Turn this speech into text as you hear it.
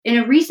in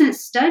a recent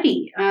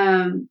study,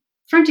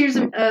 Frontiers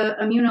of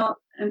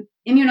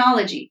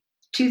Immunology,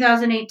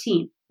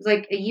 2018, it was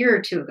like a year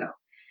or two ago,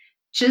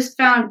 just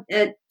found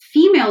that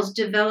females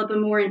develop a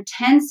more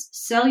intense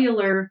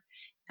cellular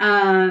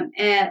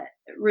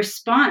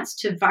response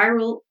to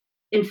viral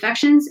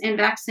infections and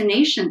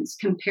vaccinations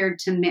compared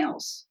to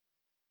males.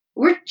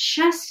 We're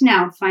just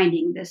now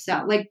finding this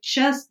out, like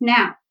just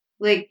now.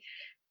 Like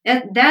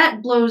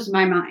that blows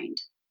my mind.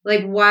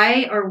 Like,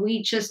 why are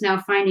we just now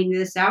finding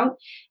this out?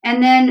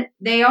 And then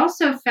they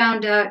also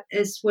found out,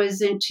 this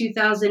was in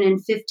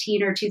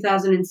 2015 or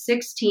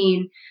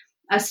 2016,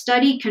 a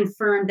study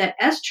confirmed that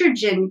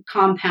estrogen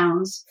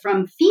compounds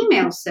from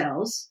female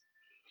cells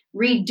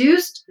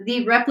reduced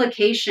the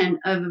replication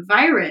of a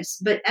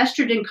virus, but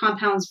estrogen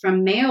compounds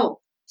from male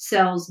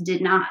cells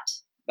did not.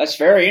 That's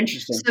very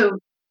interesting. So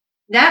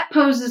that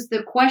poses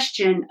the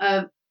question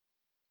of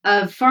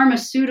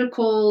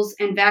pharmaceuticals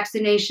and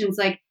vaccinations,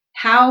 like,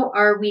 how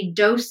are we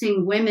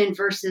dosing women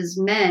versus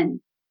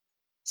men?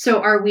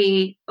 So are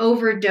we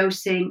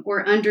overdosing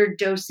or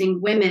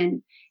underdosing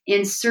women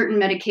in certain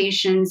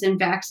medications and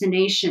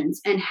vaccinations?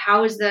 And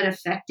how is that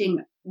affecting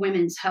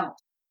women's health?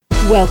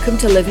 Welcome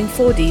to Living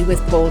 4D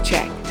with Paul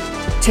Chek.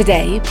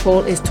 Today,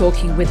 Paul is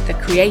talking with the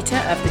creator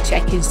of the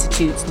Chek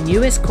Institute's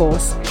newest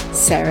course,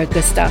 Sarah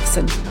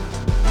Gustafsson.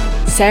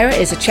 Sarah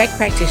is a Chek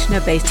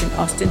practitioner based in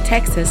Austin,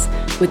 Texas,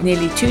 with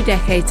nearly 2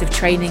 decades of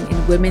training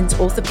in women's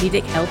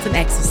orthopedic health and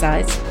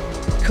exercise,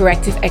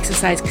 corrective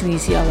exercise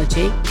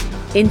kinesiology,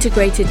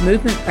 integrated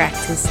movement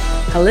practice,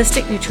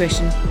 holistic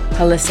nutrition,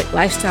 holistic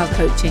lifestyle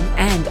coaching,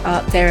 and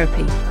art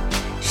therapy.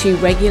 She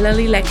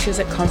regularly lectures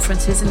at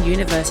conferences and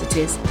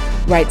universities,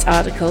 writes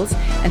articles,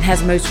 and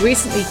has most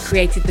recently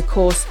created the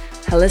course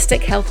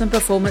Holistic Health and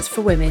Performance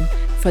for Women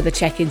for the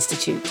Chek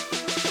Institute.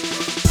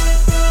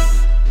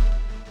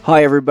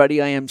 Hi,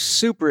 everybody. I am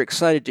super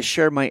excited to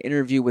share my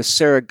interview with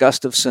Sarah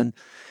Gustafsson.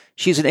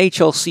 She's an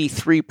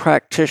HLC3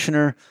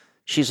 practitioner.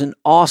 She's an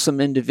awesome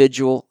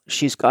individual.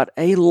 She's got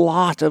a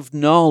lot of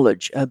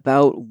knowledge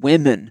about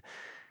women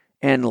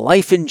and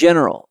life in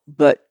general.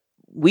 But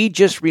we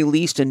just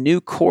released a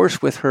new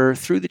course with her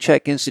through the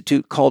Chek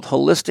Institute called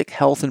Holistic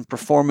Health and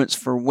Performance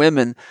for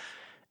Women.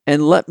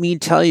 And let me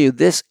tell you,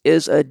 this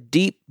is a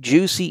deep,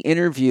 juicy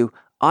interview.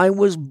 I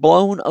was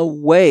blown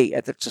away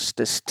at the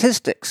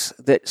statistics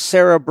that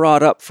Sarah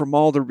brought up from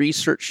all the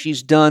research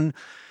she's done.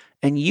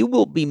 And you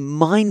will be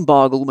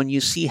mind-boggled when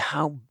you see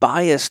how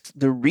biased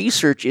the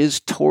research is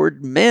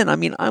toward men. I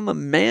mean, I'm a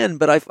man,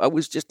 but I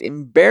was just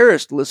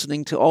embarrassed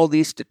listening to all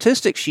these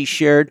statistics she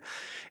shared.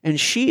 And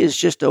she is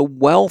just a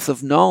wealth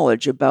of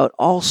knowledge about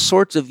all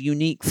sorts of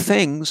unique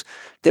things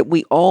that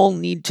we all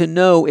need to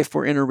know if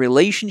we're in a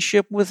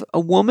relationship with a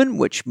woman,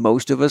 which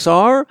most of us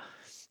are,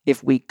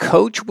 if we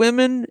coach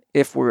women,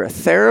 if we're a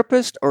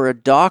therapist or a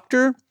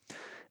doctor.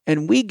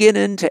 And we get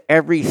into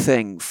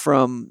everything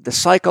from the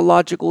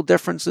psychological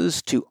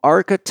differences to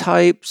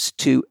archetypes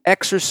to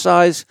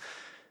exercise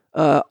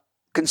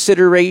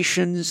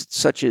considerations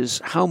such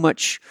as how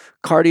much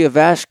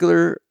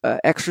cardiovascular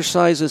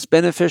exercise is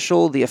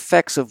beneficial, the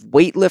effects of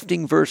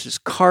weightlifting versus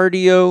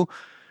cardio.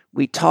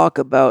 We talk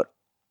about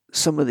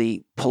some of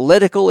the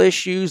political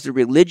issues, the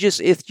religious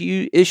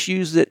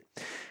issues that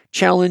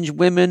challenge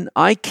women.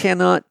 I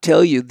cannot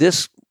tell you,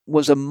 this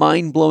was a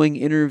mind-blowing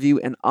interview,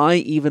 and I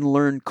even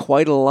learned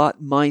quite a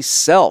lot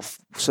myself.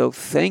 So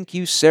thank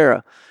you,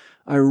 Sarah.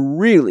 I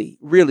really,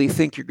 really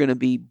think you're going to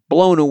be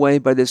blown away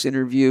by this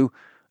interview,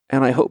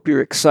 and I hope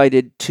you're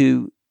excited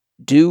to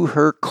do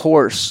her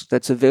course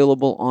that's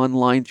available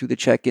online through the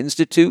Chek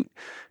Institute,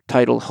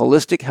 titled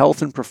Holistic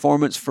Health and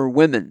Performance for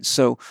Women.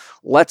 So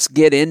let's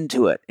get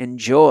into it.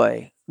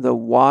 Enjoy the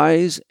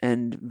wise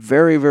and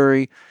very,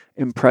 very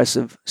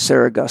impressive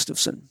Sarah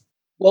Gustafsson.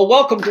 Well,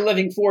 welcome to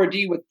Living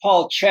 4D with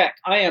Paul Chek.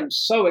 I am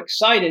so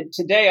excited.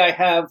 Today I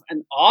have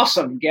an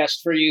awesome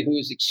guest for you who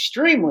is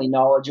extremely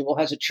knowledgeable,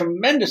 has a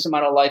tremendous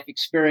amount of life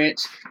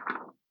experience,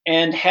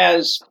 and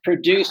has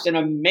produced an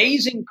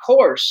amazing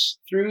course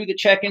through the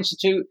Chek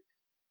Institute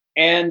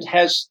and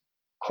has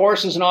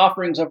courses and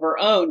offerings of her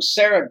own.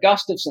 Sarah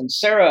Gustafsson.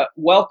 Sarah,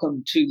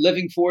 welcome to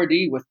Living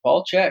 4D with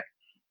Paul Chek.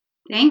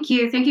 Thank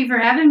you. Thank you for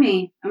having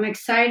me. I'm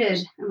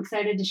excited. I'm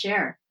excited to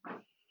share.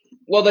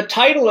 Well, the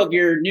title of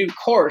your new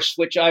course,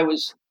 which I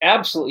was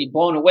absolutely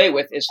blown away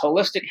with, is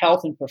Holistic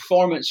Health and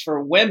Performance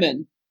for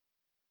Women.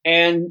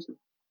 And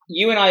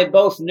you and I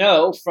both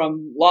know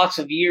from lots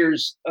of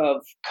years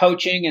of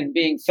coaching and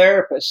being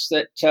therapists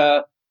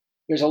that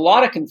there's a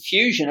lot of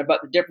confusion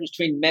about the difference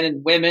between men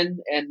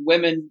and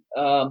women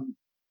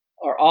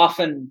are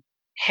often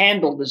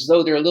handled as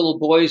though they're little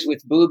boys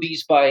with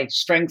boobies by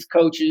strength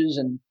coaches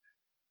and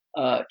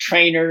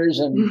trainers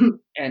and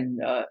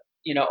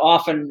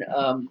often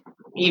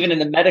even in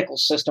the medical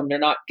system, they're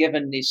not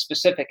given the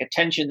specific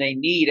attention they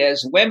need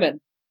as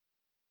women.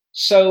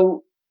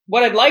 So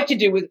what I'd like to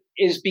do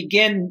is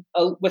begin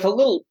with a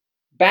little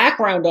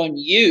background on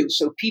you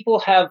so people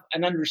have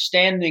an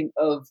understanding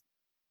of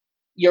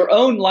your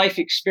own life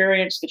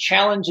experience, the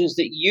challenges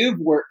that you've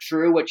worked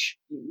through, which,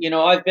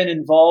 I've been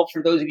involved.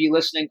 For those of you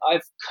listening,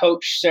 I've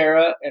coached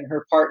Sarah and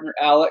her partner,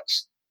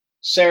 Alex.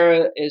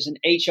 Sarah is an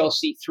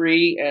HLC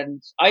 3,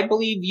 and I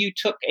believe you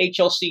took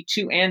HLC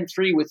 2 and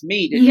 3 with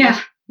me, didn't you?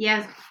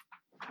 Yeah.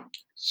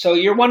 So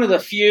you're one of the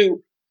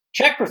few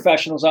CHEK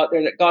professionals out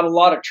there that got a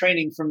lot of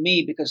training from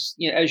me because,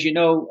 as you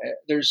know,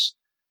 there's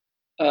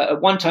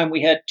at one time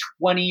we had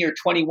 20 or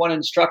 21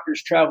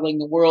 instructors traveling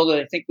the world, and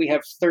I think we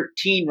have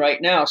 13 right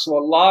now. So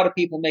a lot of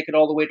people make it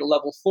all the way to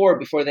level 4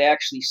 before they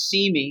actually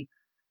see me.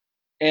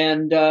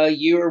 And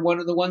you're one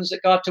of the ones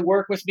that got to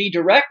work with me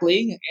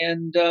directly.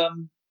 And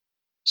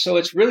so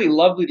it's really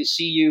lovely to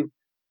see you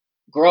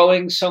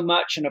growing so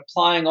much and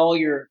applying all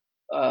your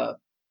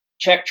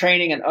CHEK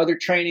training and other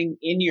training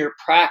in your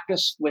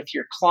practice with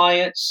your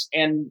clients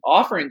and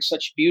offering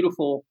such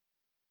beautiful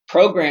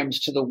programs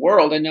to the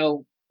world. I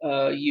know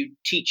you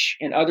teach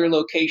in other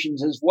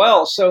locations as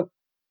well. So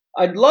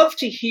I'd love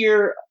to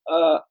hear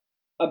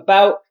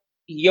about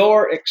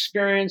your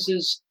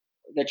experiences,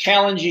 the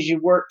challenges you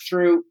worked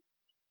through,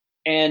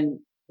 and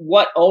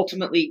what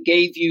ultimately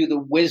gave you the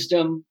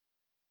wisdom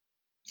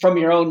from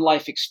your own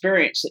life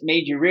experience that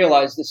made you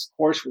realize this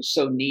course was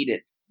so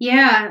needed.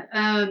 Yeah.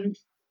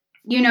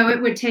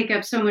 It would take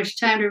up so much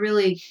time to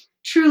really,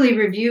 truly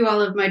review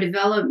all of my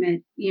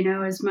development,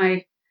 as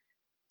my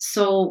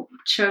soul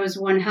chose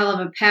one hell of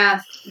a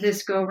path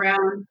this go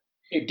round.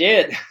 It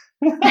did.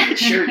 It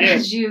sure did.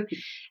 As you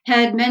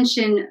had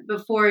mentioned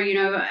before,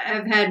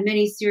 I've had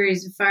many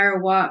series of fire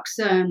walks,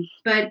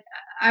 but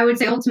I would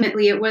say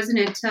ultimately it wasn't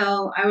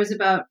until I was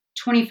about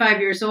 25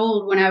 years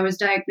old when I was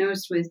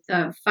diagnosed with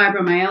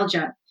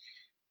fibromyalgia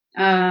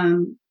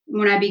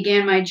when I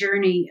began my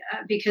journey,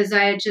 because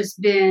I had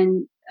just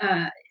been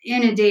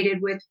inundated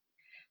with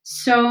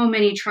so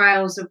many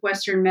trials of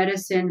Western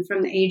medicine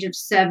from the age of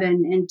 7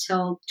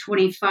 until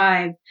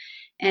 25.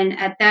 And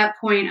at that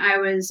point, I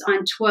was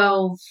on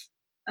 12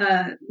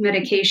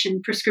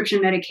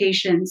 prescription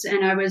medications,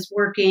 and I was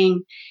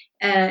working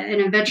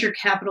in a venture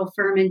capital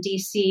firm in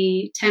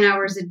DC, 10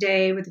 hours a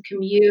day with a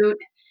commute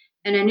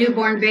and a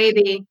newborn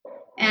baby.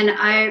 And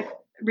I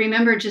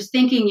remember just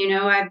thinking,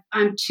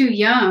 I'm too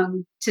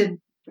young to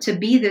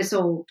be this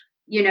old.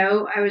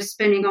 I was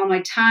spending all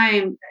my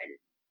time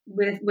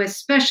with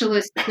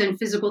specialists in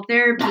physical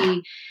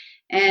therapy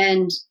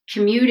and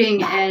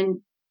commuting.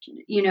 And,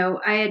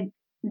 I had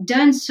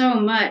done so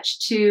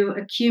much to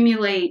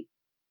accumulate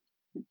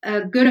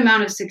a good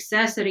amount of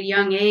success at a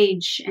young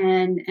age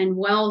and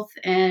wealth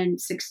and,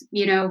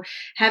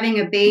 having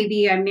a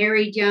baby. I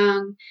married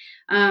young.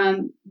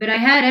 But I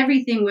had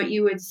everything what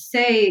you would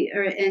say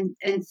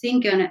and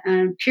think on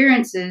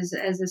appearances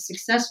as a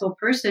successful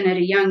person at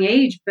a young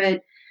age.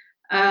 But,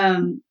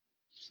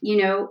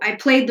 I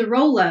played the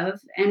role of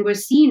and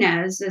was seen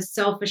as a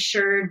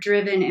self-assured,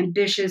 driven,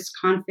 ambitious,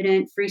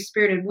 confident,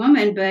 free-spirited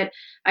woman. But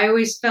I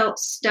always felt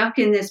stuck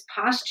in this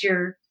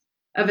posture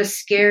of a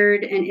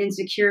scared and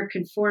insecure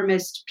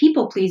conformist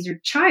people pleaser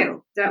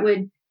child that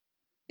would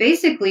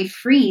basically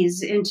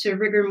freeze into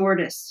rigor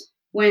mortis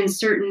when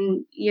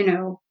certain,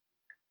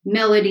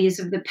 melodies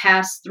of the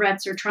past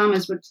threats or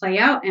traumas would play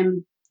out,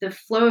 and the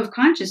flow of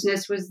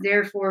consciousness was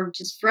therefore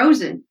just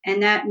frozen.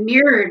 And that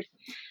mirrored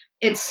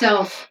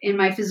itself in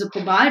my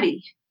physical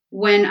body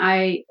when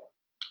I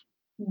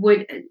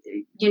would,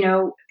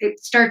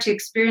 start to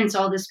experience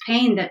all this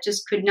pain that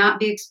just could not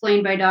be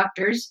explained by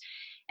doctors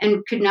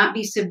and could not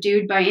be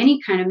subdued by any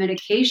kind of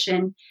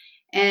medication.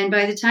 And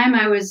by the time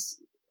I was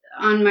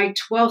on my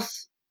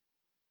 12th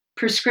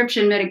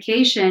prescription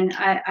medication,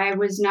 I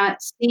was not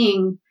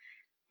seeing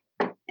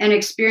and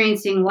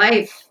experiencing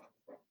life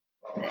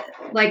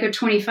like a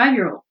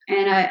 25-year-old.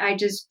 And I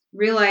just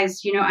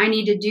realized, I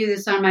need to do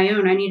this on my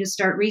own. I need to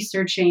start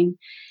researching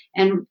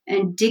and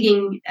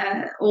digging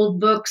old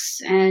books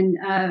and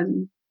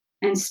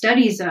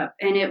studies up.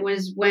 And it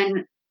was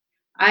when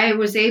I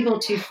was able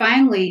to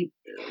finally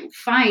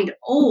find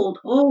old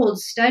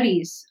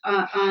studies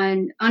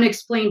on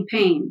unexplained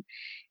pain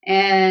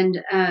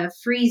and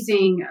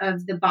freezing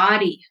of the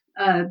body.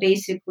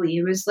 Basically,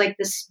 it was like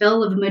the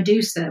spell of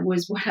Medusa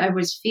was what I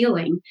was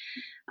feeling.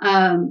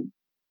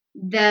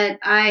 That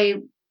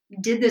I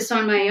did this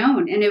on my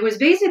own, and it was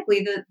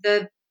basically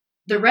the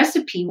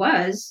recipe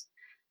was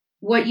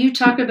what you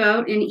talk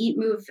about in Eat,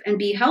 Move, and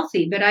Be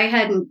Healthy, but I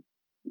hadn't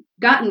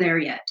gotten there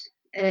yet.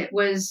 It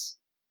was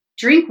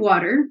drink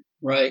water,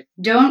 right?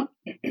 Don't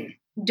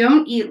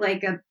eat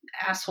like a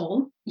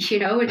asshole,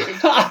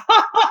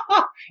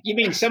 You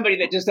mean somebody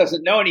that just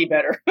doesn't know any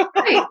better.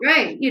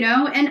 Right.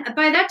 And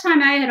by that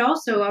time I had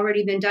also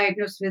already been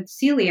diagnosed with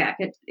celiac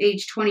at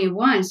age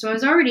 21. So I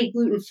was already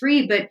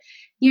gluten-free, but,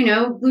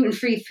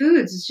 gluten-free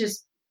foods is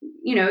just,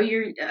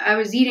 I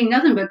was eating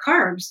nothing but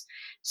carbs.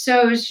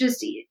 So it was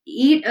just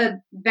eat a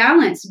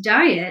balanced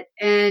diet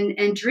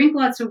and drink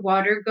lots of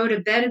water, go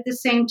to bed at the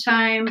same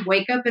time,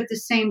 wake up at the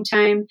same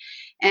time,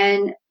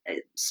 and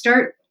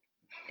start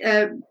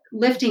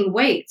lifting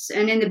weights.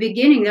 And in the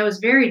beginning, that was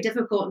very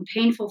difficult and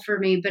painful for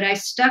me, but I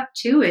stuck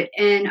to it,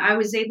 and I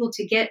was able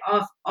to get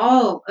off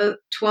all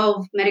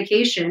 12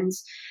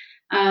 medications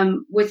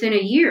within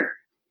a year.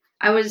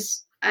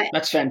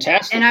 That's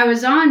fantastic. And I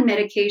was on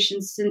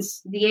medications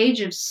since the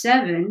age of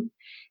 7.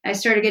 I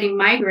started getting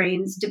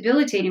migraines,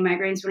 debilitating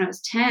migraines, when I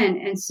was 10.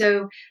 And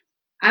so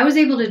I was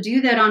able to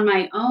do that on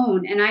my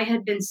own. And I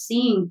had been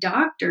seeing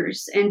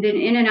doctors and been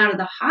in and out of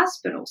the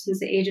hospital since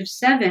the age of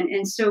 7.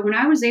 And so when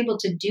I was able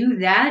to do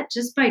that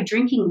just by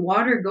drinking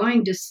water,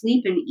 going to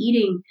sleep, and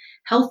eating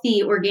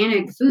healthy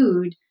organic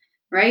food,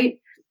 right?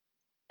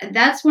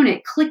 That's when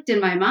it clicked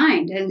in my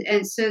mind.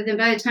 And so then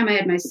by the time I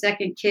had my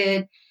second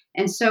kid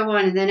and so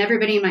on, and then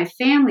everybody in my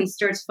family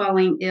starts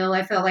falling ill,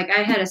 I felt like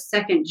I had a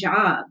second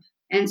job.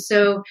 And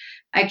so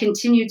I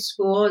continued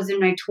school. I was in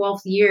my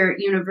 12th year at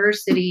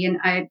university, and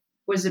I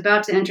was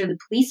about to enter the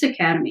police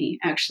academy,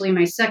 actually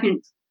my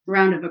second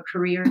round of a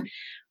career,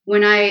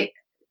 when I,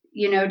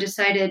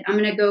 decided I'm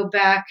going to go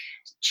back,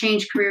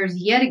 change careers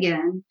yet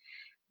again.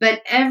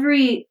 But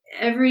every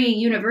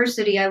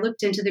university I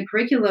looked into the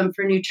curriculum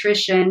for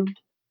nutrition,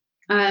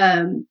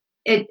 the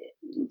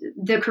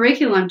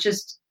curriculum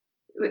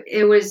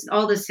it was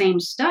all the same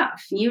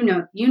stuff. You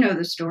know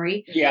the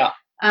story. Yeah.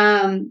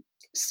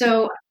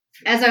 So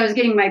as I was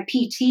getting my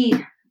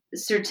PT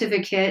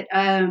certificate,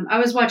 I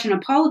was watching a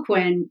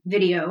Poliquin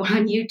video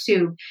on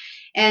YouTube,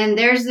 and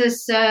there's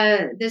this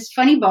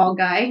funny bald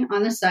guy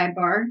on the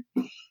sidebar,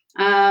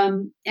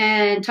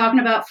 and talking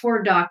about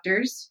 4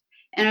 doctors,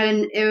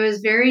 and it was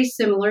very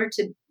similar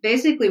to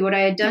basically what I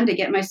had done to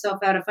get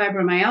myself out of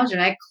fibromyalgia.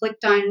 I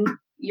clicked on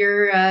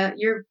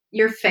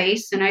your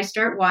face, and I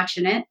start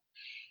watching it,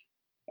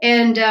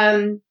 and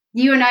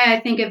you and I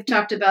think have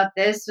talked about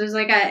this. It was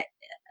like I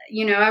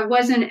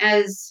wasn't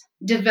as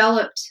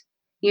developed,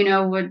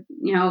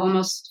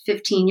 almost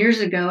 15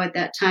 years ago at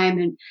that time.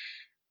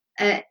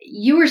 And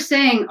you were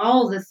saying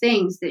all the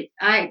things that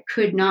I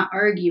could not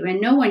argue,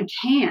 and no one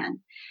can.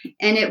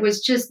 And it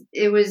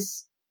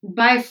was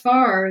by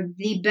far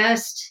the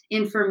best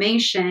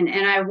information.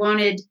 And I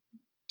wanted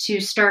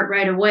to start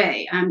right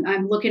away.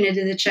 I'm looking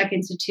into the CHEK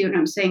Institute, and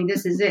I'm saying,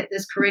 this is it.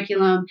 This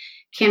curriculum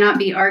cannot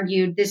be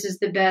argued. This is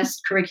the best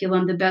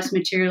curriculum, the best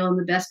material, and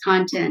the best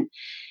content.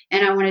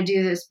 And I want to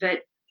do this, but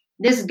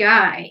this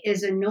guy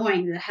is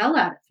annoying the hell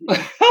out of me.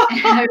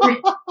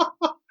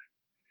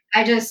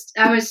 I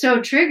was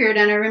so triggered.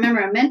 And I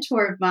remember a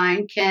mentor of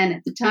mine, Ken,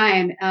 at the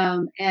time,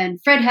 and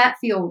Fred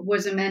Hatfield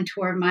was a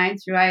mentor of mine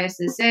through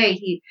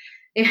ISSA.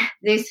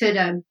 They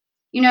said,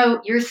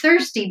 you're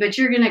thirsty, but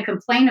you're going to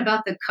complain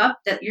about the cup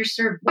that you're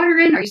served water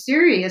in. Are you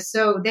serious?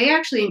 So they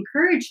actually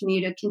encouraged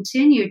me to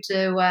continue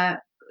to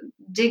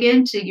dig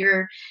into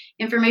your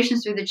information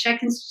through the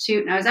CHEK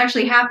Institute. And I was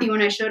actually happy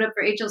when I showed up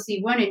for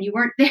HLC 1 and you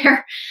weren't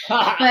there.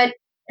 But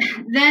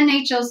then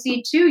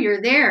HLC 2,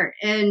 you're there.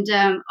 And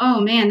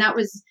oh man, that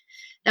was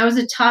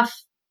a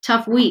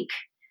tough week.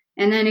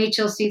 And then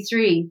HLC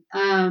 3,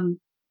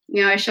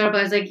 I showed up,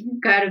 I was like, you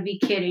gotta be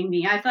kidding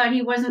me. I thought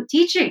he wasn't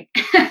teaching.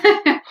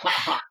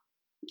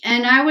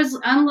 And I was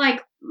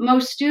unlike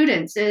most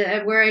students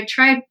where I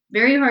tried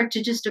very hard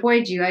to just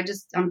avoid you. I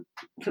just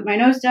put my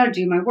nose down,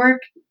 do my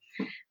work.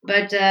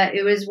 But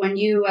it was when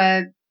you,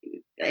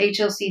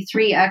 HLC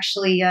 3,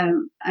 actually,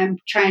 I'm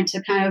trying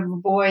to kind of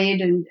avoid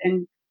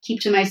and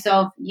keep to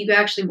myself. You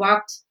actually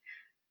walked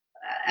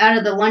out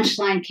of the lunch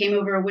line, came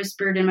over,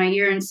 whispered in my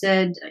ear and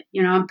said,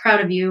 I'm proud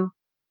of you.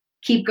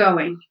 Keep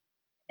going.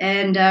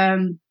 And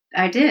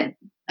I did.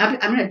 I'm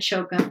going to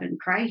choke up and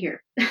cry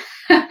here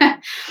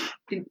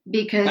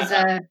because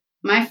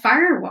my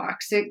fire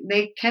walks,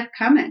 they kept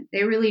coming.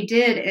 They really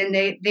did. And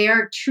they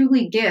are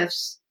truly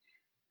gifts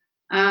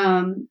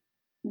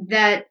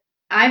that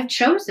I've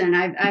chosen.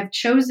 I've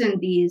chosen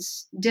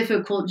these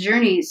difficult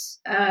journeys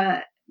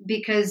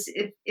because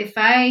if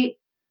I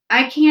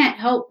can't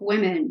help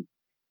women,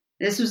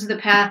 this was the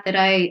path that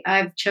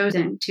I've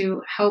chosen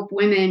to help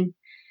women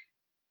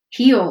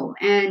heal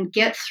and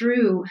get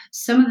through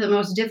some of the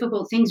most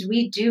difficult things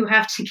we do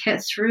have to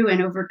get through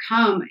and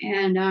overcome.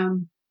 And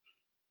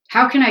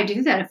how can I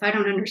do that if I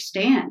don't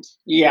understand?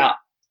 Yeah.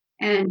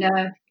 And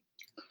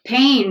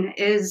pain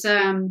is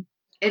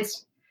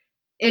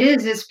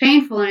it's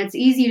painful and it's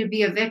easy to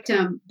be a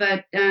victim,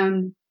 but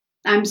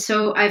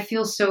I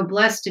feel so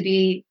blessed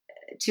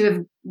to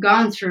have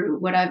gone through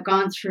what I've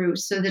gone through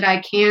so that I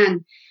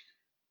can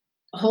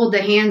hold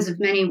the hands of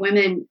many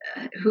women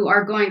who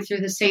are going through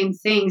the same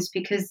things,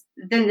 because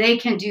then they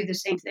can do the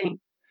same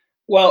thing.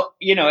 Well,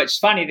 it's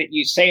funny that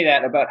you say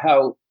that about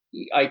how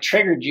I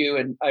triggered you,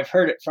 and I've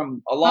heard it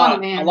from a lot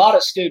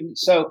of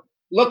students. So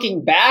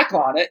looking back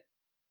on it,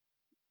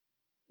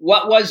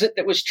 what was it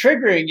that was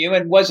triggering you,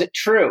 and was it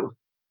true?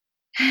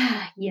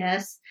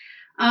 Yes.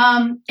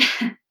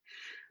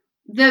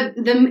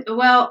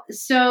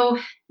 So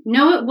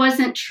no, it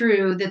wasn't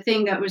true, the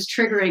thing that was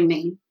triggering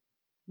me.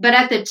 But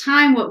at the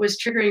time, what was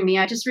triggering me,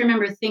 I just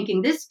remember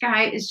thinking, this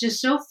guy is just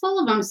so full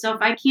of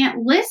himself. I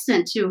can't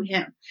listen to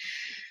him.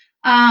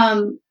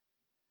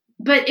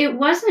 But it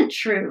wasn't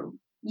true.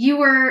 You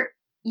were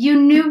you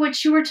knew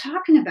what you were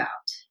talking about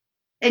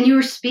and you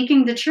were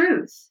speaking the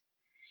truth.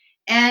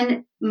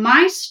 And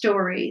my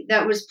story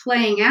that was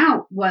playing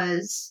out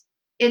was,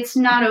 it's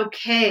not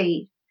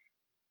okay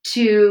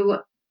to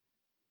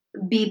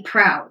be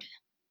proud.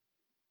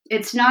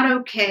 It's not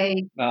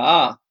okay.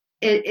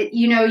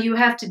 You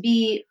have to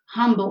be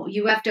humble.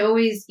 You have to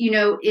always,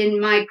 in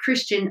my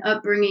Christian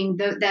upbringing,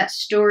 that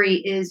story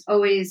is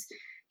always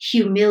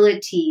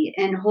humility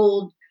and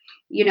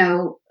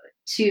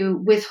to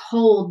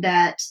withhold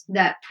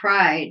that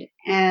pride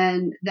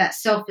and that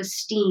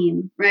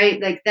self-esteem,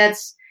 right? Like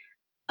that's,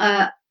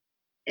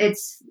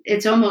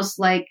 it's almost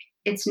like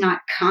it's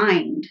not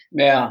kind.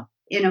 Yeah.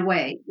 In a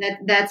way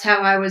that's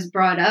how I was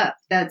brought up.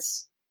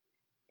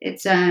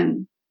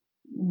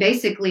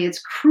 Basically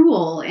it's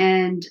cruel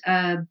and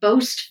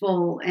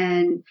boastful,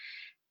 and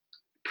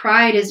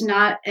pride is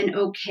not an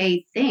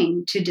okay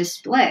thing to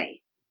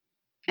display.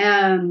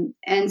 And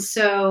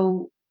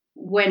so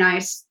when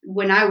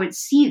I would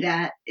see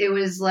that, it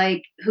was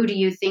like, who do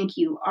you think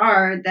you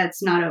are?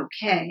 That's not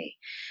okay.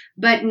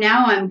 But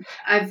now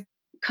I've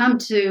come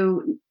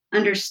to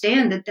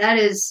understand that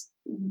is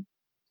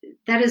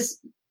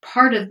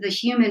part of the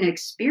human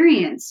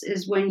experience,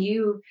 is when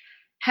you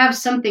have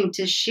something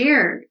to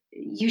share,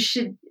 you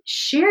should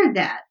share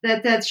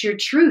that's your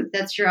truth,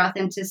 that's your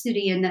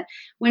authenticity. And that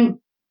when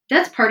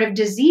that's part of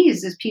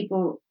disease, is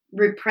people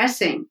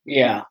repressing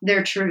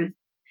their truth.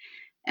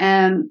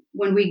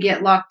 When we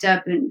get locked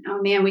up, and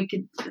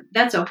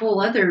that's a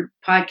whole other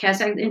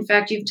podcast. In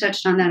fact, you've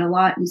touched on that a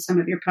lot in some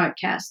of your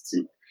podcasts.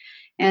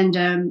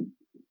 And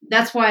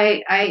that's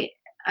why I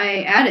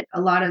added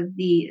a lot of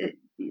the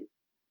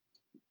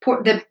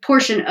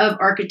portion of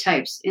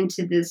archetypes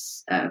into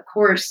this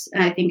course,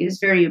 and I think is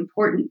very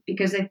important,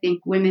 because I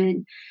think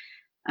women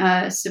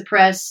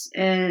suppress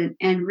and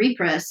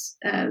repress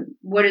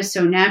what is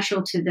so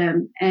natural to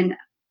them, and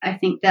I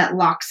think that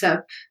locks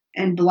up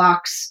and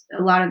blocks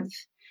a lot of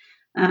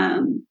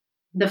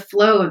the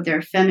flow of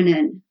their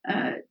feminine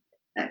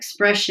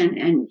expression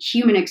and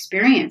human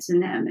experience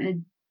in them,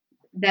 and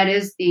that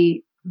is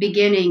the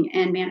beginning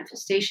and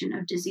manifestation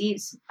of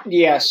disease.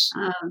 Yes.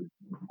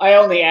 I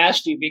only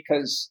asked you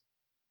because,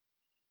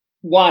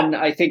 one,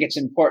 I think it's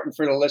important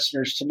for the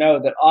listeners to know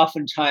that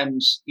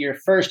oftentimes your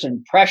first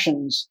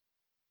impressions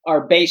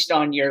are based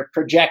on your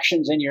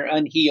projections and your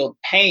unhealed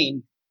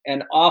pain.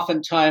 And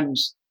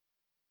oftentimes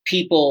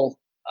people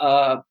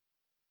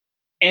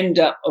end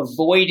up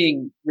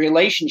avoiding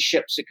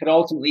relationships that could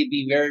ultimately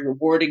be very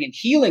rewarding and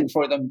healing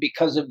for them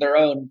because of their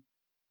own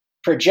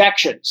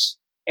projections.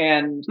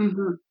 And,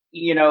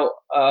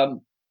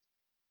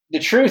 the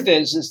truth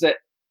is that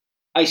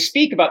I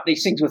speak about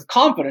these things with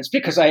confidence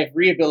because I have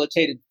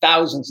rehabilitated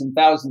thousands and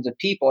thousands of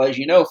people, as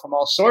you know, from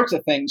all sorts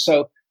of things.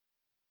 So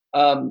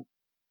I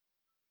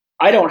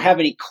don't have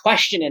any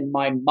question in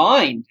my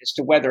mind as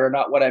to whether or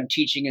not what I'm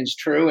teaching is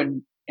true.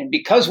 And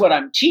because what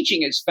I'm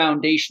teaching is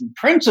foundation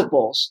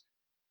principles,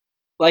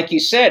 like you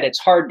said, it's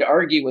hard to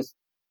argue with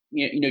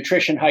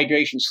nutrition,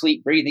 hydration,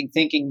 sleep, breathing,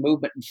 thinking,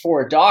 movement, and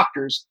 4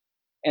 doctors.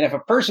 And if a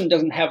person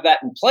doesn't have that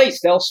in place,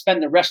 they'll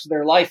spend the rest of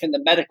their life in the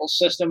medical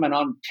system and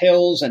on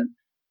pills and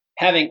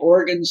having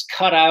organs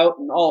cut out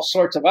and all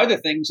sorts of other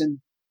things. And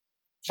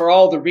for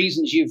all the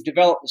reasons you've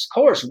developed this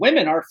course,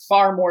 women are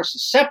far more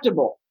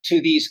susceptible to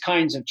these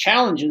kinds of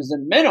challenges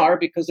than men are,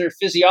 because their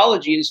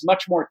physiology is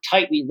much more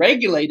tightly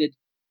regulated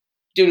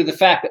due to the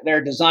fact that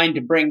they're designed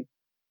to bring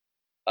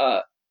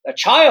a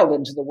child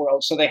into the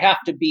world. So they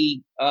have to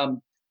be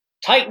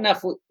tight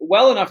enough,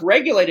 well enough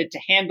regulated to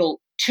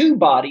handle 2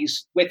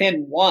 bodies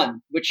within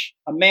one, which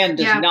a man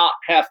does not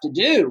have to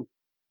do.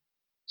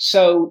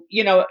 So,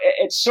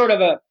 it's sort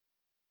of a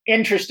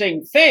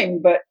interesting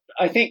thing, but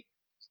I think,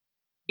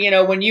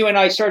 when you and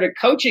I started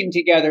coaching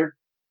together,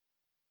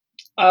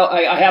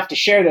 I have to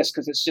share this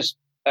because it's just,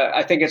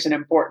 I think it's an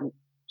important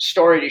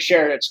story to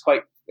share. It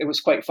was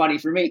quite funny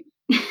for me.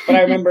 But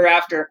I remember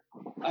after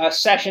a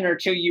session or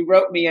 2, you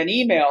wrote me a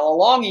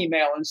long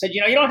email, and said,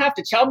 you don't have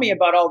to tell me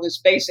about all this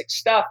basic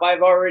stuff.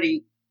 I've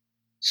already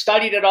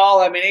studied it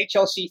all. I'm in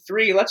HLC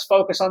 3. Let's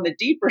focus on the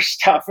deeper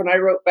stuff. And I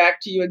wrote back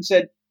to you and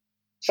said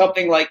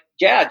something like,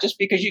 just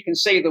because you can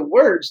say the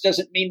words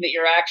doesn't mean that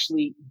you're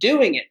actually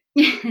doing it.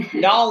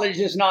 Knowledge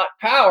is not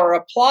power.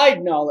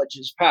 Applied knowledge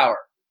is power.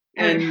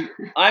 And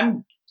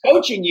I'm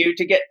coaching you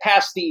to get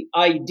past the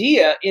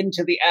idea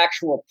into the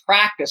actual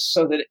practice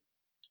so that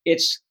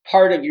it's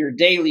part of your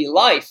daily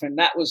life. And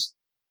that was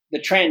the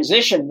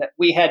transition that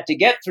we had to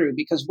get through,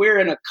 because we're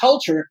in a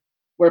culture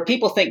where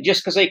people think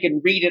just because they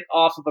can read it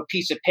off of a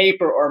piece of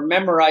paper or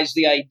memorize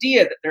the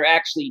idea that they're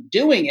actually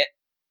doing it.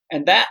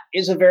 And that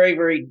is a very,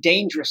 very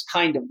dangerous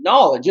kind of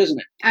knowledge, isn't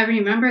it? I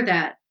remember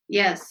that.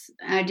 Yes,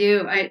 I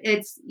do.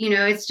 It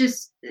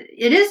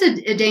is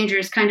a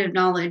dangerous kind of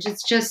knowledge.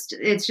 It's just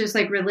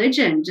like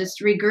religion,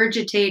 just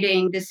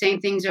regurgitating the same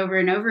things over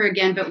and over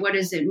again. But what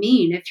does it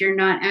mean if you're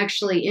not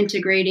actually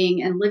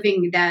integrating and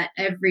living that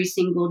every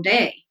single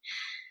day?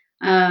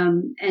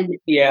 You're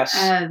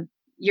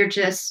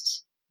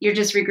just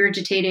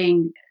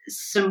regurgitating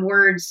some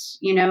words,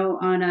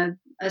 on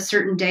a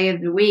certain day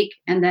of the week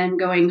and then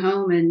going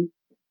home and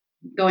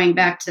going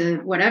back to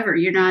whatever.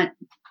 You're not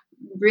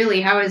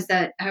really, how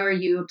are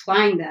you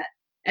applying that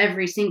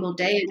every single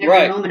day and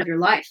every moment of your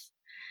life?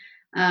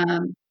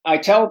 I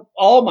tell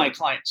all my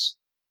clients,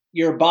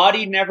 your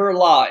body never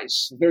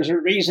lies. There's a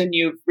reason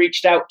you've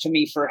reached out to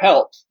me for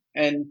help.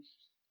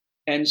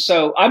 And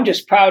so I'm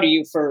just proud of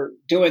you for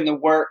doing the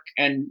work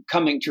and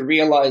coming to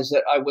realize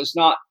that I was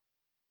not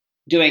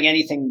doing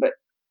anything but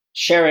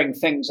sharing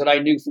things that I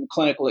knew from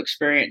clinical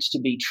experience to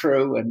be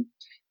true. And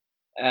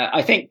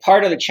I think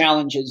part of the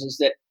challenge is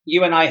that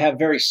you and I have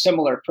very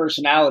similar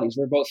personalities.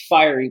 We're both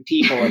fiery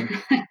people.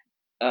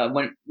 And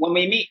when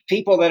we meet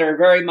people that are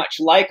very much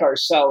like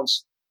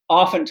ourselves,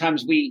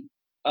 oftentimes we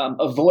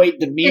avoid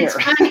the mirror.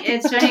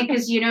 It's funny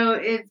because,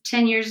 if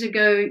 10 years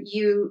ago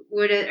you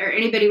would have, or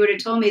anybody would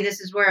have told me this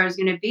is where I was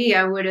going to be,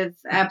 I would have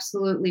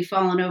absolutely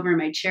fallen over in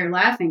my chair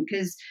laughing.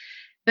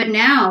 But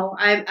now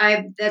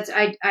I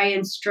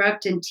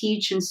instruct and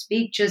teach and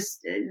speak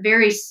just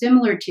very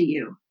similar to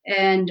you.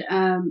 And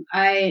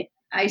I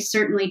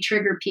certainly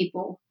trigger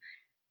people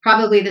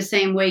probably the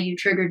same way you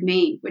triggered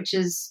me, which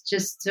is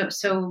just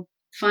so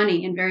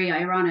funny and very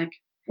ironic.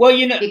 Well,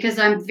 because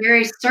I'm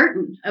very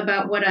certain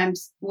about what I'm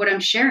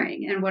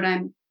sharing and what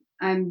I'm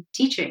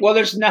teaching. Well,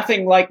 there's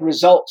nothing like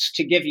results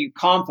to give you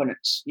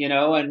confidence,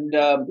 and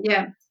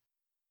yeah.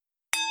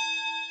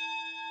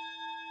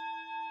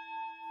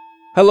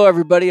 Hello,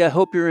 everybody. I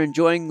hope you're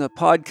enjoying the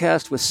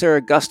podcast with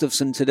Sarah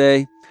Gustafson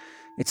today.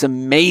 It's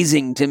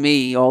amazing to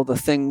me, all the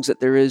things that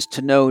there is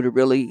to know to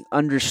really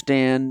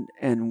understand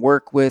and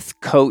work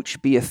with,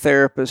 coach, be a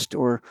therapist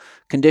or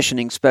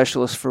conditioning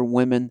specialist for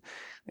women.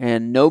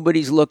 And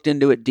nobody's looked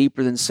into it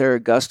deeper than Sarah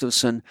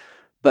Gustafson.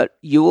 But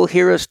you will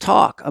hear us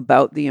talk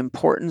about the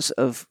importance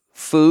of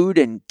food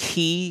and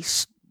key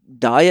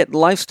diet and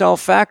lifestyle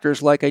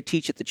factors like I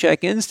teach at the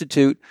CHEK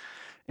Institute.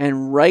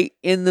 And right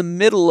in the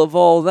middle of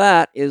all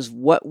that is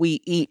what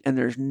we eat. And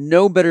there's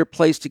no better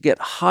place to get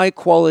high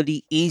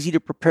quality, easy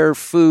to prepare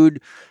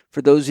food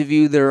for those of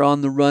you that are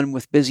on the run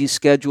with busy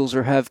schedules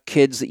or have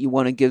kids that you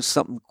want to give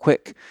something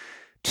quick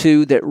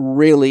to that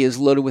really is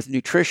loaded with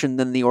nutrition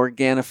than the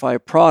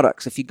Organifi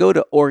products. If you go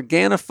to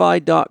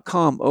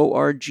Organifi.com,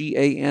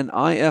 Organifi.com,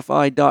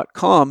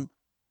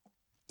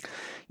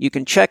 you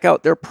can check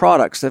out their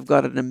products. They've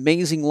got an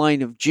amazing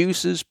line of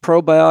juices,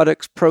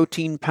 probiotics,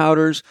 protein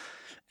powders,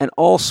 and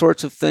all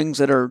sorts of things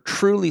that are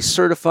truly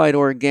certified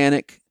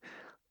organic.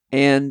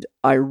 And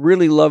I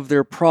really love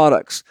their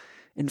products.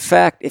 In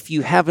fact, if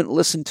you haven't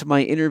listened to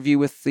my interview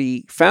with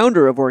the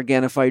founder of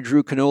Organifi,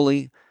 Drew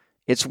Canole,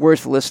 it's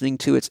worth listening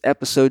to. It's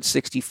episode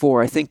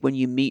 64. I think when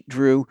you meet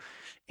Drew,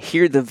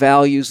 hear the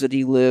values that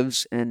he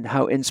lives and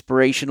how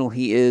inspirational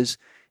he is,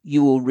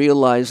 you will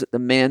realize that the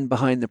man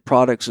behind the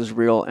products is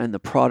real and the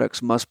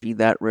products must be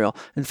that real.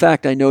 In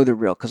fact, I know they're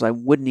real because I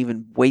wouldn't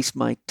even waste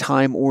my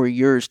time or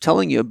yours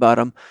telling you about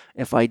them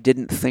if I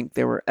didn't think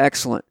they were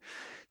excellent.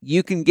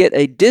 You can get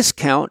a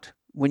discount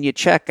when you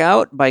check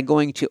out by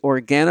going to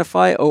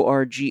Organifi,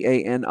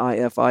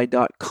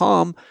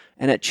 Organifi.com,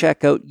 and at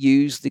checkout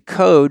use the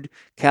code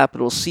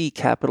capital C,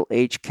 capital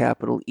H,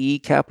 capital E,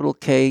 capital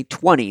K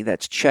 20.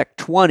 That's CHEK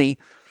 20.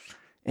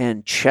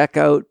 And check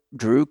out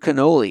Drew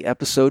Canole,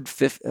 episode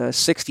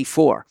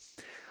 64.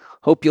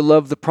 Hope you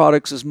love the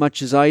products as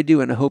much as I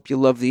do, and I hope you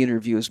love the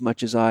interview as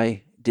much as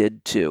I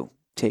did too.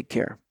 Take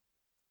care.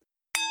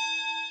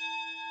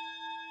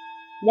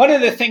 One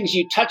of the things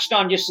you touched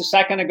on just a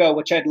second ago,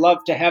 which I'd love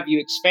to have you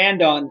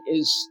expand on,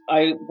 is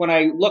when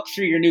I looked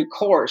through your new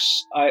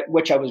course,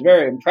 which I was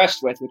very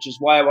impressed with, which is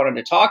why I wanted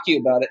to talk to you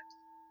about it.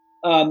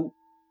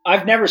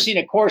 I've never seen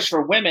a course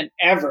for women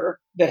ever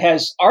that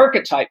has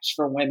archetypes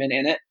for women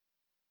in it.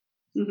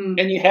 Mm-hmm.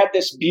 And you had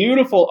this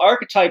beautiful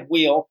archetype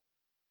wheel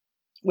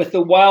with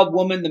the wild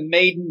woman, the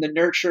maiden, the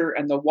nurturer,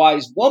 and the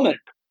wise woman.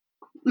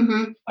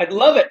 Mm-hmm. I'd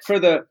love it for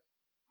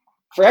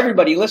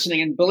everybody listening.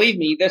 And believe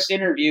me, this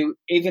interview,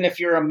 even if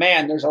you're a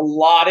man, there's a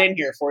lot in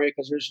here for you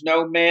because there's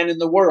no man in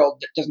the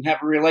world that doesn't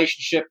have a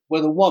relationship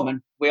with a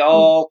woman. We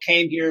all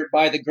came here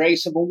by the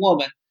grace of a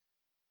woman.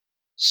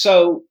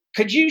 So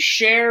could you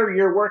share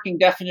your working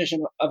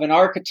definition of an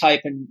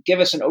archetype and give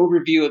us an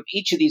overview of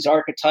each of these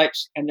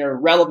archetypes and their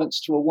relevance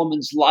to a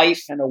woman's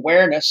life and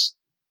awareness?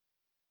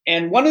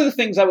 And one of the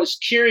things I was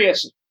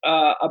curious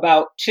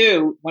about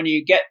too, when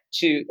you get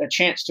to a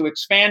chance to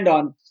expand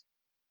on,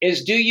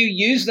 is do you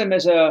use them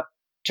to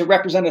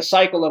represent a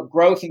cycle of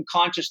growth and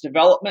conscious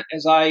development,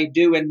 as I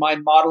do in my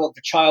model of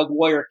the child,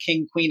 warrior,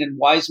 king, queen, and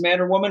wise man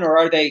or woman, or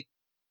are they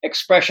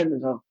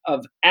expressions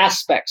of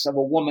aspects of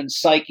a woman's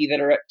psyche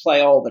that are at play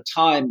all the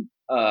time,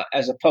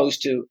 as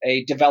opposed to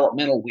a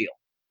developmental wheel?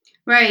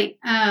 Right.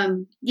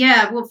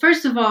 Yeah. Well,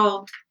 first of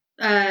all,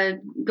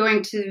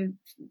 going to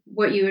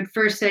what you had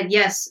first said,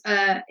 yes,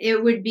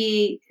 it would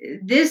be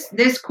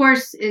this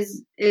course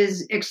is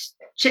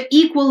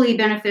equally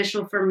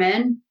beneficial for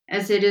men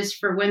as it is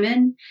for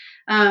women,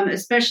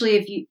 especially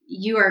if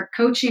you are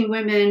coaching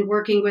women,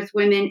 working with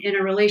women in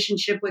a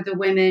relationship with a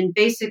woman.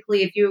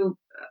 Basically, if you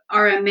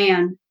are a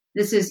man,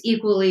 this is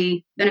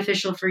equally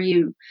beneficial for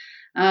you.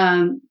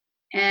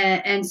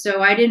 And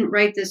so I didn't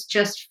write this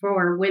just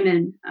for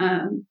women,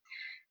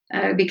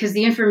 because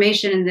the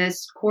information in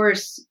this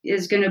course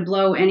is going to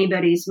blow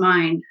anybody's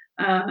mind.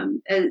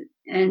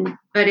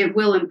 But it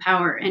will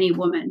empower any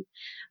woman.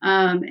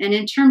 And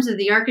in terms of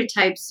the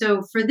archetypes,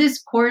 so for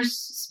this course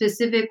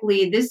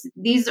specifically,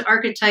 these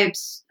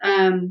archetypes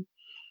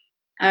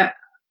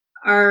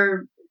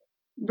are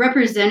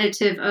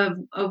representative of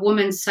a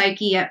woman's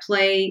psyche at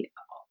play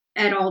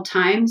at all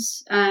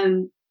times,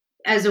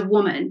 as a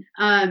woman.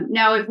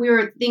 Now, if we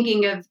were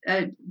thinking of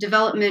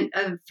development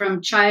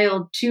from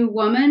child to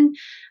woman,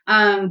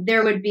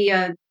 there would be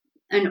an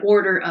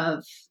order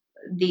of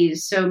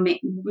these. So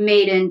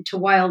maiden to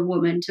wild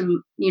woman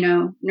to,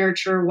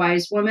 nurture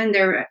wise woman.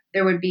 There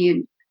could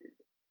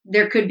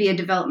be a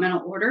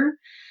developmental order.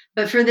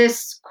 But for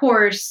this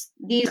course,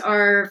 these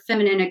are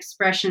feminine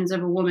expressions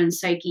of a woman's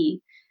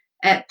psyche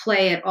at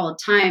play at all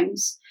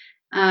times.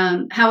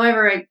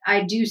 However,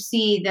 I do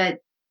see that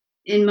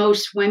in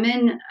most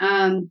women,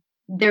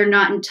 they're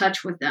not in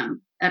touch with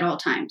them at all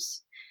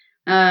times.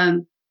 Yes.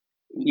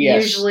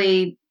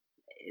 Usually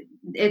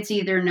it's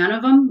either none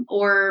of them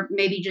or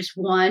maybe just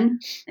one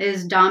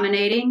is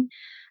dominating,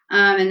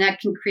 and that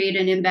can create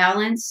an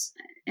imbalance.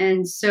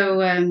 And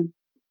so, I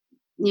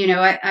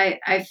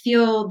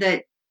feel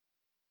that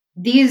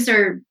these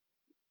are,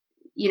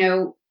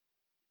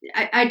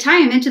 I tie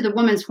them into the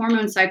woman's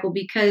hormone cycle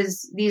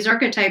because these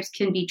archetypes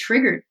can be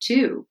triggered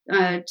too,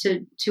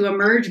 to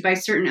emerge by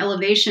certain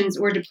elevations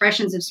or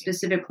depressions of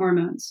specific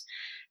hormones,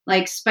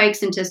 like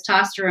spikes in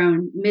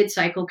testosterone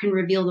mid-cycle can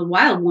reveal the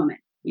wild woman,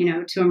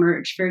 to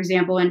emerge, for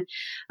example. And,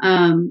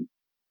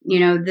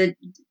 the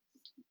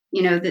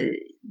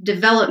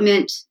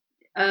development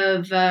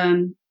of,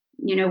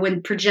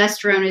 when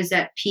progesterone is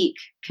at peak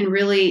can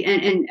really,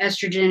 and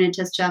estrogen and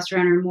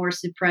testosterone are more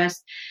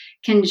suppressed,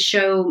 can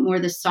show more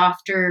the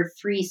softer,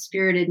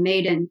 free-spirited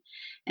maiden.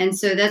 And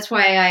so that's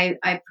why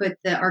I put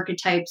the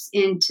archetypes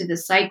into the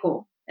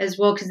cycle as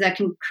well, because that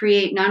can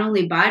create not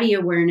only body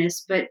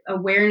awareness, but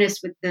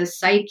awareness with the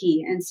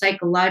psyche and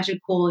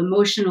psychological,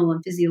 emotional,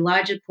 and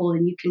physiological,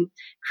 and you can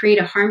create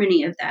a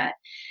harmony of that.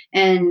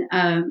 And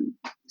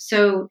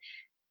so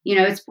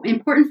it's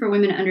important for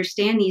women to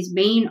understand these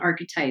main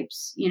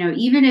archetypes,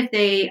 even if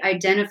they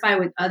identify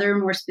with other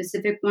more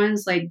specific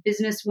ones like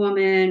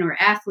businesswoman or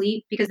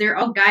athlete, because they're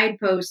all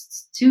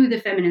guideposts to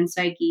the feminine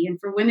psyche. And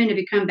for women to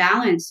become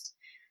balanced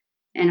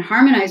and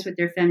harmonize with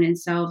their feminine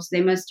selves,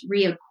 they must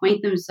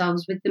reacquaint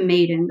themselves with the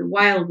maiden, the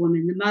wild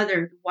woman, the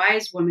mother, the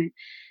wise woman.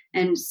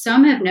 And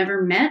some have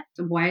never met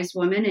the wise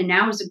woman, and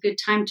now is a good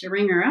time to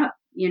ring her up.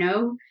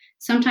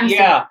 Sometimes.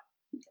 Yeah.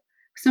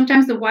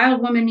 Sometimes the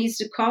wild woman needs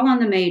to call on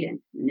the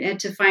maiden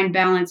to find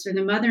balance, or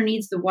the mother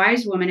needs the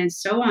wise woman, and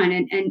so on.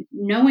 And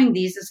knowing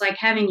these is like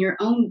having your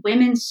own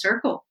women's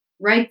circle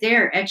right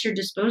there at your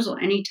disposal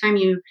anytime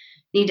you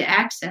need to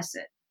access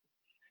it.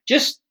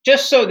 Just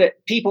so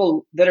that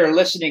people that are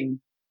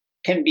listening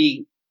can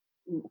be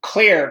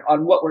clear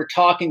on what we're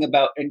talking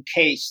about in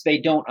case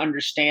they don't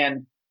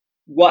understand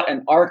what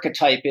an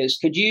archetype is,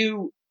 could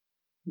you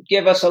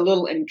give us a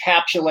little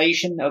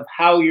encapsulation of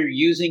how you're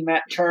using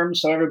that term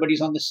so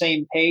everybody's on the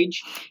same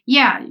page?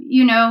 Yeah,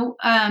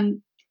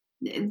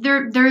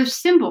 they're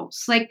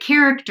symbols like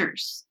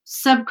characters,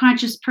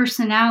 subconscious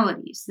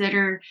personalities that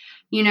are,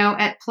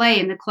 at play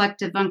in the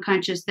collective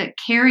unconscious that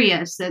carry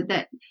us,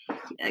 that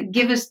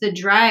give us the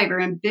drive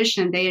or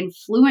ambition. They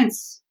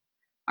influence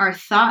our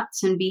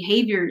thoughts and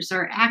behaviors,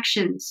 our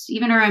actions,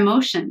 even our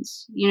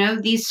emotions.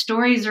 These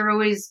stories are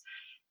always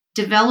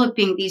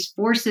developing these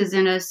forces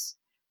in us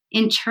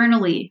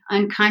internally,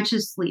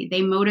 unconsciously.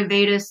 They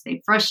motivate us,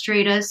 they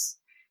frustrate us,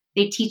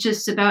 they teach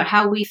us about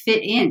how we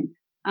fit in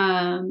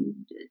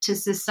to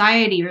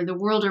society or the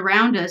world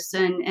around us,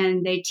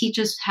 and they teach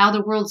us how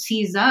the world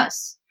sees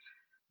us.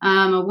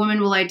 A woman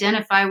will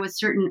identify with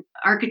certain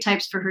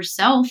archetypes for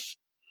herself,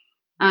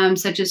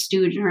 such as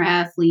student or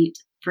athlete,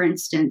 for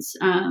instance.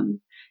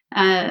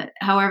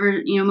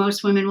 However,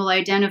 most women will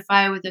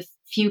identify with a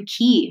few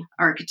key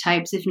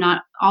archetypes, if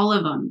not all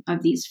of them,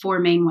 of these four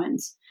main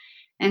ones.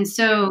 And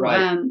so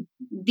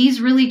these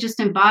really just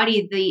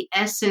embody the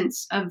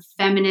essence of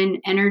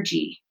feminine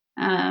energy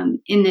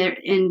in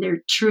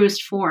their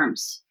truest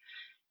forms.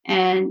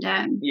 And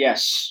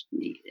yes,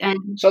 and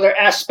so they're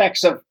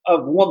aspects of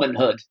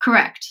womanhood.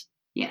 Correct.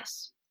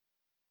 Yes.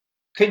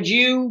 Could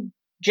you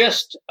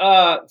just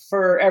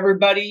for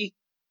everybody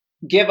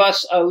give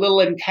us a little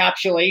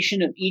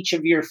encapsulation of each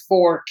of your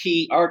four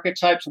key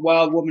archetypes: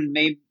 wild woman,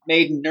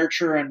 maiden,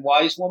 nurturer, and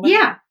wise woman?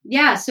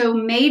 Yeah. So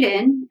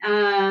maiden,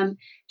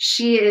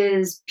 she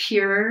is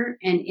pure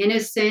and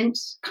innocent,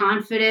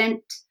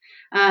 confident.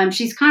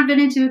 She's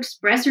confident to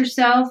express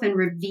herself and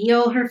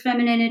reveal her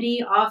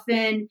femininity,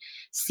 often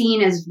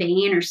seen as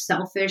vain or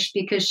selfish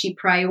because she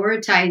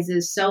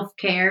prioritizes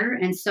self-care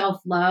and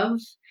self-love.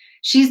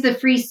 She's the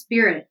free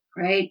spirit,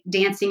 right?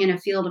 Dancing in a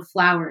field of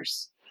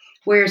flowers,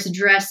 wears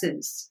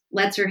dresses,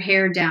 lets her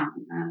hair down.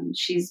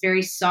 She's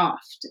very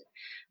soft.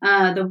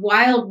 The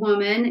wild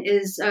woman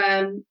is,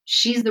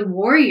 she's the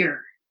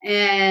warrior.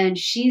 and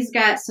she's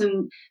got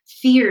some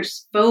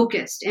fierce,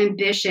 focused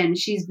ambition.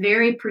 She's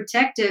very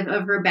protective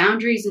of her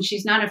boundaries, and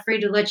she's not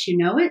afraid to let you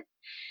know it.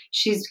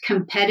 She's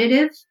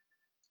competitive.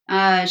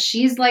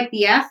 She's like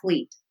the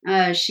athlete.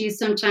 She's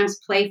sometimes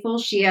playful.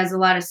 She has a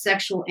lot of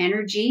sexual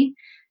energy.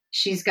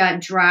 She's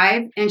got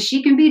drive, and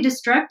she can be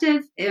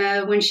destructive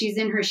when she's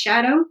in her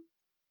shadow.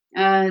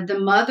 The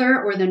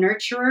mother or the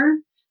nurturer,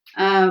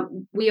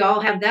 we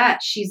all have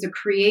that. She's a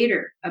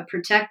creator, a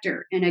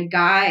protector, and a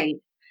guide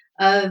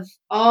of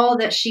all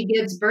that she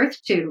gives birth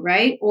to,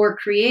 right? Or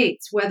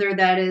creates, whether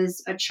that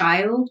is a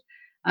child,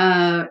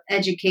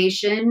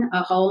 education,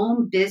 a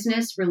home,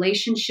 business,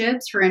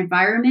 relationships, her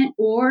environment,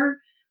 or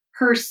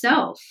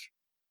herself,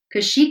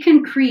 because she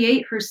can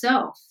create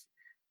herself,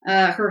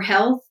 her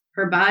health,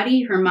 her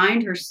body, her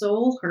mind, her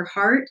soul, her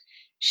heart.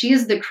 She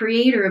is the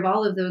creator of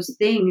all of those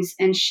things,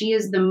 and she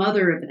is the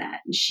mother of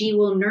that, and she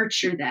will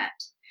nurture that.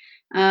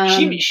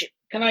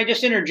 Can I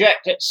just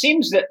interject? It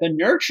seems that the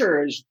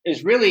nurture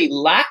is really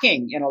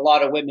lacking in a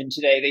lot of women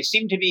today. They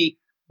seem to be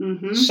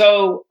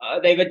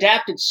they've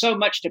adapted so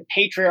much to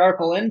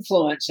patriarchal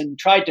influence and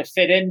tried to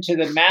fit into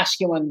the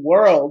masculine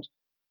world.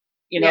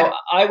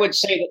 I would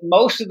say that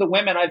most of the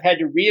women I've had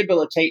to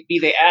rehabilitate, be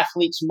they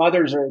athletes,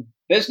 mothers, or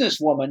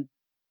businesswomen,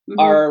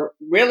 are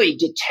really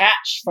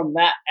detached from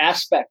that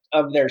aspect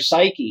of their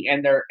psyche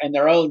and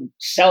their own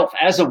self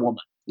as a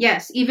woman.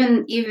 Yes,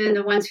 even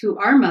the ones who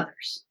are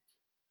mothers.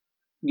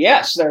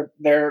 Yes,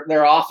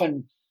 they're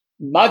often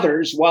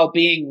mothers while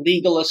being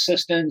legal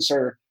assistants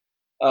or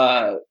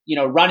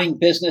running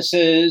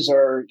businesses,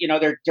 or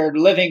they're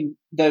living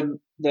the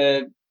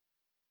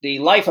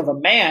life of a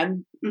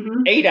man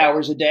 8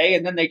 hours a day,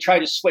 and then they try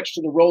to switch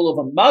to the role of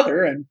a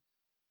mother. And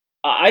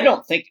I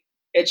don't think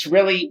it's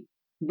really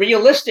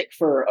realistic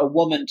for a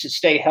woman to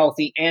stay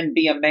healthy and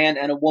be a man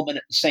and a woman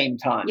at the same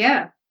time.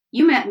 Yeah.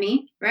 You met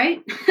me,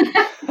 right?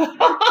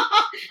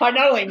 I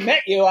not only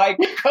met you, I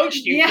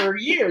coached you for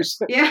years.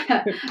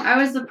 Yeah. I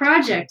was the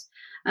project.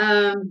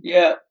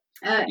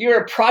 You're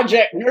a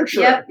project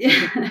nurturer.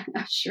 Yep.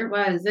 I sure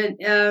was.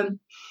 So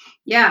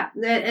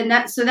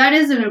that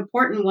is an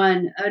important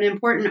one, an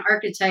important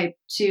archetype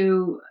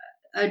to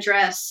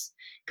address,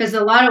 because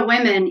a lot of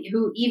women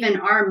who even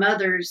are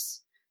mothers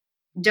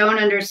don't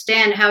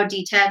understand how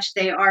detached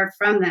they are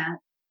from that.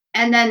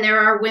 And then there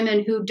are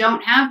women who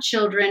don't have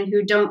children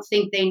who don't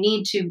think they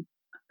need to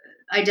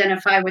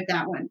identify with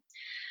that one.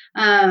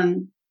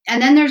 And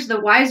then there's the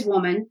wise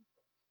woman,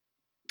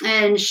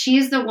 and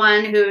she's the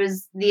one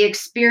who's the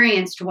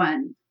experienced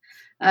one.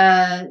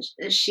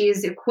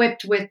 She's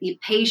equipped with the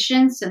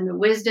patience and the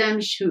wisdom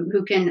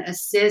who can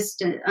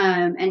assist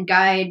and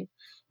guide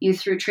you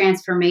through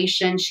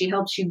transformation. She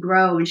helps you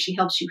grow and she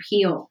helps you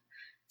heal.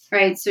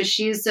 Right. So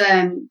she's,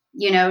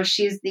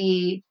 she's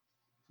the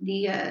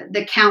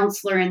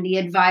counselor and the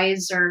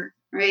advisor,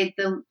 right?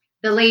 The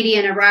lady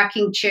in a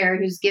rocking chair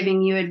who's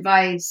giving you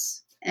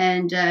advice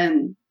and,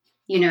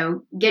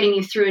 getting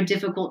you through a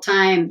difficult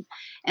time.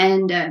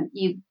 And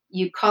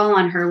you call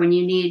on her when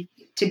you need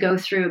to go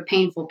through a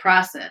painful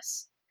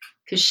process,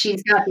 because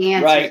she's got the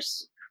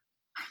answers.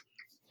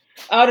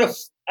 Right.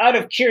 Out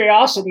of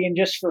curiosity and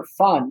just for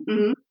fun,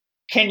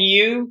 can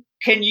you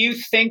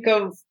think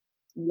of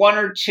one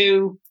or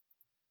two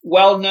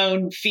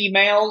well-known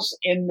females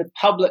in the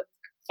public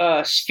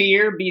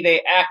sphere, be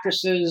they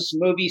actresses,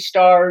 movie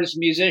stars,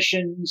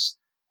 musicians,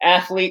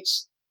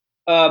 athletes?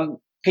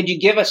 Could you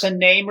give us a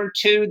name or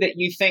two that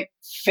you think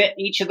fit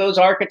each of those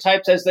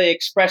archetypes as they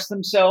express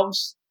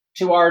themselves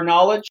to our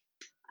knowledge?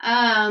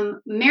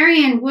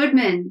 Marion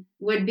Woodman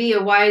would be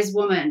a wise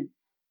woman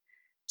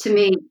to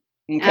me.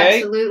 Okay.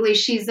 Absolutely.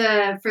 She's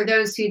for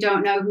those who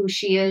don't know who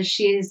she is,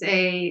 she's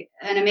an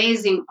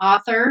amazing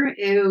author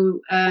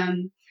who,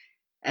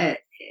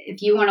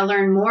 if you want to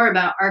learn more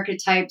about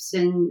archetypes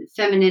and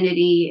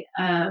femininity,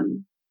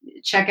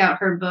 check out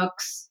her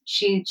books.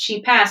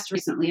 She passed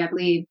recently, I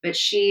believe, but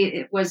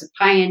she was a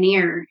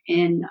pioneer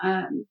in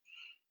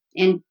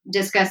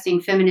discussing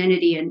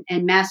femininity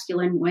and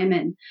masculine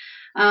women.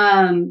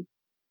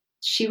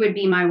 She would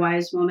be my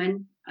wise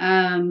woman.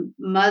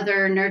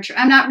 Mother, nurture.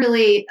 I'm not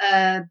really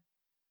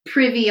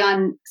privy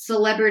on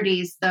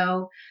celebrities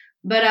though,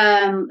 but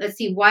let's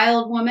see,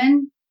 wild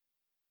woman.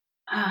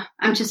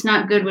 I'm just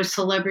not good with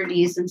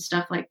celebrities and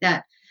stuff like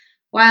that.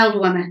 Wild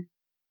woman.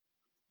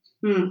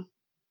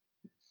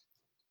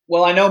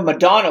 Well, I know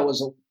Madonna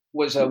was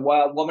a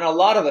wild woman. A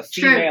lot of the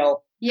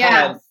female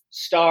kind of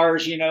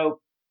stars,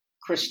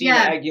 Christina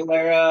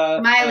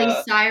Aguilera, Miley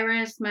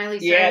Cyrus.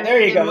 Yeah,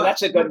 there you go.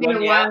 That's a good one.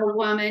 A wild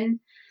woman.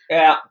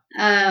 Yeah.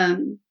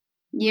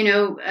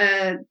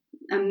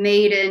 A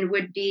maiden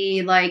would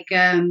be like,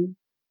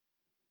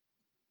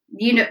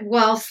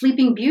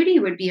 Sleeping Beauty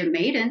would be a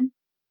maiden.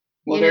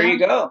 Well, there you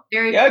go.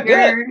 Very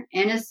pure,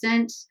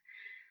 innocent,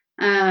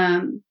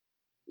 and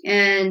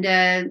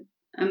a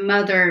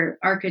mother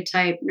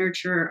archetype,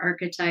 nurturer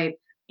archetype.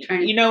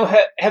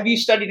 Have you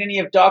studied any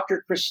of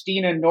Dr.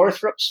 Christina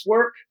Northrup's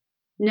work?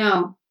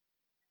 No.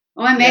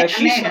 Oh, I may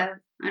have.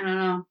 I don't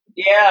know.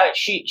 Yeah,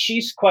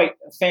 she's quite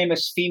a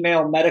famous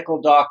female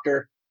medical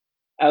doctor.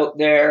 out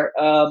there.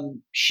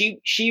 She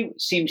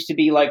seems to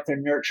be like the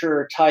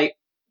nurturer type.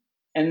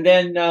 And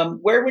then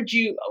where would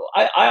you?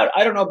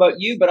 I don't know about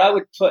you, but I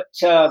would put.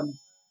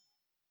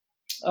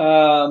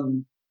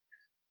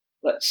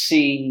 Let's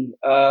see.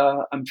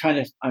 I'm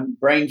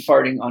brain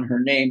farting on her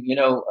name.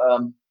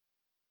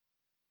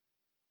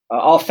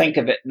 I'll think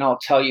of it and I'll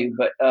tell you.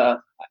 But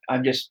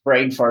I'm just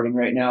brain farting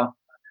right now.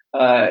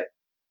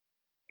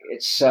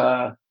 It's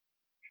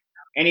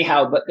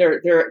anyhow. But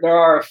there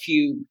are a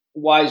few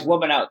wise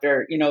women out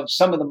there.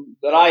 Some of them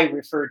that I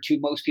refer to,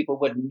 most people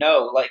wouldn't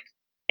know, like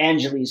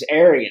Angeles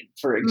Arian,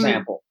 for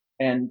example,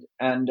 and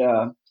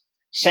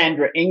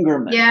Sandra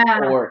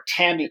Ingerman, or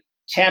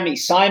Tammy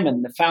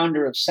Simon, the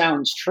founder of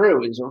Sounds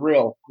True, is a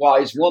real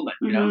wise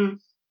woman.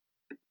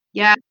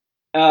 Yeah.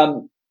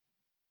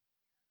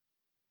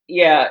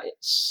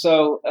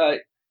 So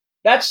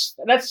that's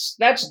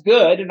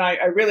good, and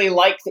I really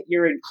like that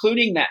you're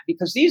including that,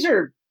 because these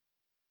are,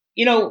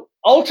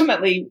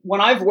 ultimately, when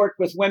I've worked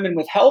with women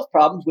with health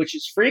problems, which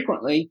is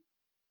frequently,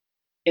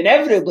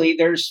 inevitably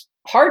there's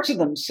parts of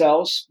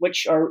themselves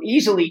which are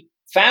easily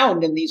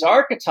found in these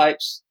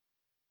archetypes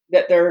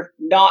that they're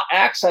not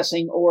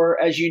accessing, or,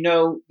 as you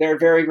know, they're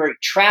very, very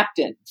trapped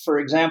in. For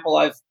example,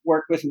 I've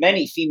worked with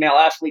many female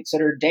athletes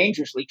that are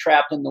dangerously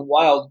trapped in the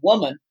wild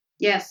woman.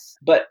 Yes.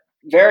 But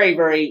very,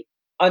 very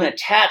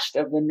unattached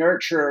of the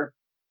nurturer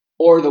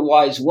or the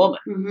wise woman.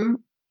 Mm-hmm.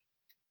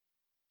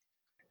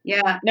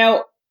 Yeah.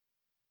 Now,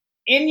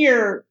 in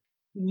your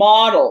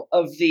model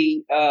of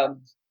the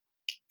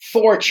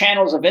 4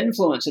 channels of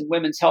influence in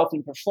women's health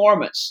and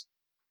performance,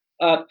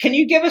 can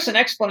you give us an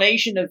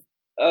explanation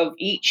of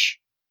each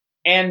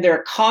and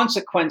their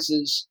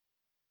consequences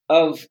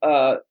of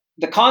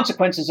the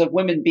consequences of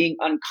women being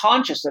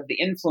unconscious of the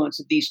influence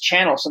of these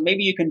channels? So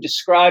maybe you can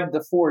describe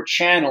the 4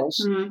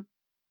 channels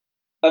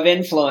of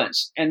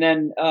influence, and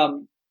then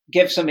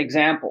give some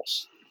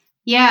examples.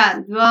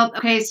 Yeah. Well,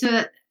 okay.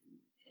 So,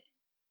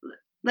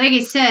 like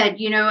I said,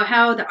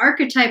 how the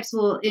archetypes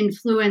will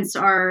influence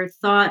our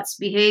thoughts,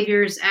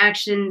 behaviors,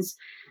 actions.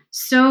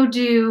 So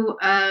do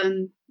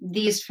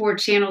these 4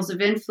 channels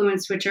of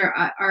influence, which are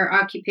our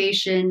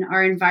occupation,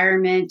 our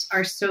environment,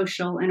 our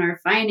social, and our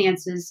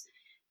finances.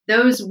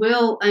 Those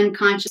will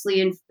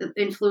unconsciously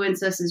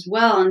influence us as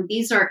well. And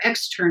these are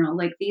external,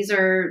 like these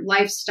are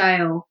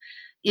lifestyle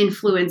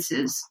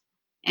influences.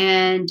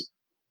 And,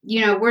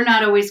 we're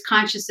not always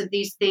conscious of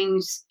these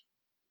things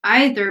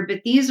either,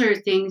 but these are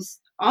things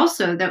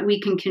also that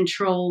we can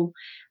control.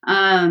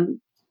 But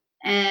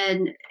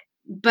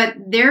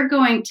they're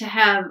going to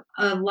have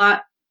a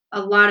lot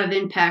of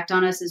impact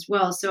on us as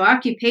well. So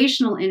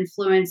occupational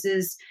influence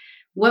is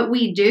what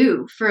we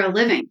do for a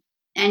living.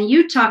 And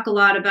you talk a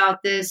lot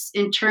about this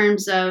in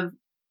terms of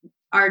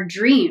our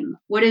dream.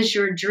 What is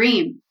your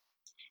dream?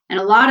 And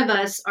a lot of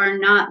us are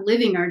not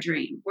living our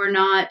dream. We're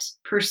not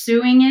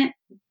pursuing it,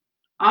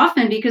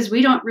 often because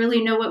we don't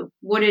really know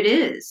what it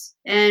is.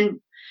 And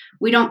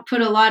we don't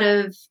put a lot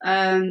of,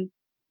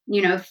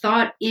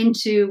 thought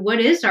into what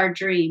is our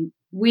dream.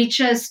 We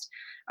just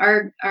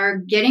are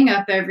getting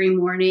up every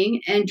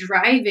morning and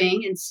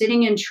driving and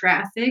sitting in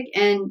traffic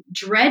and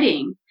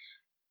dreading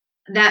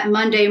that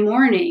Monday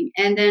morning.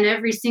 And then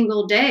every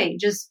single day,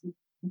 just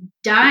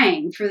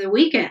dying for the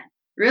weekend,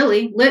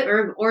 really,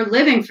 or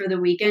living for the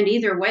weekend,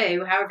 either way,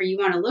 however you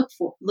want to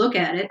look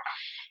at it.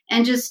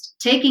 And just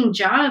taking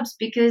jobs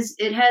because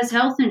it has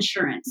health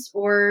insurance,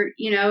 or,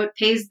 it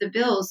pays the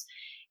bills.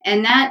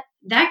 And that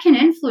can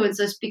influence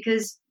us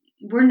because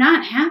we're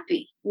not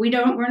happy.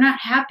 We're not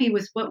happy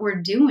with what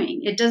we're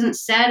doing. It doesn't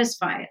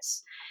satisfy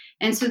us.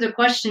 And so the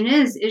question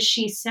is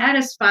she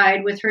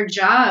satisfied with her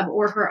job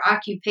or her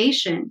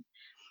occupation?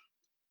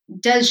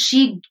 Does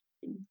she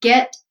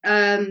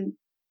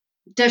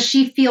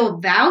feel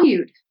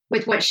valued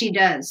with what she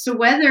does? So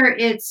whether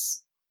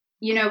it's,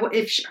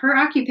 if her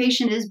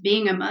occupation is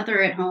being a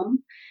mother at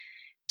home,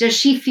 does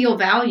she feel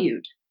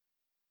valued?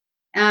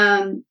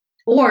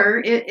 Or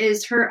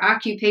is her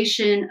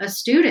occupation a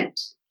student?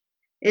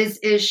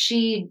 Is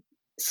she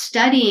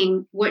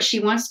studying what she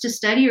wants to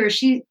study, or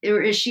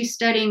is she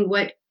studying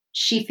what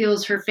she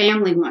feels her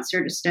family wants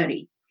her to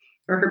study,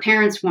 or her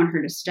parents want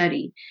her to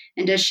study?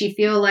 And does she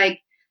feel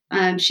like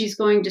she's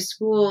going to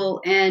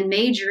school and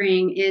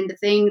majoring in the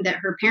thing that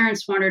her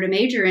parents want her to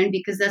major in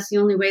because that's the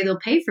only way they'll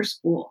pay for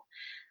school?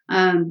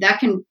 That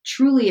can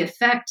truly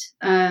affect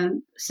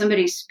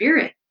somebody's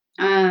spirit,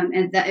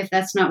 and that if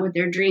that's not what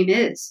their dream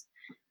is,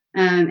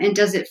 and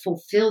does it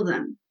fulfill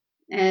them?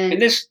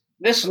 And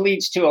this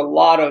leads to a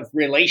lot of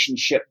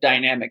relationship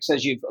dynamics,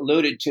 as you've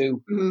alluded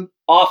to,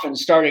 often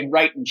starting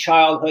right in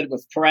childhood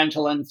with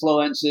parental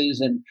influences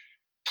and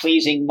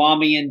pleasing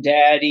mommy and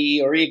daddy,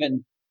 or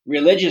even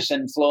religious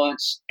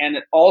influence. And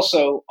it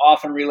also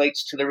often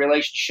relates to the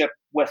relationship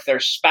with their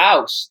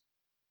spouse.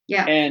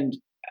 Yeah. And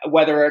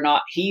whether or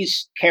not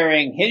he's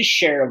carrying his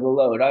share of the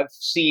load. I've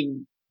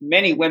seen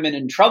many women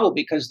in trouble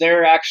because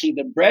they're actually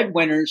the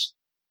breadwinners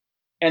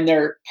and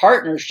their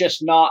partner's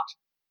just not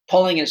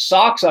pulling his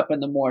socks up in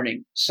the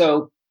morning.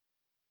 So,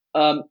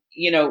 I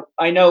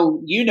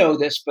know you know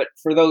this, but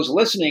for those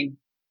listening,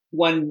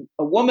 when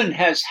a woman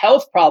has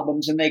health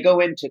problems and they go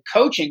into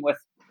coaching with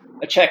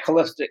a Czech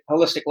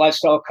holistic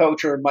lifestyle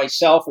coach or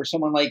myself or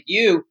someone like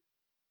you,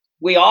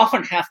 we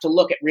often have to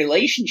look at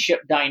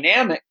relationship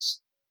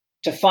dynamics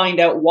to find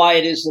out why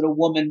it is that a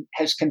woman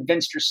has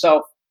convinced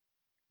herself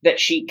that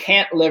she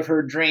can't live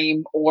her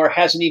dream or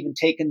hasn't even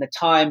taken the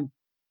time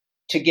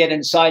to get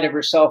inside of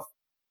herself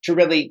to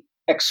really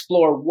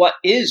explore what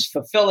is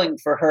fulfilling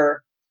for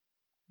her.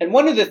 And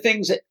one of the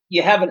things that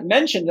you haven't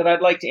mentioned that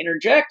I'd like to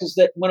interject is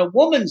that when a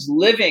woman's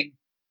living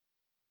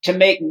to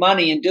make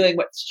money and doing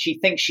what she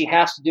thinks she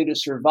has to do to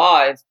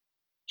survive,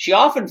 she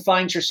often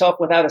finds herself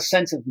without a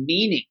sense of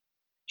meaning.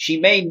 She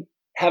may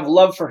have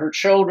love for her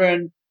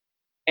children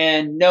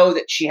and know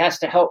that she has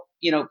to help,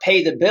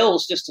 pay the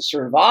bills just to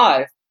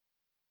survive.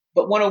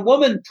 But when a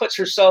woman puts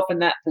herself in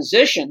that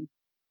position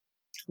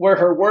where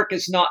her work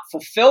is not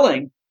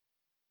fulfilling,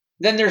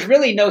 then there's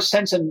really no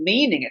sense of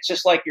meaning. It's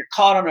just like you're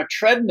caught on a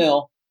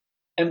treadmill.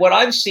 And what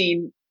I've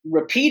seen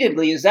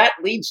repeatedly is that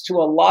leads to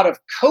a lot of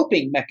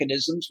coping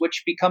mechanisms,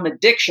 which become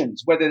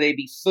addictions, whether they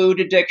be food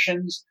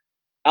addictions,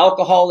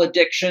 alcohol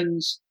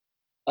addictions,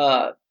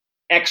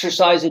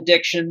 exercise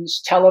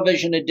addictions,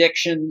 television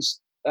addictions.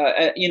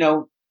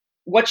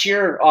 What's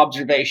your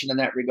observation in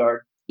that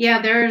regard?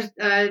 Yeah, there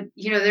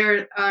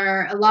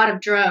are a lot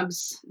of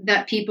drugs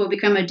that people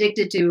become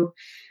addicted to.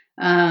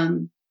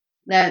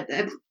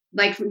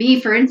 Like me,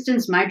 for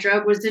instance, my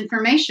drug was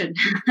information.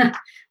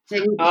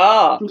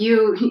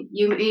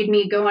 You made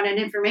me go on an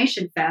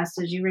information fast,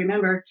 as you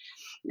remember.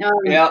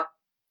 Yeah.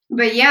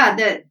 But yeah,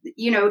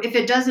 if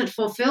it doesn't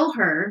fulfill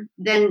her,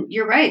 then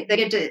you're right. They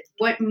get to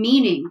what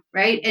meaning,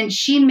 right? And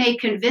she may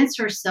convince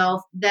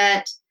herself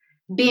that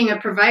being a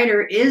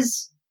provider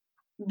is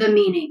the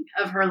meaning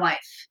of her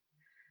life.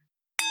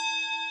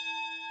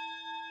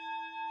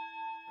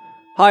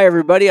 Hi,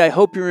 everybody. I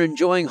hope you're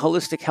enjoying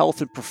Holistic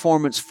Health and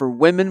Performance for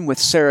Women with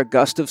Sarah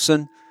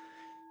Gustafson.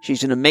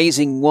 She's an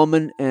amazing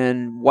woman,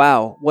 and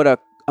wow, what an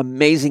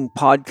amazing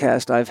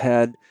podcast I've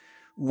had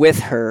with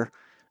her.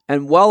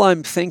 And while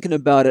I'm thinking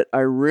about it,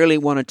 I really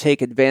want to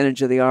take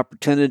advantage of the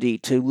opportunity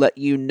to let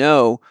you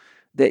know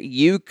that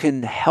you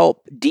can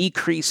help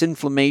decrease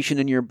inflammation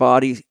in your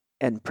body,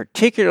 and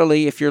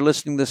particularly if you're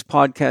listening to this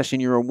podcast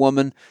and you're a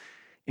woman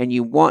and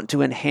you want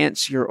to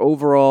enhance your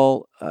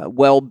overall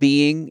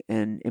well-being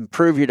and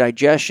improve your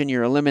digestion,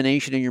 your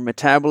elimination, and your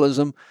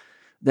metabolism,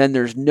 then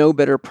there's no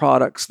better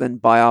products than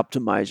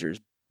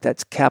Bioptimizers.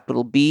 That's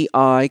capital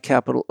B-I,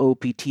 capital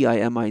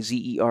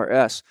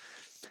O-P-T-I-M-I-Z-E-R-S.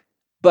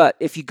 But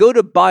if you go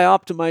to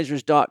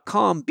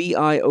bioptimizers.com,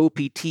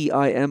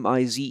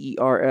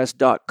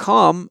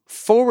 bioptimizers.com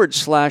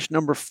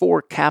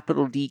 /4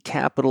 capital D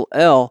capital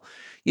L,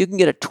 you can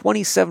get a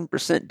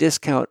 27%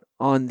 discount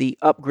on the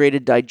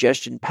upgraded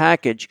digestion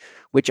package,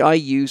 which I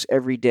use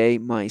every day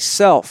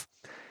myself.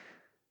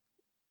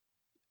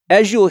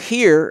 As you'll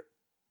hear,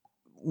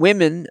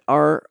 women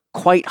are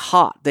quite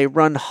hot. They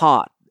run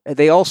hot.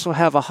 They also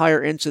have a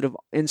higher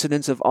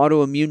incidence of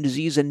autoimmune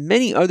disease and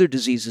many other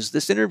diseases.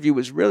 This interview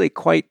was really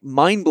quite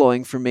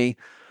mind-blowing for me.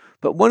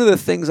 But one of the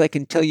things I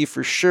can tell you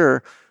for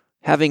sure,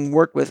 having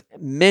worked with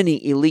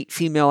many elite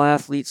female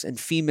athletes and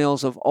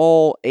females of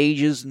all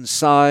ages and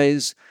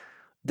size,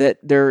 that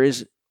there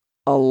is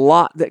a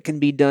lot that can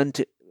be done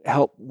to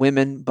help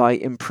women by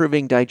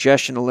improving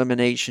digestion,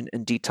 elimination,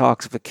 and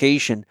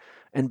detoxification.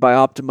 And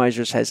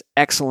Bioptimizers has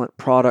excellent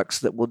products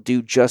that will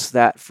do just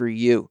that for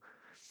you.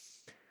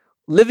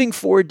 Living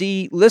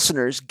 4D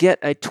listeners get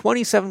a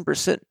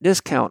 27%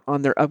 discount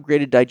on their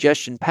upgraded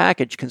digestion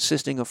package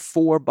consisting of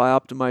 4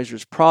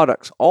 Bioptimizers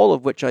products, all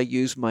of which I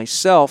use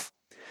myself.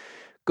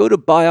 Go to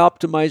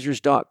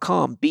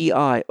bioptimizers.com,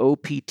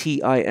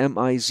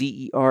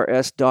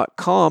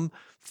 bioptimizers.com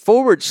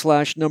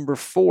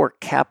 /4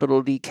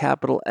 capital D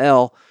capital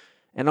L,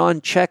 and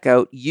on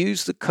checkout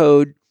use the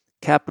code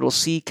capital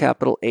C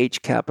capital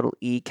H capital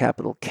E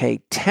capital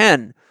K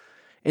 10.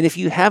 And if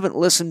you haven't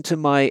listened to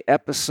my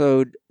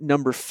episode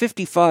number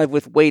 55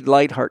 with Wade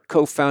Lightheart,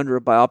 co-founder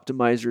of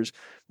Bioptimizers,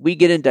 we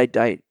get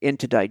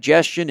into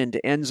digestion,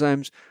 into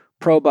enzymes,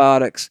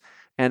 probiotics,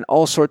 and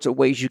all sorts of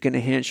ways you can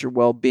enhance your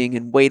well-being.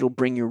 And Wade will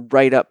bring you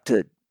right up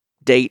to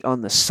date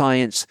on the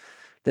science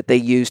that they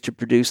use to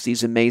produce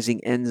these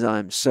amazing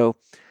enzymes. So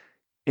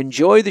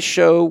enjoy the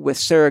show with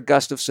Sarah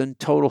Gustafson,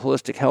 Total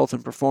Holistic Health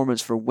and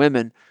Performance for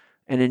Women,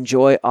 and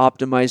enjoy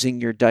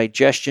optimizing your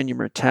digestion, your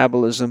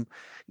metabolism,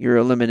 your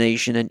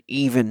elimination, and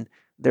even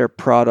their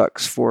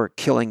products for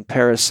killing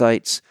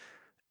parasites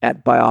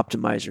at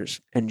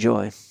Bioptimizers.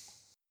 Enjoy.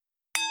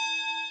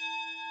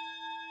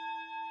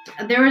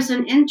 There was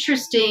an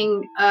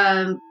interesting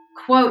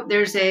quote.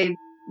 There's I'm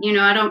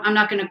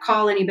not going to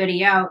call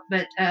anybody out,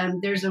 but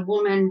there's a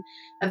woman,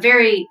 a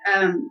very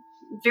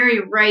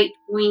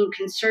right-wing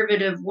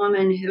conservative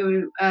woman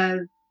who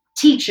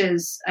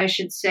teaches, I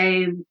should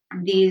say,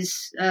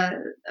 these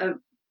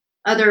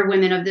other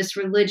women of this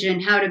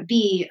religion how to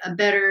be a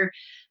better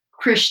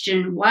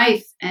Christian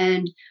wife.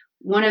 And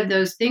one of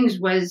those things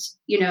was,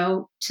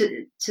 to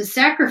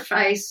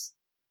sacrifice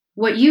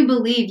what you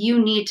believe you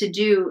need to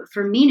do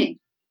for meaning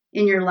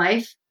in your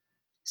life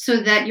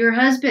so that your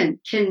husband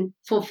can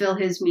fulfill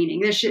his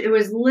meaning. It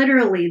was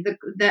literally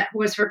that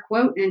was her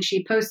quote, and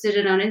she posted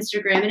it on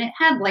Instagram, and it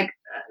had like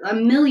a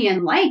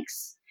million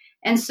likes.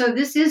 And so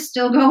this is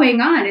still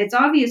going on. It's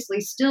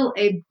obviously still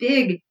a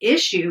big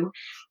issue,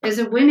 as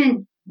a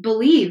women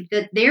believe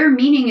that their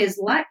meaning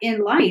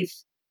in life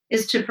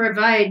is to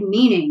provide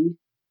meaning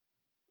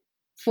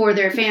for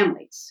their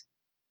families,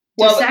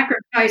 to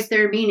sacrifice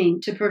their meaning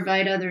to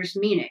provide others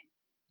meaning.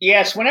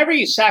 Yes, whenever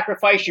you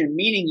sacrifice your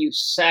meaning, you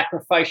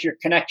sacrifice your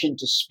connection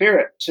to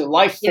spirit, to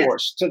life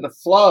force, to the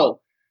flow,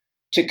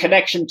 to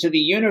connection to the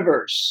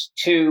universe,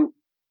 to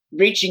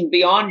reaching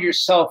beyond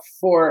yourself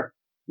for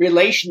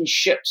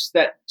relationships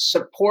that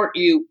support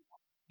you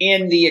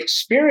in the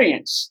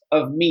experience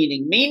of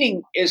meaning.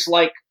 Meaning is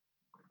like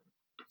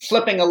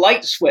flipping a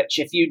light switch.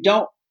 If you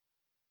don't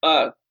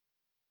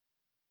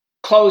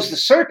close the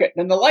circuit,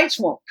 then the lights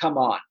won't come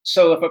on.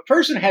 So if a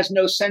person has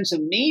no sense of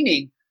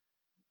meaning,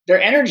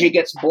 their energy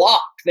gets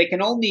blocked. They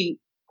can only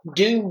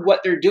do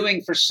what they're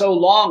doing for so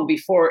long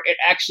before it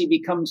actually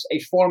becomes a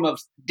form of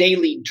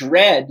daily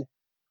dread.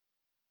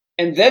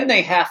 And then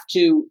they have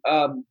to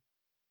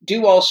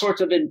do all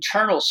sorts of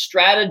internal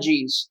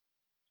strategies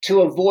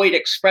to avoid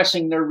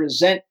expressing their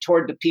resent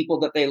toward the people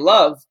that they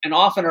love, and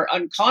often are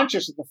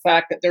unconscious of the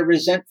fact that they're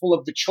resentful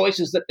of the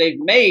choices that they've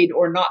made,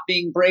 or not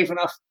being brave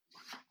enough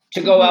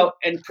to go out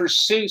and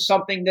pursue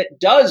something that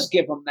does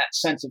give them that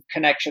sense of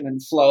connection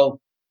and flow,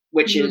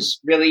 which is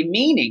really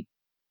meaning.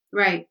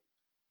 Right.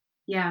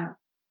 Yeah.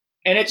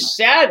 And it's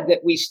sad that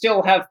we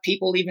still have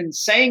people even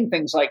saying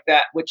things like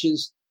that, which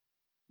is,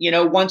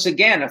 once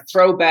again, a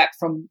throwback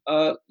from,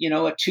 a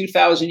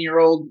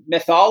 2,000-year-old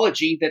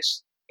mythology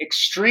that's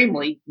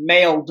extremely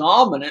male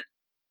dominant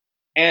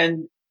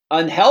and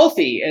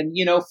unhealthy. And,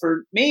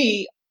 for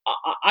me,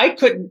 I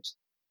couldn't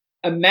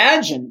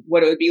imagine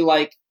what it would be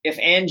like if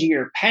Angie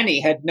or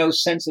Penny had no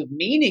sense of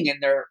meaning in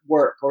their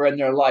work or in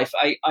their life.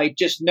 I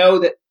just know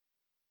that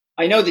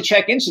I know the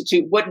Czech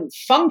Institute wouldn't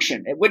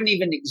function. It wouldn't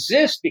even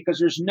exist, because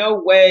there's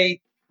no way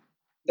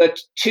the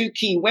two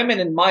key women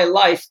in my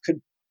life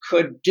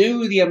could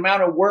do the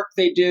amount of work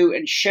they do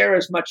and share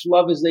as much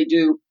love as they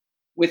do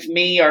with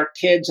me, our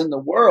kids, and the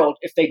world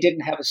if they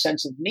didn't have a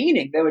sense of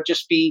meaning. They would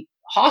just be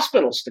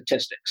hospital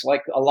statistics,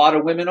 like a lot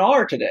of women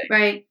are today.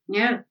 Right.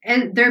 Yeah.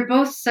 And they're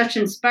both such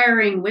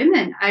inspiring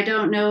women. I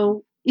don't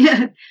know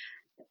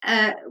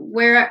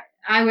where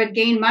I would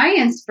gain my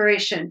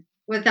inspiration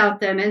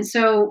without them. And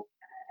so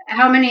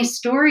how many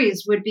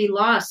stories would be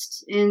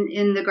lost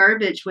in the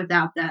garbage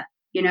without that,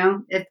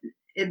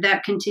 if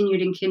that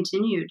continued and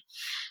continued.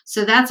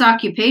 So that's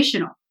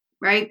occupational,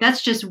 right?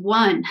 That's just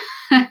one.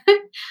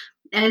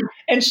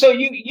 And so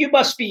you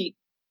must be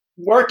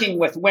working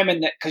with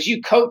women, that because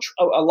you coach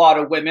a lot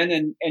of women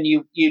and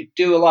you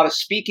do a lot of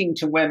speaking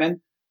to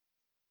women.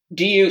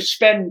 Do you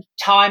spend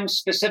time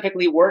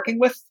specifically working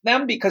with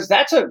them? Because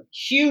that's a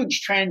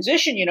huge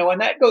transition,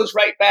 and that goes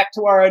right back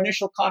to our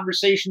initial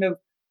conversation of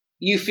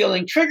you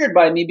feeling triggered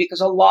by me,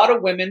 because a lot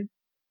of women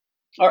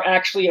are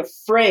actually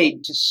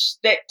afraid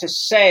to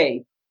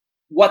say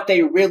what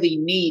they really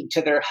need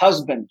to their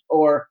husband,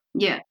 or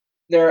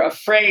they're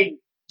afraid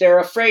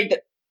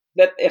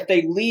that if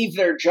they leave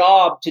their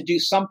job to do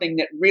something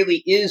that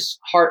really is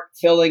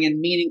heart-filling and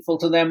meaningful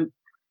to them,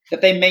 that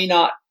they may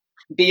not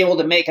be able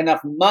to make enough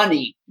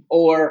money.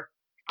 Or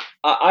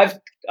I've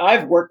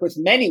worked with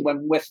many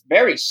women with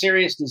very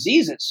serious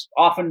diseases,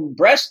 often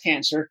breast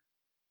cancer,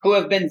 who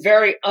have been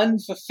very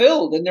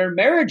unfulfilled in their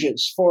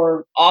marriages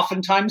for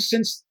oftentimes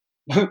since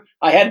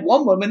I had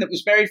one woman that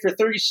was married for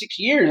 36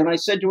 years. And I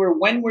said to her,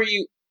 when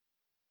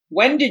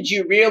did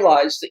you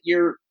realize that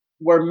you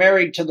were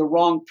married to the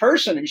wrong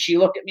person? And she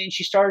looked at me and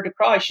she started to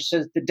cry. She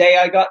says, the day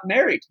I got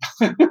married.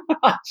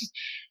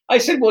 I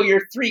said, well,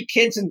 you're 3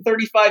 kids and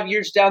 35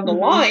 years down the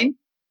line.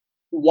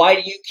 Why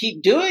do you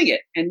keep doing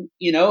it? And,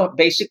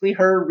 basically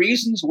her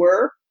reasons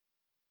were,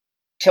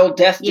 till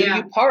death do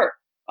you part.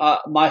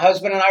 My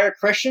husband and I are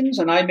Christians,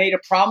 and I made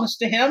a promise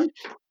to him,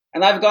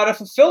 and I've got to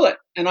fulfill it.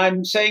 And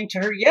I'm saying to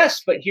her,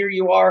 yes, but here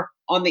you are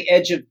on the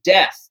edge of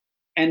death.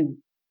 And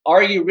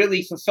are you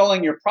really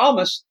fulfilling your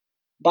promise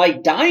by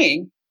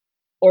dying?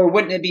 Or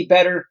wouldn't it be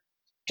better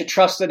to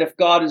trust that if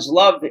God is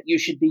love, that you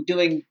should be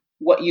doing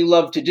what you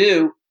love to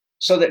do,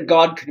 so that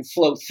God could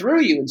flow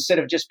through you, instead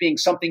of just being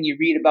something you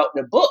read about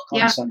in a book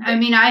on Sunday? I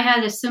mean, I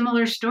had a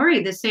similar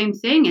story, the same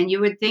thing. And you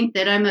would think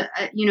that I'm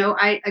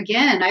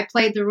I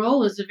played the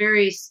role as a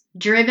very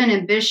driven,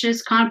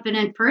 ambitious,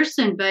 confident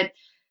person, but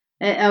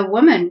a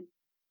woman.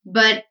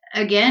 But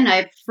again,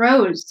 I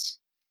froze.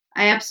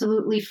 I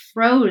absolutely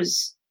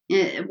froze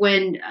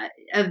when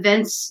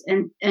events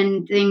and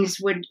things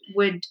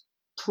would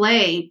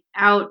play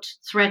out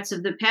threats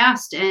of the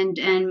past. And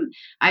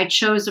I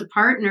chose a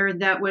partner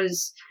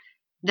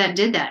that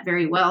did that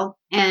very well.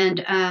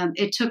 And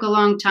it took a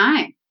long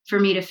time for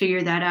me to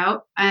figure that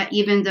out.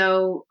 Even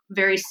though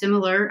very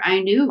similar,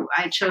 I knew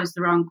I chose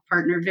the wrong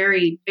partner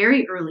very,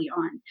 very early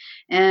on.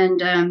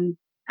 And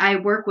I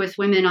work with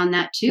women on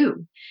that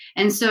too.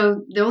 And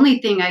so the only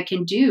thing I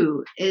can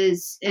do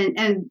is,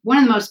 and one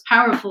of the most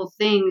powerful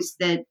things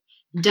that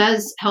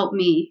does help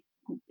me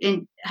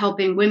in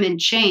helping women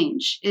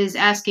change is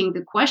asking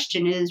the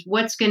question is,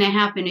 what's going to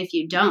happen if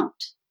you don't?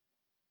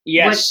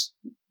 Yes.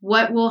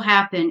 What will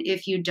happen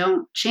if you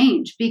don't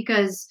change?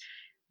 Because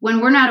when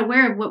we're not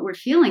aware of what we're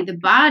feeling, the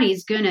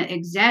body's going to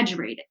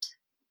exaggerate it.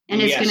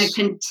 And it's going to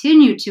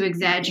continue to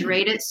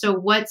exaggerate it. So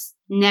what's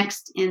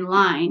next in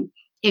line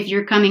if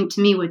you're coming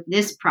to me with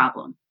this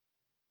problem?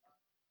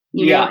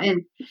 You know,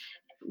 and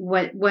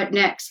what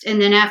next? And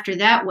then after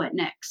that, what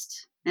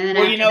next? And then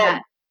after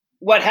that.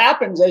 What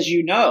happens, as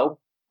you know,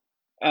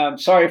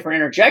 sorry for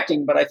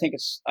interjecting, but I think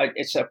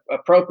it's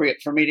appropriate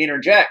for me to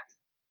interject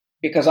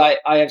because I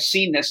have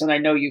seen this and I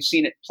know you've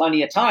seen it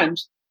plenty of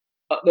times.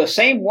 The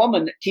same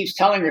woman that keeps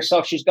telling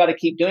herself she's got to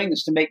keep doing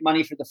this to make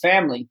money for the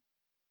family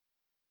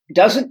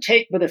doesn't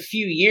take but a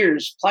few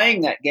years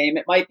playing that game.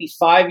 It might be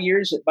 5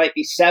 years, it might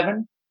be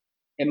 7,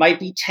 it might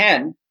be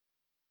 10,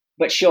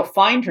 but she'll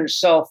find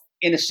herself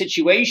in a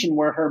situation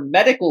where her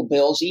medical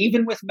bills,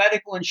 even with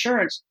medical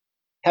insurance,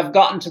 have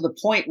gotten to the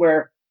point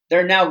where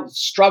they're now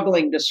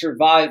struggling to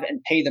survive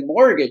and pay the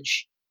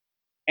mortgage.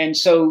 And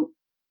so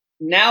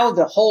now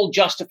the whole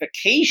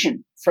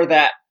justification for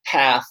that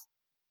path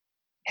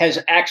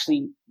has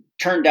actually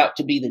turned out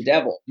to be the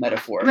devil,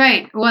 metaphor.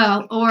 Right.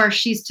 Well, or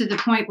she's to the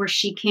point where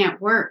she can't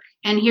work.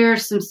 And here are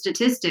some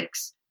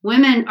statistics.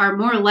 Women are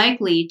more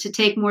likely to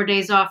take more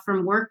days off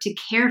from work to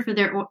care for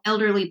their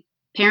elderly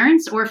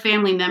parents or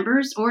family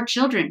members or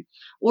children,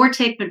 or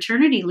take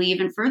maternity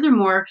leave. And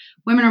furthermore,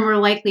 women are more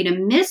likely to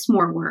miss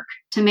more work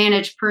to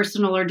manage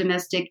personal or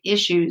domestic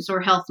issues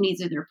or health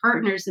needs of their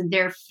partners. And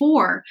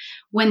therefore,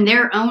 when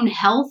their own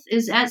health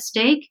is at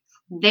stake,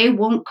 they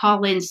won't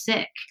call in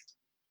sick.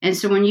 And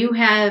so when you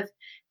have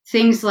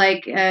things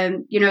like,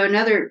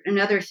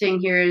 another thing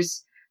here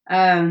is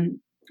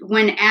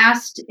when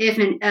asked if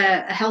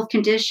a health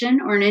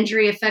condition or an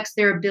injury affects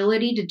their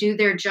ability to do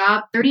their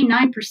job,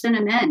 39%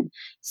 of men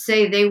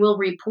say they will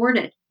report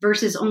it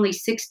versus only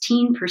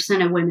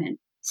 16% of women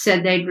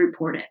said they'd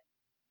report it.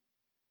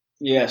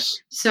 Yes.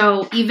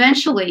 So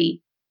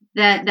eventually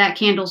that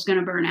candle's going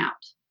to burn out.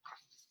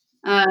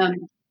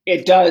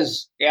 It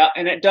does. Yeah.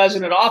 And it does.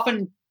 And it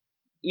often,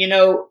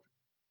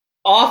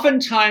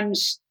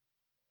 oftentimes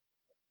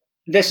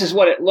this is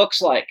what it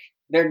looks like.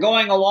 They're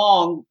going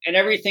along and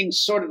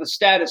everything's sort of the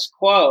status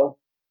quo.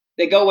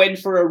 They go in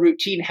for a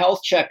routine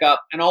health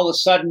checkup and all of a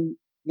sudden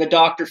the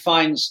doctor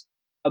finds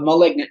a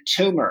malignant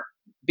tumor,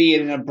 be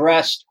it in a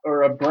breast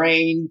or a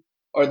brain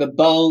or the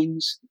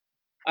bones.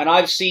 And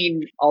I've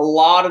seen a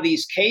lot of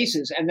these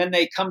cases and then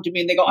they come to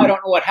me and they go, I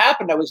don't know what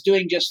happened. I was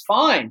doing just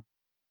fine.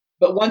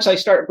 But once I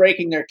start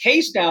breaking their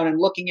case down and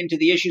looking into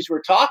the issues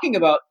we're talking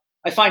about,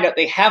 I find out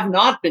they have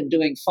not been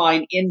doing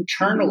fine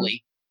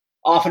internally,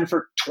 often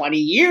for 20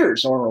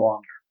 years or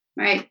longer.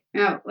 Right.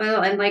 Oh,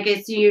 well, and like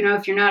I see,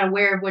 if you're not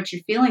aware of what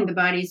you're feeling, the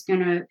body's going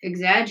to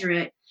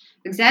exaggerate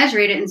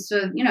it. And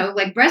so,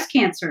 like breast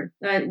cancer,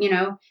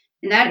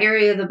 in that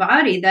area of the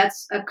body,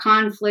 that's a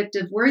conflict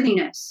of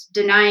worthiness,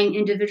 denying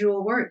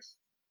individual worth.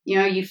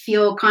 You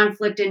feel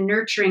conflict in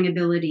nurturing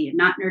ability and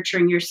not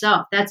nurturing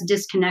yourself. That's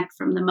disconnect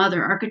from the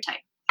mother archetype.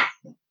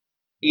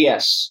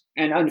 Yes.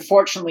 And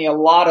unfortunately, a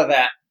lot of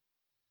that.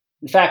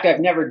 In fact, I've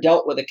never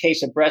dealt with a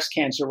case of breast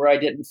cancer where I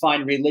didn't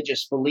find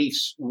religious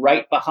beliefs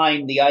right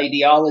behind the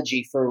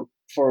ideology for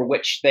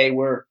which they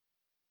were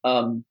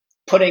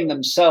putting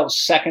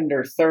themselves second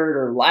or third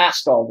or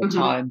last all the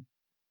time.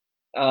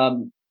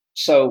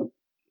 So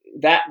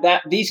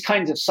that these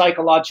kinds of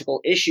psychological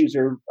issues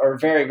are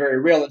very, very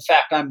real. In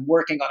fact, I'm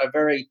working on a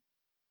very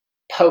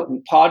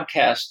potent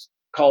podcast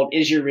called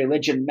Is Your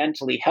Religion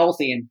Mentally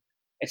Healthy? And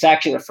it's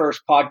actually the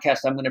first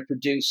podcast I'm going to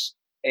produce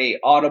a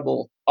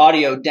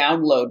audio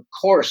download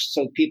course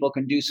so people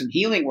can do some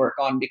healing work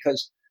on,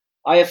 because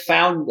I have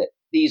found that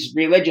these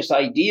religious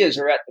ideas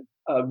are at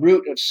the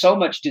root of so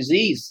much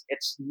disease.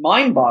 It's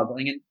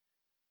mind-boggling. And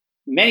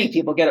many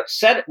people get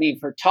upset at me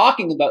for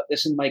talking about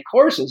this in my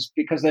courses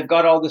because they've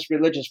got all this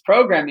religious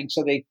programming,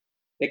 so they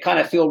kind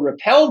of feel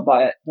repelled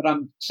by it. But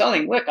I'm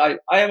saying, look, I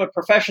am a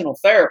professional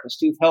therapist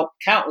who've helped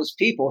countless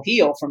people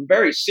heal from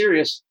very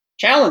serious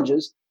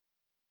challenges.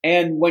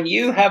 And when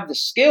you have the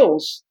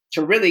skills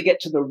to really get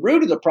to the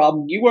root of the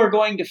problem, you are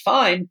going to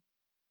find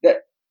that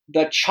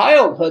the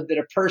childhood that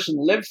a person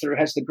lived through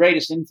has the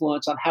greatest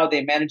influence on how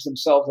they manage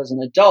themselves as an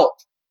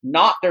adult,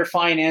 not their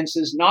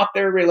finances, not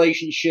their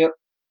relationship.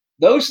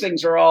 Those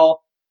things are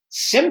all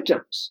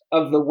symptoms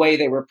of the way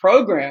they were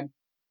programmed.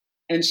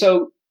 And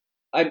so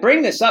I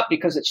bring this up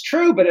because it's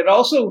true, but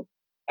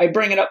I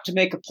bring it up to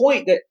make a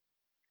point that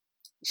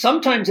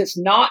sometimes it's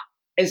not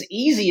as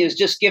easy as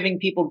just giving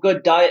people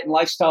good diet and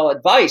lifestyle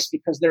advice,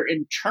 because their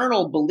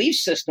internal belief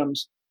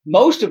systems,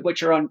 most of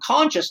which are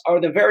unconscious, are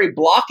the very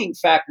blocking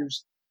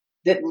factors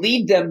that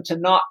lead them to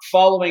not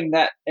following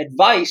that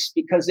advice,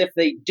 because if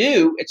they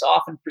do, it's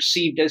often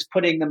perceived as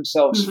putting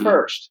themselves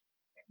first.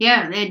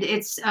 Yeah,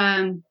 it's,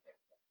 again,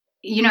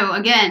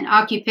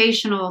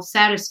 occupational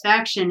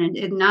satisfaction.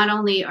 And not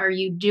only are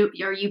you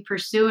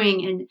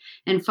pursuing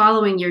and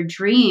following your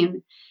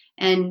dream,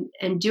 and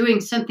doing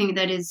something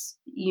that is,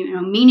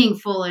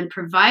 meaningful and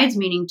provides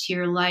meaning to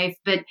your life.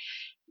 But,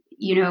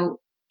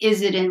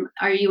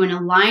 are you in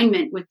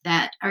alignment with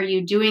that? Are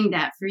you doing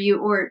that for you?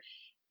 Or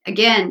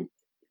again,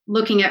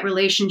 looking at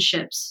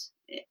relationships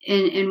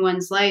in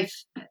one's life,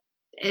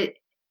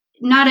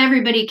 not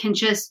everybody can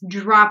just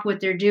drop what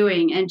they're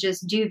doing and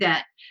just do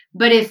that.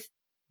 But if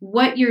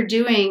what you're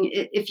doing,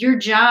 if your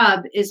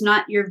job is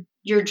not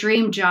your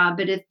dream job,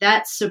 but if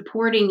that's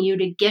supporting you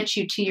to get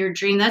you to your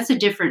dream, that's a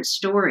different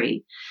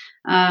story.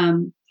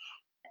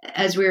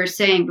 As we were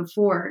saying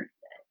before,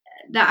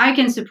 that I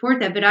can support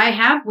that, but I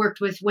have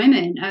worked with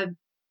women.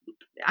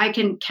 I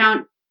can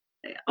count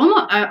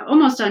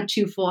almost on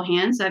two full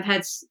hands. I've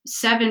had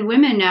 7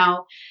 women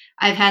now.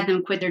 I've had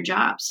them quit their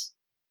jobs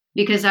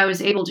because I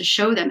was able to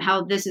show them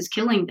how this is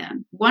killing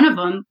them. One of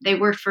them, they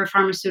worked for a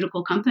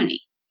pharmaceutical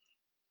company,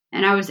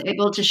 and I was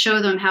able to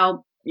show them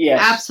how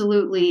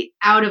absolutely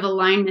out of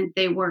alignment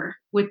they were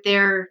with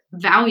their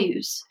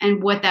values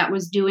and what that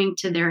was doing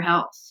to their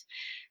health.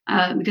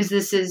 Because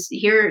this is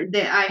here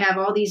that I have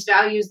all these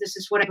values. This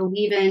is what I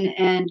believe in.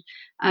 And,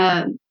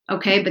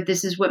 but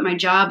this is what my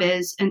job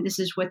is. And this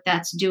is what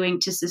that's doing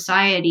to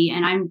society.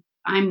 And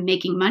I'm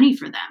making money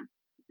for them.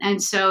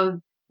 And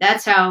so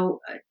that's how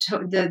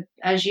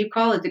as you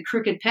call it, the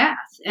crooked path.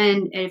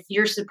 And if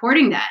you're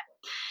supporting that,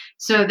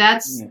 so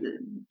that's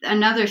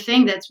another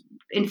thing that's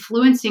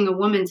influencing a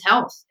woman's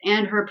health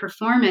and her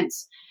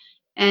performance.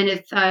 And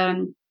if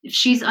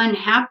she's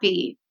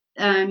unhappy,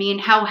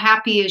 how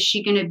happy is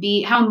she going to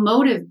be? How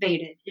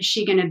motivated is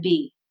she going to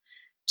be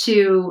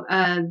to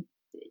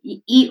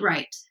eat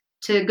right,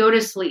 to go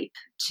to sleep,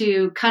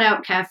 to cut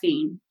out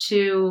caffeine,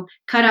 to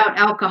cut out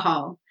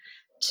alcohol,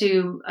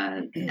 to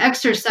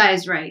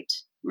exercise right?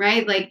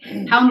 Like,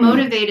 how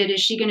motivated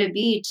is she going to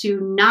be to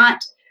not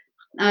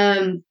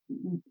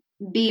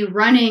be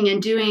running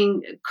and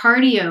doing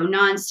cardio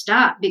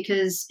nonstop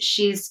because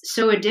she's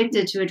so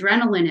addicted to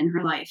adrenaline in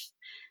her life?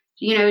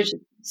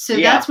 So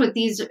that's what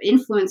these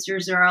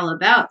influencers are all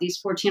about, these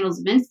 4 channels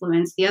of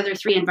influence, the other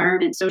 3,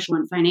 environment, social,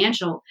 and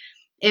financial.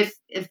 If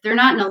they're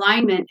not in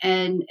alignment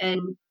and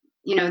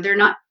they're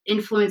not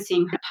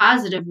influencing in a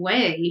positive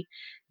way,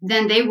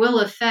 then they will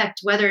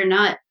affect whether or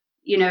not,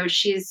 they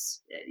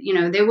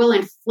will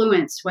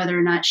influence whether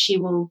or not she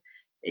will,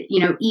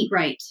 eat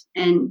right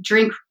and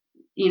drink,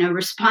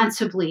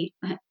 responsibly,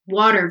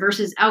 water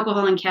versus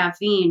alcohol and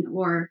caffeine,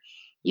 or,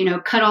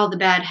 cut all the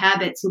bad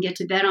habits and get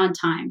to bed on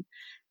time.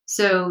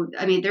 So,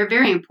 they're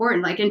very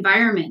important. Like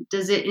environment,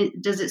 does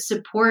it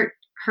support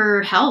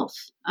her health?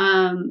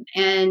 And,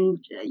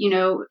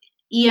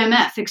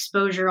 EMF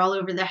exposure all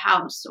over the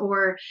house,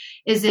 or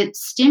is it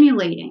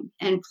stimulating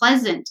and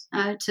pleasant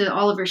to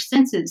all of her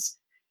senses?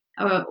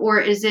 Or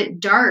is it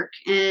dark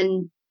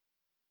and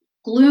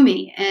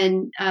gloomy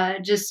and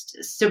just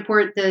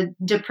support the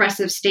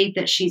depressive state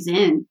that she's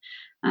in?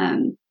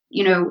 Or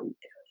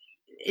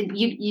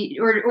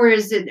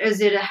is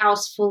it a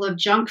house full of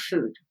junk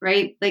food,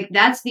 right? Like,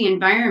 that's the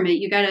environment.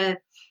 You got to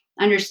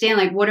understand,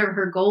 like, what are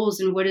her goals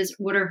and what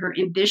are her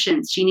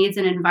ambitions? She needs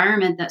an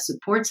environment that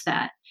supports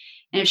that.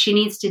 And if she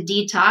needs to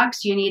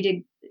detox, you need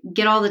to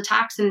get all the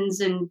toxins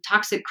and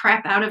toxic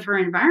crap out of her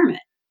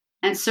environment.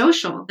 And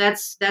social,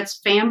 that's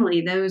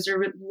family. Those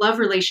are love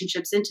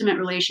relationships, intimate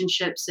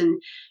relationships,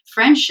 and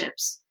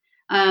friendships.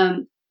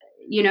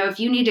 If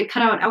you need to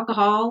cut out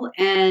alcohol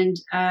and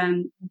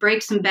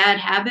break some bad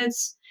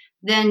habits,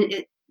 then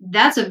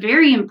that's a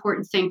very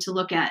important thing to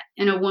look at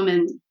in a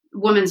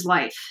woman's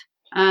life.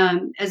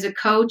 As a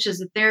coach, as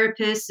a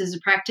therapist, as a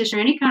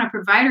practitioner, any kind of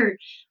provider,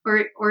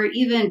 or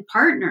even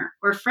partner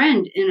or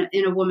friend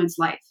in a woman's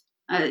life,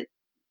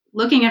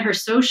 looking at her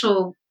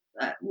social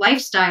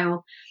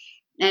lifestyle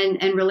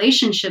and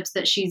relationships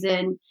that she's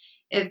in.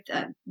 If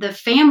the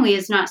family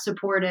is not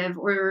supportive,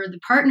 or the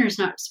partner is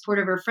not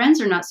supportive, or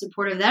friends are not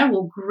supportive, that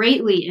will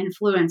greatly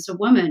influence a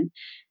woman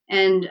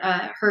and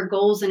her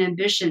goals and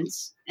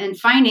ambitions. And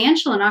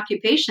financial and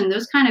occupation,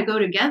 those kind of go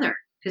together.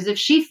 Because if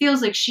she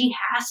feels like she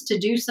has to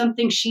do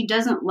something she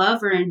doesn't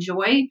love or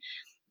enjoy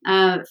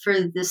for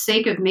the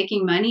sake of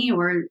making money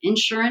or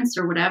insurance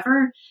or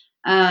whatever,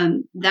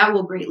 that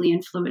will greatly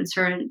influence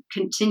her and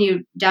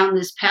continue down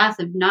this path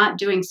of not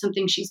doing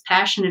something she's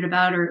passionate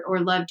about or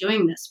love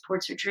doing that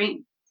supports her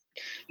dream.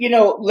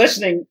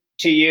 Listening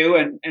to you,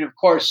 and of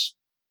course,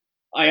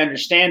 I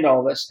understand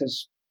all this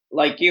because,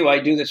 like you, I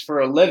do this for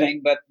a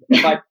living. But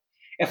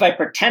if I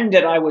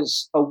pretended I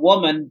was a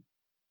woman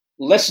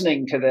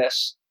listening to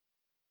this,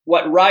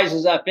 what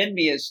rises up in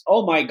me is,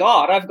 oh my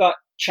God, I've got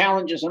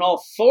challenges in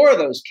all 4 of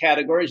those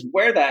categories.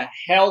 Where the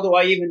hell do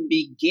I even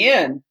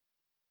begin?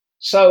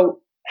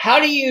 So how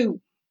do you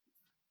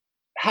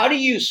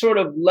sort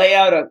of lay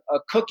out a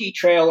cookie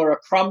trail or a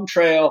crumb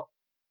trail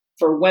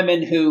for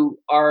women who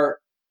are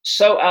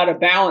so out of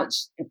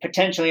balance and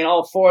potentially in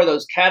all 4 of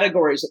those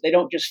categories that they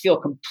don't just feel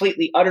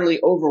completely, utterly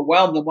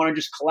overwhelmed and want to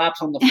just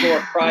collapse on the floor,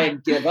 cry,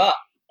 and give up?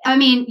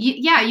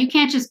 You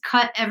can't just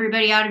cut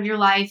everybody out of your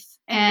life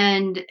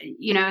and,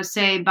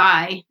 say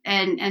bye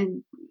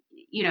and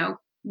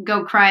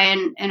go cry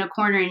in a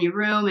corner in your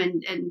room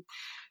and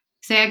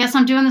say, I guess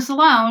I'm doing this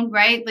alone,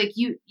 right? Like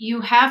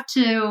you have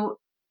to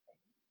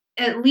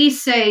at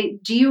least say,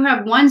 do you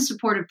have one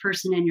supportive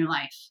person in your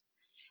life?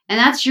 And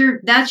that's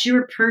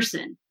your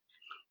person.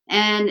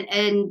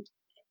 And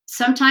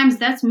sometimes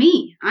that's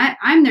me.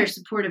 I'm their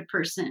supportive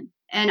person.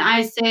 And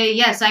I say,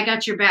 yes, I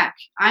got your back.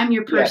 I'm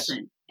your person.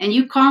 Yes. And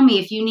you call me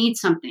if you need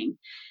something.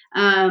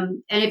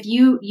 And if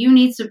you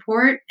need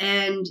support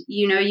and,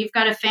 you've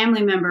got a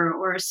family member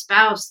or a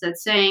spouse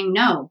that's saying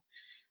no,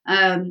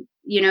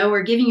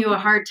 we're giving you a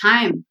hard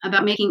time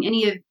about making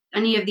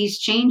any of these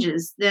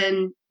changes,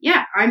 then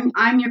yeah,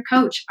 I'm your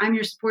coach. I'm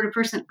your supportive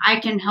person. I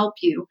can help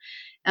you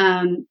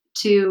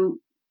to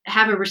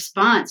have a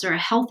response or a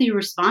healthy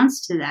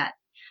response to that.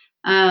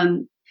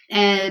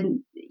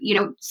 And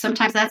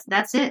sometimes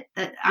that's it,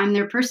 that I'm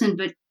their person,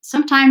 but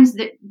sometimes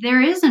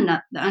there is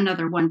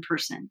another one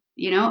person,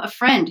 a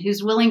friend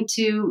who's willing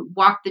to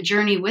walk the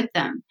journey with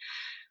them,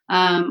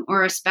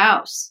 or a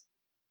spouse.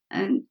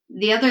 And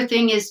the other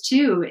thing is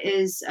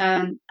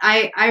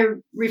I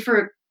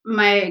refer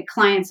my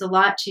clients a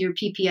lot to your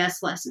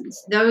PPS lessons.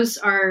 Those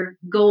are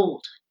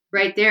gold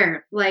right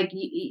there. Like,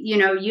 you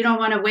don't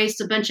want to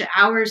waste a bunch of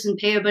hours and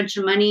pay a bunch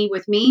of money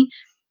with me.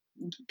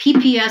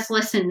 PPS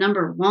lesson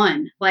number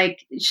 1,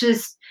 like,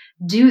 just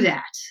do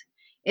that.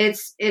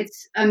 It's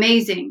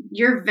amazing.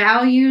 Your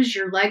values,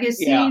 your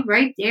legacy,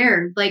 right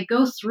there. Like,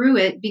 go through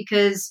it,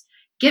 because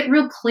get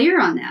real clear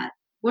on that.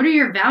 What are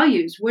your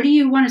values? What do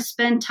you want to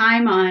spend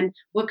time on?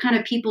 What kind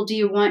of people do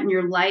you want in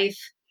your life?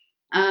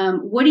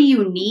 What do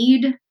you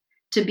need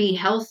to be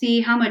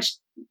healthy? How much,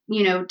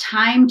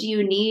 time do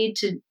you need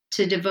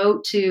to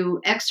devote to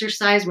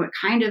exercise? What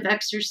kind of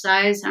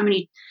exercise? How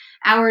many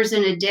hours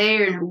in a day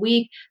or in a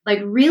week? Like,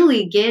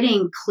 really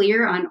getting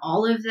clear on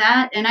all of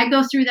that. And I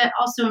go through that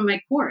also in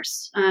my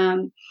course.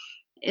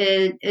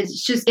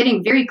 It's just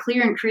getting very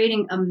clear and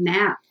creating a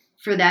map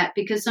for that,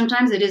 because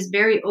sometimes it is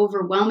very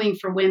overwhelming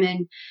for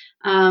women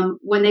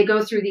when they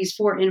go through these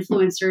 4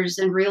 influencers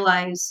and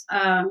realize,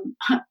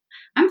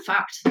 I'm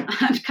fucked.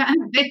 I'm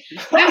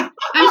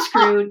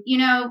screwed.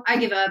 I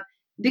give up,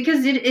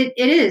 because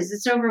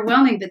it's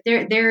overwhelming. But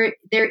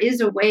there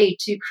is a way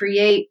to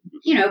create,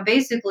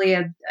 basically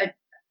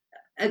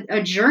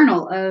a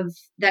journal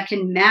that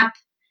can map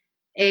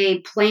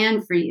a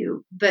plan for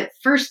you. But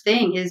first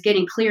thing is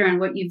getting clear on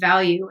what you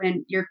value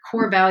and your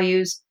core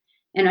values,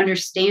 and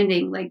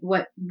understanding like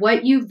what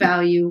you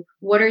value,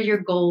 what are your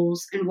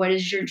goals, and what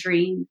is your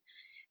dream.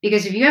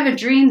 Because if you have a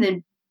dream,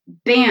 then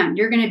bam,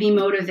 you're going to be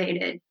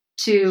motivated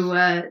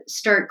to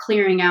start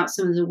clearing out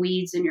some of the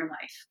weeds in your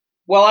life.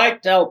 Well, I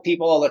tell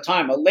people all the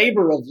time, a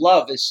labor of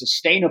love is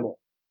sustainable.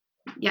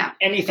 Yeah.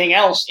 Anything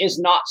else is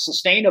not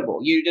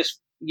sustainable. You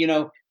just,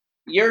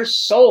 your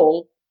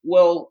soul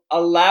will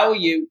allow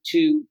you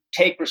to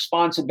take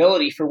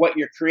responsibility for what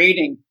you're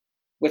creating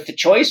with the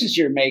choices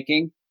you're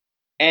making.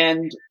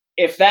 And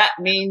if that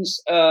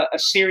means a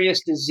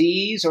serious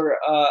disease or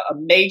a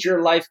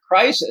major life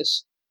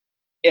crisis,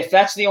 if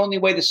that's the only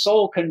way the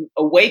soul can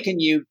awaken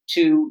you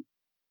to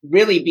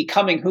really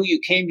becoming who you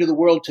came to the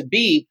world to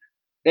be,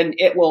 then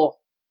it will,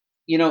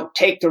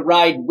 take the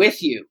ride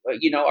with you.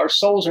 Our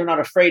souls are not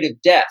afraid of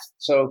death.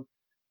 So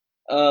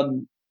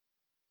one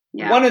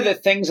of the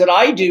things that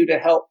I do to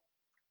help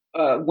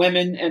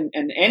women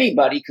and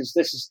anybody, because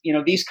this is,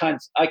 these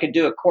kinds, I could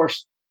do a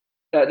course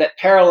that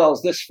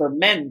parallels this for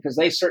men, because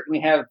they certainly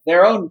have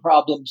their own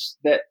problems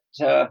that,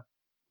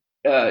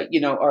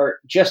 are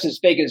just as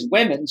big as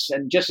women's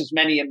and just as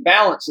many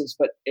imbalances,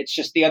 but it's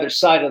just the other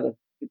side of the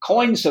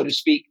coin, so to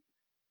speak.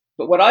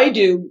 But what I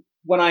do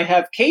when I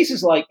have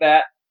cases like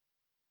that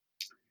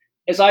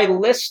is I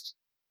list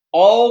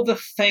all the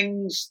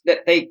things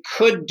that they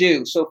could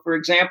do. So, for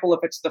example, if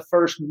it's the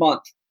first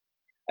month,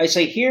 I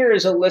say, here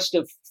is a list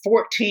of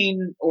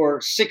 14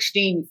 or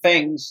 16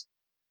 things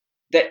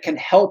that can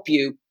help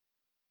you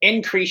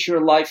increase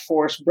your life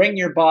force, bring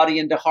your body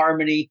into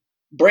harmony,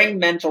 bring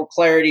mental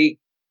clarity,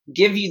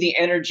 give you the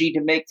energy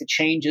to make the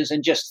changes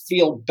and just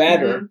feel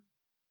better. Mm-hmm.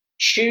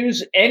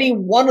 Choose any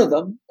one of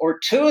them or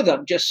 2 of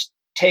them. Just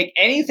take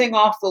anything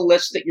off the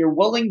list that you're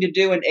willing to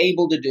do and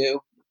able to do,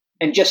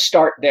 and just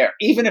start there.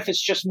 Even if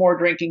it's just more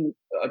drinking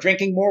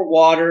more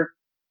water,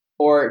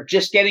 or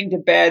just getting to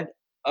bed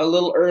a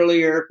little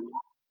earlier.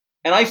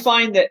 And I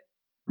find that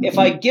if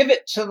I give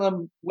it to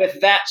them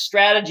with that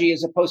strategy,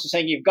 as opposed to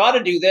saying, you've got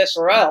to do this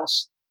or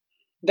else,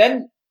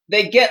 then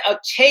they get a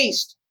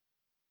taste,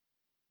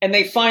 and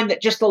they find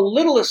that just the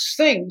littlest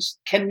things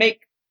can make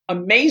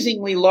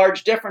amazingly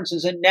large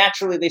differences. And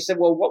naturally they said,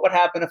 well, what would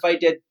happen if I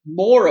did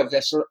more of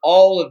this or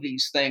all of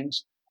these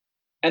things?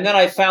 And then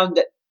I found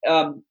that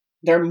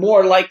they're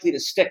more likely to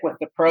stick with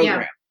the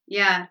program.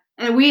 Yeah.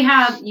 And we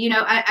have,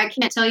 I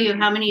can't tell you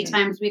how many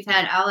times we've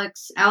had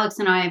Alex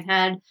and I have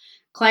had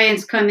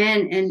clients come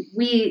in, and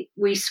we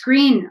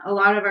screen a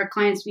lot of our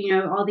clients,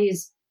 all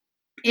these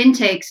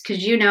intakes,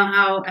 because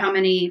how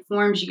many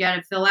forms you got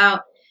to fill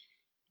out.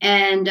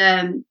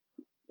 And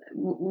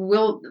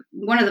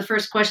one of the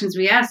first questions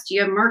we ask, do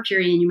you have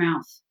mercury in your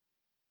mouth?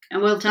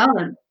 And we'll tell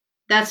them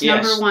that's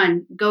number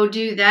 1. Go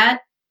do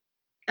that.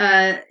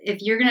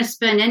 if you're going to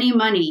spend any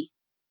money,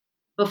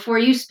 before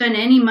you spend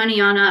any money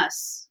on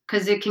us,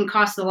 because it can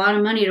cost a lot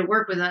of money to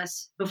work with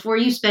us, before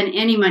you spend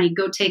any money,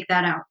 go take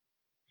that out.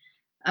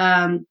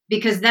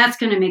 Because that's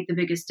going to make the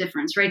biggest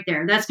difference right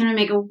there. That's going to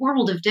make a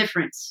world of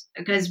difference,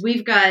 because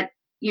we've got,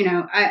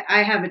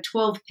 I have a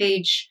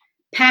 12-page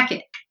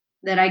packet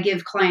that I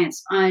give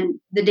clients on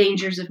the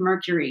dangers of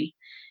mercury.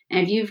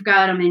 And if you've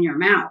got them in your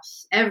mouth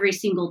every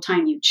single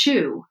time you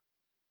chew,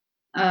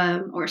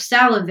 or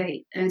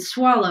salivate and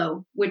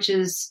swallow, which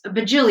is a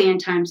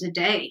bajillion times a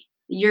day,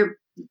 you're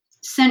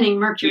sending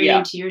mercury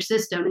into your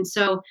system. And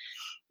so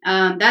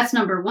that's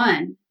number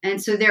one.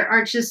 And so there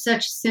are just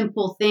such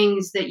simple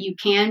things that you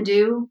can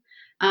do.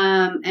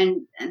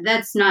 And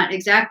that's not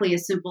exactly a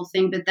simple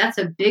thing, but that's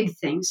a big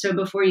thing. So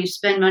before you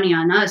spend money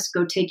on us,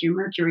 go take your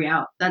mercury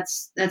out.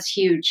 That's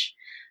huge.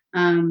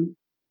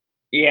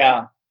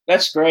 Yeah,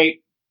 that's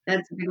great.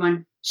 That's a big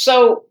one.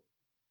 So,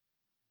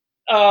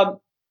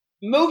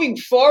 moving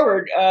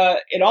forward,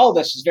 and all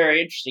this is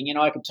very interesting.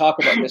 I could talk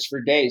about this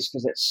for days,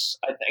 because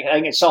I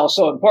think it's all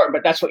so important,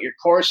 but that's what your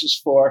course is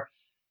for.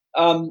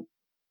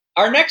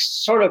 Our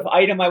next sort of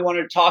item I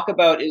wanted to talk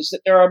about is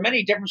that there are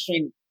many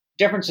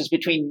differences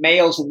between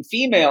males and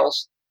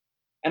females.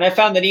 And I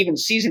found that even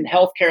seasoned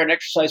healthcare and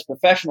exercise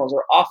professionals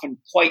are often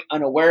quite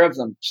unaware of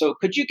them. So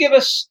could you give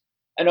us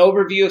an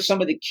overview of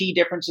some of the key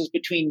differences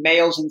between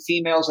males and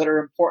females that are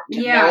important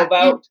to know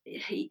about?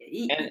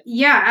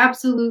 Yeah,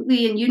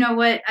 absolutely. And you know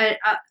what?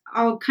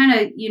 I'll kind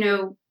of,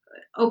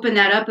 open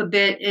that up a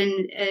bit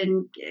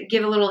and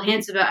give a little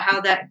hints about how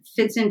that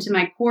fits into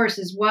my course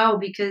as well.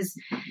 Because,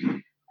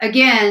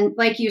 again,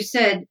 like you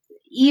said,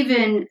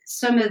 even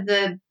some of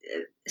the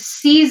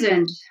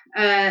seasoned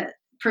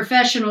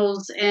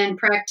professionals and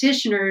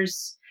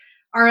practitioners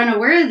are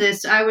unaware of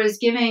this. I was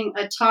giving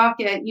a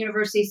talk at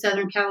University of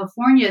Southern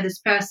California this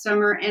past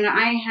summer, and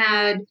I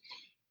had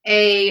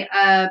a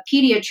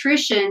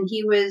pediatrician.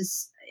 He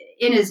was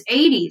in his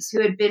 80s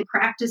who had been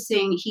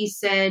practicing, he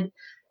said,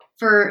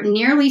 for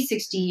nearly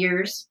 60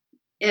 years.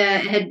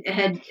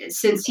 Had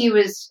since he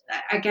was,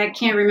 I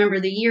can't remember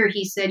the year,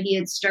 he said he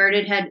had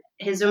started, had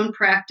his own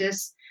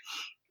practice,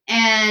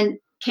 and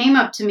came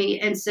up to me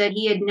and said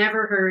he had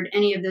never heard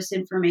any of this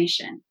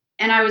information.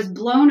 And I was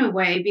blown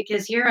away,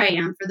 because here I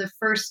am for the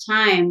first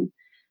time,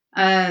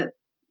 I'm,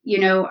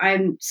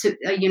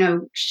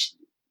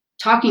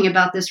 talking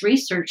about this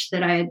research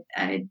that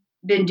I'd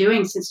been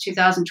doing since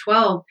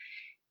 2012.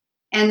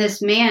 And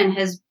this man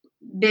has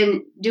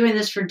been doing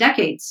this for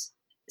decades,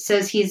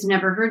 says he's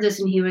never heard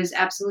this, and he was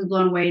absolutely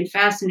blown away and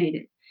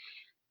fascinated.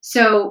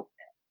 So,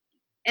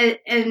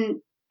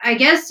 and I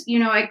guess,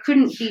 I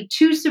couldn't be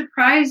too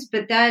surprised,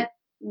 but that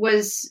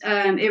was,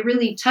 it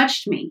really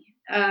touched me,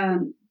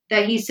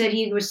 that he said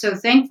he was so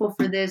thankful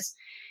for this.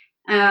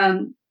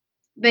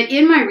 But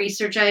in my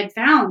research, I had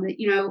found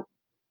that,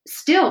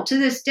 still to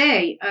this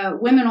day,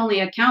 women only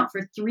account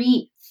for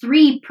 3%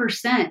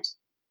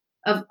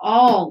 of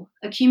all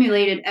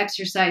accumulated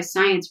exercise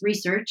science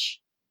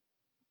research.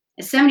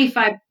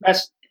 75.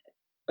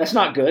 That's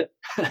not good.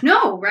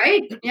 No,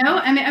 right?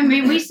 I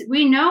mean,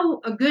 we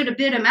know a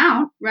bit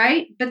amount,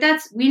 right? But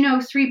we know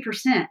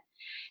 3%,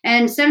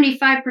 and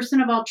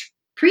 75% of all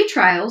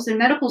pretrials in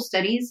medical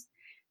studies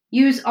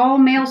use all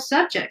male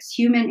subjects,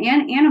 human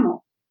and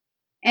animal.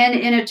 And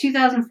in a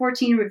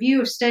 2014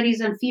 review of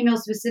studies on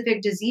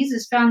female-specific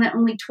diseases, found that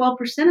only 12%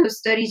 of those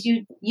studies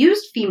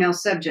used female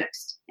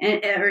subjects.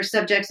 And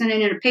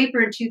in a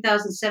paper in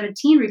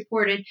 2017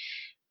 reported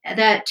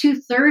that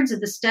 2/3 of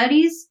the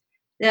studies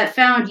that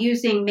found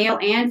using male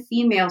and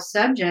female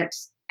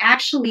subjects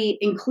actually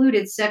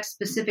included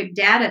sex-specific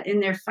data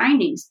in their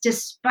findings,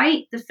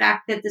 despite the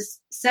fact that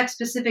this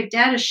sex-specific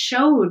data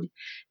showed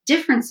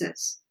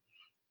differences.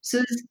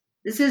 So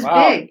this is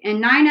big. And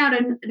 9 out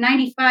of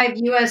 95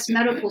 U.S.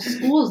 medical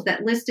schools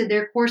that listed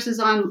their courses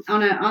on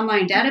an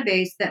online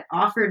database that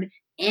offered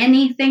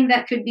anything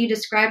that could be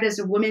described as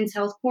a women's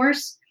health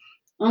course,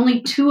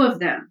 only 2 of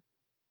them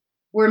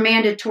were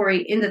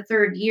mandatory in the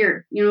 3rd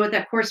year. You know what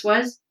that course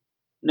was?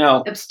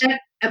 No.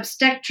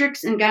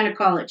 Obstetrics and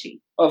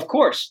gynecology. Of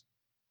course.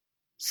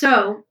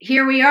 So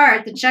here we are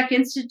at the CHEK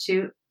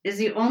Institute, is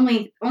the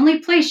only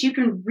place you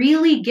can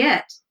really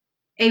get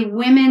a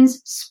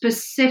women's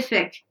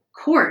specific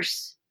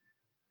course,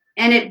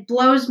 and it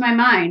blows my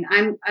mind.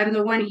 I'm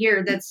the one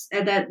here that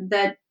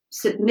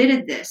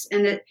submitted this,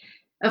 and that,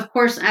 of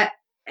course,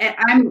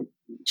 I'm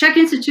CHEK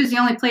Institute is the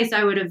only place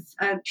I would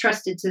have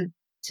trusted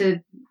to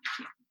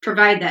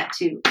provide that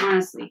to,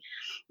 honestly.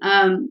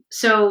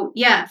 So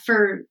yeah,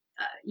 for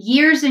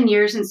years and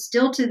years, and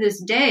still to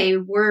this day,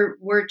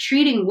 we're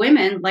treating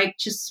women like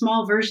just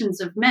small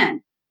versions of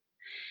men.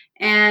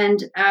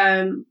 And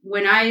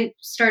when I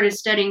started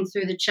studying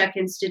through the CHEK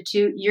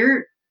Institute,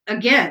 your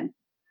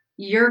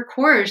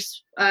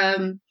course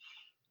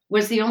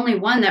was the only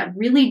one that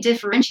really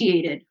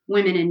differentiated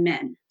women and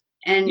men.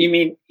 And you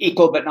mean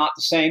equal but not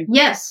the same?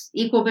 Yes,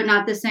 equal but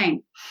not the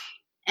same.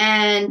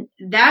 And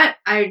that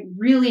I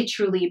really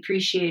truly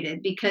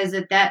appreciated, because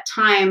at that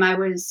time I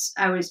was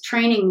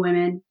training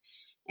women,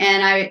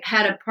 And I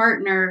had a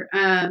partner,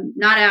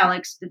 not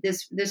Alex, but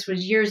this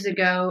was years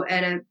ago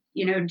at a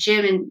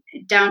gym in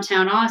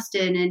downtown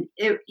Austin,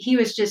 and he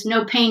was just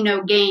no pain,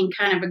 no gain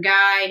kind of a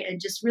guy,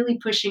 and just really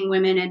pushing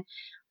women, and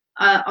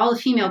all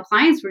the female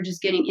clients were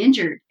just getting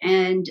injured.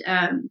 And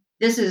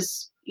this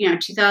is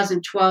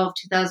 2012,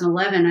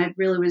 2011. I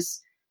really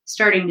was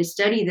starting to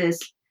study this,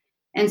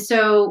 and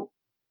so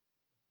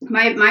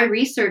my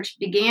research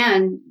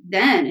began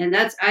then, and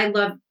I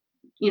love.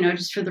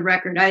 Just for the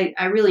record,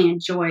 I really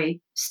enjoy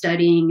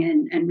studying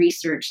and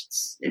research.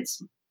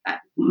 It's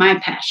my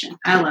passion.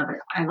 I love it.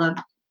 I love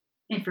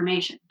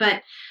information,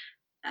 but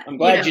I'm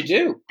glad you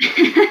do.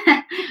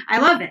 I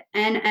love it.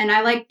 And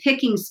I like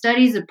picking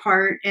studies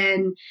apart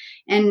and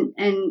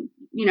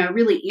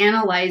really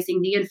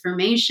analyzing the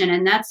information.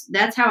 And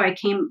that's how I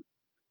came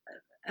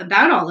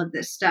about all of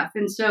this stuff.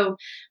 And so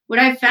what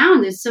I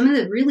found is some of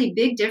the really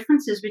big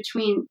differences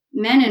between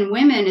men and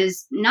women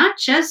is not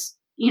just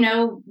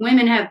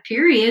women have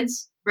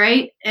periods,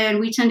 right? And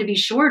we tend to be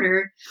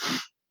shorter,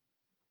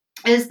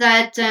 is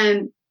that,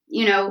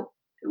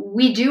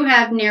 we do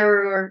have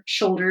narrower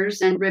shoulders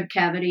and rib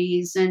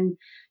cavities and,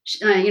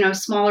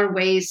 smaller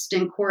waist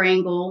and core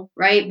angle,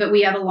 right? But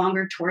we have a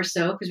longer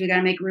torso because we got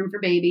to make room for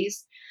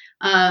babies.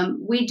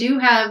 We do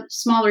have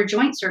smaller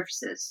joint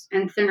surfaces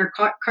and thinner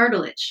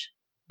cartilage.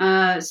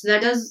 So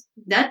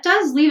that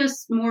does leave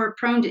us more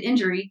prone to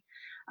injury.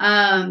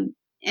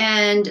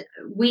 And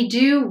we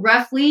do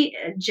roughly,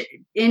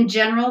 in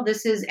general,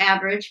 this is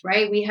average,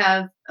 right? We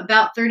have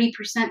about 30%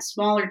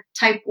 smaller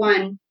type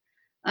 1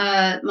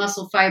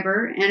 muscle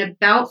fiber and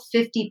about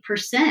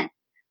 50%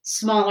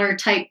 smaller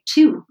type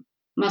 2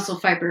 muscle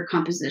fiber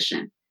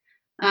composition.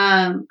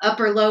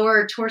 Upper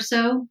lower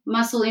torso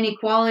muscle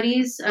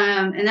inequalities,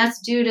 and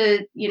that's due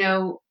to,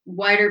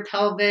 wider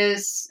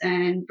pelvis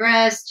and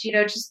breast,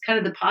 just kind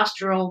of the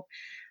postural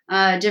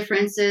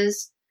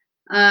differences.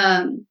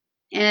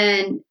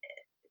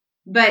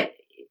 But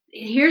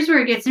here's where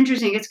it gets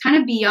interesting. It's kind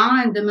of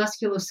beyond the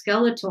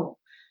musculoskeletal,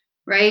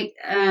 right?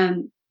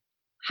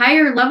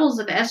 Higher levels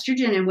of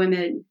estrogen in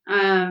women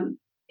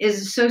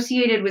is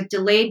associated with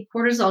delayed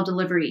cortisol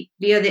delivery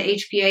via the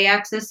HPA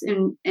axis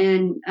in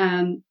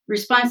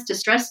response to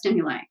stress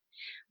stimuli,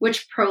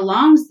 which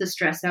prolongs the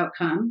stress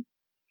outcome.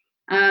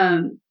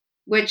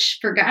 Which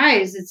for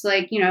guys, it's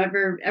like,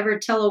 ever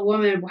tell a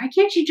woman, why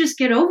can't you just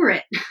get over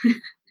it?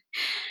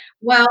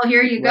 Well,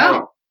 here you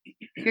go.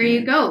 Here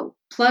you go.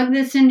 Plug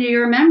this into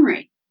your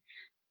memory.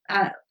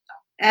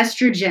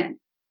 Estrogen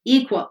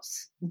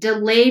equals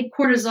delayed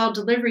cortisol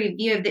delivery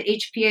via the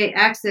HPA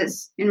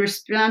axis in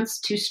response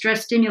to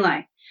stress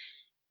stimuli.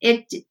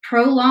 It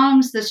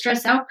prolongs the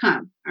stress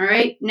outcome. All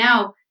right.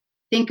 Now,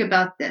 think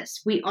about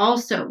this.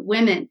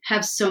 Women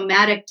have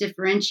somatic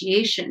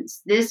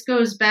differentiations. This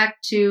goes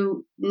back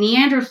to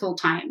Neanderthal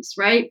times,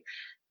 right?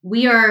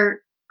 We are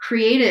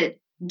created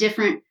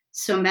different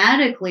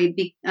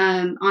somatically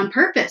on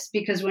purpose,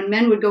 because when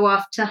men would go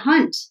off to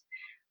hunt,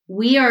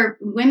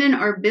 women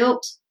are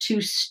built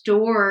to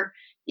store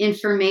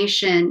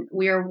information.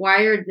 We are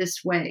wired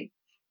this way.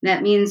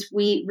 That means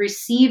we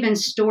receive and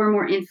store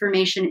more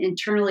information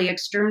internally,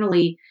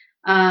 externally,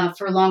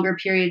 for longer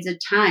periods of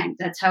time.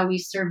 That's how we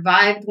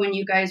survived when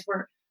you guys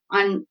were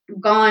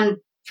gone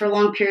for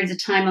long periods of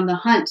time on the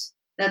hunt.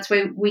 That's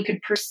why we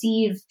could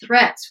perceive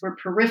threats. We're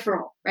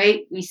peripheral,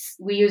 right?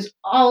 We use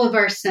all of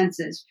our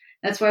senses.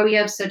 That's why we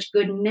have such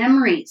good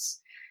memories.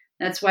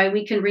 That's why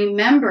we can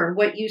remember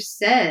what you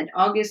said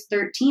August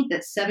 13th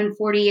at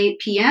 7:48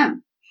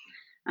 p.m.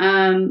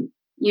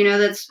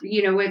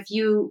 If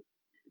you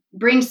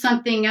bring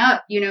something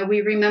up,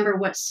 we remember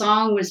what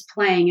song was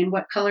playing and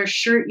what color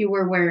shirt you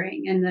were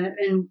wearing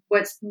and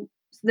what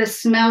the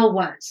smell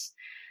was.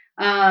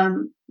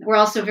 We're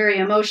also very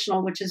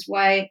emotional, which is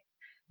why,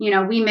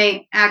 we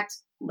may act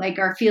like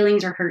our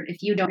feelings are hurt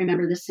if you don't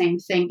remember the same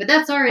thing, but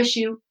that's our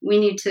issue. We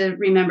need to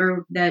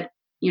remember that,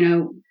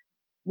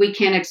 we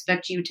can't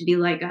expect you to be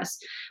like us.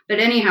 But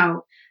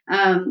anyhow,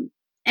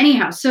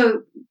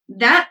 so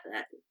that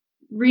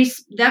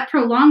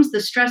prolongs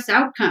the stress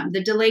outcome,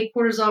 the delayed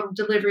cortisol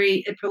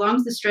delivery. It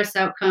prolongs the stress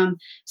outcome.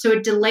 So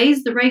it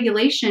delays the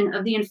regulation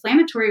of the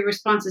inflammatory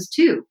responses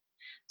too.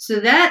 So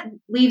that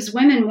leaves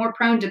women more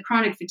prone to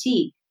chronic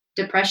fatigue,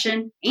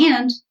 depression,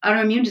 and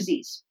autoimmune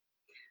disease.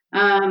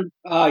 I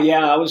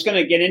was going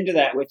to get into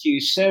that with you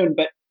soon,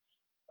 but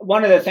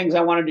one of the things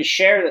I wanted to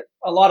share that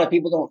a lot of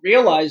people don't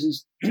realize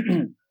is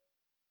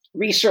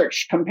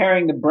research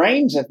comparing the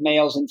brains of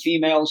males and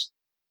females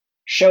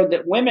showed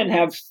that women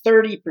have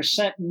 30%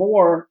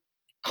 more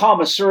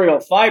commissurial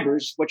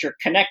fibers, which are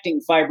connecting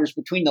fibers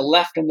between the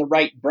left and the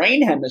right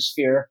brain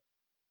hemisphere.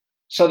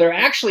 So they're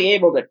actually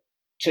able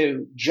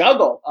to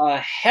juggle a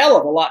hell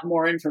of a lot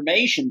more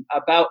information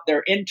about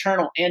their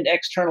internal and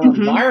external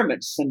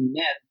environments than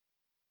men.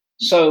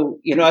 So,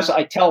 as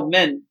I tell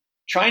men,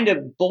 trying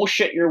to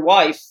bullshit your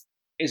wife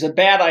is a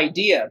bad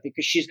idea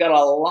because she's got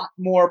a lot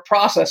more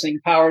processing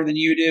power than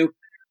you do.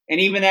 And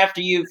even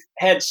after you've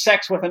had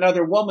sex with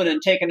another woman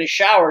and taken a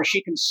shower,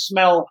 she can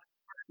smell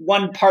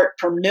 1 part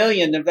per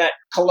million of that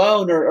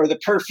cologne or the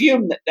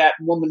perfume that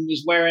woman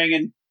was wearing,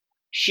 and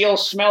she'll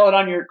smell it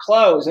on your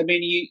clothes. I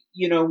mean,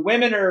 you know,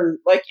 women are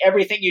like,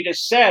 everything you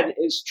just said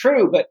is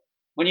true, but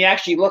when you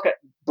actually look at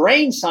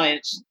brain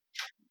science,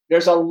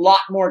 there's a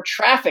lot more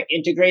traffic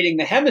integrating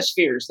the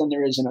hemispheres than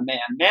there is in a man.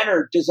 Men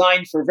are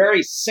designed for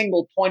very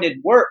single-pointed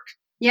work.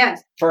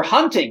 Yes. For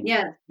hunting.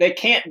 Yes. They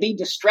can't be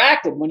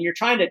distracted. When you're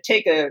trying to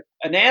take an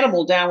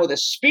animal down with a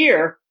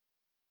spear,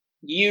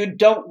 you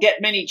don't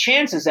get many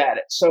chances at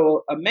it.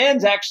 So a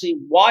man's actually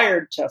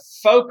wired to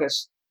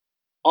focus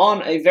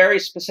on a very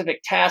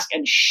specific task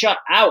and shut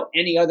out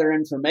any other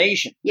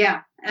information.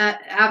 Yeah,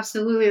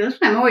 absolutely. That's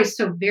why I'm always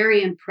so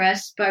very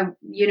impressed by,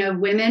 you know,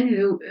 women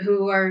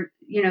who are,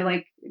 you know,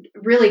 like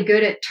really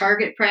good at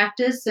target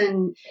practice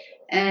and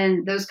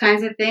those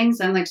kinds of things.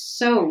 I'm like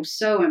so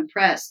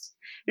impressed.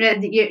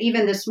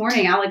 Even this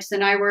morning, Alex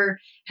and I were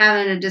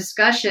having a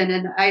discussion,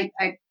 and I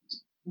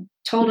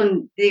told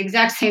him the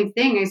exact same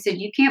thing. I said,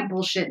 "You can't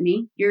bullshit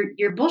me.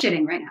 You're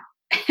bullshitting right now."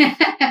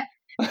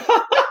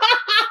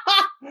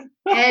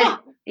 And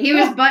he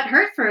was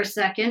butthurt for a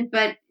second,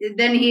 but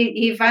then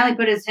he finally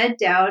put his head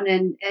down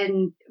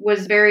and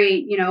was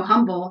very, you know,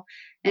 humble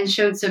and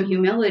showed some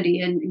humility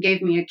and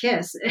gave me a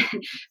kiss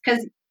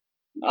because,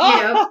 you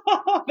know,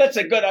 that's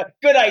a good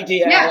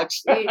idea, yeah,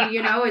 Alex.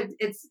 You know,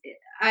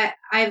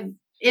 I've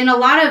in a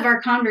lot of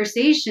our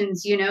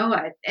conversations, you know,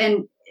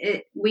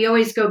 we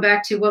always go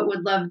back to what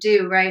would love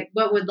do, right?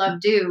 What would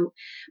love do?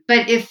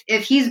 But if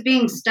he's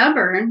being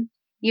stubborn,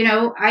 you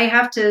know, I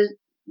have to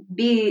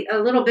be a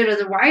little bit of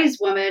the wise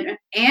woman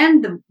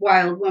and the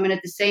wild woman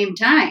at the same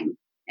time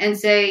and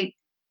say,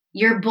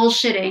 you're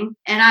bullshitting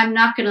and I'm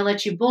not going to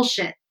let you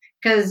bullshit,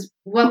 because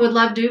what would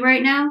love do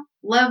right now?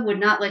 Love would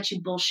not let you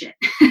bullshit.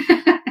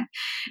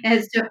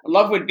 And so,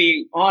 love would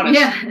be honest.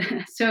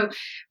 Yeah. So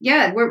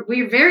yeah,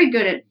 we're very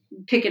good at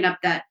picking up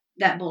that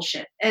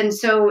bullshit. And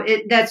so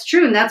that's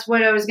true. And that's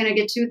what I was going to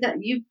get to, that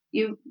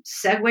you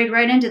segued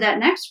right into that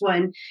next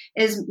one,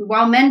 is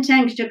while men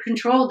tend to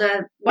control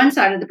the one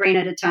side of the brain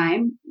at a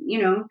time, you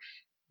know,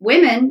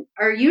 women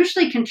are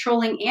usually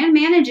controlling and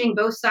managing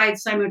both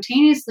sides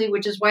simultaneously,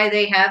 which is why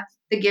they have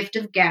the gift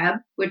of gab,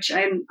 which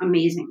I'm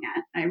amazing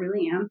at. I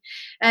really am.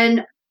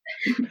 And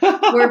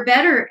we're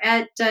better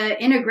at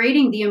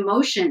integrating the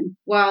emotion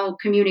while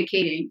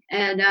communicating.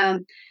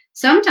 And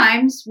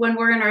sometimes when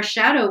we're in our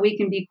shadow, we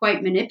can be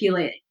quite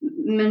manipulative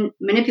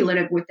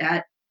with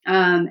that.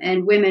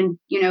 And women,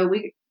 you know,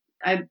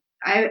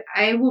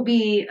 I will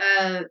be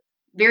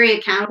very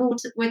accountable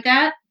with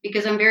that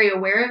because I'm very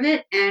aware of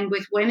it. And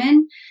with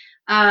women,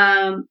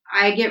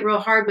 I get real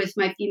hard with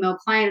my female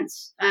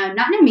clients,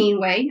 not in a mean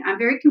way. I'm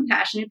very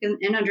compassionate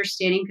and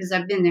understanding because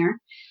I've been there.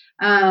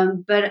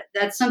 But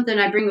that's something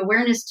I bring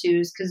awareness to,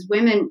 is because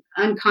women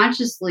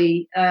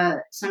unconsciously,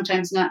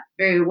 sometimes not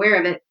very aware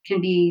of it,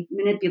 can be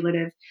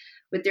manipulative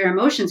with their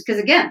emotions.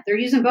 Because again, they're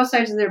using both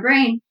sides of their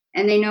brain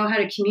and they know how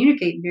to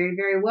communicate very,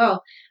 very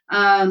well.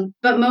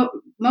 But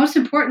most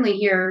importantly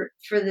here,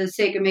 for the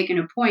sake of making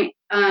a point,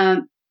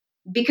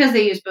 because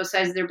they use both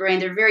sides of their brain,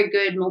 they're very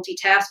good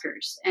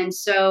multitaskers. And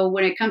so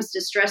when it comes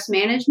to stress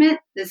management,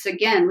 this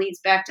again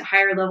leads back to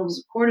higher levels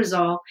of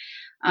cortisol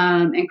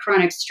and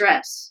chronic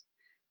stress.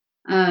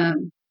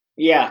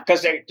 Yeah,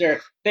 because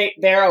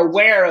they're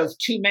aware of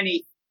too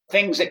many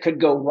things that could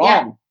go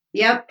wrong.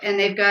 Yeah. Yep, and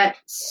they've got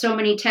so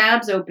many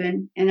tabs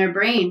open in their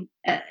brain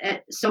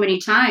at so many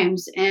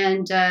times.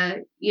 And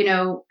you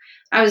know,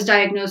 I was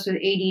diagnosed with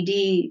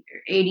ADD,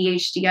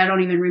 ADHD. I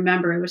don't even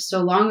remember. It was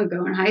so long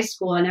ago in high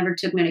school. I never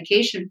took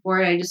medication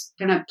for it. I just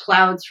kind of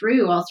plowed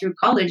through all through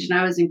college, and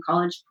I was in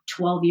college for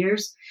 12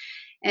 years.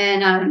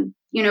 And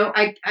you know,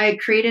 I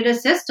created a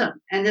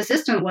system, and the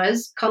system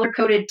was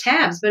color-coded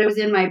tabs, but it was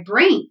in my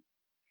brain,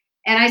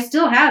 and I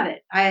still have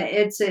it.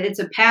 It's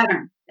a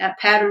pattern. That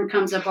pattern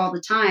comes up all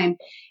the time,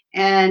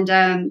 and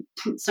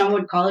some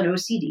would call it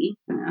OCD,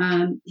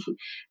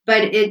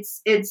 but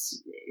it's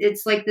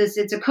like this.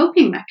 It's a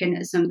coping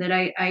mechanism that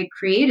I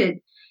created,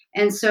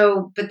 and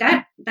so, but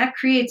that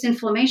creates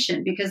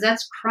inflammation, because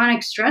that's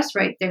chronic stress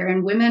right there,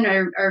 and women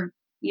are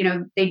you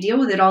know, they deal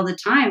with it all the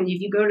time. If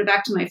you go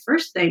back to my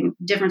first thing,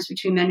 difference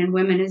between men and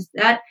women is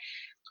that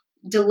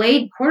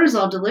delayed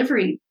cortisol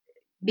delivery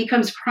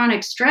becomes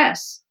chronic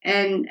stress.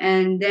 And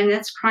then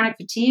that's chronic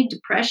fatigue,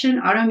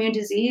 depression, autoimmune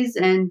disease,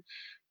 and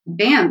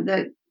bam,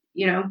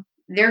 you know,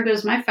 there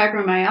goes my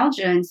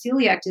fibromyalgia and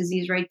celiac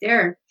disease right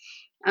there.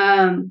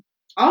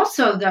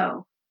 Also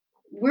though,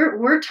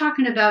 we're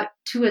talking about,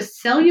 to a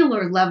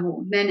cellular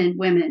level, men and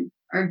women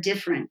are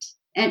different.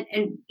 And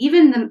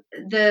even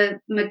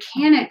the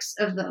mechanics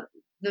of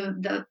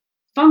the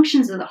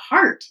functions of the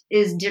heart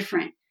is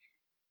different.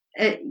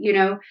 You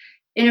know,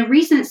 in a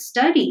recent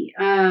study,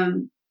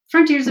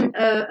 Frontiers of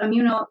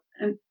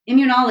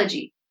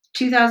Immunology,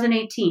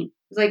 2018, it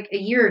was like a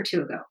year or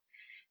two ago,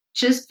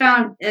 just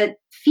found that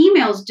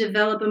females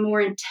develop a more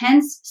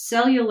intense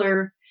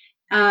cellular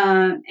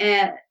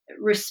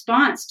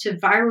response to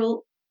viral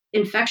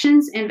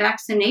infections and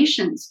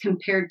vaccinations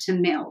compared to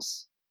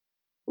males.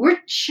 We're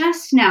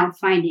just now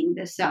finding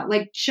this out,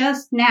 like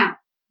just now.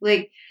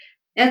 Like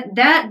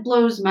that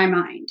blows my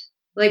mind.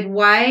 Like,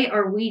 why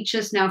are we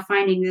just now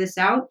finding this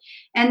out?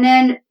 And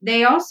then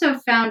they also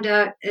found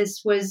out,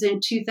 this was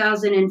in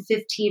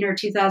 2015 or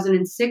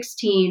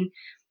 2016,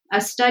 a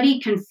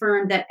study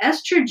confirmed that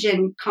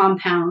estrogen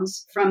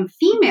compounds from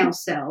female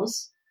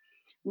cells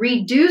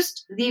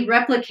reduced the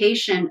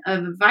replication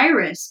of a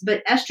virus,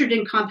 but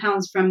estrogen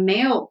compounds from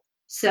male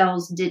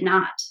cells did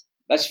not.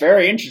 That's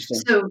very interesting.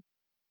 So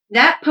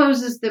that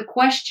poses the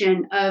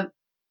question of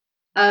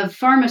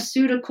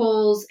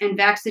pharmaceuticals and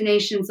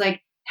vaccinations,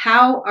 like,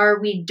 how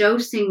are we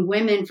dosing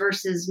women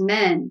versus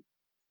men?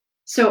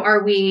 So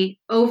are we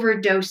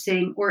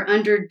overdosing or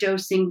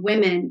underdosing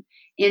women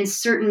in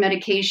certain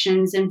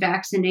medications and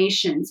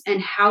vaccinations?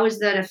 And how is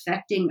that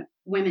affecting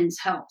women's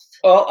health?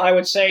 Well, I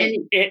would say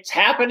it's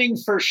happening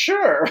for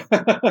sure.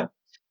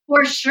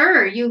 For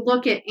sure. You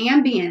look at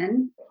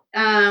Ambien,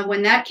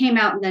 when that came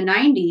out in the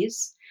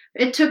 90s,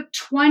 it took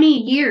 20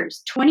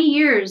 years. 20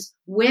 years,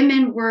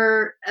 women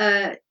were,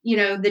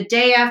 the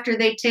day after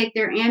they take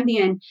their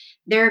Ambien,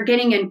 they're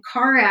getting in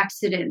car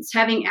accidents,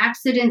 having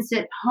accidents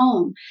at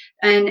home,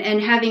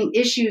 and having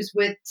issues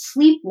with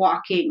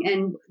sleepwalking.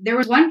 And there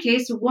was one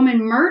case, a woman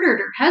murdered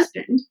her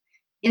husband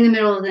in the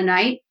middle of the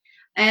night.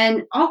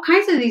 And all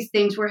kinds of these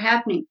things were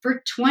happening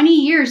for 20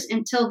 years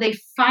until they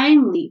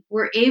finally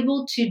were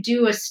able to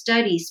do a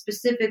study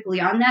specifically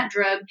on that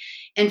drug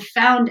and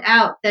found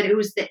out that it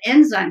was the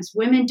enzymes.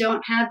 Women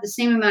don't have the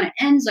same amount of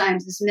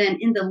enzymes as men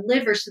in the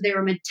liver, so they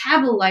were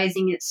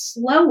metabolizing it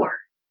slower.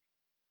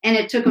 And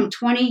it took them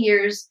 20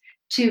 years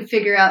to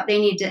figure out they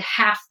need to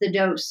half the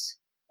dose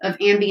of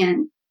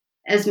Ambien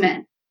as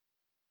men.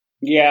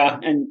 Yeah,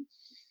 and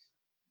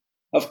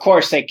of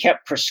course, they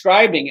kept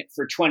prescribing it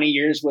for 20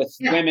 years with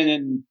women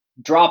and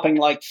dropping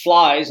like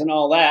flies and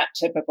all that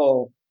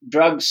typical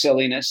drug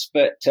silliness.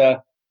 But I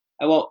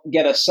won't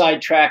get us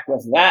sidetracked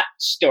with that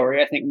story.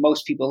 I think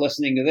most people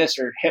listening to this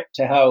are hip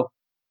to how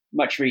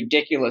much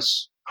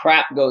ridiculous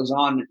crap goes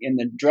on in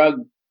the drug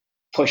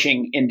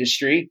pushing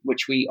industry,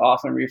 which we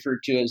often refer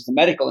to as the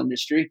medical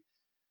industry.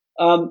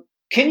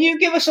 Can you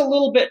give us a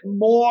little bit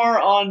more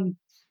on,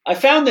 I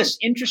found this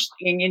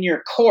interesting in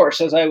your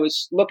course as I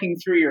was looking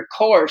through your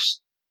course.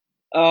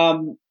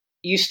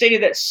 You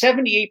stated that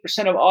 78%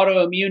 of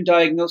autoimmune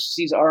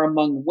diagnoses are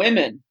among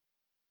women.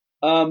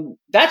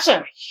 That's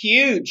a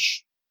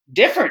huge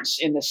difference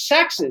in the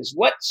sexes.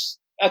 What's,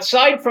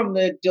 aside from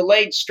the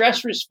delayed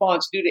stress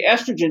response due to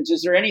estrogens,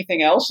 is there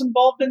anything else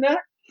involved in that?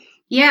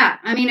 Yeah.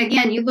 I mean,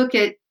 again, you look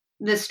at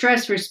the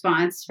stress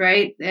response,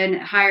 right? And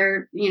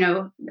higher,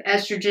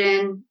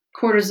 estrogen,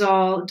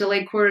 cortisol,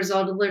 delayed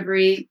cortisol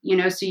delivery,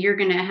 so you're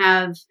going to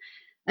have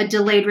a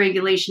delayed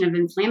regulation of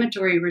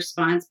inflammatory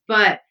response.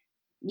 But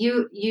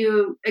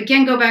you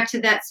again go back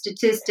to that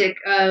statistic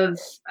of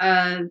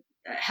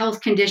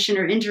health condition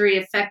or injury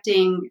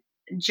affecting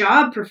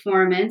job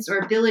performance or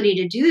ability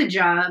to do the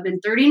job,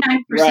 and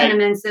 39% of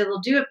men say they'll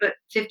do it, but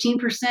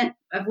 15%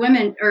 of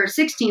women or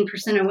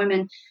 16% of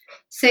women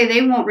say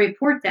they won't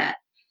report that.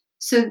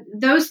 So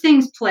those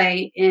things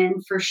play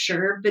in for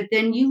sure. But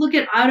then you look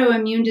at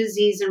autoimmune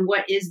disease, and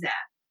what is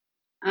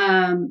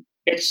that?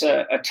 It's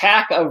an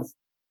attack of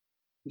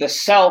the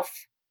self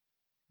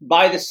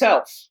by the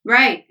self.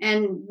 Right.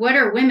 And what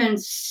are women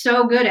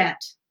so good at?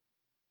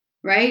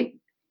 Right.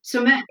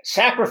 So men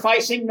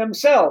sacrificing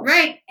themselves.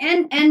 Right.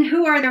 And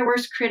who are their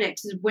worst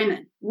critics? Is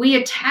women. We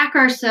attack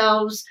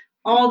ourselves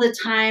all the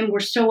time.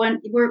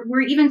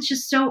 We're even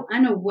just so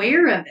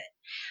unaware of it.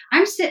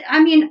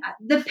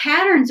 The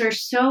patterns are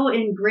so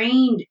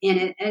ingrained in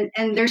it,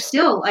 and they're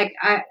still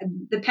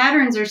the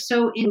patterns are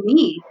so in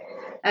me,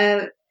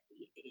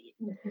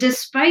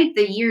 despite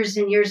the years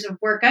and years of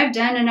work I've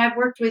done, and I've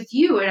worked with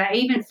you, and I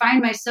even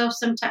find myself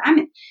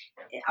sometimes,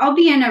 I'll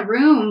be in a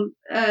room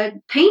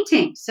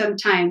painting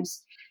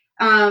sometimes,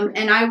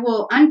 and I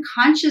will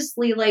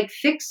unconsciously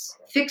fix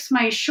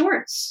my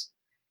shorts,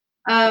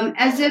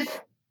 as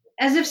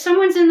if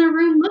someone's in the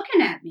room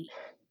looking at me.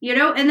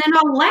 And then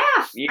I'll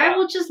laugh. Yeah. I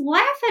will just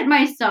laugh at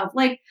myself.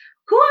 Like,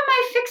 who am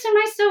I fixing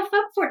myself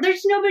up for?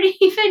 There's nobody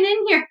even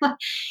in here,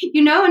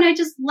 and I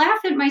just laugh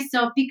at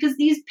myself because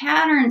these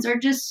patterns are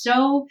just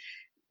so,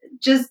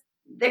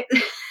 they're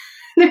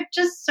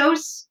just so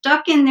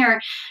stuck in there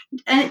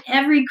at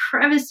every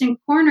crevice and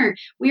corner.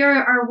 We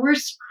are our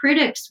worst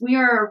critics. We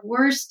are our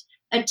worst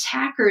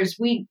attackers.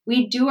 We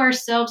do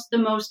ourselves the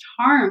most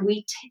harm.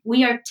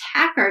 We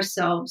attack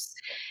ourselves.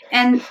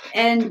 And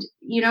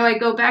I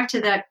go back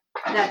to that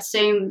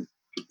same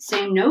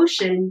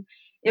notion.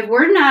 If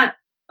we're not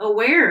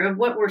aware of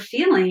what we're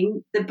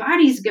feeling, the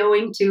body's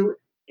going to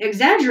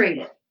exaggerate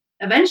it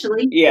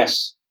eventually.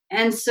 Yes.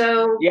 And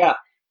so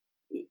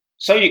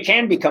so you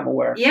can become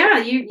aware. Yeah,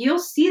 you'll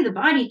see the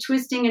body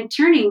twisting and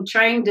turning,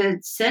 trying to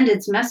send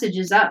its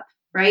messages up,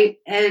 right?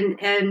 And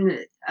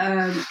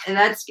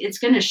that's, it's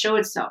going to show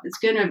itself. It's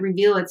going to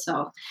reveal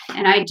itself.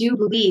 And I do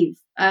believe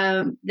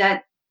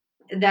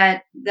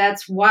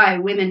that's why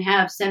women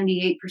have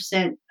 78%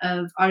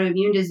 of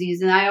autoimmune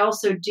disease. And I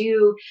also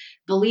do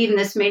believe, and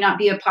this may not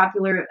be a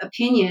popular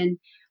opinion,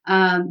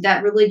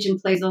 that religion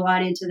plays a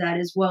lot into that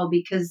as well,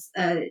 because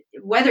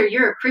whether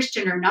you're a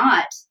Christian or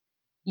not,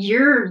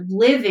 you're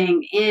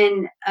living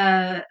in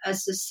a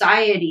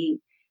society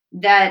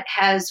that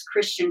has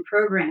Christian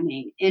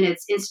programming in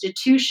its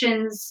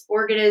institutions,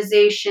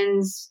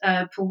 organizations,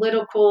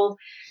 political,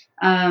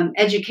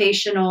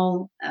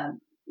 educational,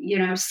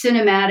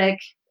 cinematic,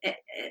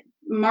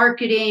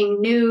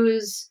 marketing,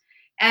 news,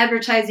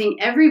 advertising.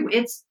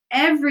 It's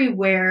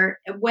everywhere,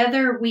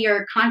 whether we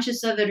are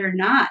conscious of it or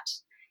not.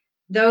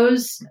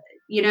 Those,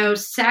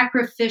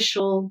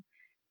 sacrificial,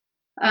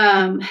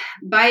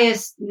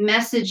 biased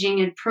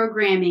messaging and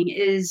programming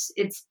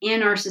it's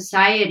in our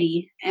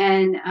society.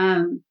 And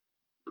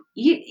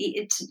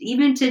it's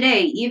even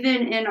today,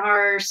 even in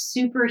our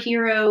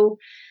superhero,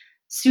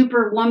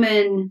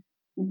 superwoman,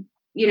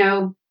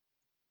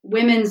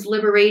 women's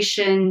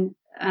liberation,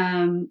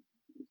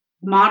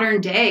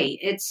 modern day,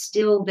 it's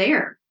still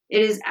there.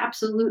 It is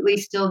absolutely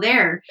still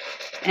there.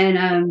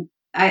 And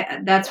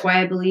that's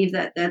why I believe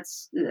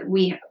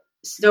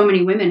so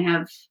many women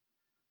have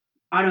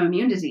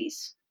autoimmune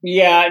disease.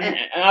 Yeah, and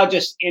I'll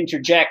just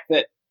interject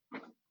that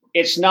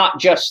it's not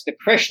just the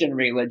Christian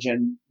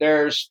religion.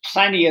 There's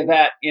plenty of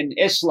that in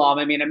Islam.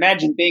 I mean,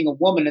 imagine being a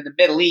woman in the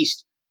Middle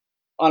East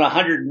on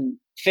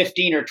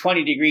 115 or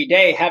 20 degree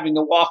day, having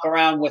to walk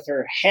around with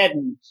her head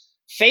and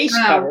face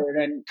covered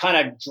and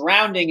kind of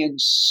drowning in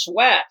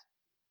sweat.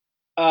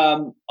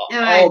 All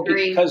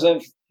because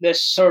of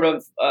this sort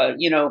of,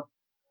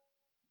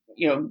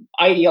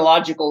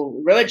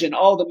 ideological religion.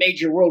 All the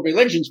major world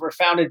religions were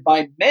founded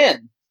by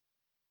men.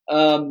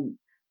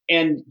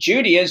 And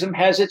Judaism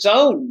has its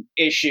own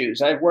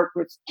issues. I've worked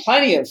with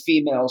plenty of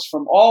females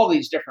from all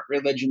these different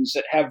religions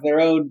that have their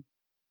own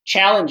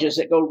challenges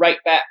that go right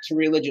back to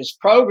religious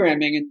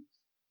programming.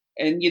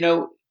 And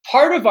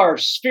part of our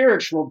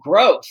spiritual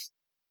growth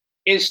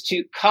is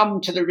to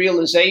come to the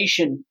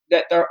realization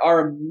that there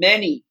are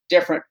many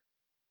different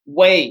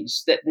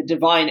ways that the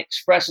divine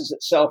expresses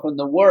itself in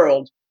the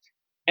world.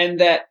 And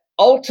that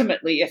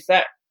ultimately, if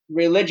that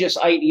religious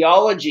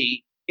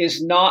ideology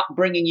is not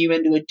bringing you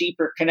into a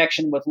deeper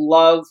connection with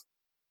love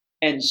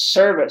and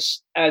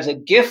service as a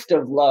gift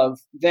of love,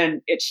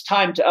 then it's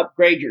time to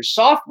upgrade your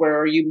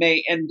software, or you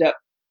may end up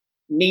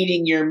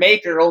meeting your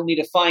maker only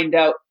to find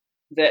out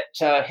that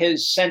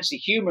his sense of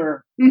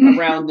humor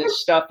around this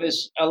stuff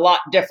is a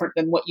lot different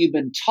than what you've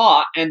been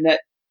taught. And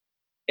that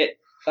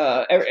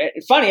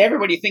it's funny,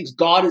 everybody thinks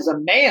God is a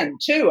man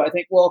too. I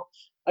think, well,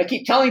 I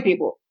keep telling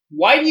people,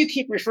 why do you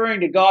keep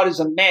referring to God as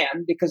a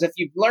man? Because if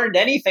you've learned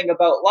anything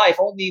about life,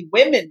 only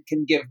women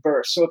can give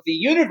birth. So if the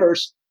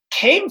universe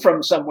came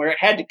from somewhere, it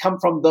had to come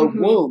from the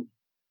womb.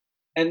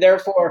 And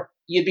therefore,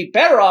 you'd be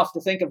better off to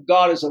think of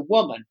God as a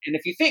woman. And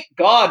if you think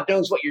God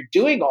knows what you're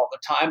doing all the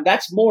time,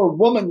 that's more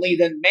womanly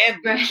than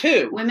manly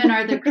too. Women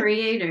are the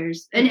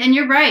creators. And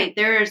you're right.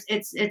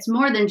 It's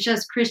more than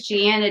just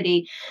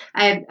Christianity.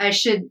 I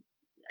should,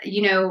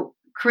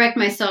 correct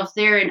myself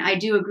there, and I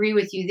do agree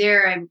with you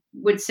there. I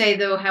would say,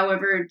 though,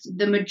 however,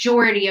 the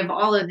majority of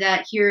all of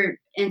that here,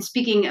 and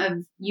speaking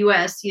of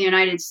U.S., the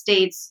United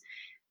States,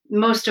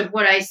 most of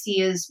what I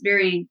see is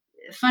very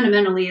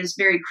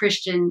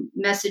Christian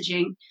message.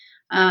 And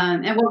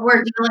what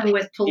we're dealing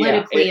with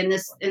politically in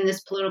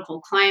this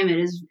political climate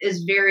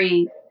is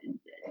very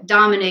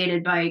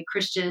dominated by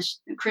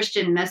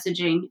Christian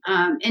messaging,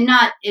 and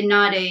not in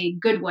a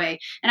good way.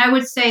 And I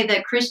would say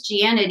that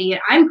Christianity,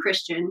 I'm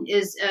Christian,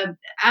 is a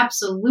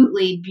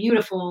absolutely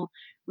beautiful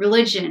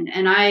religion,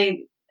 and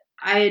I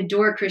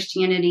adore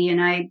Christianity, and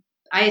I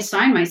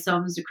assign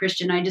myself as a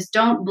Christian. I just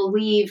don't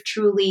believe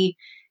truly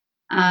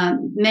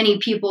many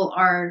people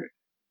are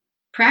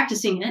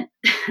practicing it.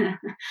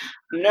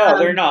 No,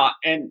 they're not.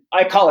 And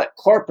I call it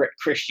corporate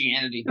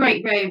Christianity.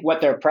 Right.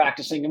 What they're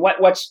practicing and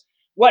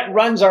what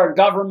runs our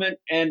government,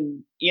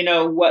 and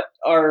what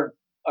our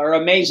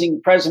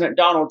amazing President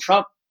Donald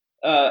Trump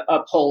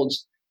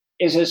upholds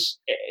is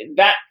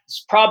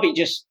that's probably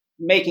just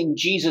making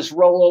Jesus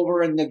roll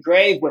over in the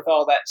grave with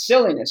all that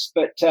silliness.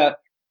 But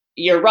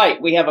you're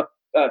right. We have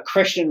a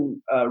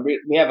Christian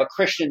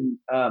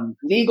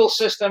legal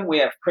system. We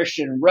have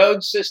Christian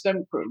road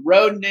system,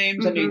 road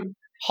names. I mean,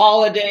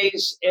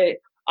 holidays.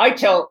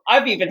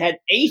 I've even had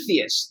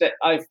atheists that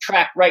I've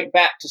tracked right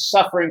back to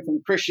suffering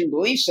from Christian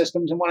belief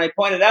systems. And when I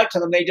pointed out to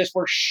them, they just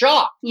were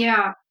shocked.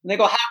 Yeah. And they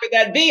go, how could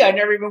that be? I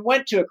never even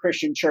went to a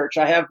Christian church.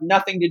 I have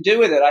nothing to do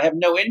with it. I have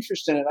no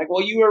interest in it. I go,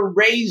 well, you were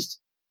raised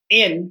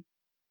in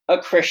a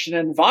Christian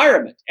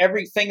environment.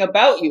 Everything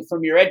about you,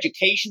 from your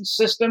education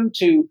system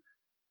to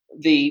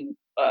the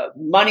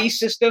money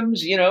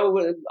systems,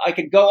 I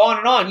could go on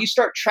and on. You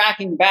start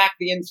tracking back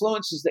the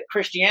influences that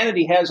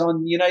Christianity has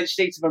on the United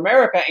States of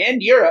America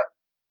and Europe,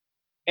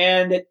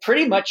 and it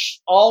pretty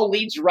much all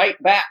leads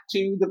right back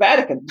to the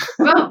Vatican.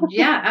 Well,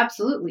 yeah,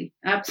 absolutely.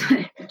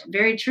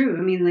 Very true.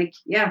 I mean,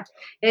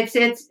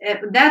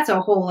 that's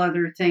a whole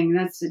other thing.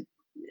 That's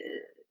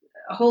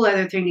a whole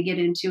other thing to get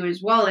into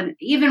as well. And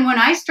even when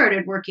I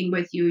started working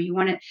with you,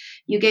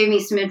 you gave me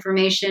some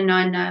information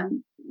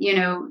on,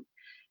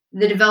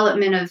 the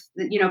development of,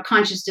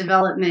 conscious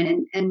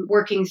development and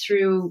working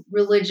through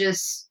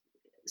religious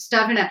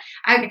stuff. And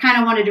I kind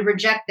of wanted to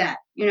reject that.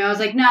 I was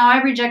like, no,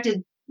 I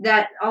rejected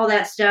all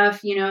that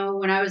stuff,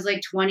 when I was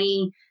like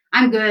 20.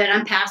 I'm good.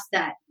 I'm past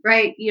that.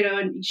 Right.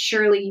 And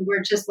surely you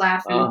were just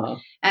laughing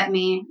at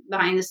me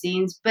behind the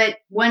scenes. But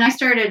when I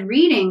started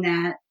reading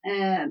that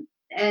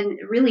and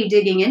really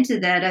digging into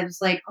that, I was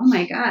like, oh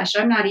my gosh,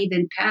 I'm not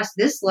even past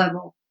this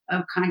level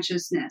of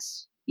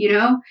consciousness,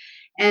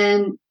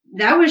 and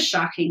that was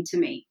shocking to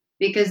me,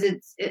 because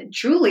it's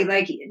truly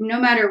like, no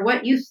matter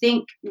what you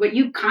think, what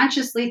you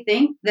consciously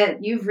think, that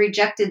you've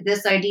rejected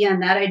this idea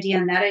and that idea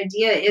and that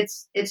idea,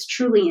 it's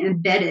truly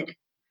embedded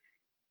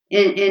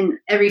in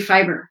every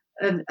fiber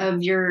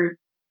of your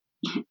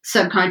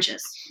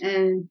subconscious,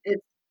 and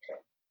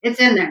it's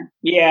in there.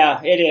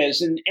 Yeah, it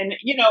is. And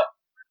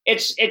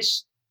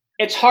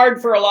it's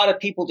hard for a lot of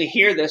people to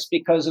hear this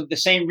because of the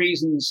same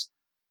reasons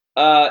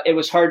it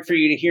was hard for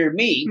you to hear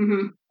me.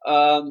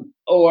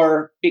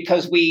 Or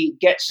because we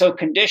get so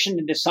conditioned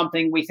into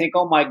something, we think,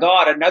 oh my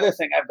God, another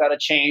thing I've got to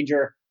change,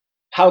 or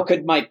how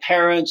could my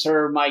parents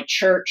or my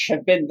church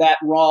have been that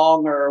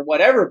wrong, or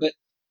whatever. But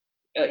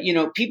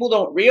people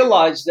don't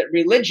realize that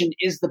religion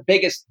is the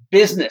biggest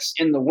business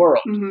in the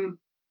world.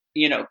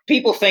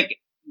 People think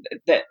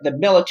that the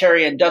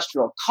military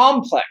industrial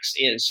complex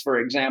is, for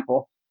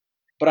example,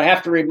 but I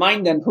have to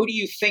remind them, who do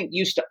you think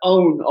used to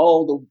own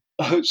all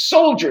the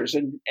soldiers,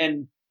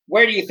 and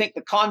where do you think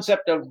the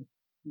concept of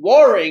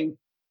warring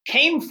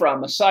came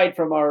from, aside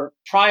from our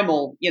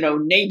primal,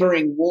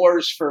 neighboring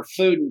wars for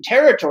food and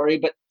territory?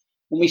 But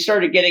when we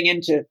started getting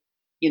into,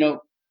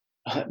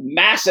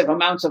 massive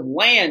amounts of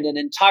land and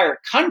entire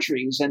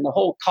countries, and the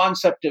whole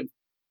concept of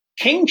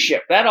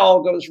kingship, that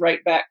all goes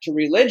right back to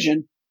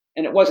religion.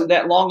 And it wasn't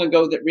that long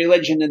ago that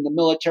religion and the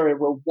military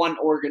were one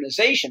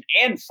organization,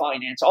 and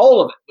finance,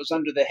 all of it was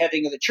under the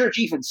heading of the church.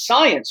 Even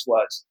science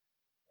was.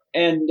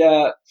 And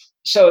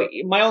so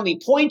my only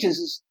point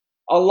is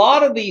a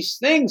lot of these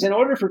things, in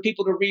order for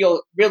people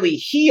to really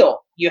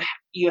heal,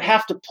 you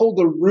have to pull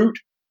the root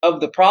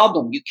of the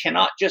problem. You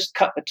cannot just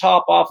cut the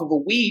top off of a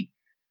weed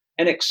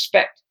and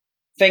expect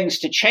things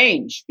to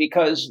change,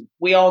 because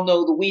we all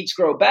know the weeds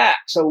grow back.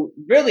 So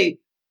really,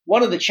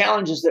 one of the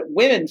challenges that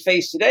women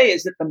face today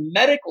is that the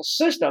medical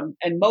system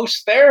and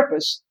most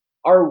therapists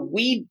are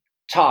weed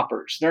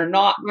toppers. They're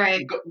not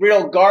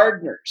real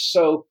gardeners.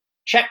 So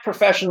CHEK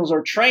professionals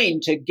are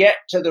trained to get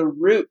to the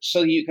root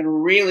so you can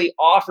really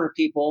offer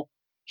people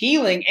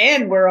healing.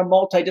 And we're a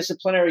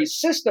multidisciplinary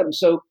system,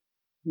 so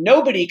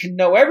nobody can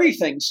know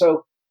everything.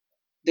 So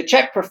the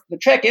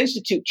CHEK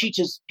Institute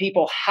teaches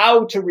people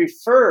how to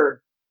refer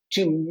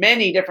to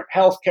many different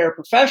healthcare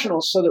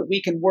professionals so that we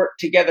can work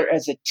together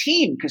as a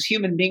team, because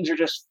human beings are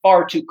just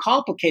far too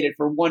complicated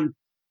for one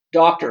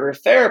doctor or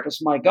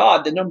therapist. My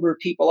God, the number of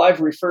people I've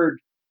referred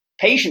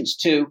patients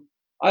to,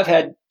 I've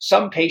had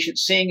some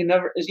patients seeing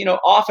another,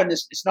 often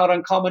it's not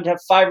uncommon to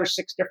have 5 or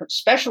 6 different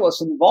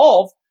specialists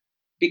involved,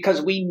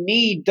 because we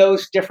need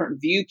those different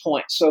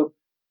viewpoints. So,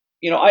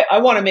 I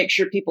want to make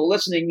sure people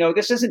listening know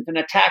this isn't an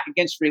attack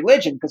against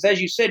religion, because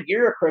as you said,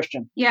 you're a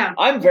Christian. Yeah.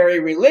 I'm very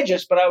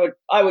religious, but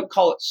I would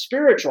call it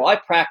spiritual. I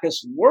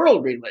practice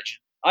world religion.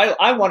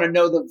 I want to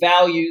know the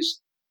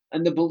values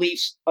and the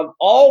beliefs of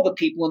all the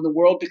people in the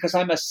world, because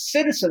I'm a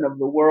citizen of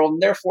the world.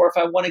 And therefore, if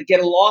I want to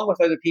get along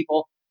with other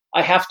people,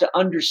 I have to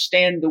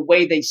understand the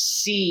way they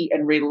see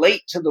and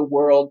relate to the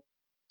world,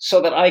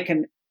 so that I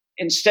can,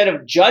 instead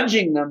of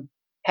judging them,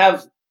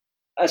 have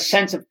a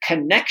sense of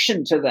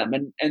connection to them.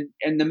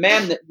 And the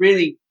man that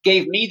really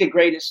gave me the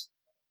greatest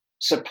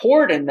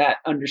support in that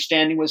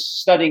understanding was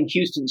studying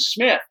Huston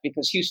Smith,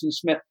 because Huston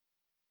Smith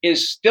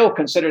is still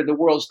considered the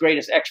world's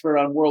greatest expert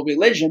on world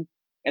religion,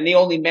 and the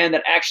only man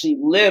that actually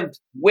lived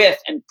with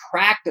and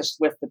practiced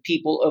with the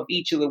people of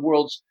each of the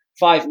world's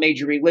 5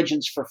 major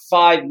religions for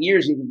 5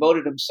 years. He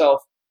devoted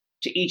himself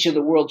to each of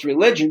the world's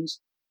religions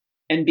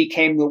and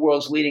became the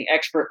world's leading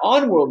expert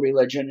on world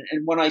religion.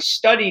 And when I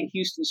studied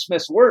Huston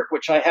Smith's work,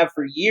 which I have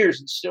for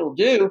years and still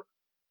do,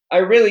 I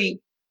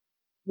really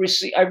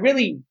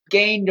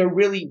gained a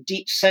really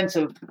deep sense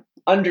of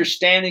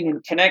understanding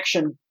and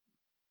connection.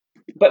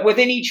 But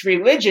within each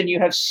religion,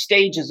 you have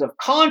stages of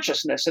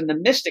consciousness, and the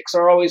mystics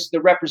are always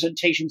the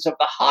representations of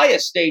the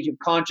highest stage of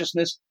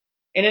consciousness.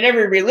 And in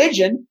every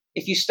religion,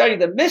 if you study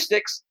the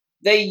mystics,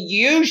 they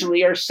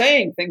usually are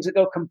saying things that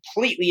go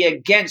completely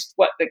against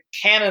what the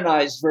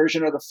canonized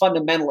version or the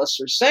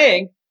fundamentalists are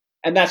saying.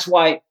 And that's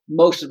why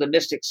most of the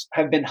mystics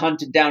have been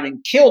hunted down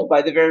and killed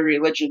by the very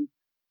religion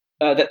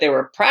that they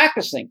were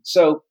practicing.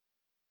 So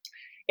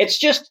it's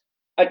just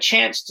a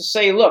chance to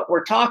say, look,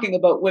 we're talking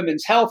about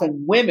women's health,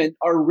 and women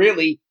are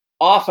really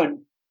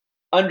often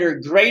under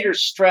greater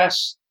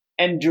stress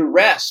and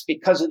duress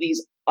because of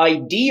these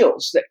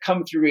ideals that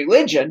come through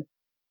religion.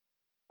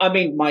 I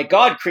mean, my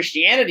God,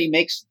 Christianity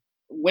makes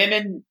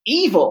women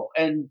evil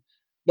and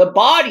the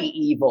body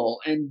evil,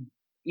 and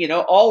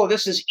all of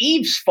this is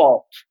Eve's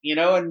fault,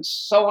 and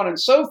so on and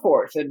so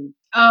forth. And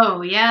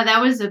Oh, yeah,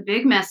 that was a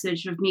big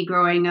message of me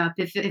growing up.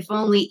 If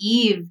only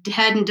Eve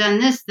hadn't done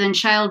this, then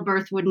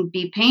childbirth wouldn't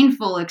be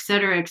painful, et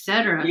cetera, et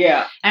cetera.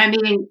 Yeah. I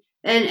mean,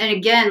 and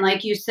again,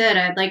 like you said,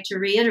 I'd like to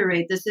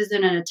reiterate, this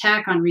isn't an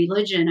attack on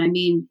religion. I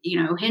mean,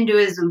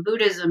 Hinduism,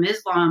 Buddhism,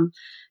 Islam,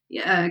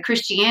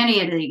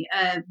 Christianity,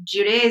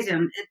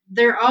 Judaism,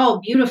 they're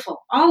all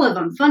beautiful. All of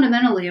them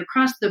fundamentally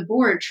across the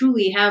board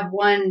truly have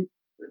one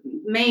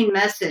main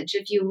message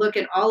if you look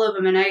at all of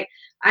them. And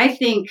I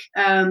think,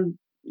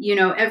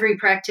 every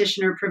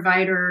practitioner,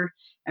 provider,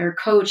 or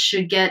coach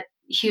should get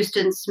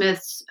Houston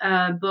Smith's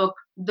book,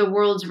 The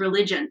World's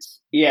Religions.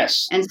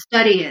 Yes. And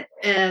study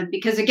it.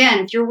 Because again,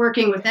 if you're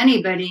working with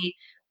anybody,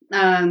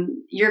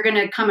 you're going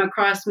to come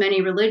across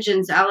many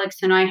religions. Alex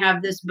and I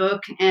have this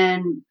book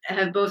and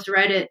have both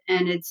read it.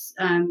 And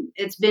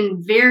it's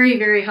been very,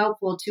 very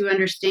helpful to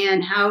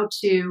understand how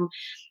to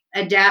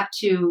adapt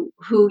to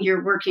who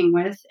you're working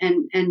with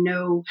and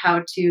know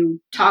how to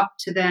talk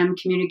to them,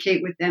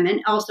 communicate with them, and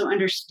also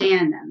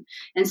understand them.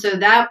 And so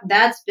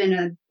that's been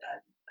a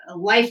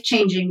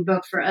life-changing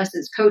book for us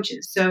as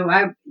coaches. So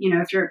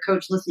if you're a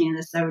coach listening to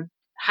this, I would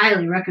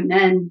highly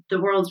recommend The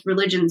World's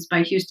Religions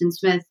by Houston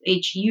Smith,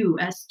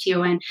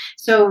 Huston.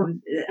 So,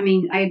 I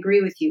mean, I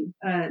agree with you.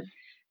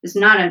 It's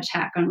not an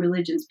attack on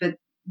religions, but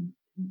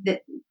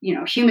that,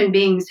 human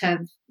beings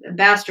have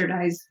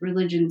bastardized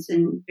religions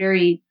in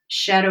very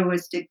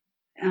shadowistic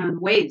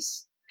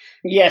ways.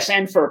 Yes,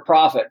 and for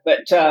profit.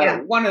 But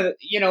one of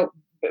the,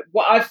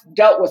 I've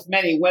dealt with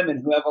many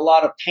women who have a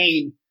lot of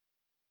pain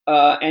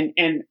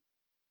and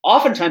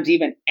oftentimes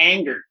even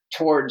anger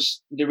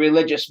towards the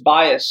religious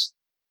bias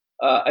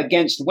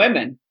against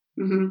women.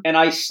 Mm-hmm. And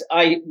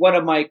I one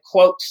of my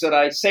quotes that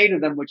I say to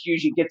them, which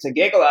usually gets a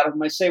giggle out of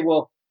them, I say,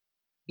 well,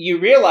 you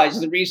realize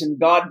the reason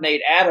God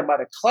made Adam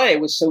out of clay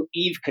was so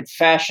Eve could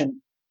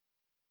fashion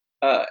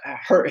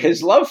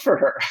his love for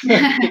her.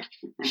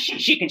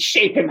 she could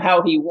shape him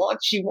how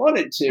she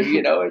wanted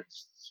to,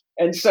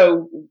 And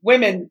so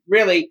women,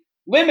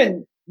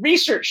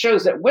 research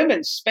shows that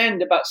women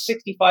spend about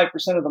 65%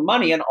 of the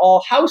money in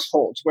all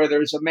households where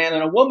there's a man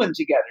and a woman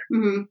together.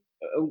 Mm-hmm.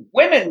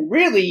 Women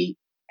really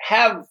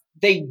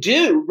they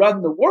do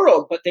run the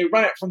world, but they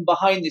run it from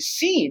behind the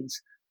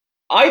scenes.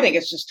 I think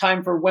it's just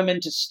time for women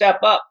to step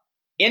up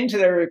into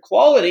their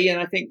equality.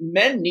 And I think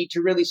men need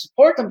to really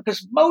support them,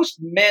 because most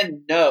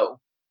men know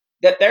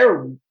that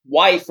their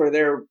wife or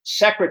their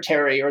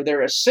secretary or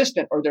their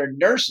assistant or their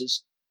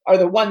nurses are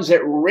the ones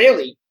that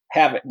really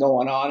have it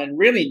going on and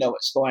really know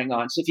what's going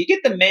on. So if you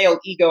get the male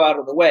ego out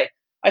of the way,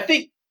 I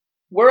think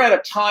we're at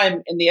a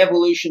time in the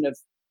evolution of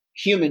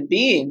human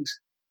beings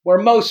where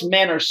most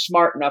men are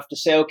smart enough to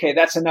say, okay,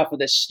 that's enough of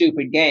this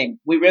stupid game.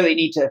 We really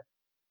need to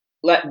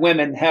let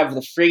women have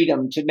the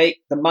freedom to make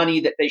the money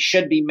that they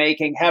should be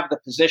making, have the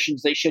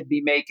positions they should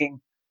be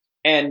making,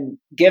 and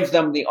give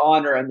them the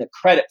honor and the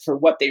credit for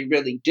what they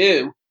really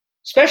do,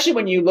 especially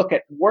when you look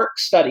at work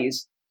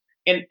studies.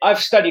 And I've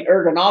studied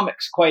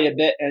ergonomics quite a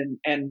bit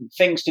and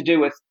things to do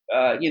with,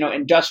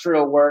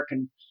 industrial work.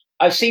 And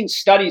I've seen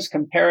studies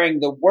comparing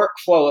the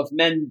workflow of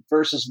men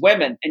versus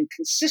women. And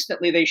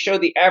consistently, they show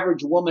the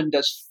average woman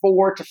does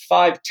 4 to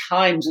 5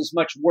 times as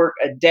much work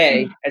a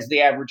day as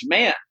the average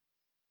man.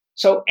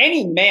 So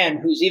any man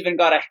who's even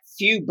got a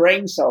few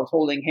brain cells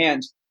holding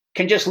hands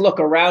can just look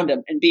around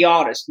him and be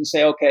honest and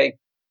say, okay,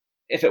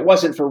 if it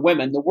wasn't for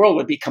women, the world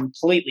would be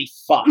completely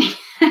fucked.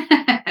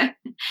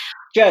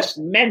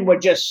 Men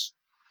would just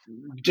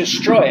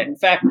destroy it. In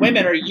fact,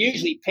 women are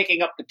usually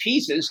picking up the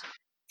pieces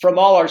from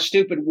all our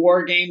stupid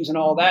war games and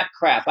all that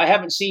crap. I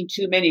haven't seen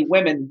too many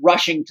women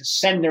rushing to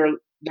send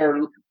their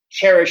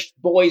cherished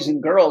boys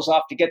and girls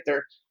off to get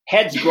their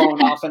heads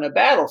blown off in a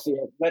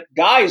battlefield. But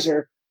guys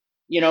are,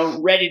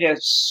 ready to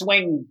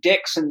swing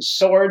dicks and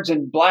swords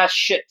and blast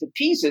shit to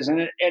pieces.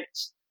 And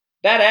it's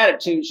that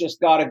attitude's just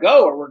got to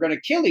go, or we're going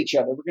to kill each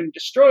other. We're going to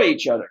destroy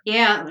each other.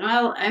 Yeah.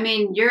 Well, I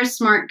mean, you're a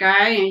smart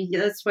guy, and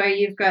that's why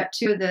you've got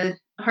 2 of the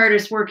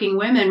hardest working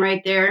women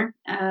right there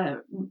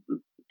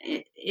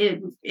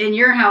in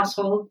your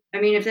household. I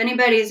mean, if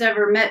anybody's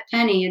ever met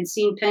Penny and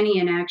seen Penny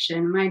in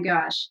action, my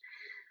gosh.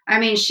 I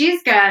mean,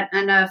 she's got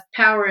enough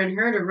power in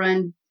her to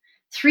run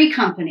 3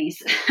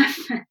 companies.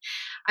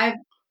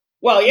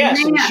 Well,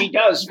 yes, and she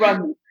does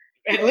run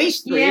at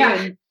least 3.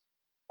 Yeah. And,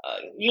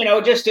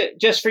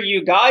 just for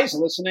you guys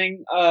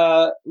listening,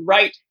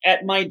 right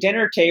at my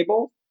dinner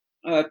table,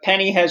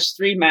 Penny has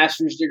 3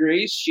 master's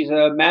degrees. She's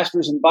a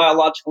master's in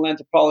biological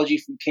anthropology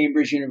from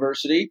Cambridge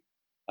University,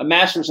 a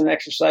master's in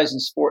exercise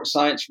and sports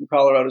science from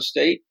Colorado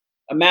State,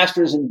 a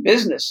master's in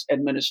business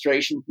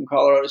administration from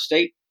Colorado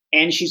State,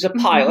 and she's a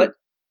pilot.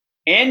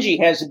 Angie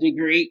has a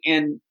degree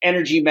in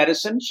energy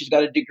medicine. She's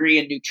got a degree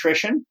in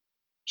nutrition.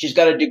 She's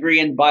got a degree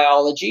in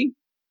biology,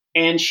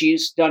 and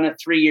she's done a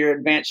 3-year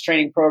advanced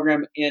training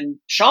program in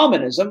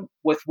shamanism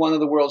with one of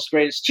the world's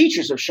greatest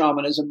teachers of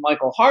shamanism,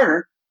 Michael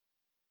Harner.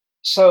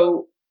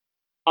 So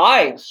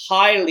I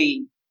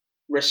highly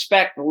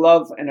respect,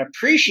 love, and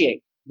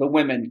appreciate the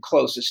women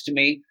closest to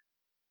me.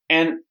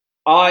 And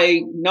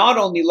I not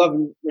only love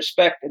and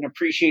respect and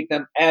appreciate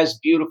them as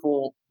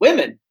beautiful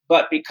women,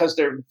 but because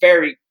they're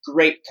very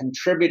great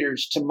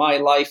contributors to my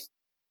life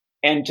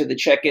and to the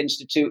CHEK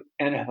Institute,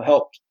 and have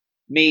helped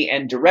me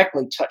and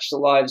directly touched the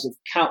lives of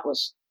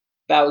countless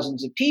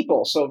thousands of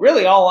people. So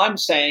really all I'm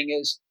saying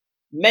is,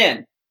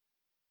 men,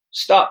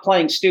 stop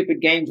playing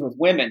stupid games with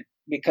women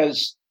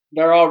because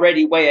they're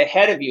already way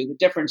ahead of you.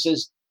 The difference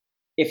is,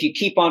 if you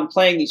keep on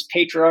playing these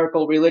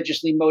patriarchal,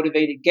 religiously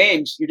motivated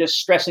games, you're just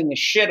stressing the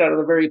shit out of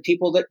the very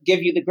people that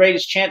give you the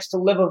greatest chance to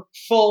live a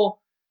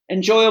full,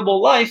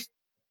 enjoyable life.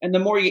 And the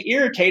more you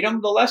irritate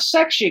them, the less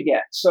sex you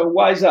get. So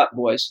wise up,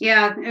 boys.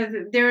 Yeah,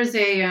 there was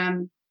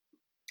a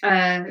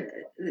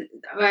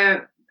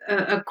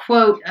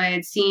quote I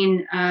had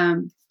seen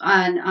on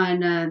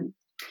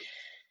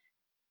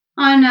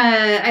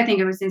I think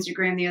it was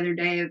Instagram the other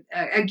day.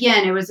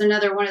 Again, it was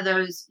another one of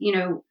those,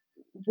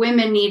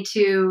 women need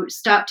to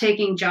stop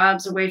taking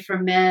jobs away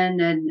from men,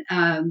 and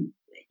and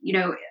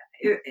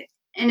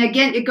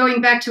again,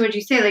 going back to what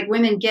you say, like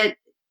women get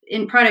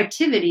in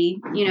productivity,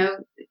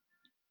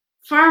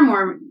 far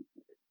more.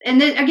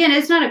 And then, again,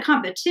 it's not a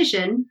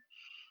competition,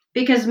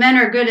 because men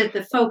are good at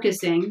the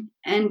focusing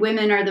and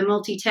women are the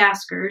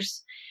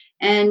multitaskers.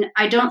 And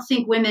I don't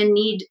think women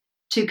need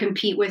to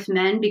compete with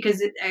men,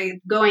 because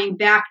going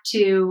back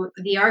to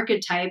the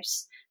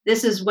archetypes,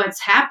 this is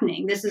what's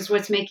happening. This is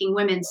what's making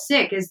women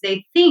sick, is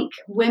they think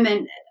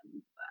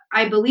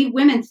I believe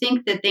women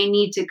think that they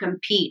need to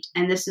compete.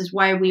 And this is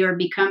why we are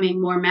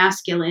becoming more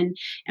masculine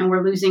and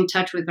we're losing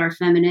touch with our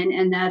feminine.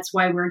 And that's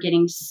why we're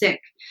getting sick.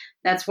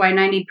 That's why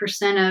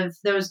 90% of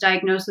those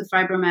diagnosed with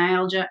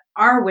fibromyalgia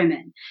are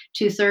women.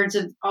 2/3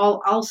 of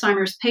all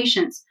Alzheimer's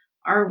patients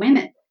are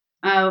women.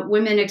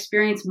 Women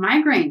experience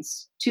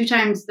migraines 2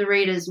 times the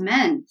rate as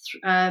men.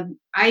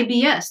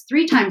 IBS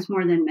 3 times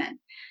more than men.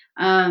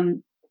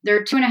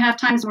 They're 2.5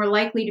 times more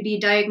likely to be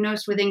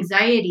diagnosed with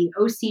anxiety,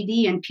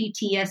 OCD, and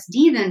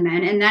PTSD than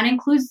men. And that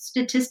includes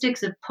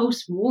statistics of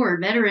post-war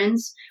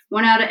veterans.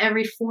 1 out of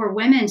every 4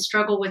 women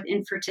struggle with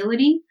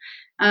infertility.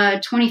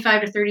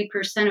 25 to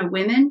 30% of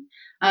women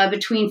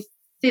between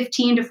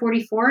 15 to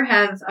 44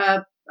 have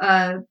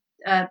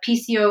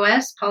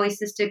PCOS,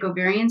 polycystic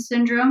ovarian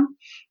syndrome.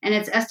 And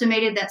it's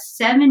estimated that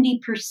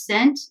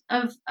 70%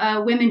 of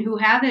women who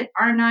have it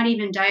are not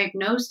even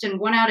diagnosed. And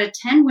 1 out of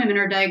 10 women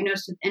are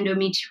diagnosed with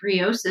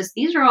endometriosis.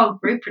 These are all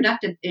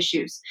reproductive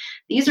issues.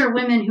 These are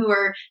women who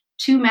are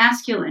too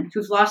masculine,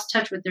 who've lost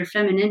touch with their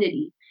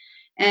femininity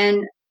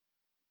and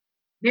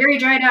very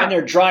dried out. And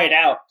they're dried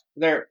out.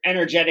 They're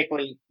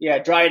energetically,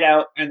 dried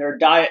out, and their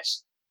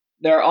diets,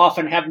 they're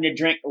often having to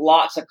drink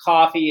lots of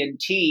coffee and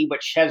tea,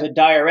 which has a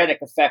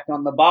diuretic effect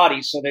on the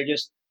body. So they're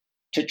just,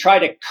 to try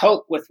to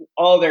cope with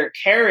all their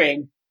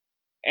carrying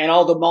and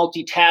all the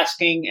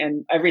multitasking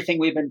and everything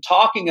we've been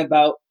talking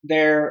about,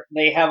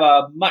 they have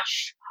a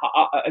much,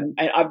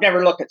 I've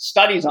never looked at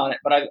studies on it,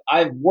 but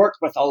I've worked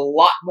with a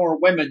lot more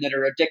women that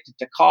are addicted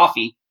to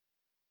coffee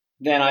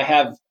than I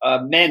have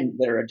men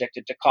that are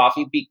addicted to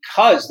coffee,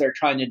 because they're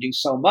trying to do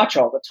so much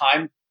all the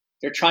time.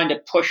 They're trying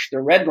to push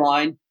the red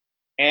line.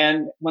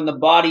 And when the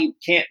body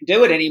can't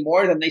do it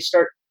anymore, then they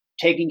start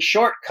taking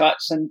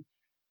shortcuts, and,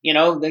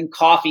 then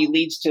coffee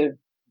leads to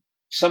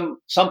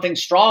something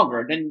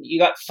stronger. Then you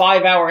got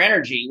 5-hour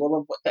energy.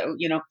 Well,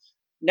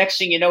 next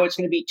thing you know, it's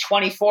going to be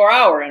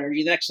 24-hour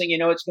energy. The next thing you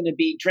know, it's going to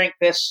be drink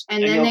this,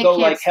 and you'll go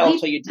like hell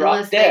till you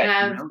drop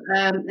dead.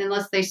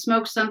 Unless they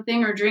smoke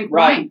something or drink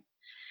wine.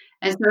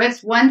 And so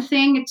it's one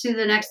thing to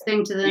the next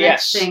thing to the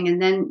next thing. And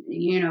then,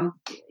 you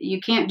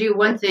can't do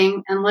one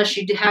thing unless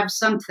you have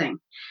something.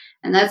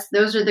 And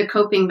those are the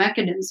coping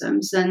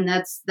mechanisms. And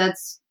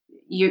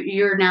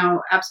you're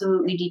now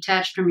absolutely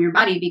detached from your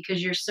body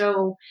because you're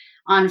so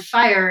on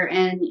fire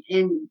and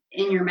in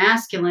your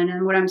masculine.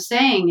 And what I'm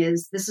saying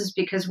is, this is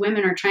because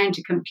women are trying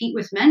to compete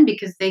with men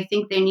because they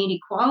think they need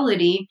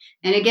equality.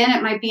 And again,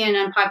 it might be an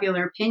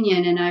unpopular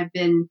opinion. And I've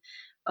been,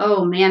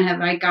 oh man,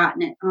 have I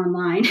gotten it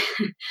online.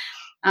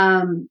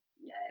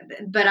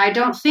 But I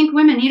don't think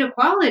women need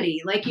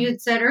equality. Like you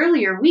had said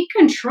earlier, we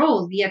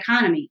control the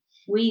economy.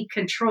 We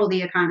control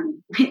the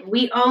economy.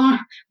 We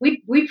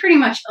pretty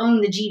much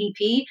own the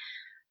GDP.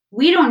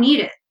 We don't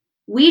need it.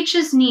 We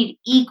just need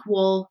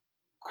equal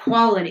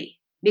quality.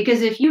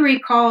 Because if you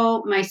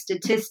recall my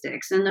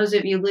statistics, and those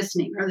of you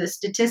listening, or the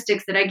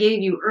statistics that I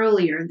gave you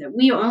earlier, that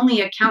we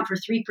only account for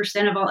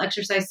 3% of all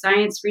exercise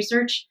science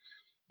research,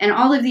 and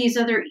all of these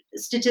other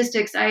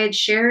statistics I had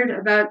shared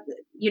about,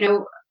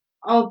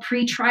 all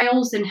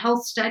pre-trials and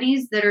health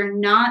studies that are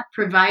not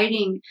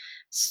providing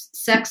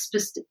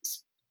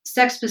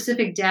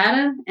sex-specific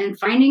data and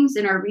findings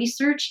in our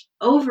research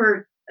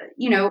over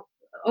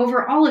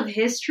all of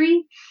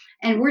history.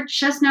 And we're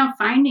just now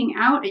finding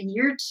out a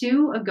year or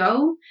 2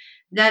 ago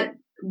that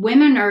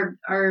women are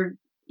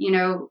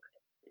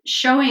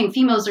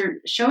females are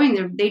showing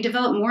that they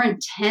develop more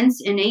intense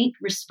innate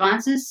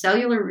responses,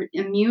 cellular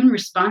immune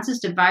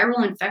responses to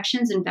viral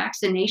infections and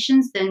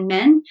vaccinations than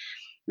men.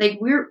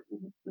 Like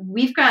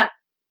we've got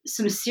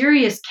some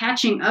serious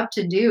catching up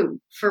to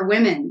do for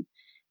women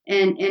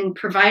and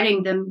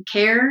providing them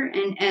care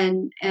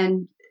and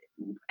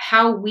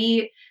how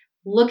we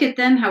look at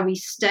them, how we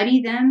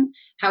study them,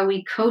 how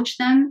we coach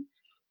them,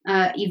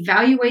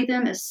 evaluate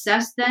them,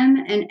 assess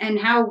them, and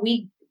how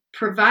we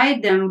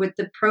provide them with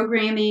the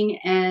programming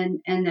and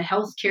the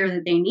health care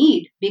that they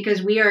need,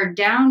 because we are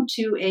down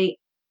to a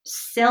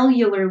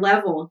cellular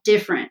level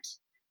different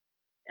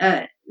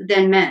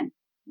than men,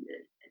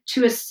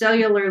 to a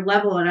cellular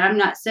level. And I'm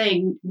not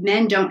saying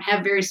men don't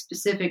have very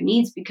specific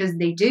needs, because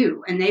they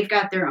do, and they've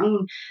got their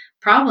own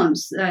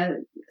problems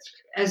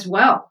as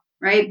well,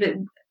 right? But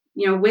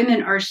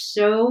women are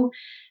so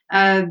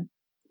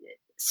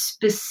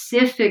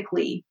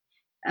specifically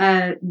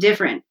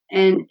different,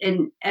 and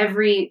in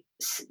every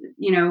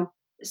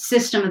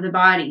system of the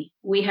body,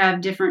 we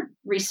have different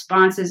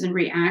responses and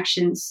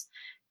reactions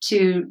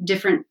to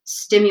different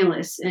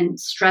stimulus and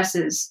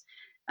stresses,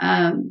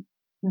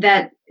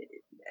 that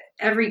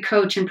every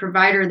coach and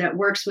provider that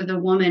works with a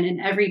woman,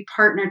 and every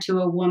partner to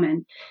a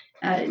woman,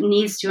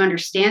 needs to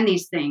understand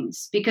these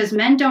things, because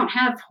men don't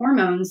have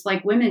hormones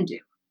like women do.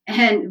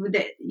 And,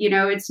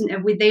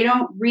 they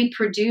don't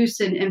reproduce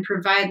and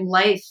provide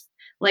life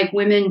like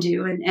women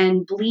do,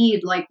 and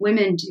bleed like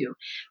women do.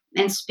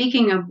 And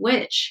speaking of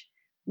which,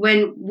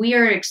 when we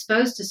are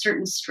exposed to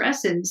certain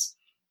stresses,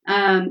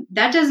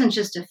 that doesn't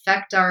just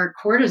affect our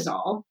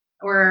cortisol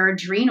or our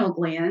adrenal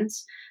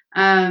glands.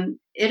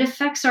 It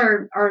affects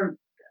our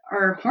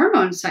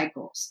hormone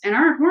cycles. And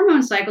our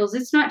hormone cycles,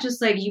 it's not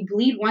just like you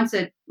bleed once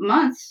a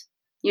month.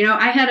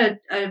 I had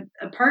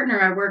a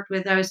partner I worked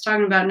with, I was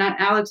talking about,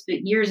 not Alex,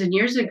 but years and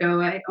years ago,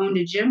 I owned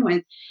a gym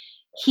with.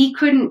 He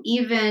couldn't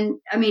even,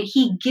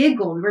 he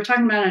giggled. We're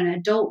talking about an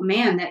adult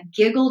man that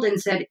giggled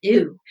and said,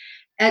 ew,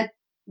 at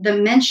the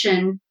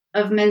mention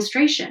of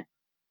menstruation.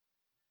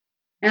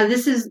 Now,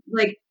 this is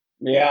like...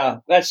 Yeah,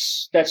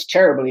 that's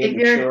terribly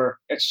immature.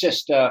 It's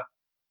just,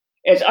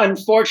 it's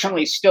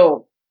unfortunately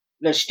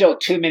there's still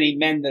too many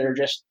men that are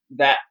just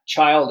that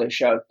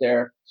childish out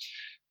there.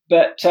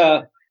 But,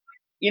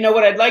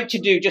 what I'd like to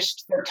do,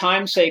 just for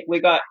time's sake, we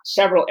got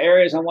several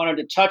areas I wanted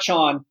to touch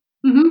on.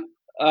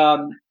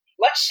 Mm-hmm.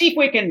 Let's see if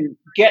we can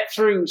get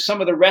through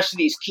some of the rest of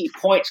these key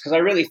points, because I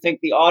really think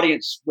the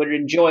audience would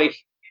enjoy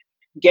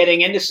getting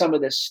into some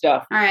of this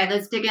stuff. All right,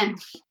 let's dig in.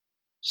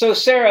 So,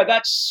 Sarah,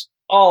 that's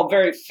all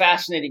very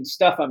fascinating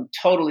stuff. I'm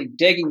totally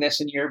digging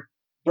this, and you're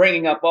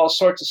bringing up all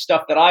sorts of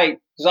stuff because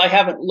I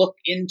haven't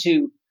looked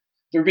into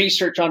the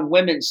research on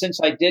women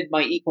since I did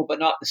my Equal But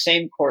Not the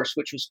Same course,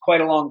 which was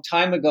quite a long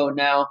time ago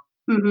now.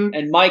 Mm-hmm.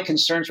 And my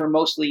concerns were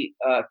mostly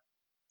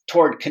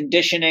toward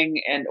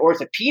conditioning and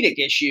orthopedic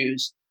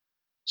issues.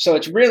 So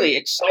it's really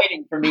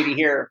exciting for me to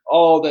hear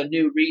all the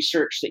new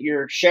research that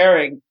you're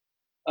sharing.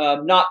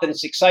 Not that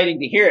it's exciting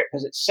to hear it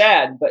because it's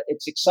sad, but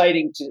it's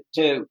exciting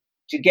to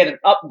get an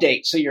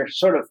update. So you're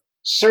sort of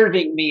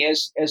serving me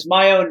as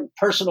my own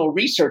personal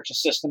research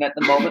assistant at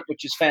the moment,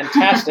 which is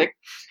fantastic.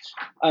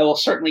 I will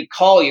certainly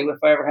call you if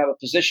I ever have a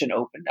position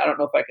open. I don't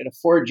know if I can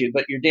afford you,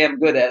 but you're damn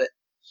good at it.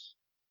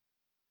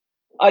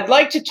 I'd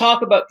like to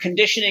talk about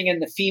conditioning in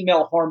the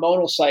female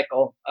hormonal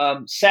cycle.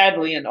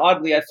 Sadly and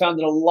oddly, I found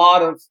that a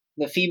lot of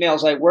the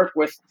females I work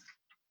with,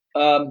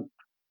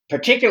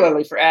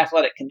 particularly for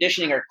athletic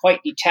conditioning, are quite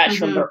detached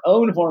from their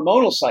own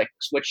hormonal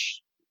cycles,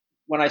 which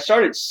when I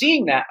started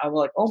seeing that, I was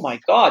like, oh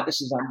my God,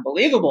 this is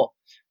unbelievable.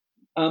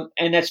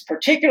 And that's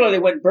particularly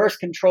when birth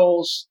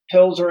controls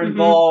pills are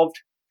involved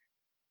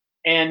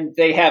and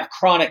they have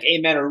chronic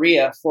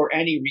amenorrhea for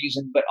any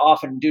reason, but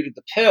often due to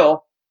the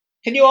pill.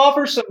 Can you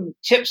offer some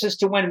tips as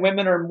to when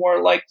women are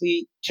more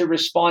likely to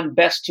respond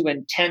best to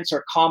intense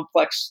or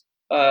complex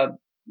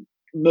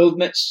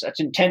movements, such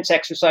intense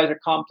exercise or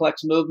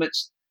complex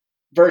movements,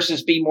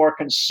 versus be more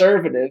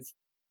conservative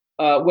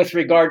with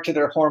regard to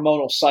their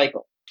hormonal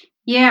cycle?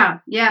 Yeah.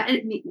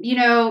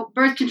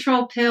 Birth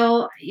control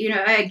pill,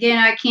 again,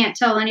 I can't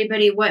tell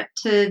anybody what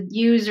to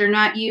use or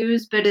not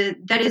use, but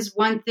that is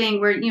one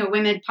thing where,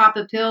 women pop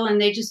a pill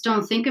and they just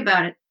don't think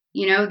about it.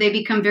 They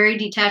become very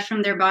detached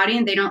from their body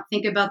and they don't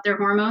think about their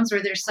hormones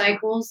or their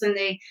cycles, and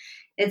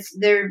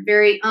they're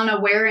very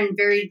unaware and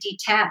very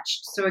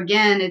detached. So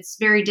again, it's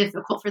very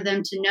difficult for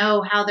them to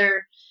know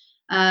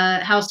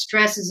how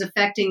stress is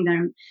affecting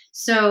them.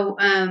 So,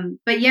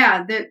 but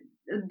yeah, the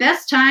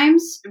best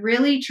times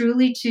really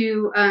truly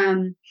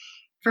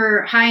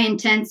for high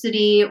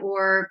intensity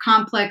or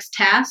complex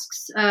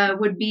tasks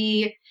would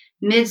be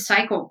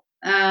mid-cycle.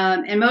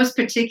 And most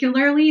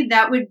particularly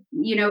that would,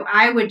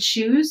 I would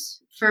choose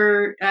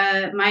for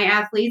my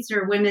athletes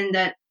or women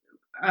that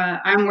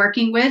I'm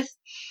working with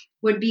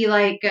would be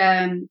like,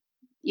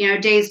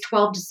 days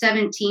 12 to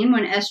 17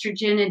 when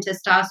estrogen and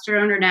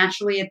testosterone are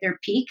naturally at their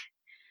peak.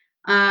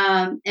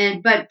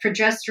 But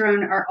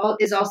progesterone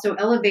is also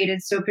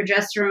elevated. So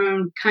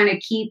progesterone kind of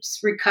keeps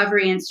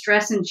recovery and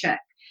stress in check,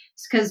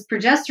 because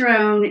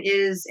progesterone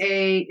is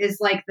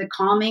like the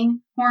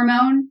calming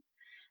hormone.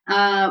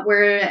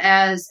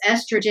 Whereas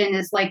estrogen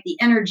is like the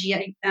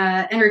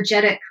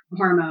energetic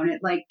hormone.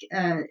 It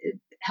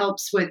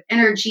helps with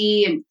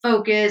energy and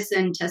focus,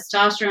 and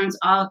testosterone's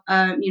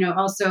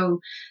also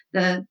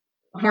the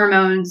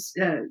hormones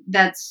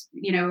that's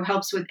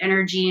helps with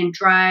energy and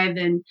drive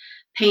and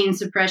pain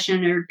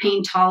suppression or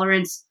pain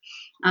tolerance,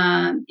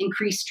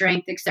 increased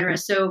strength, etc.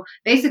 So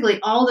basically,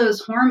 all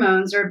those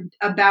hormones are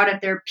about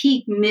at their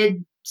peak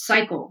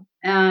mid-cycle,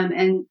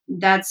 and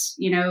that's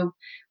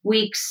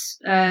weeks,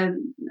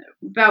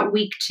 about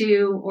week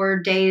 2 or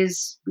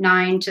days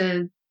 9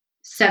 to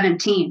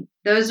 17.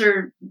 Those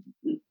are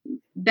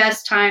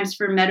best times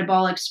for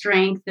metabolic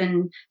strength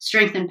and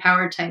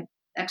power type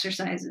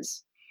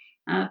exercises.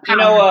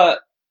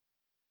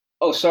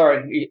 Oh,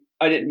 sorry.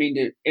 I didn't mean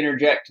to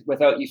interject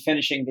without you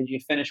finishing. Did you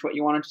finish what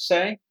you wanted to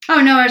say?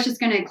 Oh, no, I was just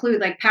going to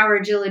include like power,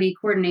 agility,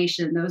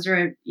 coordination. Those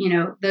are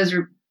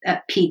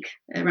at peak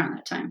around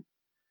that time.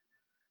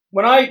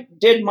 When I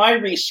did my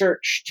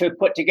research to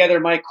put together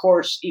my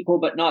course, Equal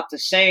But Not the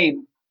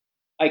Same,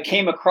 I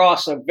came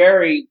across a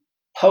very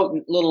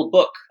potent little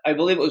book. I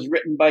believe it was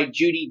written by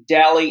Judy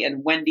Daly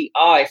and Wendy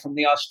I from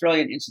the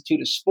Australian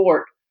Institute of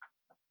Sport.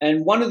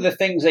 And one of the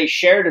things they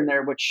shared in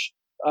there, which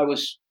I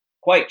was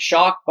quite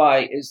shocked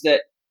by, is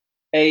that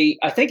I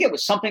think it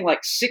was something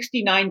like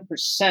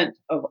 69%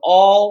 of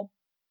all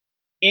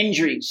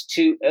injuries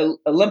to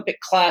Olympic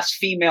class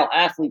female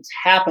athletes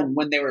happen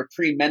when they were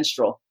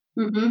premenstrual.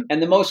 Mm-hmm.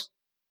 And the most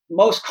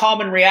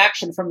common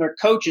reaction from their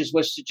coaches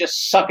was to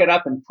just suck it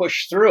up and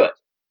push through it.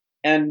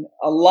 And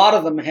a lot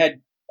of them had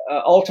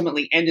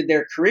ultimately ended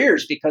their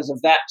careers because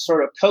of that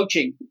sort of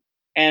coaching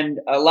and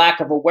a lack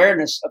of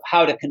awareness of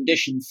how to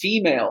condition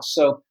females.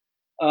 So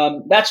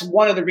that's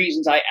one of the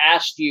reasons I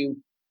asked you.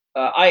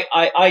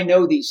 I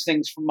know these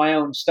things from my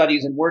own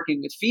studies and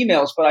working with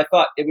females, but I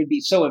thought it would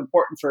be so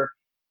important for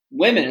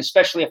women,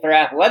 especially if they're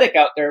athletic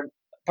out there,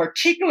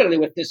 particularly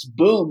with this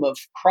boom of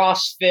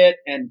CrossFit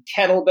and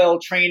kettlebell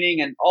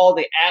training and all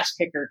the ass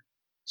kicker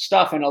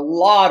stuff. And a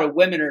lot of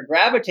women are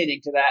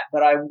gravitating to that.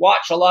 But I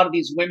watch a lot of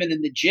these women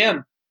in the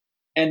gym,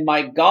 and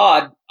my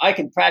God, I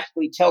can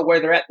practically tell where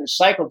they're at in their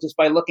cycle just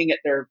by looking at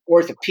their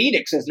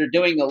orthopedics as they're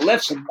doing the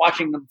lifts and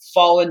watching them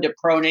fall into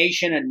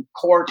pronation and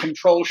core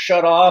control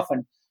shut off.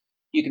 And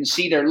you can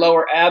see their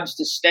lower abs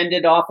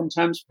distended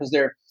oftentimes because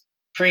they're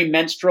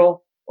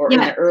premenstrual or in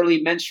the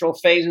early menstrual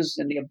phases,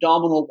 and the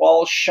abdominal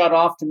walls shut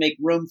off to make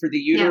room for the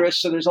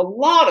uterus. So there's a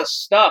lot of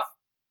stuff,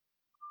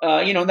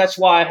 and that's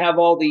why I have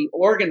all the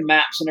organ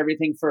maps and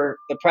everything for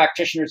the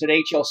practitioners at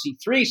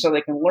HLC3, so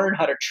they can learn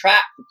how to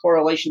track the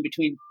correlation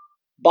between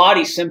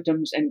body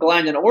symptoms and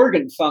gland and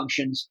organ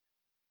functions.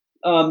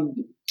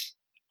 Something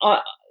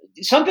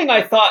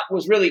I thought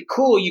was really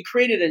cool, you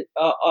created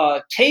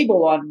a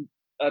table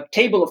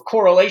of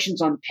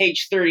correlations on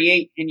page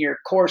 38 in your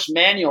course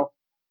manual,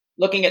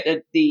 looking at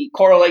the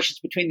correlations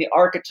between the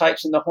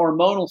archetypes and the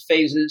hormonal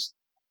phases.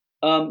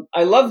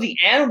 I love the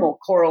animal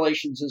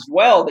correlations as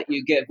well that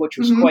you give, which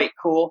was quite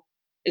cool.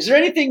 Is there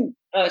anything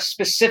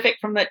specific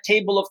from that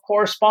table of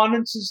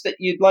correspondences that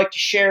you'd like to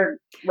share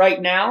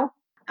right now?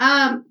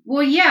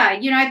 Well, yeah,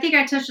 I think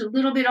I touched a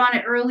little bit on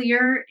it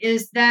earlier,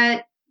 is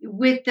that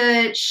with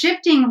the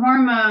shifting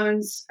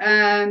hormones,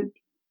 as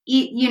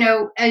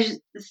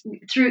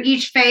through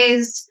each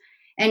phase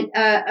and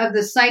of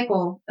the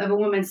cycle of a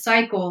woman's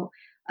cycle,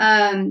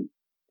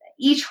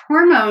 each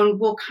hormone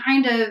will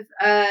kind of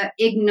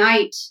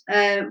ignite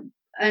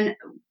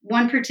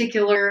one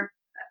particular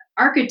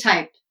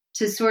archetype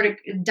to sort of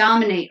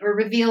dominate or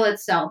reveal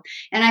itself.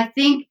 And I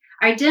think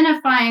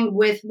identifying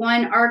with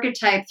one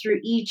archetype through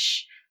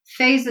each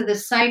phase of the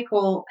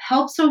cycle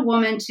helps a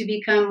woman to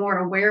become more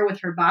aware with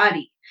her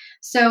body.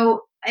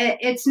 So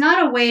it's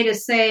not a way to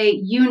say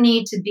you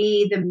need to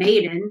be the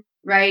maiden,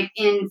 right,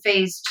 in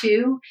phase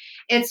 2.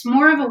 It's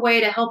more of a way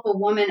to help a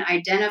woman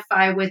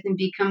identify with and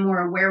become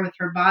more aware with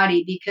her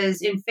body,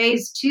 because in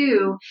phase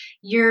 2,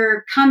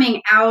 you're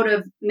coming out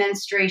of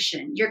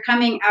menstruation. You're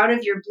coming out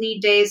of your bleed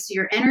days, so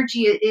your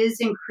energy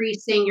is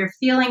increasing. You're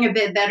feeling a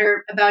bit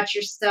better about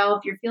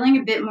yourself. You're feeling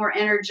a bit more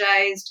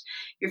energized.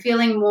 You're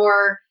feeling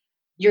more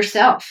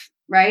yourself,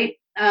 right?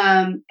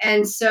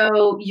 And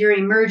so you're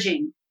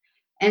emerging.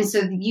 And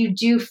so you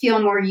do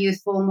feel more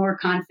youthful, more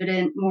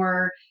confident,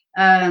 more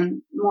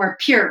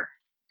pure,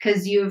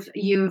 because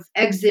you've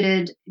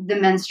exited the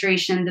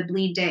menstruation, the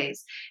bleed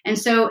days. And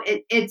so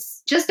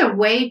it's just a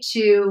way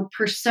to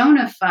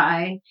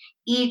personify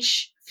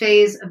each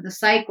phase of the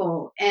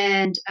cycle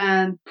and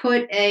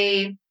put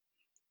a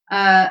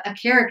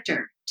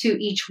character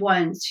to each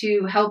one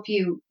to help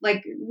you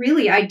like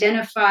really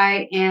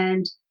identify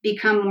and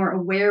become more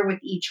aware with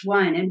each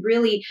one. And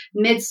really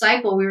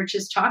mid-cycle, we were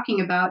just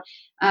talking about,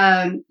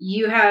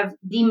 you have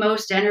the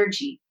most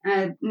energy.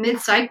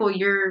 Mid-cycle,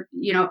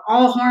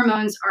 all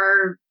hormones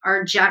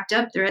are jacked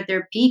up. They're at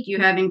their peak. You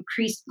have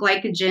increased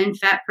glycogen,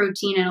 fat,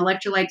 protein, and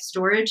electrolyte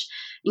storage,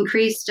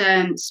 increased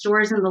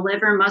stores in the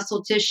liver,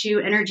 muscle tissue,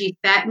 energy,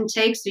 fat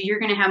intake. So you're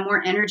going to have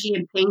more energy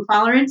and pain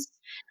tolerance.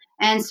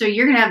 And so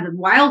you're going to have the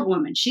wild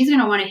woman. She's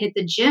going to want to hit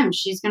the gym.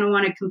 She's going to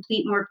want to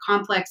complete more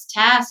complex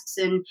tasks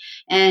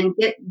and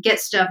get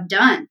stuff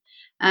done.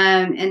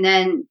 And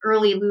then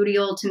early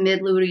luteal to mid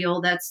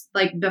luteal, that's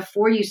like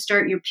before you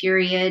start your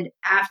period,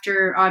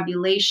 after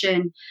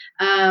ovulation,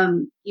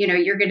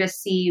 you're going to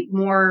see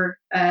more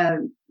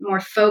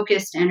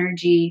focused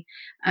energy,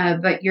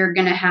 but you're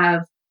going to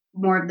have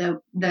more of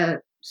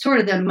the sort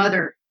of the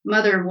mother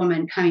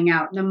woman coming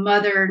out, the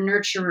mother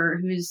nurturer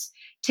who's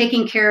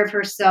taking care of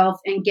herself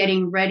and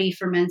getting ready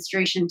for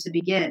menstruation to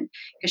begin,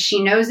 because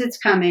she knows it's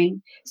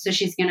coming. So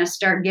she's going to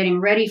start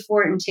getting ready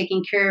for it and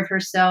taking care of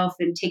herself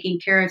and taking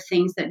care of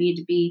things that need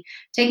to be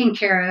taken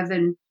care of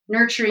and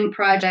nurturing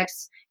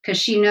projects, because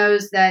she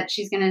knows that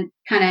she's going to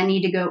kind of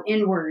need to go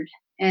inward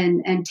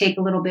and take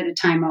a little bit of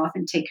time off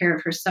and take care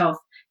of herself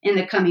in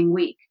the coming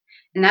week.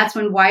 And that's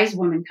when wise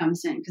woman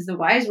comes in, because the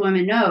wise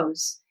woman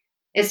knows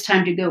it's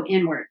time to go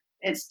inward.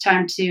 It's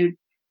time to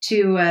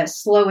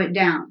slow it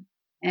down.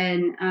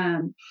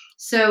 And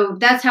so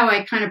that's how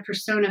I kind of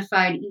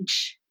personified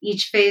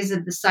each phase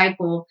of the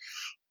cycle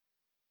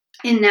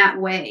in that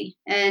way.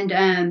 And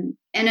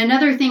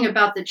another thing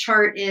about the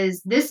chart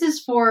is this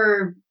is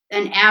for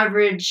an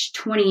average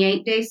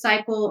 28-day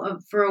cycle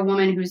for a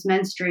woman who's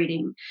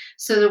menstruating.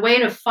 So the way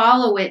to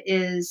follow it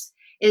is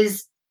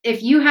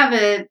if you have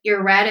a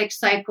erratic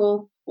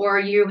cycle or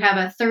you have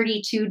a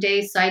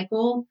 32-day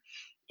cycle,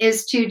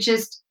 is to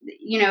just,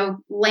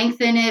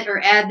 lengthen it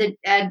or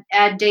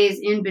add days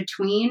in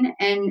between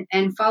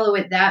and follow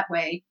it that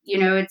way.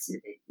 It's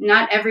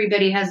not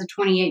everybody has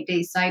a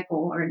 28-day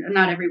cycle, or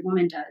not every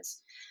woman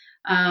does.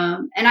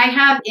 And I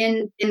have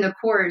in the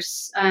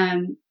course,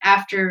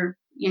 after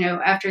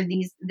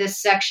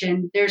this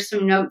section, there's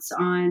some notes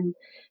on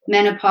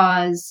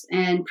menopause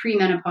and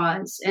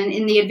premenopause. And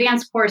in the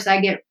advanced course, I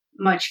get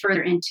much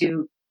further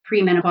into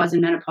premenopause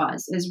and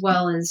menopause, as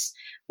well as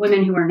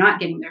women who are not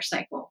getting their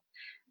cycle.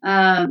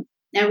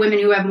 And women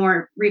who have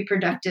more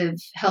reproductive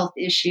health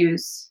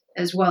issues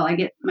as well. I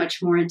get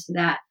much more into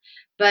that.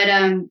 But,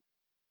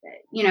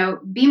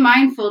 be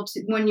mindful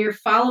when you're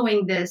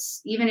following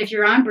this, even if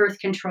you're on birth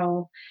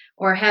control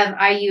or have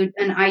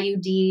an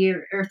IUD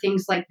or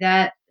things like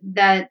that,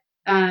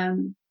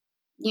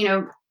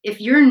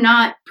 if you're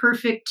not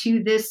perfect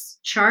to this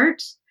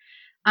chart,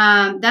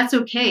 that's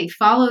okay.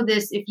 Follow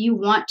this if you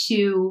want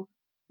to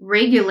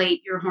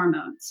regulate your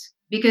hormones.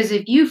 Because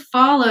if you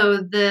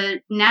follow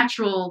the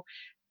natural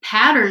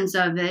patterns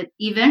of it,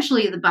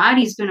 eventually the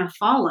body's going to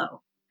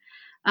follow.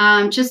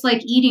 Just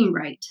like eating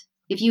right.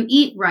 If you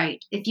eat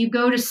right, if you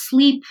go to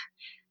sleep,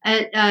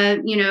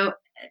 if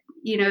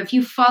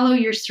you follow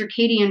your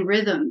circadian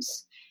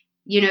rhythms,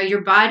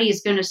 your body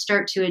is going to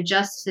start to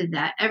adjust to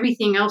that.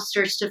 Everything else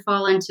starts to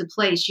fall into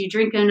place. You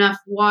drink enough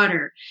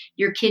water,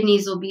 your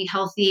kidneys will be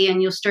healthy,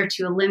 and you'll start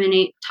to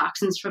eliminate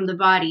toxins from the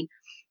body.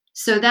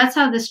 So that's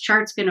how this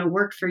chart's going to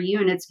work for you,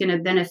 and it's going to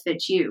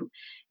benefit you.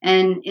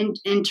 And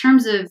in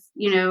terms of,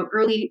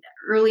 early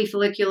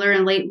follicular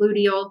and late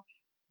luteal,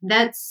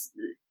 that's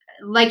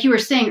like you were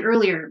saying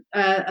earlier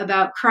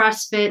about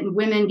CrossFit and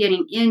women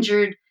getting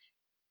injured.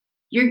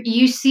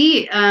 You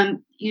see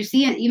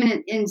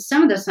even in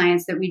some of the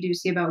science that we do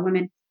see about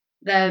women,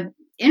 the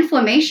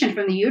inflammation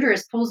from the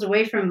uterus pulls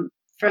away from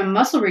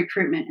muscle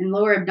recruitment and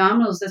lower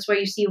abdominals. That's why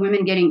you see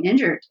women getting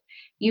injured.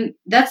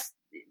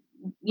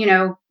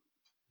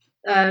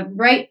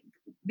 Right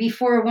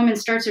before a woman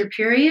starts her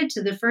period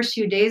to the first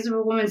few days of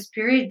a woman's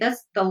period,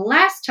 that's the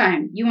last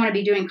time you want to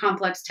be doing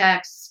complex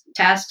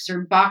tasks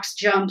or box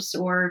jumps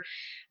or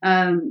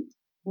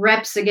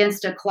reps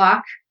against a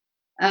clock.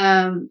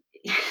 That's,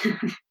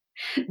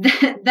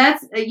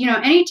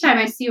 anytime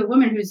I see a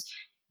woman who's,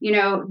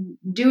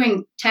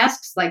 doing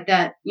tasks like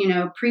that,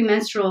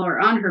 premenstrual or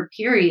on her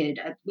period,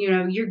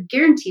 you're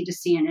guaranteed to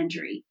see an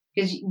injury,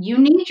 because you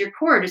need your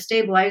core to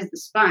stabilize the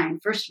spine,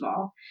 first of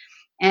all.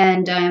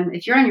 And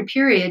if you're on your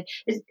period,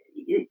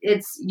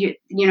 it's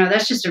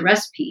that's just a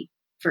recipe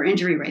for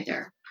injury right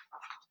there.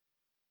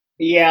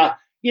 Yeah.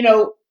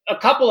 A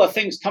couple of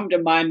things come to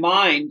my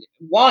mind.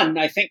 One,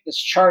 I think this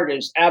chart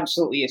is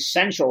absolutely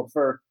essential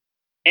for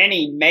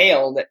any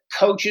male that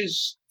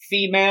coaches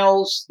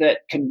females,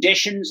 that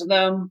conditions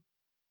them,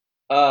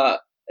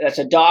 that's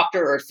a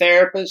doctor or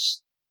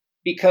therapist,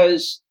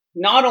 because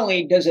not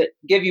only does it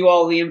give you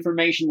all the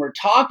information we're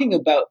talking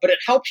about, but it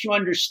helps you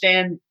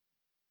understand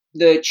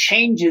the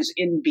changes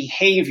in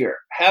behavior.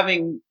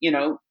 Having,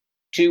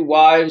 two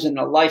wives and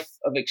a life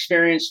of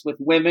experience with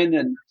women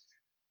and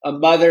a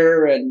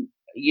mother and,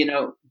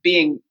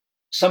 being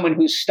someone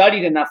who's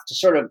studied enough to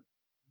sort of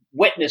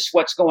witness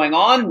what's going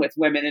on with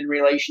women in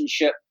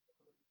relationship.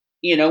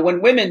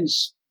 When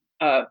women's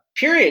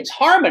periods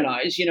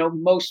harmonize,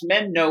 most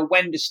men know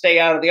when to stay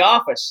out of the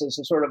office as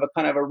a sort of a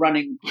kind of a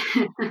running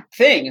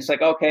thing. It's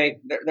like, okay,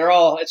 they're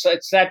all,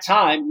 it's that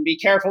time. Be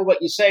careful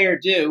what you say or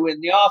do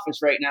in the office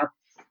right now.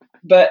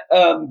 But,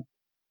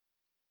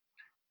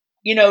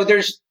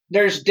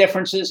 there's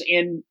differences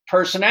in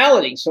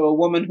personality. So a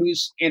woman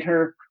who's in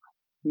her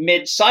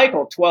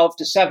mid-cycle, 12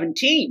 to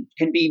 17,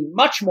 can be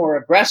much more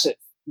aggressive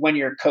when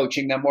you're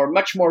coaching them, or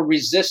much more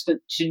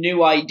resistant to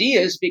new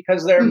ideas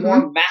because they're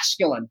more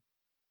masculine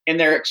in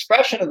their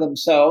expression of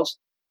themselves.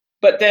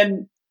 But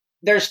then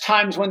there's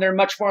times when they're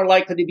much more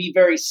likely to be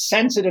very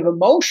sensitive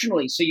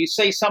emotionally. So you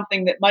say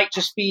something that might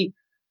just be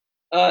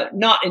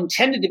not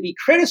intended to be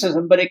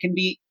criticism, but it can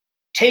be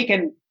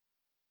taken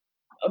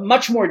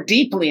much more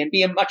deeply and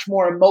be much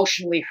more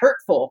emotionally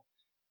hurtful.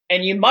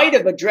 And you might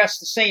have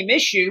addressed the same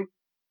issue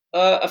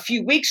a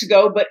few weeks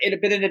ago, but it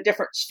had been in a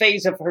different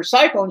phase of her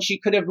cycle, and she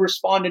could have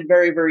responded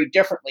very, very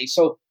differently.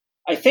 So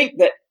I think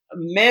that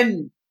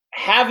men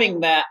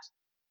having that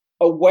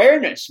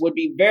awareness would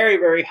be very,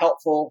 very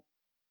helpful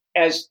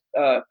as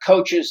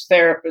coaches,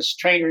 therapists,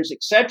 trainers,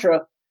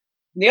 etc.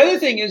 The other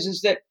thing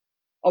is that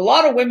a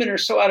lot of women are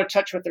so out of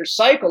touch with their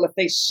cycle. If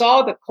they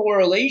saw the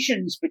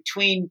correlations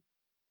between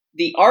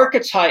the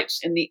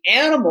archetypes and the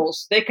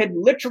animals, they could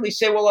literally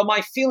say, well, am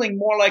I feeling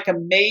more like a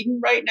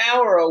maiden right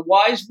now, or a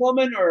wise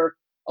woman, or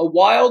a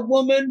wild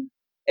woman,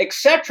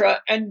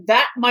 etc.? And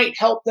that might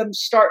help them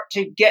start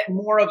to get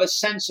more of a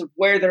sense of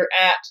where they're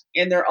at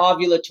in their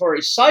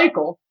ovulatory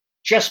cycle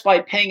just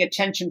by paying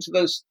attention to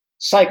those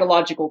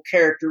psychological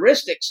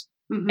characteristics.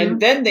 Mm-hmm. And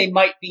then they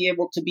might be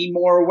able to be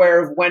more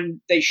aware of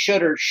when they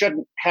should or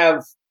shouldn't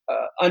have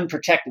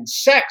unprotected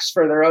sex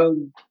for their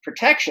own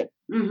protection.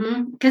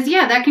 Because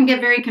that can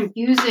get very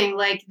confusing.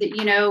 Like,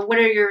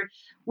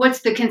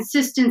 what's the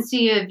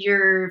consistency of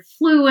your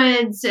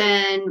fluids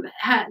and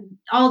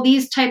all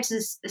these types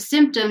of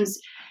symptoms.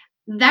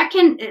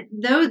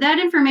 That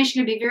information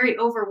can be very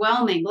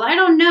overwhelming. Well, I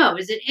don't know.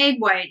 Is it egg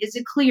white? Is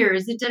it clear?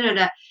 Is it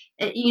da-da-da?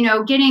 And you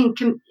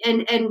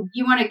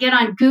want to get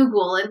on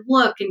Google and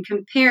look and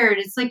compare it.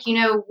 It's like,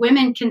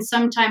 women can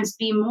sometimes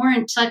be more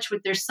in touch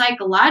with their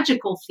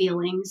psychological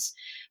feelings,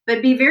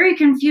 but be very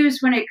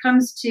confused when it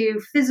comes to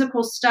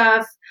physical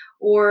stuff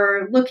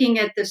or looking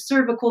at the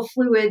cervical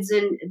fluids,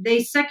 and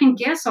they second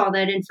guess all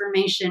that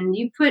information.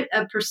 You put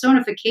a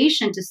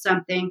personification to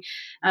something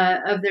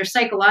of their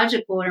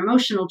psychological or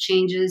emotional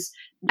changes,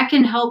 that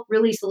can help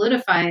really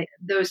solidify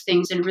those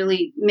things and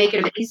really make it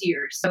a bit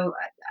easier. So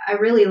I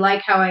really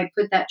like how I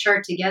put that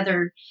chart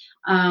together.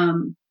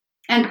 And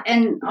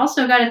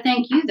also got to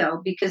thank you,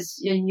 though, because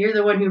you're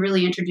the one who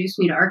really introduced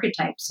me to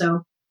archetypes.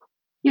 So,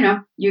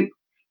 you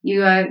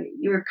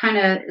were kind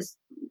of,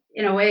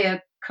 in a way,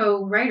 a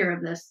co-writer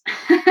of this.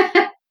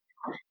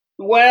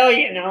 Well,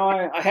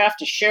 I have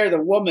to share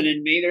the woman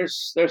in me.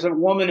 There's a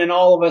woman in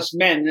all of us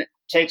men. It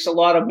takes a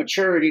lot of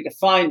maturity to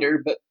find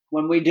her, but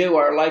when we do,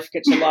 our life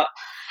gets a lot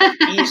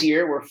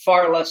easier. We're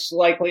far less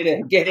likely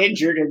to get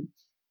injured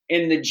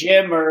in the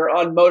gym or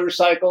on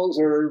motorcycles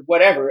or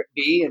whatever it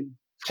be. And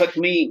it took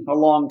me a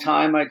long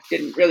time. I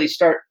didn't really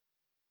start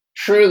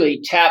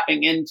truly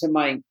tapping into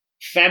my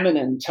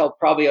feminine until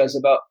probably I was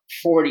about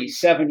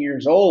 47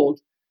 years old.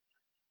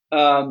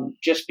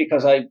 Just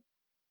because a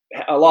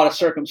lot of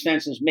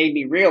circumstances made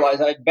me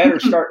realize I'd better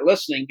start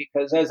listening,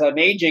 because as I'm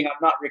aging,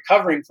 I'm not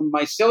recovering from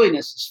my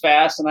silliness as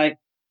fast. And I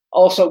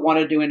also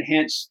wanted to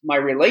enhance my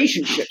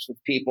relationships with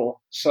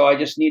people. So I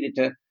just needed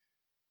to,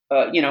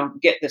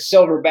 get the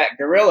silverback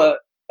gorilla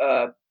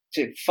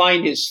to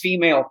find his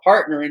female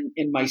partner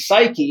in my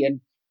psyche.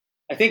 And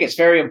I think it's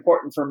very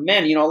important for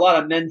men. A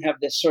lot of men have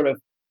this sort of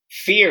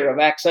fear of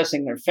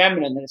accessing their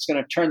feminine, that it's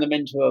going to turn them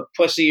into a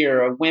pussy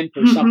or a wimp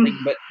or something.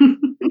 But,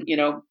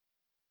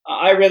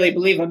 I really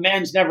believe a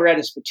man's never at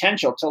his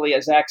potential till he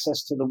has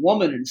access to the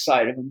woman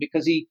inside of him,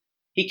 because he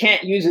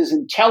can't use his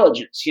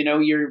intelligence.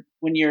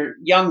 When you're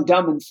young,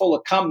 dumb, and full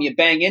of cum, you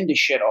bang into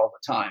shit all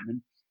the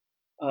time.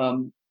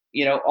 And,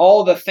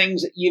 all the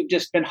things that you've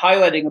just been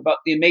highlighting about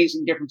the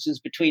amazing differences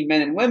between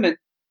men and women,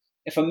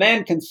 if a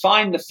man can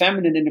find the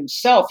feminine in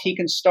himself, he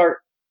can start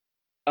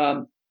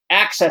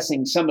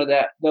accessing some of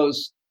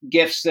those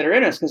gifts that are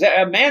in us, because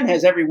a man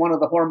has every one of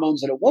the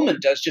hormones that a woman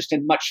does, just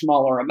in much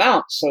smaller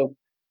amounts. So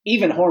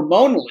even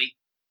hormonally,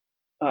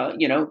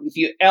 if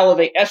you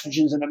elevate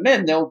estrogens in a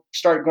men, they'll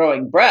start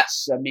growing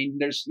breasts. I mean,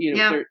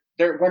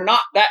 we're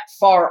not that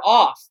far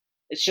off.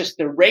 It's just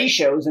the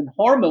ratios, and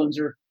hormones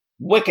are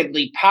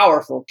wickedly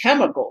powerful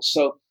chemicals.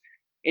 So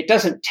it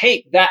doesn't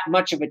take that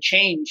much of a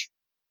change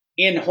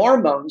in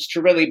hormones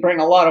to really bring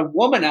a lot of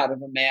woman out of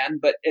a man,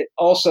 but it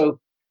also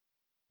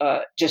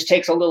just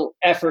takes a little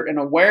effort and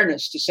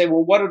awareness to say,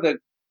 well, what are the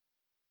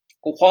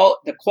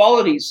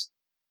qualities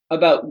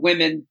about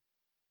women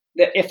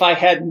that if I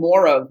had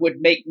more of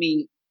would make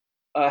me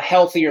a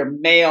healthier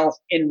male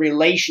in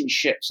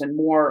relationships and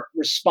more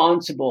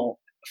responsible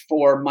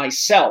for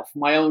myself,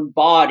 my own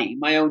body,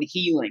 my own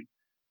healing,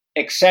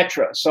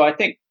 etc. So I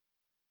think,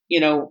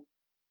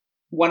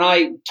 when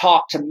I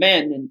talk to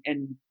men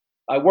and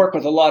I work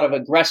with a lot of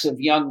aggressive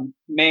young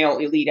male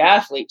elite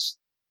athletes,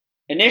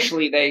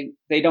 initially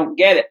they don't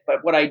get it.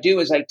 But what I do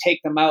is I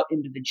take them out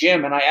into the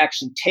gym and I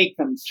actually take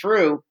them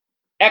through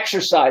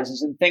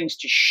exercises and things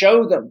to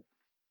show them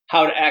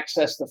how to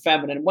access the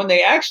feminine. When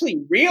they actually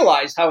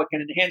realize how it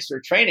can enhance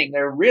their training,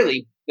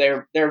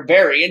 they're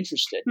very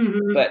interested.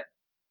 Mm-hmm. But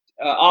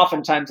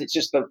oftentimes it's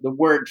just the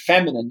word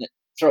feminine that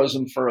throws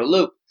them for a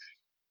loop.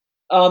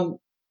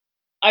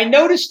 I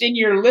noticed in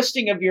your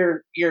listing of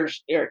your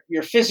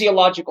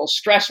physiological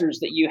stressors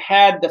that you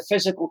had the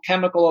physical,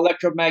 chemical,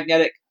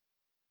 electromagnetic,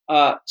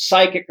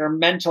 psychic or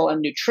mental,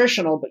 and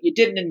nutritional, but you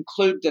didn't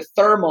include the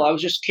thermal. I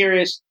was just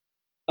curious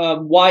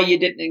why you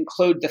didn't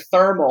include the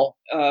thermal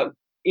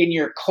in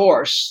your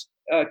course.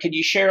 Could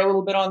you share a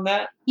little bit on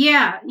that?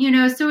 Yeah,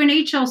 so in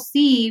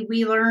HLC,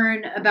 we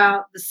learn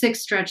about the 6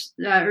 stretch,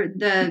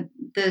 the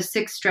the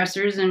 6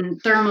 stressors,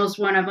 and thermal's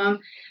one of them.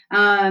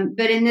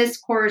 But in this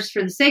course,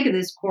 for the sake of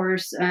this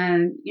course,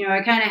 I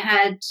kind of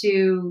had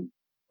to,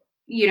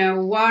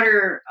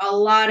 water a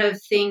lot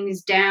of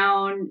things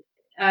down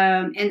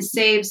and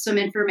save some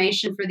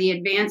information for the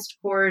advanced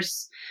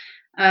course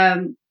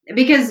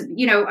because,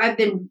 I've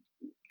been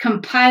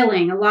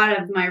compiling a lot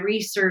of my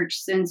research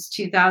since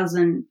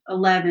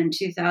 2011,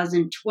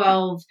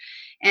 2012.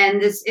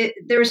 And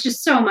there was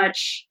just so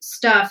much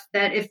stuff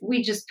that if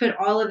we just put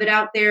all of it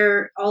out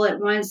there all at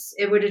once,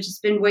 it would have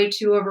just been way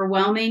too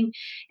overwhelming.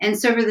 And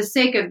so for the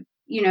sake of,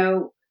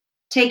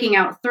 taking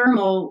out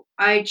thermal,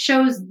 I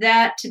chose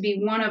that to be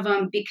one of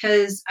them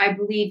because I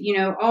believe,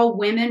 all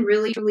women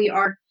really, truly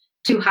are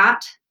too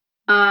hot.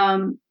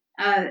 And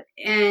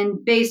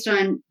based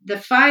on the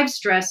 5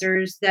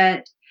 stressors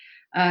that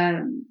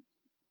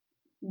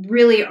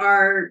really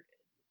are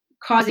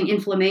causing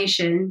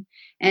inflammation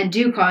and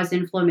do cause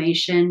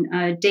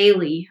inflammation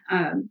daily,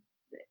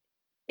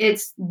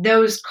 it's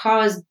those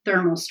cause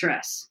thermal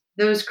stress.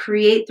 Those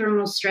create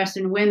thermal stress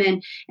in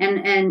women.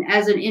 And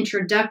as an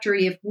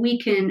introductory, if we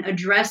can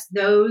address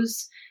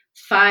those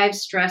 5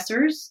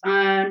 stressors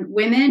on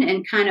women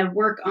and kind of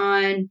work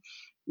on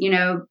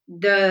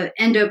the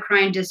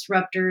endocrine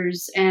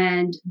disruptors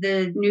and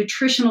the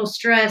nutritional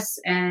stress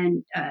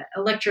and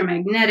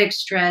electromagnetic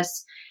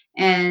stress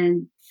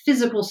and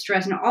physical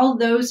stress and all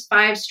those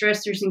 5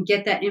 stressors and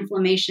get that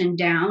inflammation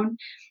down,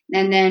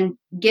 and then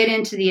get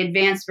into the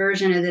advanced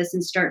version of this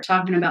and start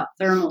talking about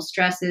thermal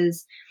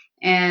stresses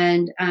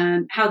and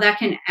how that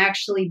can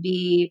actually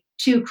be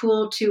too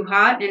cool, too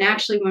hot. And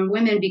actually when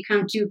women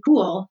become too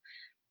cool,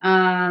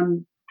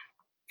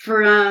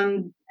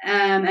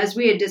 as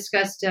we had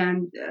discussed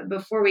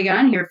before we got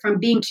on here, from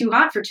being too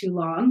hot for too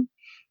long,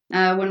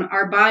 when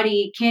our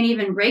body can't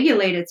even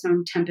regulate its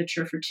own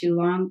temperature for too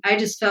long, I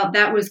just felt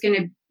that was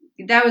going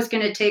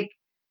to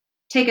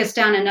take us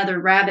down another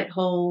rabbit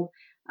hole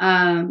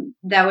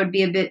that would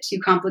be a bit too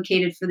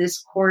complicated for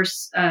this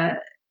course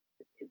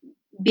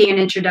being an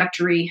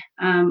introductory.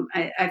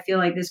 I feel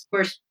like this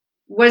course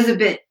was a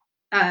bit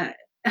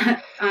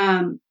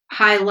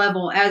high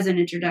level as an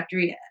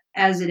introductory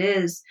as it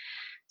is.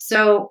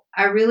 So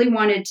I really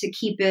wanted to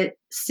keep it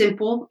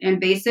simple and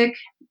basic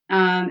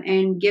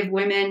and give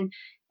women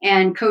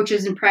and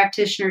coaches and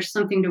practitioners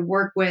something to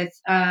work with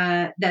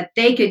that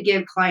they could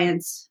give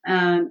clients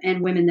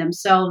and women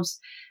themselves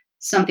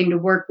something to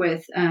work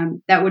with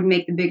that would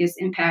make the biggest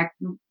impact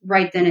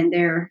right then and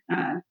there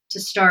to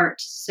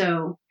start.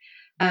 So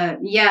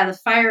the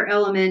fire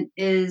element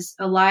is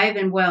alive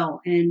and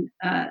well in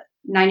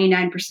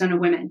 99% of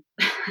women.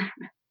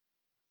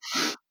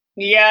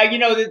 Yeah,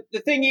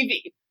 the thing,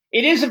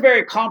 it is a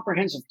very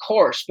comprehensive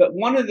course, but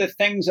one of the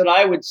things that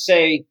I would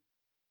say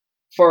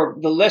for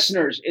the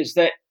listeners is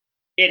that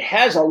it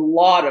has a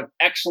lot of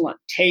excellent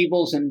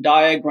tables and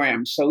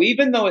diagrams. So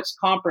even though it's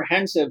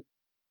comprehensive,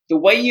 the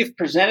way you've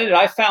presented it,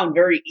 I found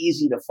very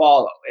easy to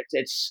follow.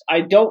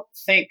 I don't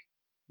think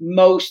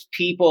most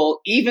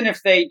people, even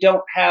if they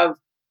don't have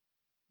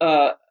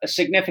a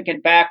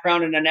significant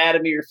background in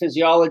anatomy or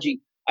physiology,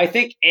 I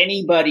think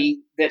anybody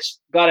that's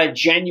got a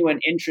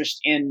genuine interest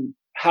in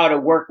how to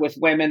work with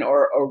women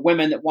or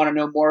women that want to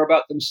know more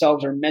about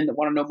themselves or men that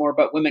want to know more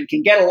about women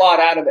can get a lot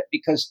out of it,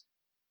 because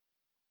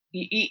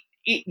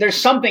there's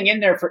something in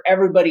there for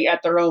everybody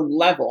at their own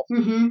level.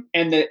 Mm-hmm.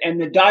 And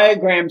the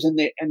diagrams and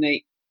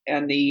the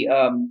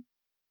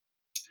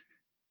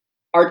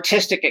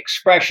artistic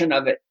expression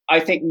of it,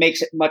 I think,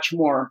 makes it much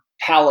more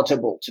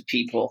palatable to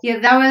people. Yeah,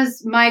 that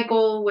was my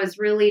goal, was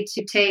really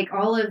to take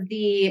all of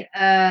the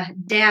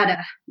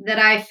data that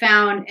I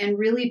found and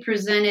really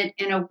present it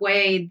in a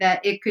way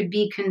that it could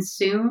be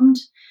consumed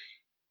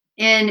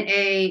in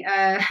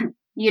a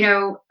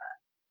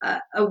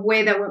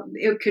way that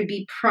it could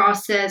be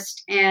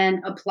processed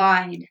and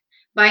applied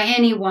by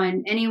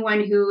anyone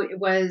who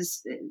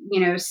was,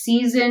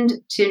 seasoned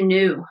to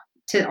new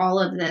to all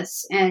of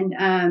this. And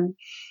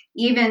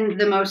even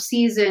the most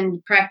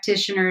seasoned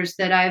practitioners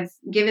that I've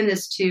given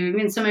this to,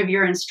 even some of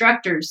your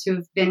instructors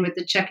who've been with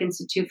the CHEK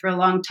Institute for a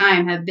long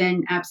time, have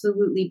been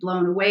absolutely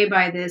blown away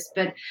by this.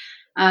 But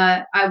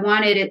I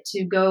wanted it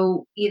to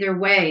go either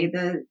way.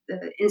 The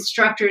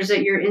instructors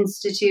at your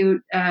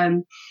institute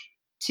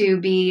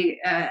to be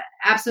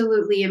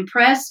absolutely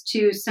impressed,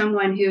 to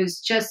someone who's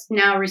just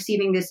now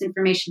receiving this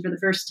information for the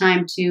first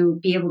time to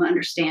be able to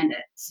understand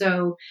it.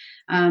 So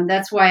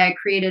that's why I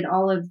created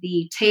all of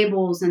the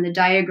tables and the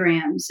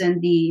diagrams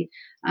and the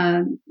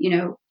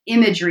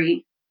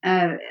imagery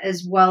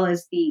as well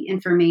as the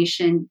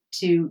information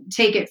to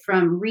take it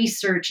from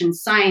research and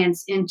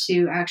science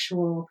into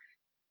actual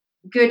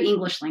good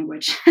English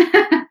language.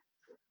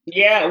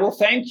 Yeah, well,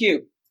 thank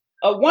you.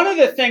 One of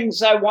the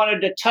things I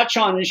wanted to touch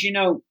on is,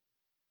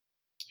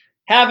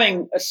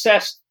 having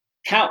assessed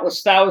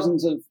countless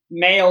thousands of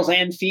males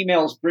and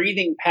females'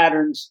 breathing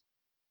patterns,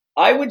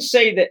 I would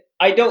say that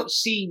I don't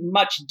see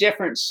much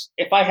difference.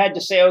 If I had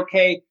to say,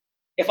 okay,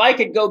 if I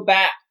could go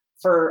back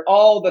for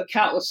all the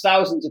countless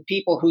thousands of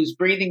people whose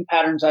breathing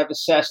patterns I've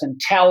assessed and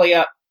tally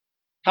up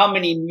how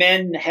many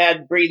men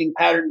had breathing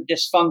pattern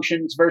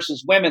dysfunctions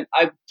versus women,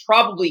 I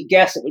probably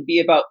guess it would be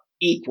about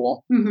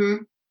equal.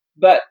 Mm-hmm.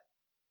 But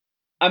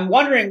I'm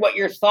wondering what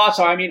your thoughts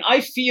are. I mean,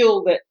 I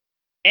feel that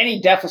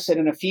any deficit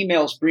in a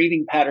female's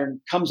breathing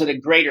pattern comes at a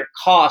greater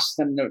cost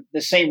than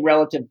the same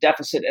relative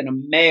deficit in a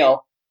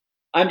male.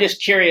 I'm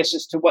just curious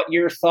as to what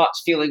your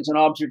thoughts, feelings, and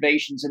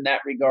observations in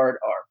that regard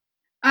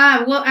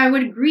are. Well, I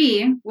would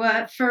agree.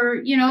 Well, for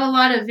a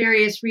lot of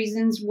various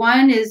reasons.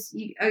 One is,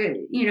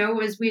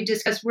 as we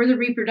discussed, we're the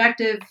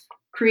reproductive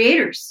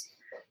creators,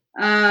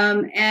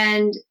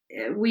 and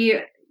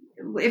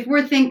if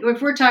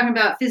we're talking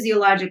about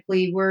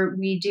physiologically,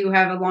 we do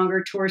have a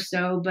longer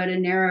torso, but a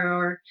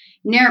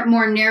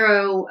more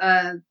narrow,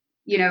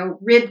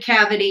 rib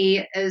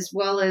cavity, as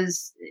well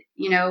as,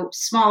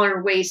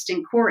 smaller waist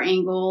and core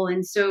angle.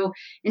 And so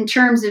in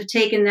terms of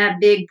taking that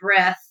big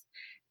breath,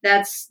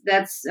 that's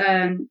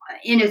in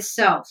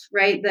itself,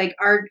 right? Like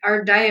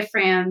our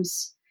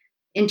diaphragms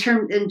in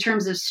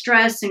terms of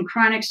stress and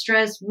chronic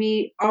stress,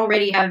 we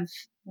already have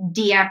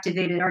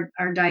deactivated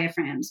our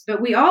diaphragms,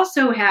 but we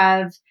also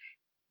have,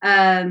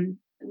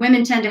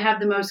 women tend to have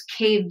the most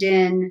caved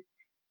in,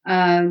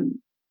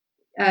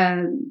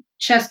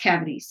 chest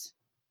cavities.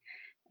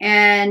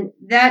 And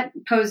that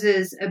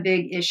poses a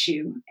big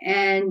issue.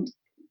 And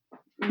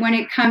when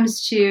it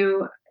comes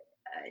to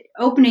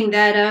opening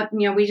that up,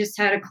 we just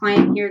had a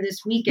client here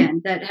this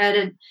weekend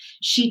that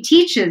she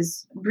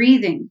teaches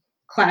breathing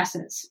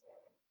classes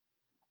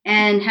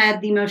and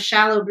had the most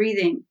shallow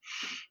breathing.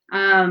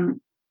 And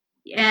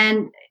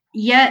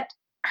yet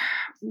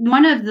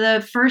one of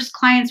the first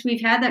clients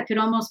we've had that could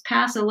almost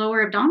pass a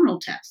lower abdominal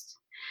test.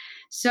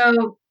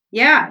 So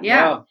yeah.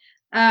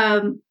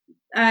 But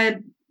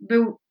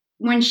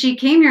when she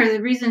came here,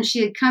 the reason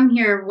she had come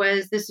here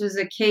was this was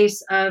a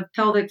case of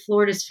pelvic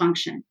floor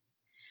dysfunction.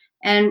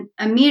 And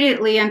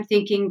immediately I'm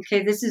thinking,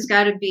 okay, this has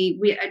got to be,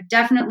 we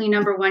definitely,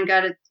 number one,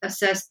 got to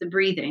assess the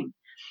breathing,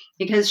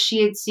 because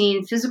she had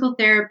seen physical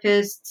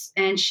therapists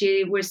and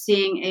she was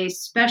seeing a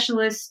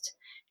specialist,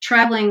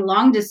 traveling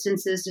long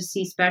distances to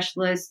see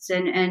specialists.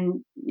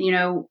 And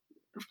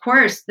of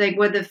course, like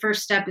what the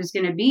first step is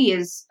going to be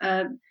is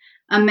a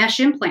mesh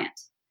implant.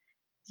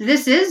 So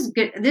this is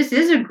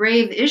a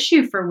grave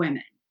issue for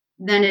women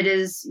than it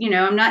is,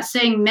 I'm not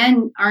saying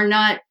men are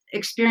not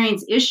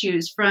experience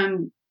issues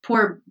from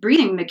poor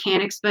breathing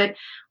mechanics, but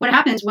what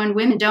happens when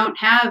women don't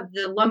have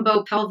the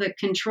lumbopelvic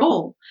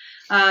control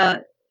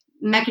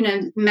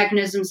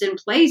mechanisms in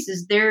place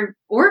is their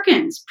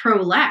organs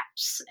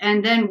prolapse,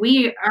 and then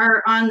we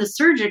are on the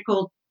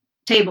surgical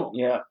table,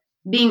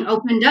 being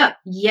opened up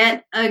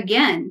yet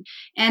again.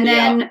 And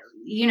then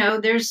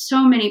there's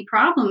so many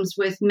problems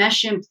with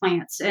mesh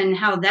implants and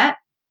how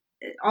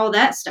all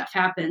that stuff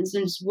happens.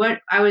 And what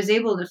I was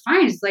able to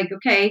find is like,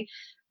 okay,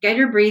 get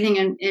your breathing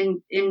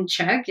in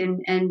check,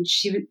 and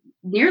she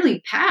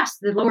nearly passed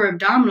the lower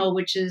abdominal,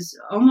 which is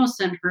almost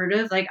unheard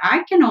of. Like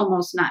I can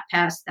almost not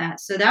pass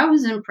that. So that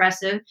was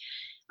impressive.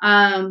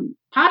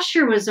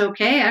 Posture was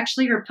okay.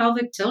 Actually, her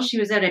pelvic tilt, she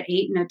was at an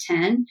 8 and a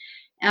 10.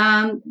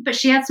 But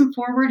she had some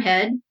forward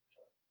head.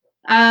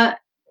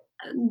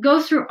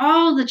 Go through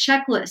all the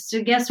checklists.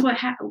 So guess what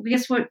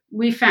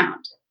we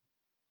found?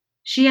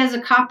 She has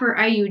a copper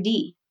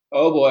IUD.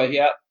 Oh boy,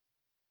 yeah.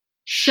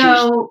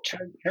 So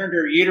turned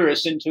her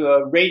uterus into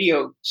a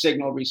radio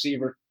signal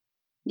receiver.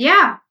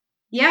 Yeah.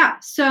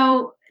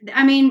 So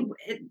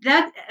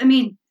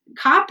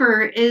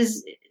copper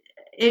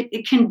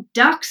it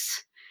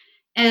conducts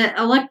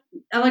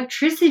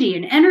electricity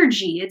and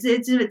energy.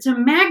 It's a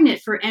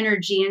magnet for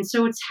energy, and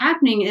so what's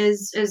happening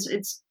is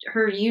it's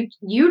her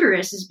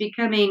uterus is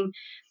becoming,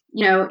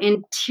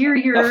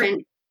 interior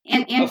and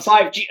a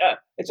 5G.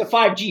 It's a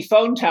 5G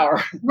phone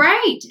tower,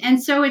 right?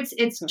 And so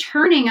it's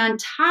turning on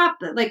top,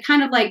 like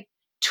kind of like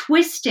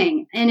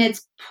twisting, and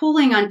it's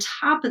pulling on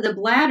top of the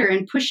bladder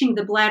and pushing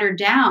the bladder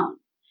down.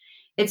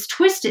 It's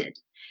twisted,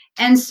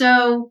 and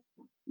so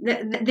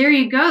there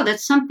you go.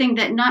 That's something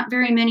that not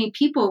very many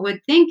people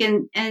would think.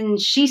 And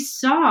she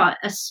saw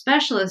a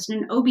specialist,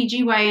 an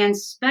OBGYN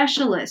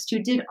specialist, who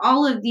did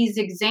all of these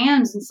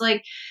exams and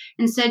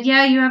said,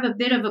 yeah, you have a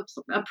bit of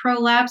a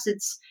prolapse.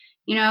 It's,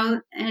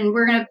 and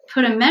we're going to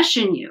put a mesh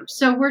in you.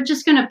 So we're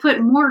just going to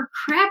put more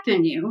crap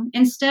in you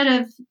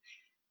instead of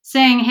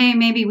saying, hey,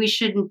 maybe we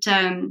shouldn't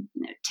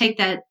take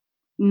that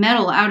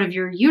metal out of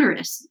your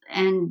uterus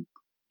and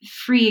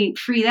free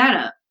that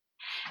up.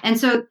 And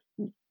so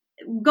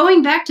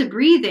going back to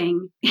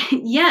breathing,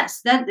 yes,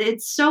 that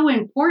it's so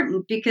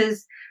important,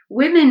 because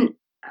women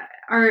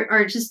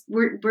are just,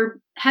 we're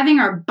having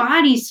our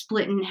bodies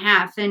split in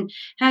half and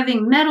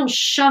having metal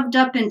shoved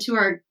up into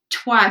our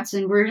twats,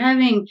 and we're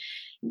having,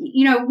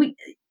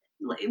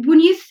 when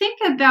you think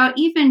about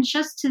even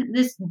just to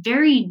this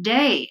very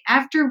day,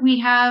 after we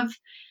have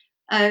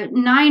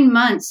 9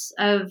 months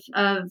of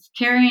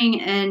carrying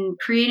and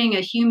creating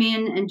a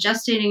human and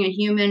gestating a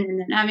human,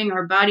 and then having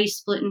our body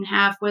split in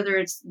half, whether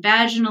it's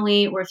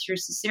vaginally or through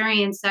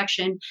cesarean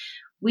section,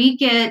 we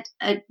get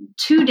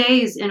 2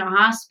 days in a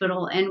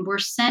hospital and we're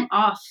sent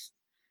off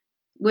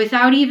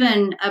without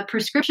even a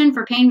prescription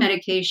for pain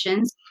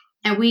medications.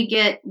 And we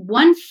get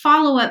one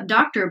follow-up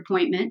doctor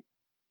appointment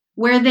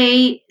where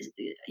they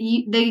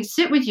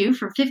sit with you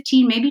for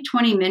 15, maybe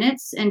 20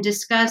 minutes and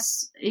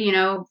discuss,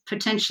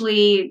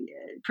 potentially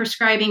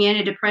prescribing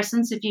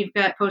antidepressants if you've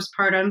got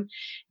postpartum.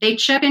 They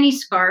check any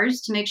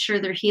scars to make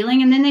sure they're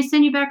healing, and then they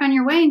send you back on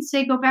your way and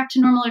say, go back to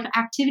normal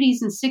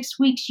activities in 6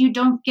 weeks. You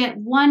don't get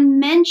one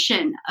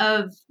mention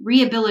of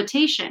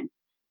rehabilitation.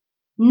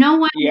 No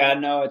one. Yeah,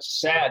 no, it's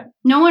sad.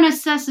 No one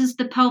assesses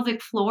the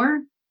pelvic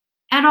floor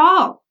at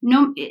all.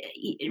 No,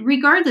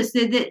 regardless,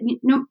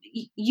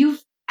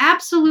 you've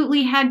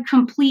absolutely had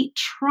complete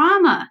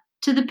trauma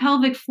to the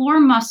pelvic floor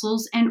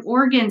muscles and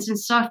organs and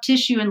soft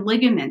tissue and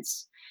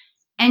ligaments.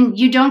 And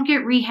you don't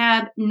get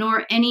rehab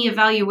nor any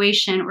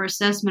evaluation or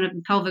assessment of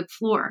the pelvic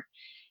floor.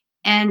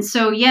 And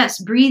so,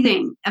 yes,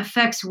 breathing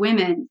affects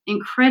women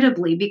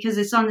incredibly because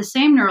it's on the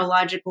same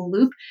neurological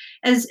loop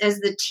as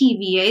the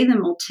TVA, the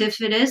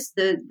multifidus,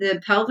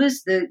 the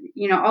pelvis,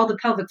 all the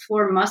pelvic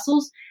floor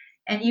muscles.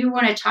 And you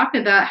want to talk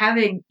about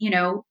having,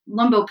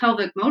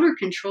 lumbopelvic motor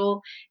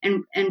control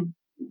and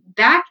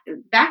back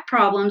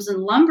problems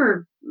and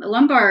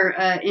lumbar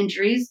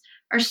injuries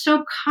are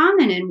so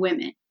common in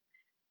women.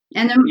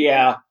 And then,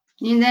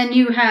 and then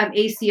you have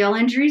ACL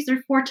injuries.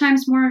 They're 4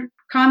 times more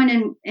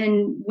common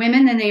in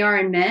women than they are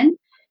in men.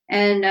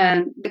 And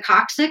the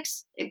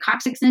coccyx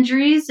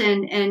injuries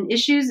and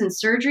issues and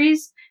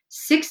surgeries,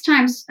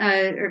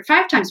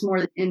 5 times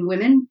more in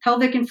women.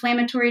 Pelvic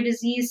inflammatory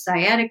disease,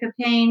 sciatica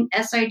pain,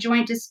 SI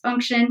joint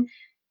dysfunction,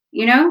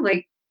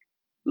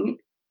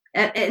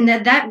 and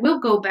that will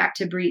go back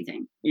to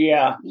breathing.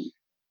 Yeah.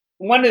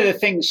 One of the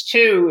things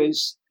too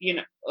is,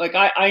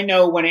 I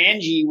know when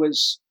Angie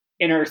was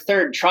in her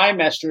 3rd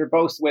trimester,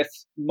 both with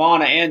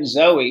Mana and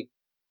Zoe,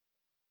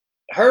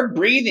 her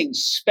breathing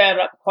sped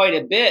up quite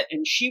a bit,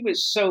 and she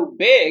was so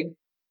big,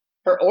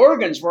 her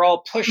organs were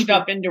all pushed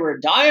up into her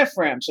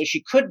diaphragm, so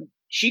she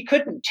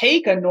couldn't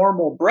take a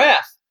normal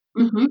breath,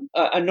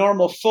 a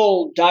normal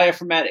full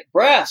diaphragmatic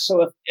breath.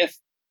 So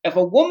if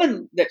a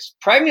woman that's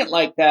pregnant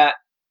like that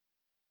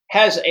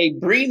has a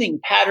breathing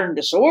pattern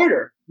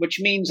disorder, which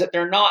means that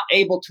they're not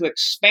able to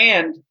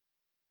expand.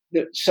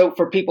 So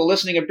for people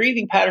listening, a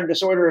breathing pattern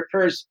disorder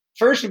occurs,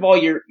 first of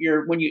all,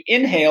 when you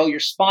inhale,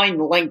 your spine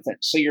lengthens.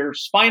 So your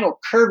spinal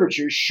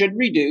curvature should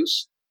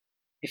reduce.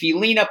 If you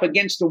lean up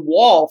against a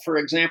wall, for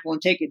example,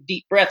 and take a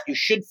deep breath, you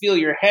should feel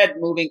your head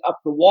moving up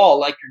the wall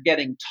like you're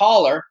getting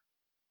taller.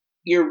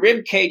 Your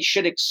rib cage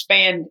should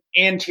expand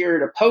anterior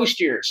to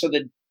posterior. So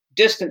the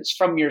distance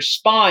from your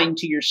spine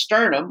to your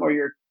sternum or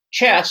your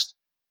chest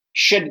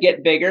should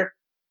get bigger,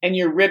 and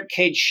your rib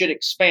cage should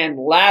expand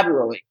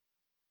laterally.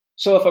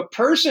 So if a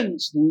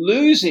person's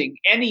losing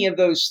any of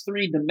those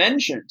 3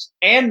 dimensions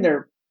and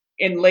they're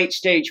in late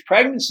stage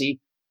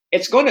pregnancy,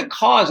 it's going to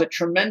cause a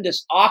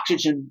tremendous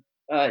oxygen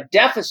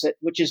deficit,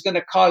 which is going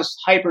to cause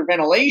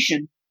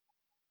hyperventilation.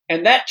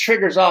 And that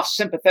triggers off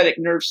sympathetic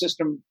nerve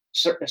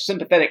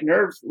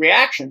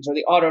reactions, or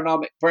the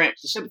autonomic branch,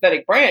 the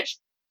sympathetic branch.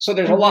 So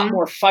there's a lot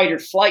more fight or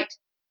flight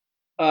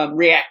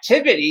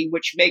reactivity,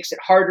 which makes it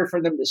harder for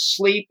them to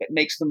sleep. It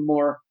makes them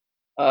more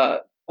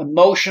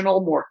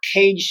emotional, more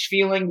caged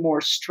feeling,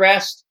 more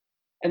stressed,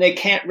 and they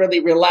can't really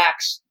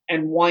relax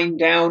and wind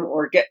down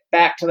or get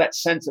back to that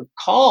sense of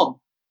calm.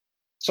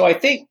 So I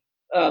think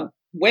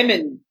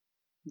women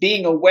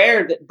being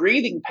aware that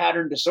breathing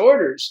pattern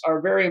disorders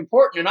are very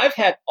important. And I've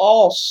had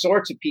all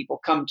sorts of people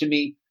come to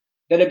me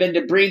that have been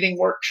to breathing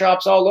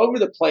workshops all over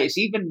the place.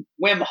 Even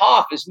Wim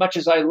Hof, as much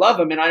as I love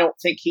him, and I don't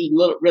think he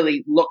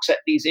really looks at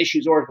these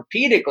issues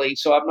orthopedically,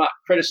 so I'm not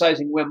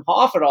criticizing Wim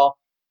Hof at all.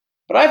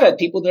 But I've had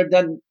people that have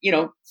done,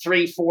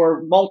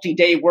 3-4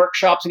 multi-day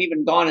workshops and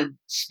even gone and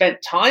spent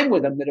time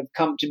with them that have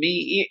come to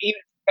me,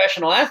 even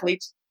professional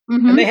athletes,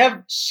 and they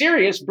have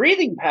serious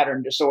breathing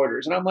pattern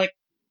disorders. And I'm like,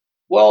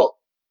 well,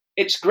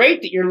 it's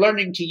great that you're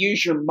learning to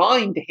use your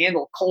mind to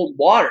handle cold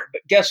water,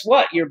 but guess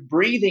what? Your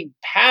breathing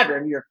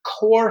pattern, your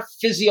core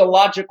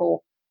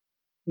physiological,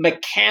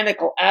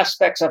 mechanical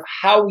aspects of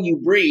how you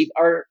breathe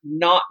are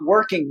not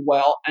working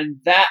well, and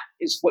that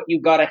is what you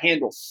got to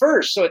handle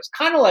first. So it's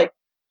kind of like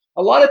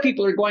a lot of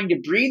people are going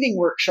to breathing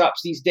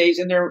workshops these days,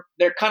 and they're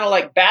kind of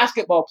like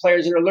basketball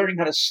players that are learning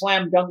how to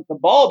slam dunk the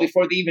ball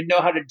before they even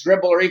know how to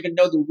dribble or even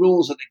know the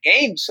rules of the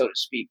game, so to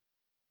speak.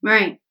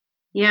 Right.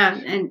 Yeah.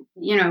 And,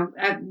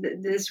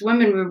 this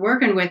woman we're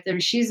working with,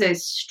 she's a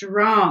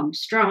strong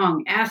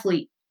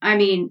athlete. I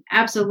mean,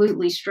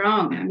 absolutely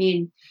strong. I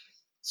mean,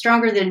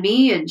 stronger than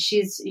me. And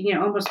she's,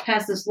 almost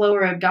past this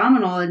lower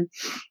abdominal, and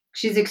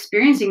she's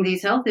experiencing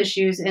these health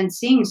issues and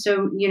seeing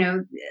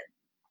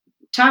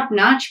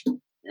top-notch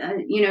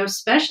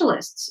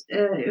specialists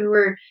who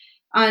are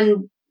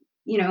on,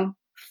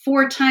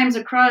 4 times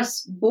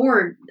across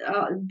board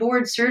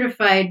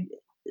certified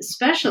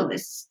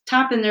specialists,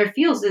 top in their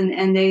fields,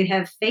 and they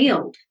have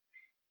failed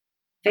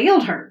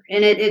her.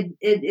 And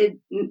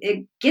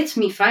it gets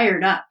me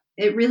fired up.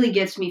 It really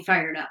gets me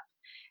fired up.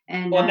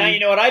 And now you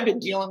know what I've been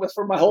dealing with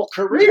for my whole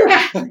career.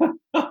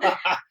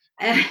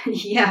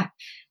 Yeah.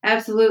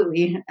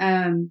 Absolutely.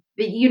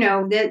 But you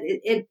know that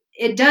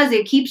it does.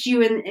 It keeps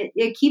you in.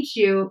 It keeps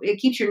your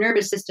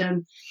nervous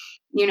system,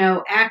 you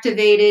know,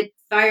 activated,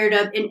 fired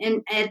up,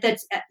 and at the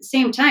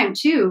same time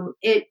too,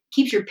 it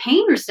keeps your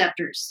pain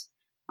receptors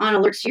on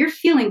alert. So you're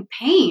feeling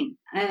pain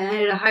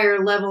at a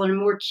higher level and a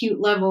more acute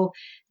level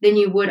than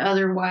you would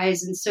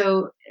otherwise. And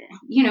so,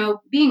 you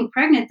know, being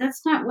pregnant,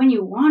 that's not when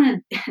you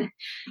want to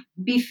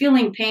be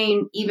feeling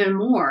pain even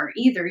more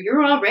either.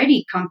 You're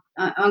already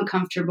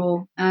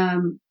uncomfortable.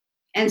 And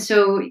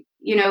so,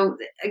 you know,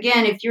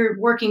 again, if you're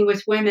working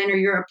with women or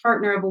you're a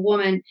partner of a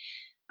woman,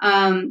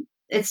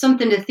 it's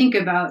something to think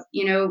about.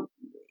 You know,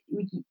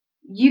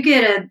 you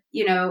get a,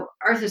 you know,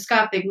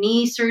 arthroscopic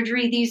knee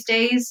surgery these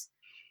days,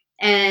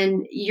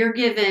 and you're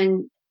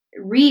given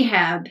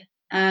rehab,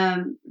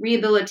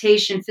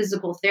 rehabilitation,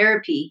 physical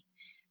therapy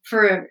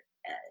for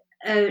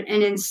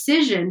an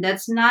incision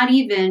that's not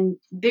even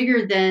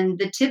bigger than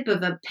the tip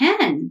of a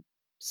pen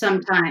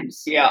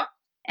sometimes. Yeah.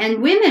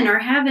 And women are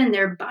having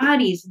their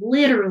bodies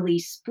literally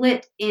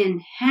split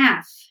in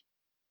half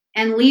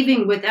and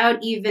leaving without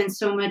even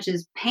so much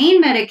as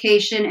pain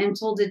medication and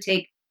told to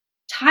take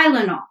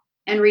Tylenol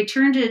and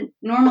return to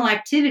normal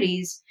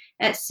activities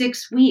at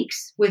 6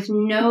 weeks with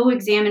no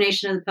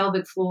examination of the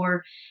pelvic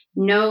floor,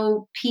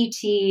 no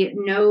PT,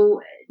 no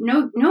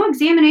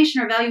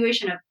examination or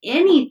evaluation of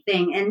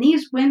anything. And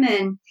these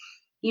women,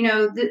 you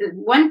know,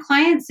 one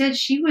client said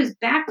she was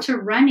back to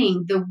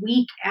running the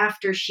week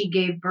after she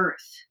gave birth.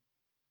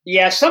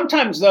 Yeah,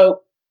 sometimes though,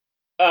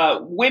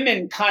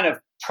 women kind of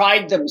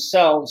pride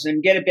themselves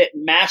and get a bit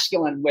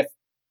masculine with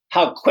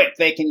how quick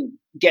they can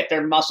get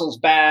their muscles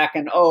back.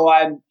 And,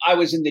 I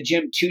was in the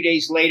gym 2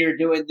 days later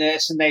doing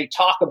this. And they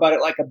talk about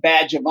it like a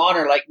badge of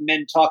honor, like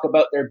men talk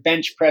about their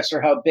bench press or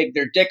how big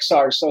their dicks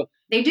are. So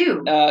they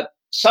do.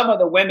 Some of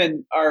the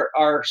women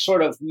are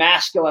sort of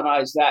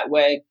masculinized that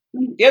way.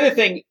 The other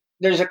thing,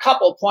 there's a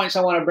couple of points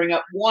I want to bring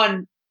up.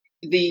 One,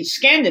 the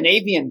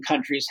Scandinavian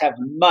countries have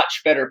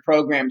much better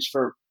programs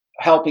for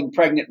helping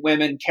pregnant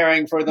women,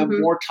 caring for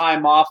them, more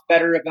time off,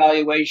 better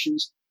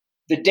evaluations.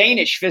 The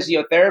Danish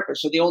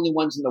physiotherapists are the only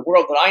ones in the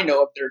world that I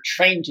know of that are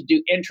trained to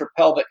do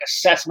intrapelvic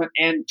assessment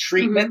and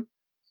treatment.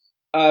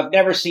 I've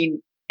never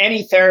seen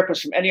any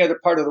therapist from any other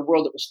part of the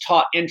world that was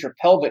taught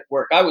intrapelvic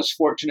work. I was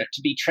fortunate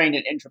to be trained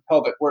in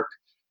intrapelvic work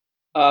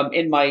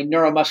in my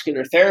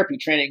neuromuscular therapy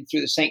training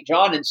through the St.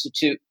 John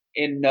Institute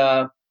in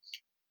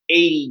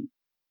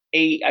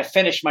 88. I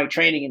finished my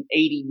training in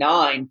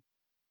 89.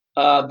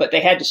 But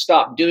they had to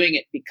stop doing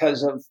it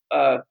because of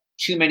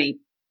too many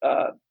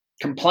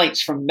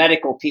complaints from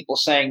medical people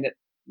saying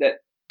that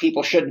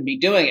people shouldn't be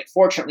doing it.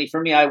 Fortunately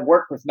for me, I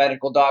work with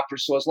medical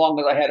doctors, so as long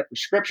as I had a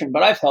prescription,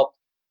 but I've helped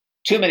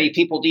too many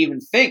people to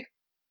even think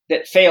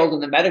that failed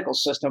in the medical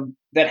system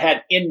that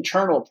had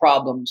internal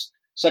problems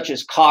such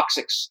as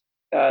coccyx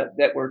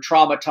that were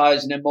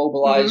traumatized and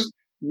immobilized,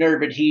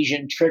 nerve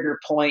adhesion,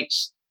 trigger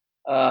points,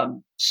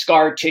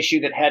 scar tissue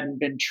that hadn't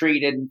been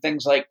treated and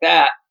things like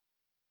that.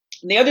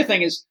 And the other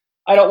thing is,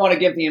 I don't want to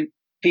give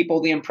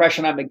people the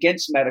impression I'm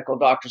against medical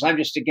doctors. I'm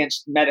just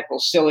against medical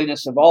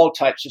silliness of all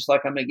types, just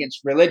like I'm against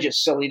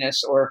religious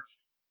silliness or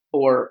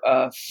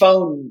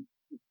phone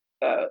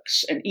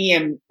and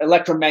EM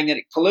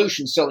electromagnetic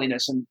pollution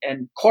silliness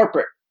and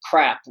corporate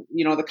crap,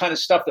 you know, the kind of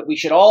stuff that we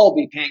should all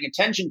be paying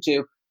attention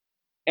to.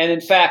 And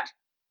in fact,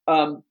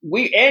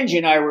 Angie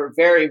and I were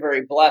very,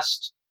 very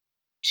blessed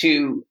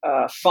to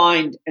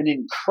find an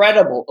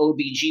incredible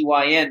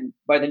OBGYN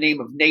by the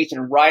name of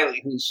Nathan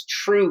Riley, who's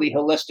truly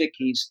holistic.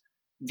 He's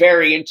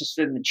very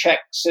interested in the Czech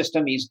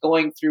system. He's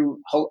going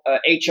through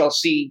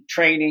HLC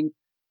training,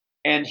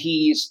 and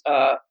he's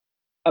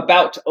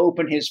about to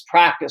open his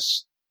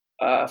practice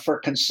for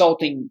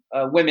consulting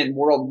women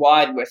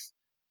worldwide with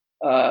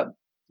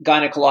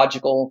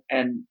gynecological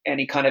and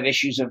any kind of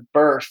issues of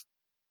birth.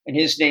 And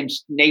his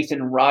name's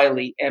Nathan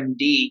Riley,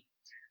 MD.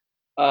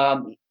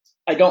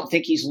 I don't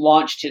think he's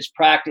launched his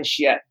practice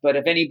yet, but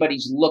if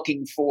anybody's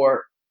looking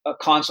for a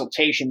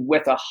consultation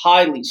with a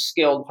highly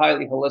skilled,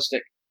 highly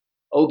holistic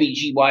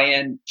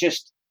OBGYN,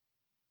 just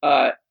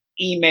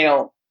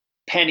email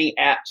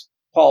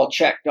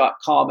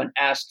penny@paulchek.com and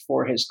ask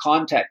for his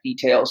contact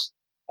details,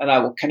 and I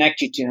will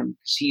connect you to him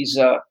because he's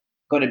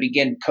going to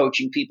begin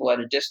coaching people at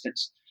a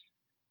distance.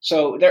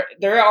 So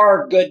there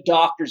are good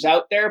doctors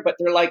out there, but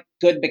they're like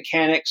good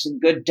mechanics and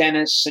good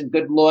dentists and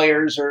good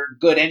lawyers or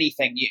good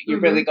anything. You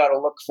really got to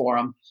look for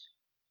them.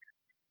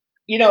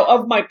 You know,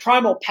 of my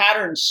primal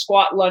patterns,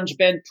 squat, lunge,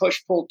 bend,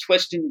 push, pull,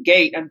 twist, and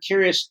gait, I'm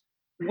curious,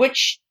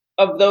 which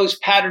of those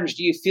patterns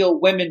do you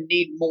feel women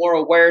need more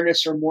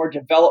awareness or more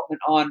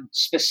development on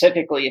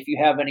specifically, if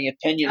you have any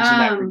opinions in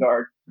that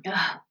regard?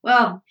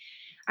 Well,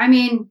 I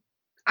mean,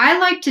 I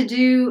like to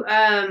do,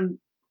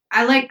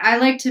 I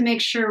like to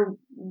make sure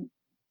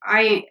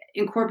I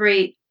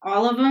incorporate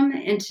all of them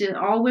into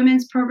all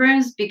women's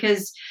programs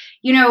because,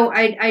 you know,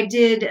 I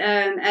did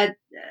at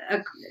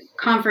a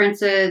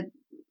conference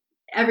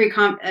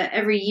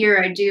every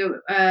year I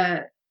do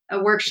a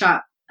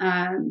workshop,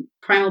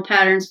 primal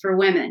patterns for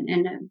women,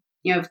 and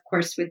you know, of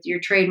course, with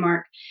your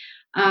trademark.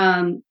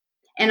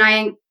 And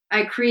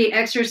I create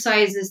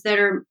exercises that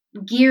are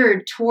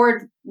geared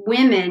toward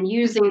women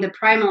using the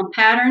primal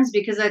patterns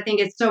because I think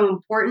it's so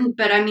important.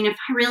 But I mean, if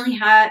I really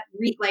had,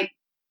 if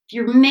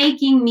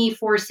you're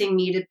forcing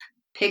me to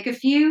pick a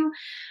few,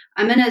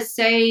 I'm going to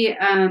say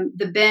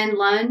the bend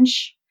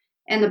lunge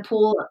and the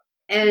pull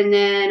and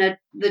then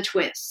the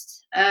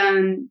twist.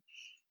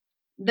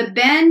 The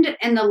bend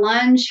and the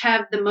lunge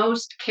have the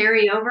most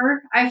carryover,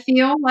 I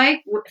feel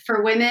like,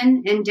 for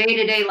women in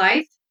day-to-day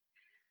life.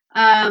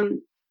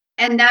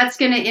 And that's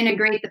going to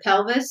integrate the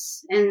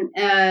pelvis,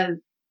 and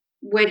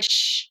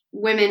which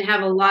women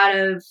have a lot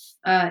of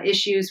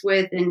issues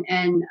with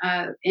and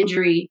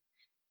injury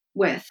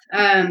with.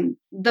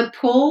 The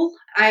pull,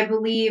 I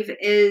believe,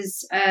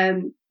 is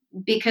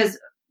because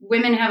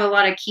women have a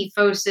lot of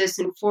kyphosis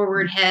and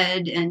forward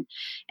head and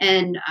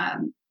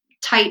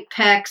tight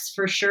pecs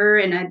for sure.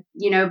 And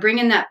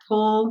bringing that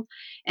pull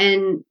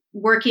and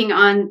working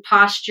on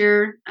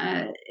posture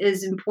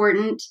is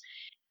important.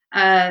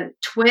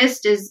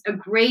 Twist is a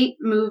great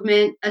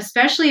movement,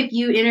 especially if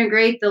you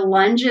integrate the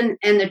lunge and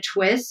the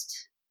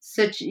twist,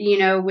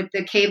 with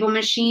the cable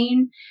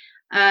machine,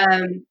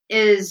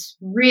 is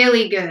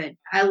really good.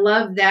 I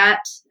love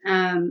that.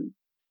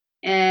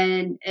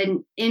 And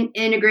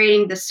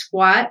integrating the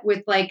squat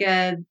with like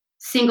a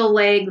single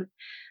leg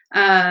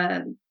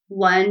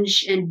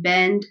lunge and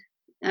bend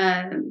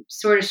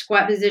sort of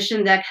squat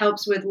position that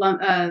helps with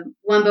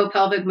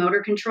lumbopelvic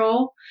motor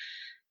control.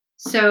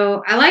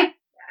 So I like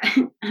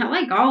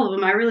all of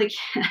them. I really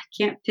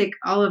can't pick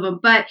all of them,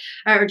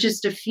 or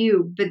just a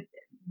few. But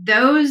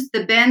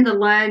the bend, the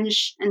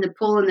lunge, and the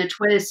pull and the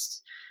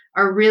twist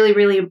are really,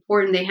 really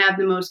important. They have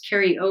the most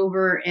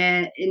carryover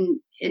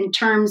in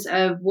terms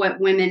of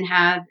what women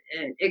have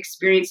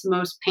experienced the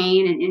most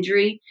pain and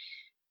injury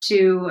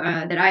to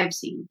that I've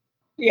seen.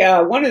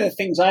 Yeah, one of the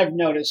things I've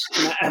noticed,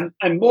 and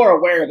I'm more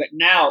aware of it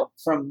now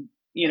from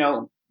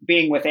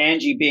being with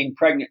Angie, being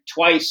pregnant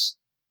twice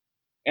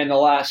in the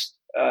last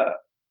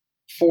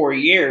 4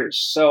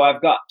 years. So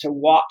I've got to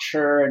watch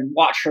her and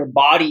watch her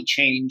body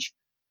change.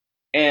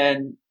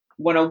 And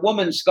when a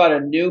woman's got a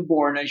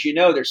newborn, as you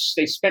know,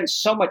 they spend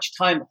so much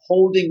time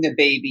holding the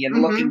baby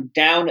and looking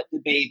down at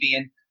the baby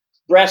and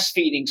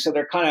breastfeeding. So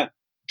they're kind of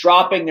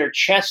dropping their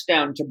chest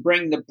down to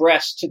bring the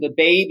breast to the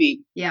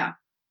baby. Yeah.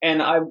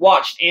 And I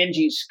watched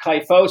Angie's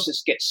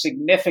kyphosis get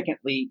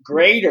significantly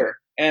greater.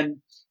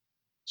 And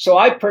so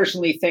I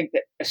personally think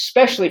that,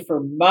 especially for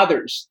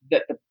mothers,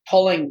 that the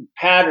pulling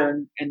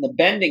pattern and the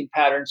bending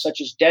pattern, such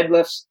as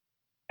deadlifts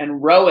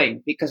and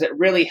rowing, because it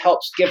really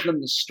helps give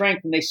them the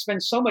strength. And they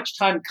spend so much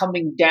time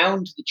coming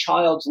down to the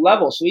child's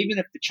level. So even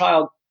if the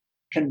child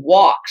can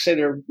walk, say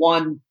they're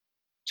 1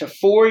 to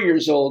 4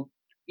 years old,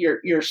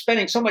 you're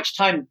spending so much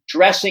time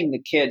dressing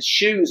the kids,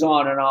 shoes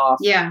on and off,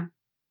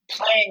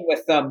 playing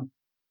with them,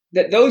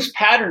 that those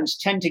patterns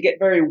tend to get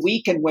very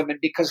weak in women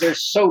because they're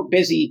so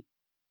busy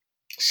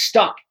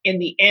stuck in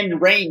the end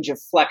range of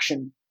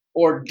flexion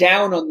or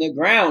down on the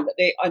ground.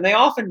 They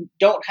often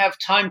don't have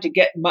time to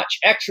get much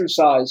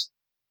exercise.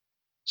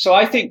 So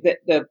I think that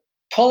the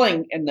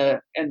pulling and the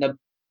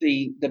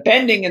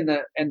bending and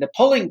the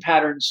pulling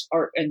patterns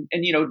are, and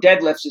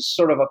deadlifts is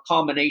sort of a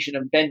combination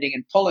of bending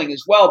and pulling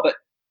as well. But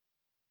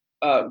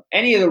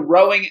any of the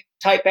rowing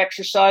type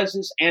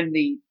exercises and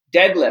the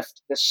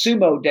deadlift, the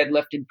sumo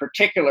deadlift in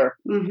particular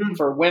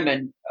for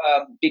women,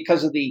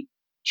 because of the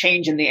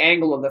change in the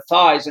angle of the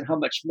thighs and how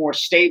much more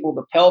stable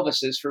the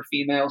pelvis is for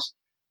females,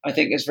 I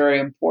think is very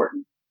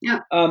important.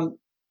 Yeah.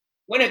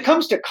 When it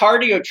comes to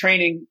cardio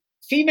training,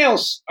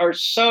 females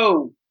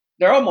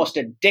they're almost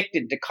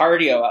addicted to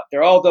cardio out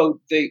there, although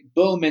the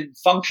boom in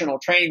functional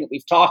training that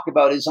we've talked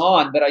about is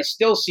on, but I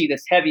still see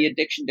this heavy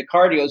addiction to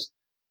cardio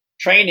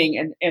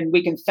training, and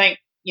we can thank,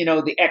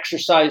 the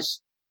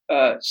exercise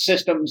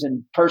systems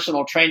and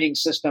personal training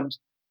systems.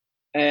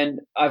 And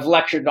I've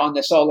lectured on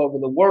this all over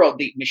the world.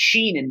 The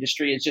machine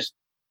industry has just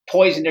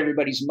poisoned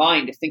everybody's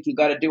mind to think you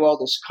got to do all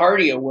this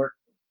cardio work,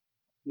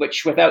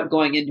 which, without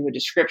going into a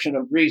description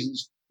of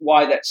reasons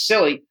why that's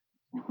silly.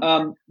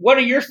 What are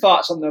your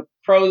thoughts on the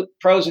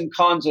pros and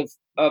cons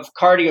of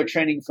cardio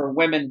training for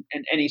women,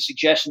 and any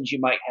suggestions you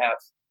might have?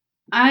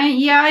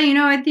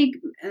 I think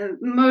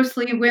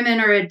mostly women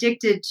are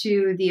addicted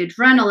to the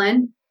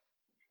adrenaline.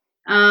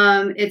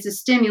 It's a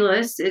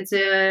stimulus. It's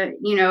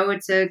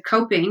a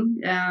coping.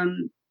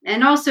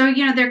 And also,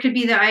 there could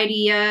be the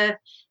idea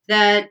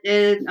that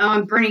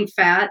I'm burning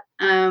fat,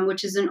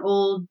 which is an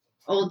old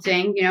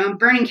thing. I'm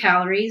burning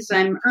calories.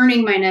 I'm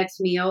earning my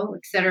next meal,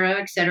 et cetera,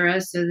 et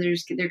cetera. So there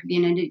could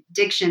be an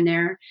addiction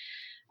there.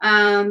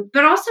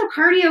 But also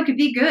cardio could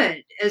be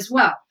good as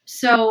well.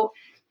 So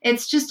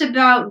it's just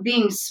about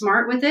being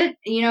smart with it.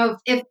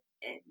 If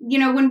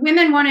when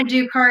women want to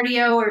do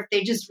cardio, or if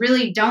they just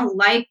really don't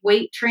like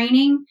weight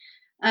training,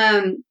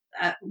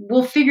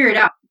 we'll figure it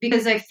out,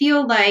 because I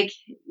feel like,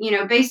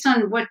 based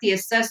on what the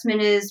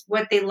assessment is,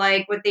 what they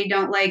like, what they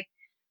don't like,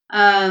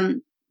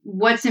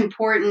 what's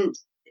important,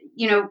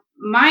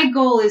 my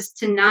goal is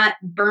to not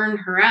burn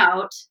her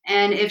out.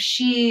 And if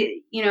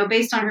she,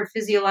 based on her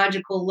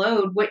physiological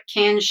load, what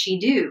can she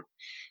do?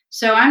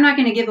 So I'm not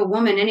going to give a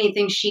woman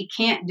anything she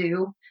can't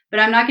do, but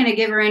I'm not going to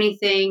give her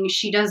anything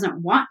she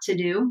doesn't want to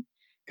do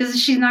because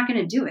she's not going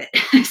to do it.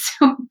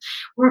 So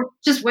we're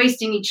just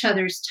wasting each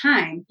other's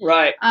time.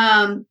 Right.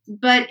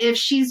 But if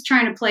she's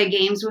trying to play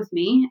games with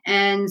me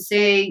and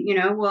say,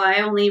 well,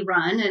 I only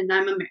run and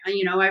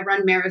I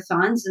run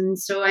marathons. And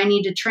so I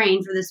need to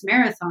train for this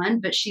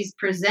marathon, but she's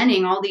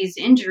presenting all these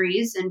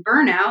injuries and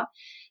burnout,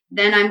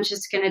 then I'm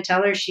just going to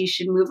tell her she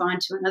should move on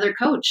to another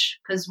coach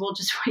because we'll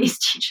just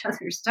waste each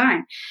other's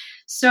time.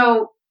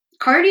 So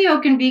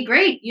cardio can be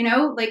great,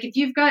 like if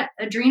you've got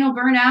adrenal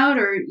burnout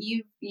or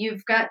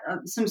you've got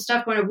some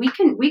stuff going on,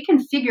 we can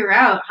figure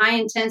out high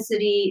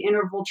intensity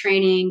interval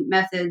training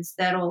methods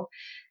that'll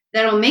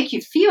make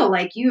you feel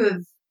like you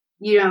have,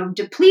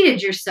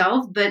 depleted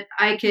yourself, but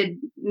I could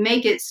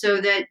make it so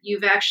that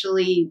you've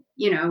actually,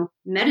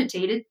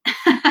 meditated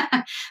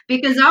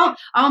because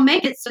I'll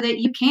make it so that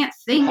you can't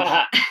think.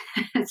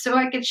 So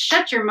I could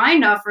shut your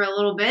mind off for a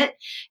little bit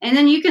and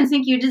then you can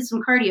think you did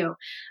some cardio.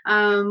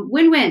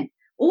 Win-win.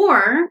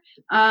 Or,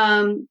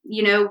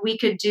 we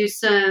could do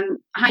some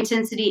high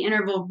intensity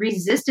interval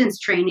resistance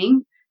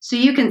training. So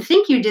you can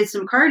think you did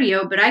some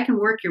cardio, but I can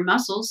work your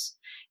muscles.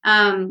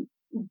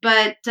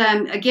 But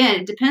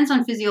again, it depends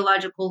on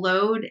physiological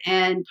load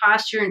and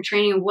posture and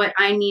training, what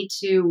I need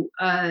to,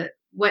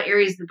 what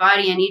areas of the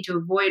body I need to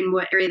avoid and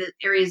what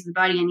areas of the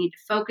body I need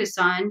to focus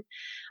on.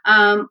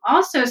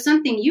 Also,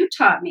 something you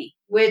taught me,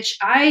 which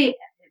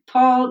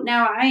Paul,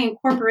 now I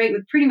incorporate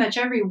with pretty much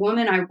every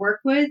woman I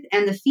work with,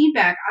 and the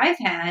feedback I've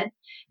had,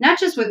 not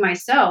just with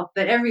myself,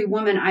 but every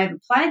woman I've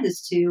applied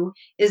this to,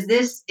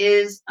 this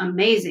is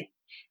amazing.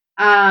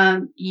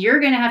 You're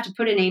going to have to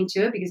put a name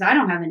to it because I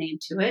don't have a name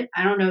to it.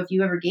 I don't know if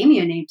you ever gave me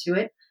a name to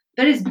it,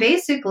 but it's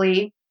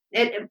basically,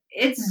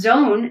 it's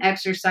zone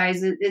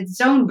exercises, it's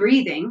zone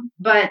breathing,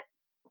 but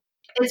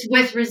it's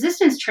with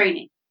resistance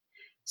training.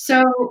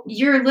 So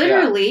you're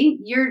literally,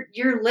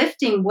 you're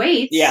lifting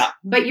weights,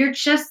 but you're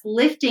just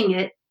lifting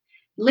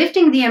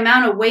the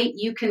amount of weight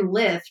you can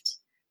lift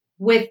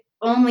with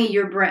only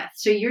your breath.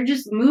 So you're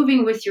just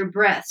moving with your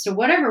breath. So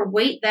whatever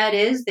weight that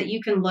is that you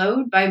can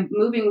load by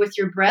moving with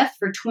your breath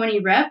for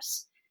 20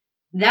 reps,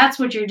 that's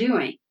what you're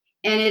doing.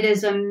 And it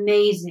is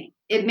amazing.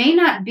 It may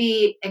not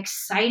be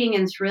exciting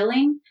and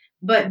thrilling,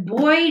 but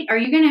boy, are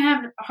you going to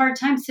have a hard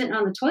time sitting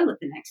on the toilet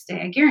the next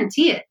day. I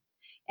guarantee it.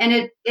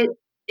 And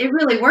it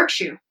really works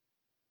you.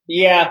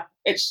 Yeah,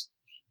 it's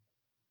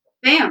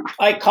bam.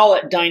 I call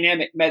it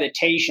dynamic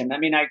meditation. I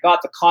mean, I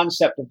got the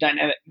concept of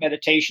dynamic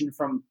meditation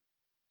from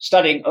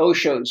studying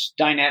Osho's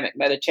dynamic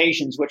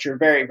meditations, which are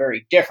very,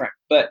 very different.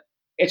 But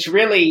it's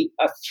really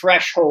a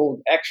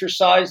threshold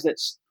exercise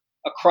that's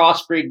a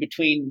crossbreed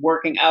between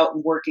working out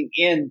and working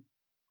in,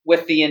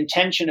 with the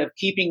intention of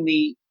keeping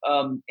the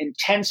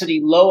intensity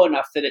low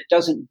enough that it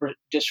doesn't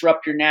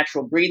disrupt your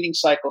natural breathing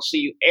cycle. So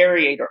you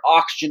aerate or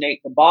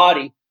oxygenate the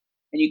body,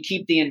 and you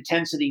keep the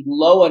intensity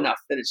low enough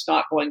that it's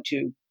not going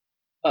to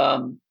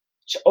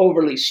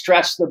overly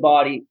stress the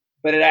body,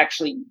 but it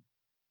actually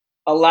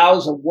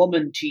allows a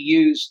woman to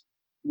use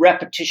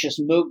repetitious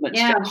movements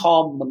to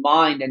calm the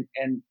mind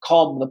and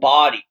calm the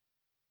body.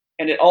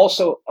 And it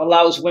also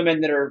allows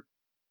women that are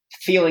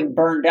feeling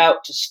burned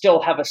out to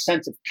still have a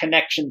sense of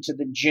connection to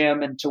the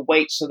gym and to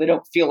weight, so they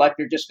don't feel like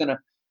they're just going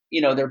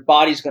to, their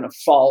body's going to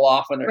fall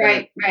off and they're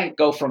going to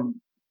go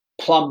from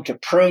plum to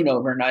prune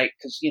overnight,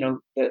 because,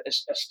 the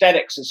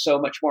aesthetics is so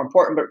much more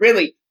important. But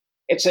really,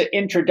 it's an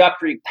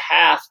introductory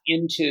path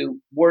into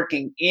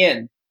working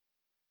in.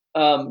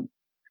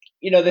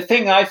 The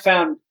thing I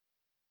found,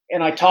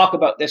 and I talk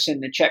about this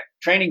in the CHEK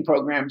training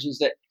programs, is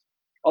that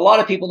a lot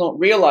of people don't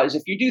realize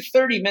if you do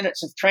 30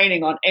 minutes of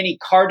training on any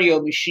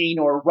cardio machine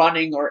or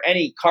running or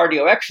any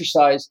cardio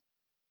exercise,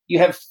 you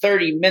have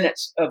 30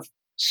 minutes of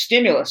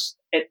stimulus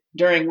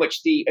during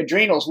which the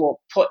adrenals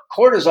will put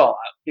cortisol out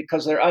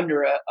because they're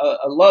under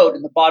a load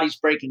and the body's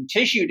breaking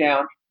tissue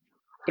down.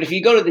 But if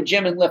you go to the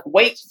gym and lift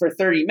weights for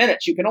 30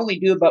 minutes, you can only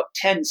do about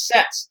 10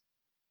 sets.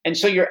 And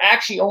so you're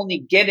actually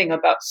only getting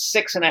about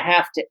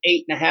 6.5 to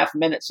 8.5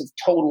 minutes of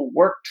total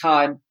work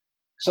time.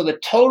 So the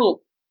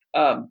total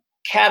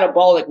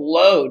catabolic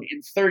load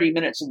in 30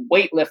 minutes of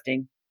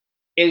weightlifting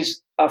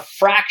is a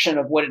fraction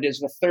of what it is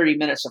with 30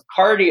 minutes of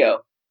cardio.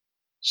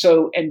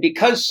 So, and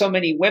because so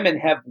many women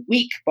have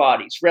weak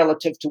bodies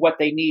relative to what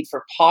they need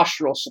for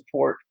postural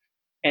support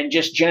and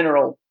just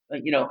general,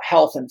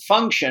 health and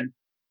function,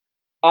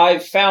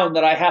 I've found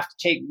that I have to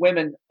take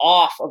women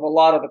off of a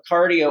lot of the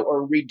cardio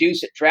or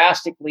reduce it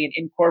drastically and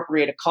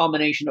incorporate a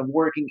combination of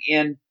working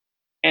in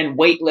and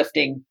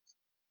weightlifting,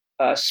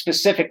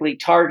 specifically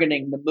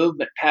targeting the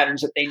movement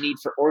patterns that they need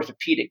for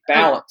orthopedic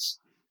balance.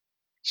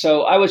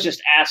 So I was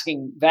just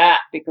asking that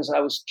because I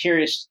was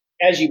curious.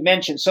 As you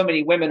mentioned, so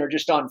many women are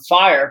just on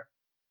fire.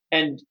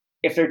 And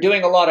if they're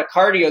doing a lot of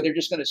cardio, they're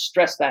just going to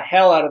stress the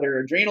hell out of their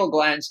adrenal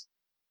glands,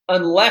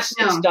 unless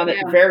it's done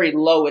at very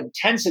low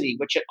intensity,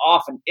 which it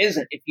often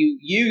isn't. If you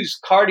use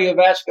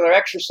cardiovascular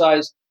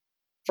exercise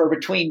for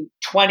between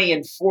 20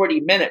 and 40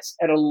 minutes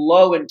at a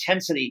low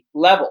intensity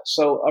level,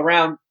 so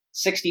around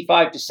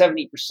 65 to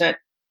 70%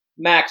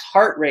 max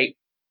heart rate,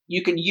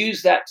 you can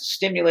use that to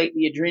stimulate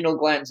the adrenal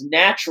glands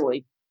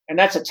naturally. And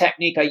that's a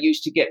technique I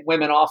use to get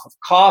women off of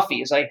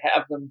coffee, is I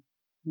have them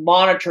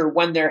monitor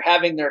when they're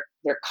having their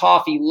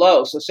coffee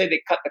low. So say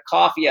they cut the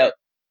coffee out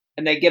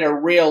and they get a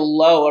real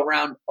low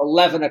around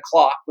 11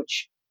 o'clock,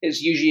 which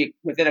is usually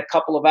within a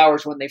couple of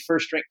hours when they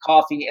first drink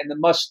coffee. And the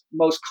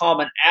most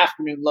common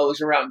afternoon low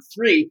is around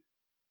 3.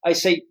 I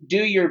say, do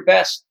your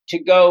best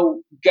to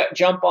go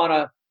jump on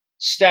a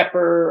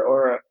stepper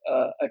or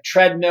a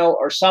treadmill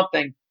or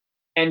something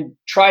and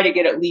try to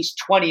get at least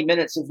 20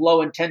 minutes of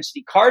low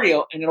intensity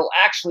cardio, and it'll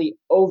actually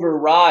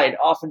override.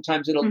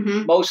 Oftentimes it'll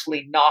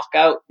mostly knock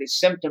out the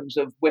symptoms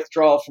of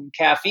withdrawal from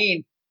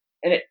caffeine,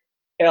 and it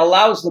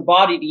allows the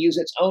body to use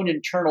its own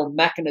internal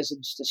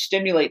mechanisms to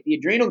stimulate the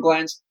adrenal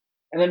glands.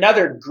 And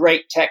another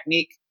great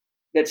technique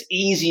that's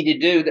easy to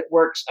do that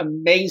works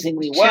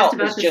amazingly well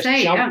is just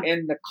jump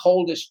in the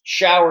coldest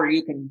shower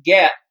you can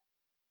get.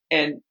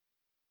 And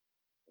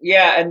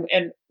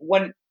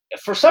when,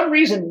 for some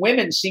reason,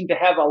 women seem to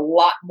have a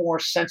lot more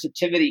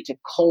sensitivity to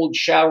cold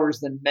showers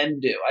than men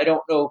do. I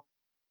don't know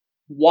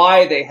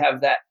why they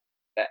have that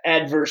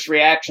adverse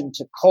reaction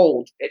to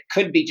cold. It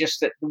could be just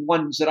that the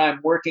ones that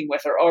I'm working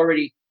with are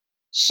already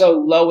so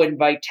low in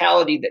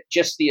vitality that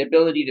just the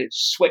ability to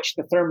switch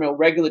the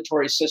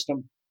thermoregulatory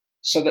system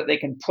so that they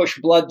can push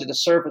blood to the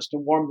surface to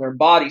warm their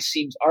body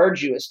seems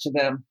arduous to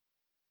them.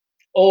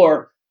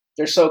 Or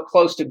they're so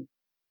close to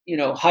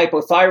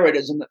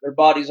hypothyroidism that their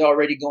body's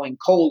already going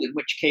cold, in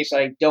which case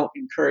I don't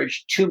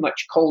encourage too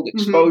much cold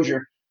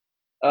exposure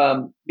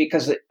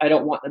because I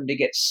don't want them to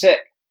get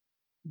sick.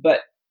 But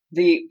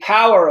the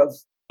power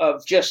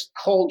of just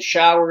cold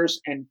showers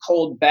and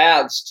cold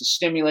baths to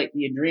stimulate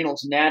the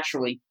adrenals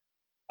naturally,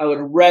 I would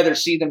rather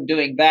see them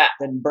doing that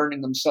than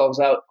burning themselves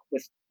out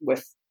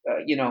with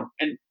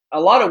and a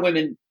lot of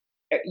women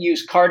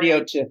use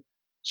cardio to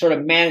sort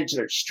of manage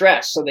their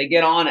stress. So they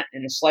get on it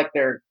and it's like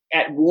they're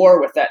at war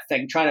with that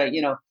thing, trying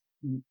to,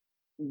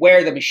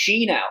 wear the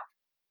machine out.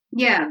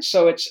 Yeah.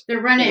 So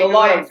they're running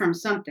away from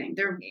something.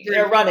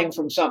 They're running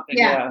from something.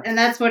 Yeah. And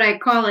that's what I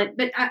call it.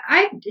 But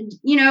I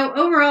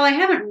overall, I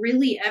haven't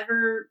really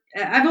ever,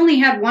 I've only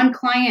had one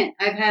client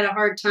I've had a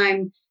hard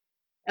time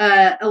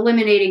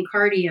eliminating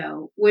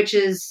cardio, which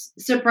is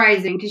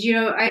surprising because,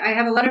 I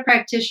have a lot of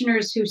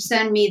practitioners who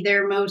send me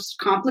their most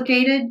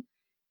complicated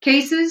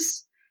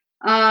cases.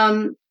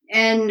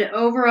 And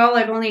overall,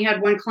 I've only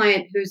had one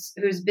client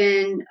who's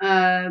been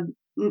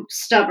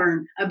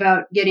stubborn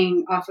about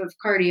getting off of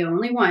cardio.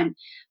 Only one,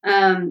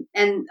 and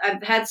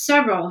I've had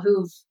several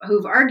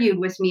who've argued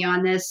with me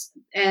on this.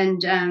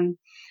 And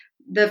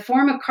the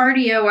form of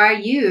cardio I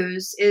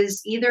use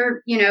is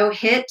either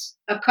hit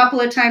a couple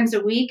of times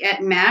a week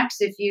at max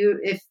if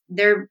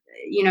they're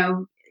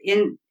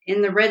in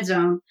the red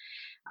zone.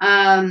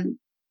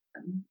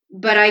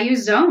 But I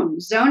use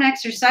zone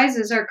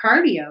exercises are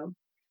cardio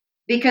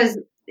because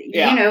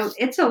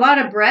it's a lot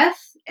of breath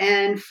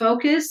and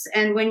focus.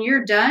 And when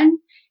you're done,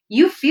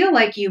 you feel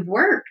like you've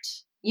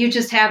worked. You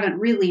just haven't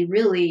really,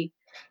 really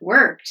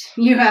worked.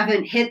 You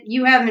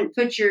haven't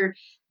put your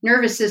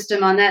nervous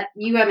system on that.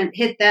 You haven't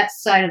hit that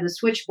side of the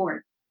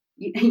switchboard.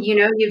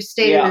 You've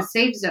stayed in the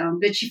safe zone,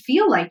 but you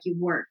feel like you've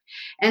worked.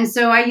 And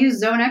so I use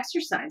zone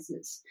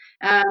exercises.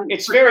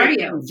 It's very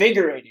cardio.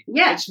 Invigorating.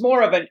 Yeah. It's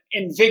more of an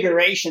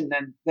invigoration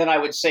than I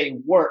would say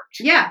worked.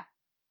 Yeah.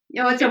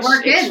 It's a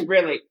work in.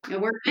 Really. A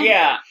work in.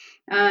 Yeah.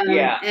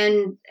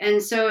 And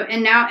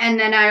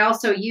then I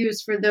also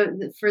use for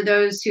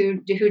those who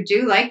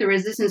do like the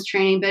resistance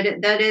training, but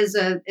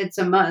it's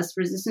a must.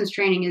 Resistance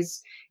training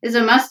is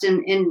a must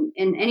in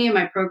any of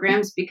my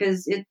programs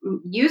because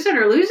use it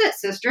or lose it,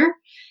 sister.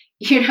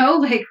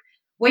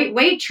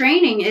 Weight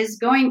training is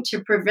going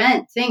to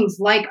prevent things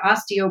like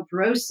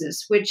osteoporosis,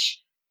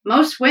 which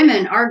most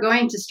women are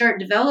going to start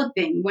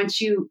developing once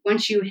you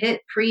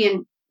hit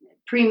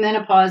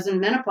premenopause and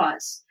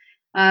menopause.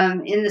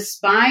 In the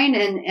spine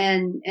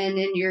and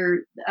in your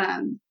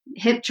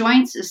hip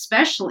joints,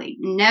 especially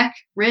neck,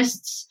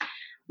 wrists,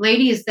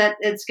 ladies, that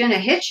it's going to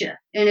hit you.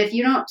 And if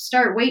you don't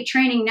start weight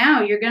training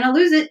now, you're going to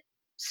lose it.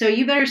 So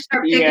you better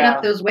start picking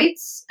up those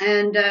weights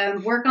and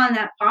work on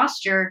that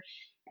posture.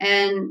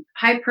 And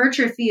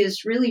hypertrophy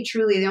is really,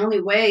 truly the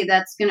only way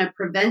that's going to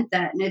prevent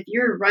that. And if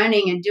you're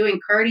running and doing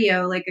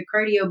cardio like a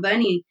cardio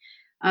bunny,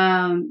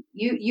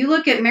 you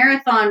look at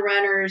marathon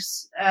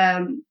runners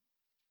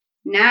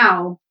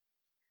now.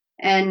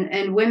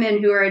 And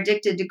women who are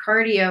addicted to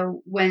cardio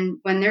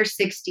when they're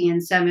 60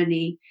 and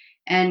 70,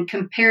 and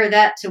compare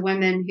that to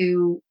women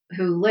who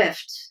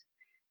lift,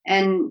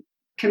 and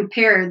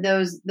compare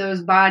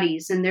those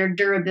bodies and their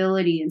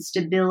durability and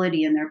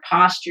stability and their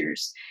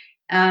postures,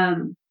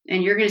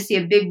 and you're going to see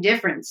a big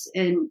difference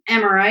in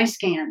MRI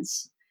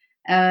scans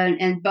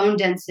and bone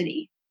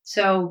density.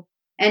 So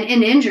and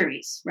in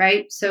injuries,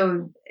 right?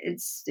 So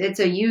it's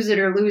a use it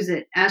or lose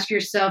it. Ask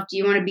yourself, do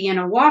you want to be in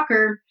a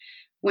walker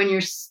when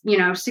you're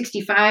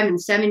 65 and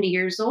 70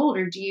 years old,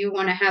 or do you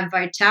want to have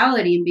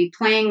vitality and be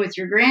playing with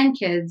your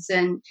grandkids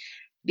and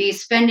be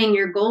spending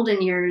your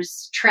golden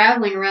years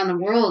traveling around the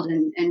world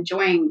and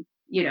enjoying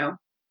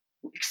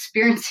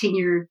experiencing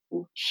your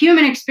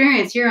human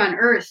experience here on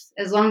Earth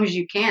as long as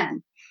you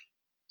can.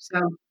 So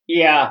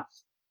yeah,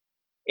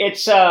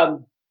 it's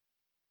all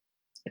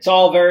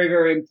very,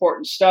 very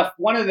important stuff.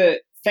 One of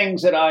the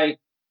things that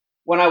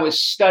when I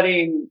was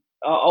studying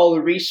all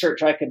the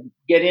research I could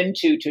get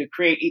into to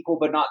create Equal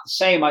But Not the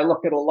Same, I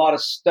looked at a lot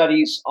of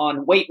studies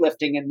on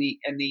weightlifting and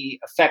the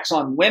effects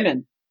on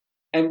women.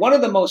 And one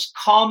of the most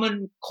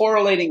common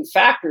correlating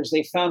factors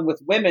they found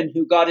with women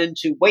who got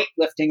into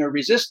weightlifting or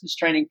resistance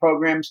training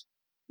programs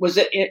was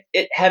that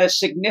it had a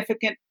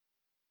significant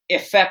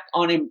effect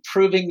on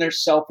improving their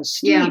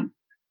self-esteem.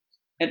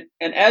 Yeah.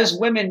 And as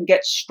women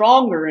get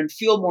stronger and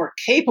feel more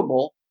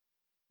capable,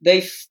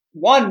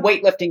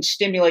 weightlifting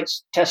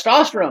stimulates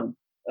testosterone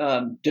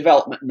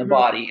development in the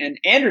body and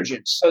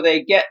androgens, so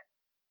they get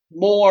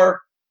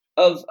more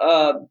of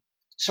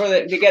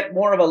they get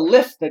more of a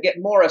lift, they get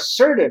more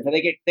assertive,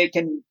 they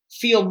can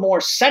feel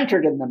more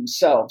centered in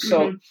themselves.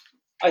 So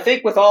I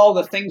think with all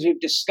the things we've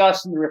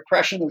discussed and the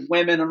repression of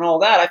women and all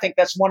that, I think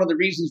that's one of the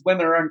reasons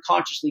women are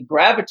unconsciously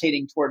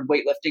gravitating toward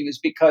weightlifting, is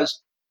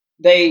because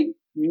they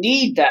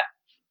need that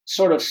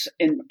sort of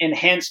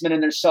enhancement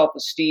in their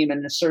self-esteem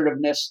and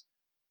assertiveness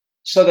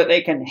so that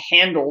they can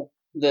handle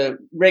the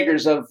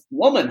rigors of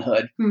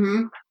womanhood,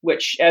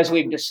 which, as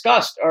we've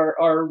discussed,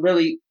 are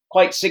really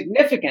quite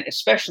significant,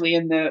 especially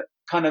in the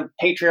kind of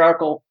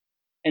patriarchal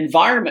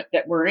environment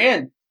that we're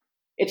in.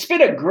 It's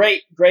been a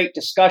great, great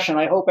discussion.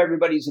 I hope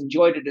everybody's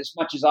enjoyed it as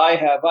much as I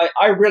have.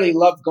 I really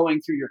love going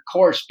through your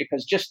course,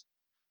 because just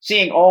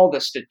seeing all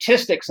the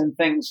statistics and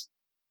things,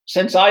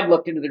 since I'd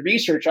looked into the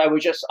research, I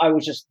was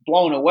just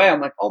blown away.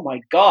 I'm like, oh my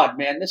God,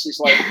 man, this is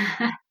like,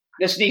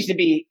 this needs to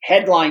be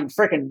headline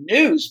freaking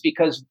news,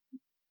 because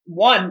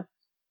one,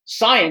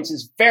 science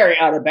is very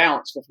out of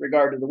balance with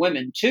regard to the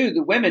women. Two,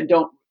 the women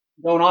don't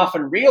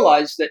often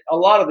realize that a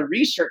lot of the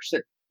research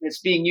that's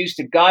being used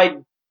to guide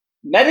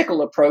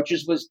medical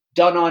approaches was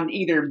done on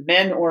either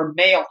men or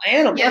male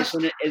animals. Yep.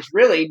 And it is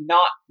really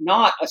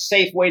not a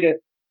safe way to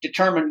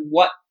determine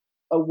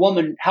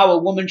how a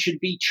woman should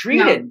be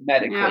treated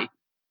medically.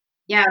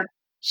 Yeah.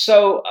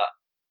 So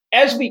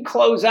as we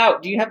close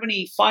out, do you have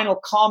any final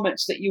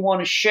comments that you want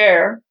to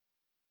share?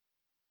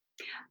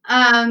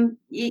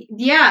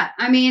 Yeah,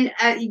 I mean,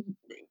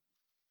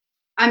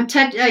 I'm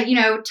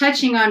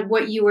touching on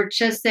what you were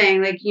just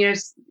saying, like,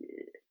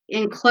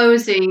 in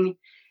closing,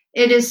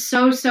 it is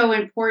so, so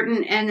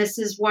important. And this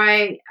is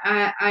why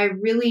I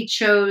really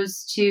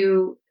chose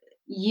to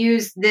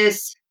use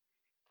this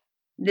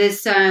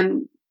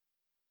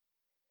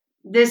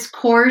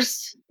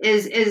course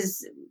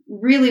is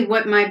really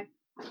what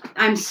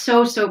I'm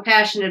so, so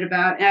passionate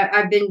about.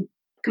 I've been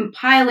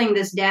compiling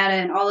this data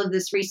and all of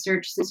this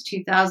research since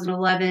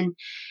 2011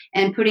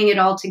 and putting it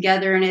all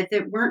together. And if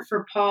it weren't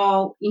for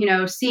Paul,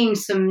 seeing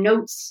some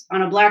notes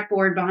on a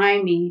blackboard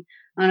behind me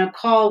on a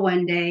call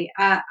one day,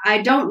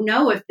 I don't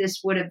know if this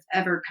would have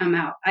ever come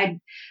out.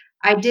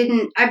 I've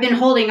been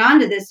holding on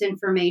to this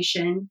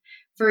information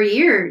for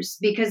years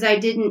because I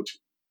didn't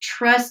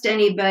trust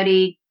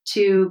anybody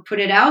to put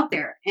it out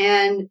there.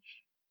 And,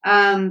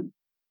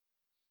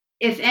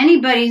 if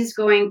anybody's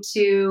going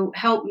to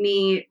help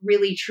me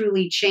really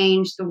truly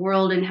change the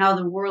world and how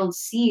the world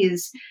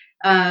sees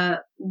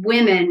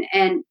women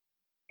and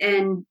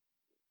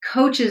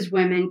coaches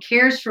women,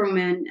 cares for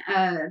women,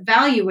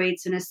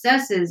 evaluates and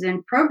assesses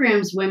and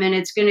programs women,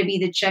 it's going to be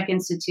the CHEK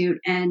Institute.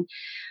 And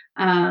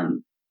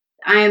I'm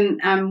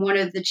one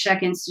of the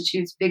CHEK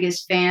Institute's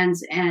biggest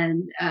fans.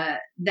 And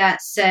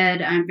that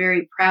said, I'm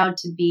very proud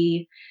to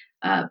be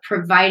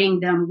providing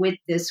them with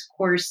this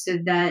course so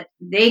that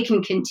they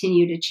can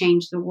continue to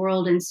change the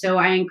world. And so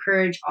I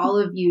encourage all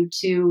of you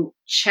to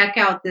check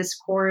out this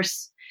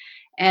course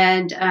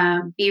and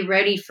be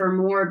ready for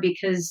more,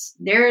 because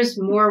there's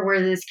more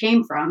where this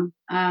came from.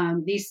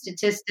 These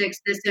statistics,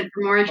 this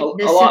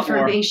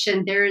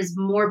information, there is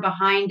more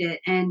behind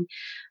it, and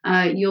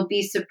you'll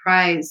be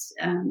surprised.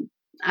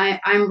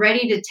 I'm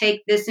ready to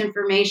take this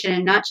information,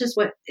 and not just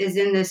what is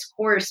in this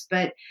course,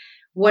 but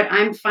what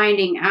I'm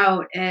finding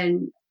out,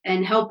 and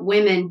help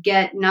women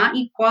get not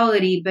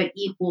equality, but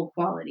equal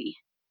quality.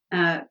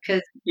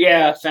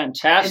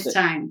 Fantastic. It's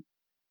time.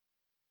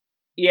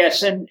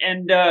 Yes. And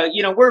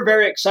we're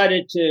very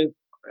excited to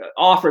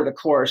offer the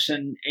course.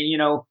 And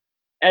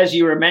as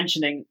you were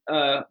mentioning,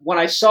 when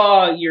I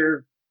saw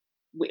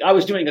I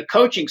was doing a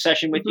coaching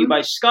session with you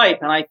by Skype,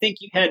 and I think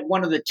you had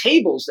one of the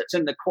tables that's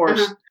in the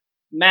course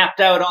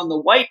mapped out on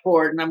the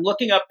whiteboard. And I'm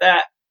looking up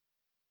that,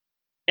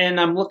 and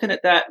I'm looking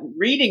at that,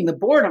 reading the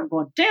board. I'm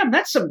going, damn,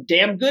 that's some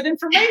damn good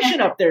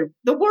information up there.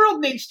 The world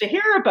needs to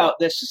hear about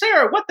this.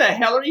 Sarah, what the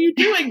hell are you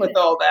doing with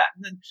all that?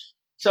 And then,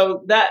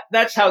 so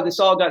that's how this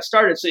all got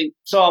started.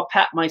 So I'll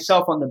pat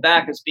myself on the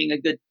back as being a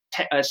good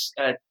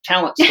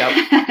talent scout.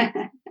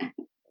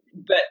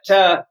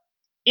 But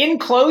in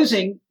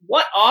closing,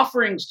 what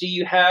offerings do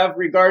you have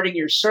regarding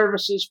your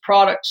services,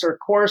 products, or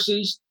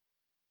courses?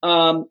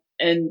 And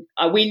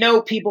we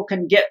know people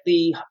can get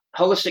the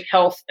Holistic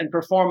Health and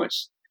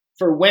Performance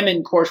for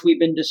women course we've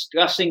been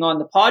discussing on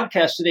the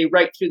podcast today,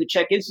 right through the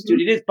CHEK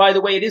Institute. It is, by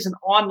the way, it is an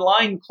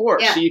online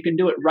course, so you can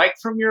do it right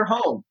from your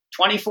home,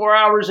 24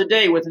 hours a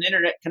day with an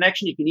internet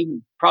connection. You can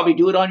even probably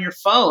do it on your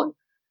phone.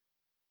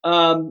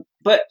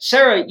 But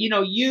Sarah,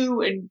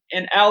 you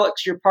and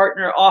Alex, your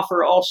partner,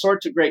 offer all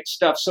sorts of great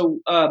stuff. So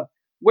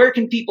where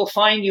can people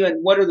find you,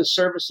 and what are the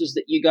services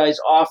that you guys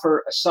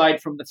offer aside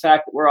from the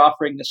fact that we're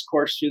offering this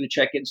course through the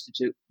CHEK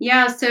Institute?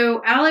 Yeah,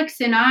 so Alex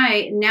and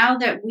I, now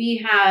that we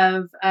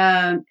have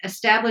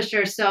established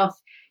ourselves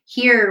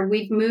here,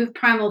 we've moved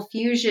Primal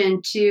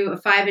Fusion to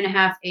a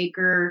 5.5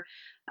 acre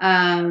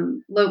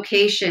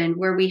location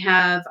where we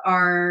have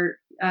our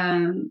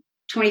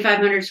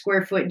 2,500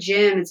 square foot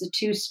gym. It's a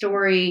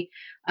 2-story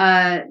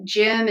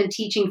gym and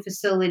teaching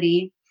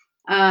facility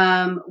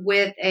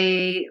with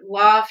a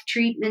loft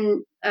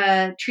treatment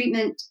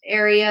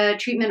area,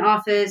 treatment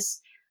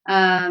office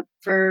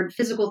for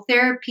physical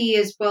therapy,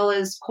 as well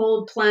as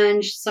cold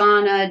plunge,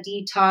 sauna,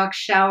 detox,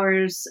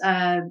 showers,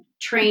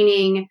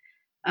 training,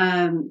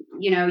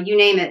 you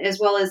name it, as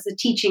well as the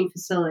teaching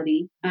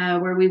facility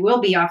where we will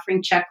be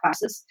offering CHEK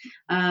classes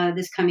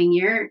this coming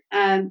year.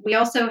 We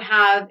also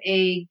have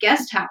a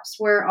guest house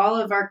where all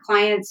of our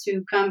clients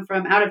who come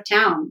from out of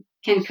town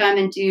can come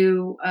and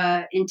do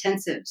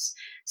intensives.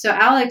 So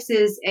Alex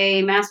is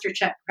a master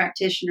CHEK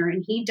practitioner,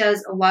 and he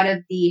does a lot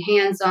of the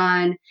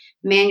hands-on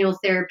manual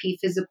therapy,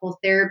 physical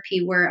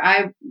therapy,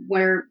 where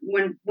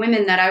when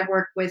women that I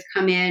work with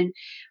come in,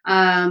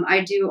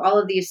 I do all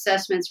of the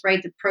assessments,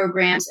 write the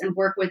programs, and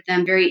work with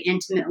them very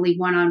intimately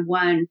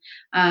one-on-one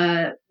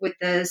with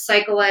the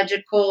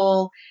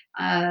psychological,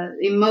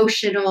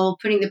 emotional,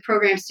 putting the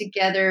programs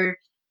together,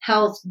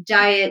 health,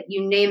 diet,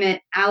 you name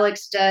it.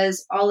 Alex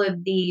does all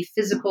of the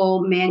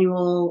physical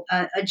manual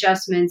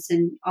adjustments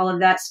and all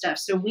of that stuff.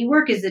 So we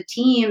work as a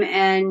team,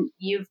 and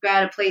you've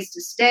got a place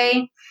to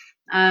stay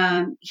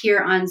here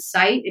on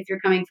site if you're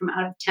coming from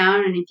out of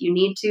town and if you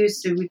need to.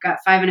 So we've got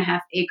 5.5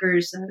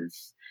 acres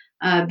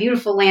of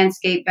beautiful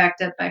landscape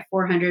backed up by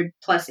 400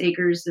 plus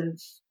acres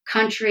of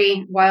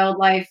country,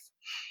 wildlife.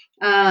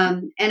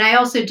 And I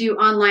also do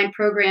online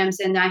programs,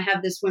 and I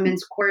have this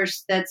women's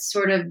course that's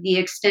sort of the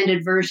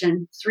extended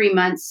version, 3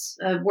 months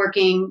of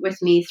working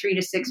with me, 3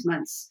 to 6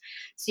 months.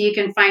 So you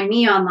can find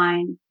me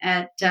online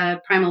at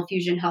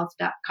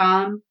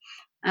primalfusionhealth.com.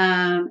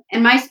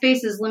 And my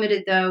space is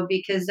limited, though,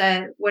 because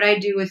what I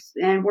do with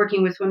and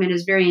working with women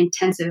is very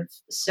intensive.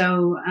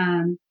 So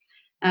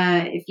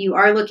if you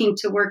are looking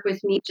to work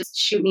with me, just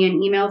shoot me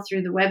an email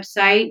through the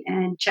website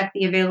and check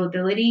the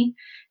availability.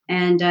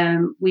 And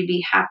we'd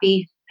be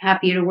happy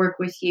to work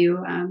with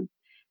you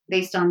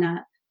based on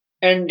that.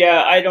 And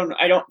I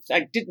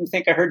didn't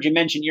think I heard you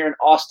mention you're in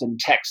Austin,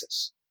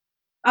 Texas.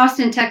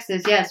 Austin,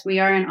 Texas. Yes, we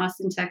are in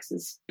Austin,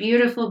 Texas.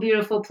 Beautiful,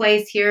 beautiful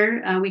place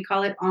here. We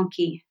call it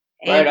Anki.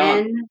 Right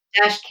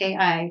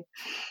A-N-K-I.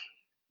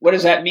 What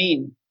does that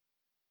mean?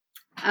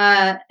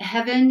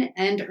 Heaven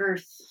and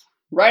earth.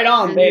 Right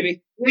on, and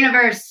baby.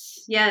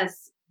 Universe.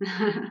 Yes.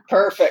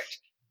 Perfect.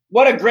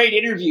 What a great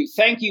interview.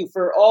 Thank you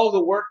for all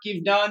the work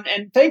you've done,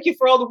 and thank you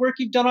for all the work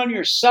you've done on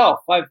yourself.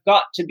 I've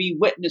got to be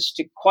witness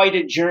to quite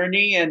a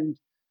journey and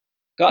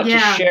got to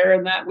share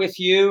in that with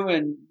you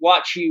and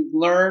watch you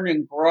learn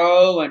and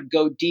grow and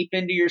go deep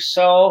into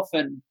yourself.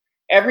 And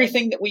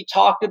everything that we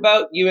talked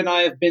about, you and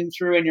I have been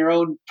through in your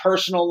own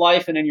personal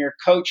life and in your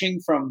coaching,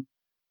 from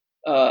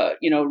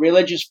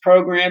religious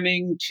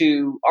programming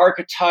to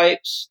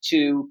archetypes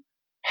to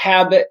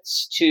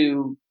habits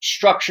to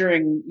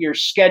structuring your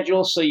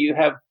schedule so you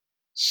have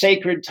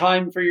sacred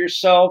time for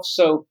yourself.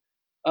 So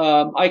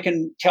I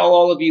can tell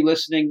all of you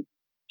listening,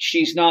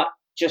 she's not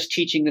just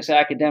teaching this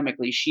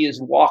academically. She has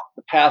walked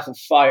the path of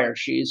fire.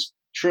 She is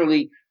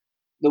truly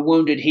the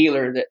wounded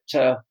healer that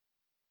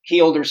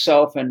healed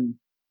herself and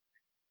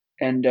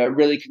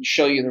really can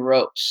show you the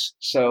ropes.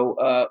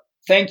 So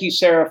thank you,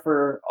 Sarah,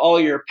 for all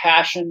your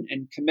passion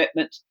and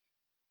commitment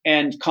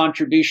and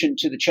contribution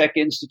to the CHEK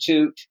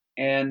Institute.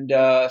 And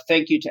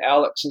thank you to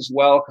Alex as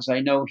well, because I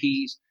know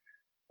he's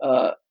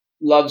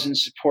loves and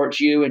supports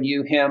you and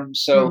you him.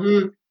 So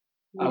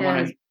I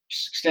want to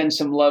extend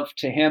some love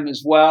to him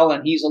as well.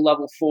 And he's a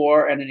level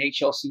 4 and an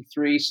HLC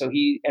 3. So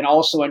and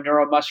also a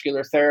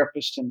neuromuscular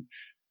therapist, and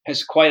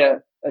has quite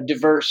a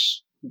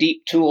diverse,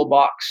 deep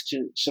toolbox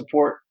to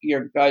support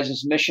your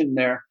guys' mission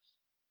there.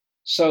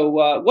 So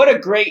what a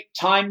great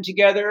time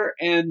together.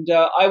 And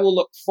I will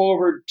look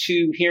forward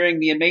to hearing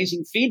the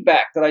amazing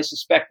feedback that I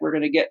suspect we're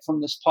going to get from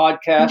this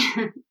podcast.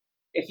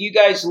 If you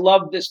guys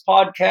love this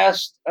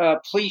podcast,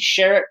 please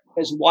share it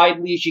as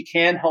widely as you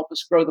can. Help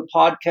us grow the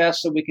podcast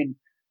so we can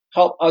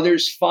help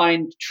others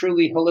find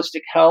truly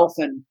holistic health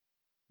and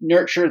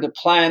nurture the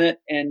planet,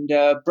 and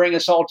bring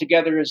us all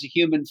together as a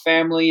human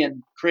family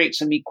and create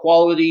some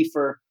equality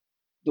for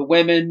the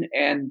women,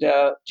 and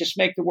just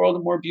make the world a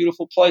more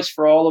beautiful place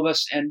for all of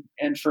us and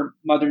for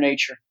Mother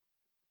Nature.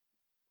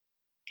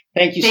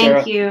 Thank you,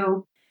 Sarah. Thank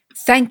you.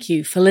 Thank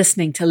you for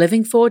listening to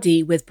Living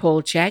 4D with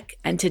Paul Chek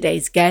and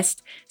today's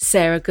guest,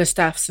 Sarah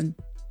Gustafsson.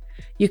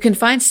 You can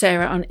find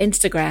Sarah on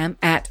Instagram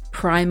at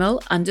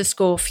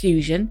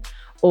primal_fusion,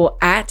 or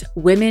at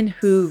Women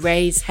Who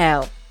Raise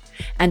Hell,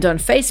 and on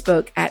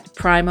Facebook at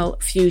Primal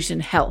Fusion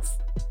Health.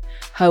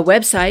 Her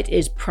website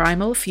is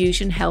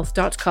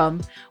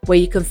primalfusionhealth.com, where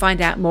you can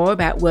find out more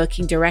about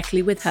working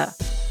directly with her.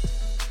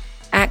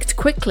 Act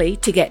quickly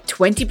to get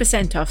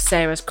 20% off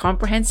Sarah's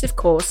comprehensive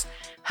course,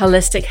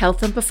 Holistic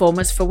Health and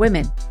Performance for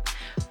Women.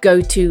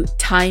 Go to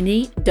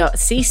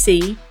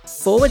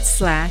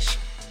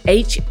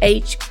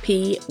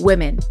tiny.cc/HHP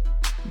Women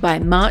by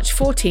March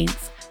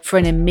 14th for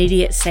an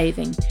immediate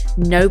saving.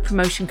 No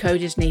promotion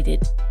code is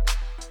needed.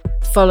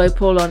 Follow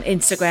Paul on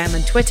Instagram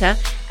and Twitter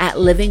at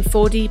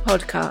Living4D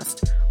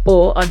Podcast,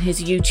 or on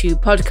his YouTube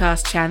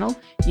podcast channel,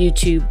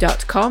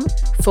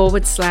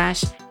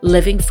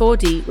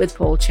 youtube.com/Living4D with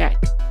Paul Chek.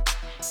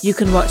 You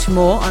can watch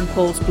more on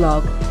Paul's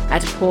blog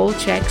at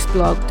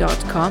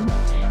paulcheksblog.com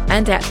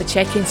and at the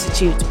Chek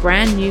Institute's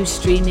brand new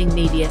streaming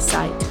media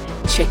site,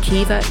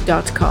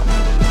 chekiva.com.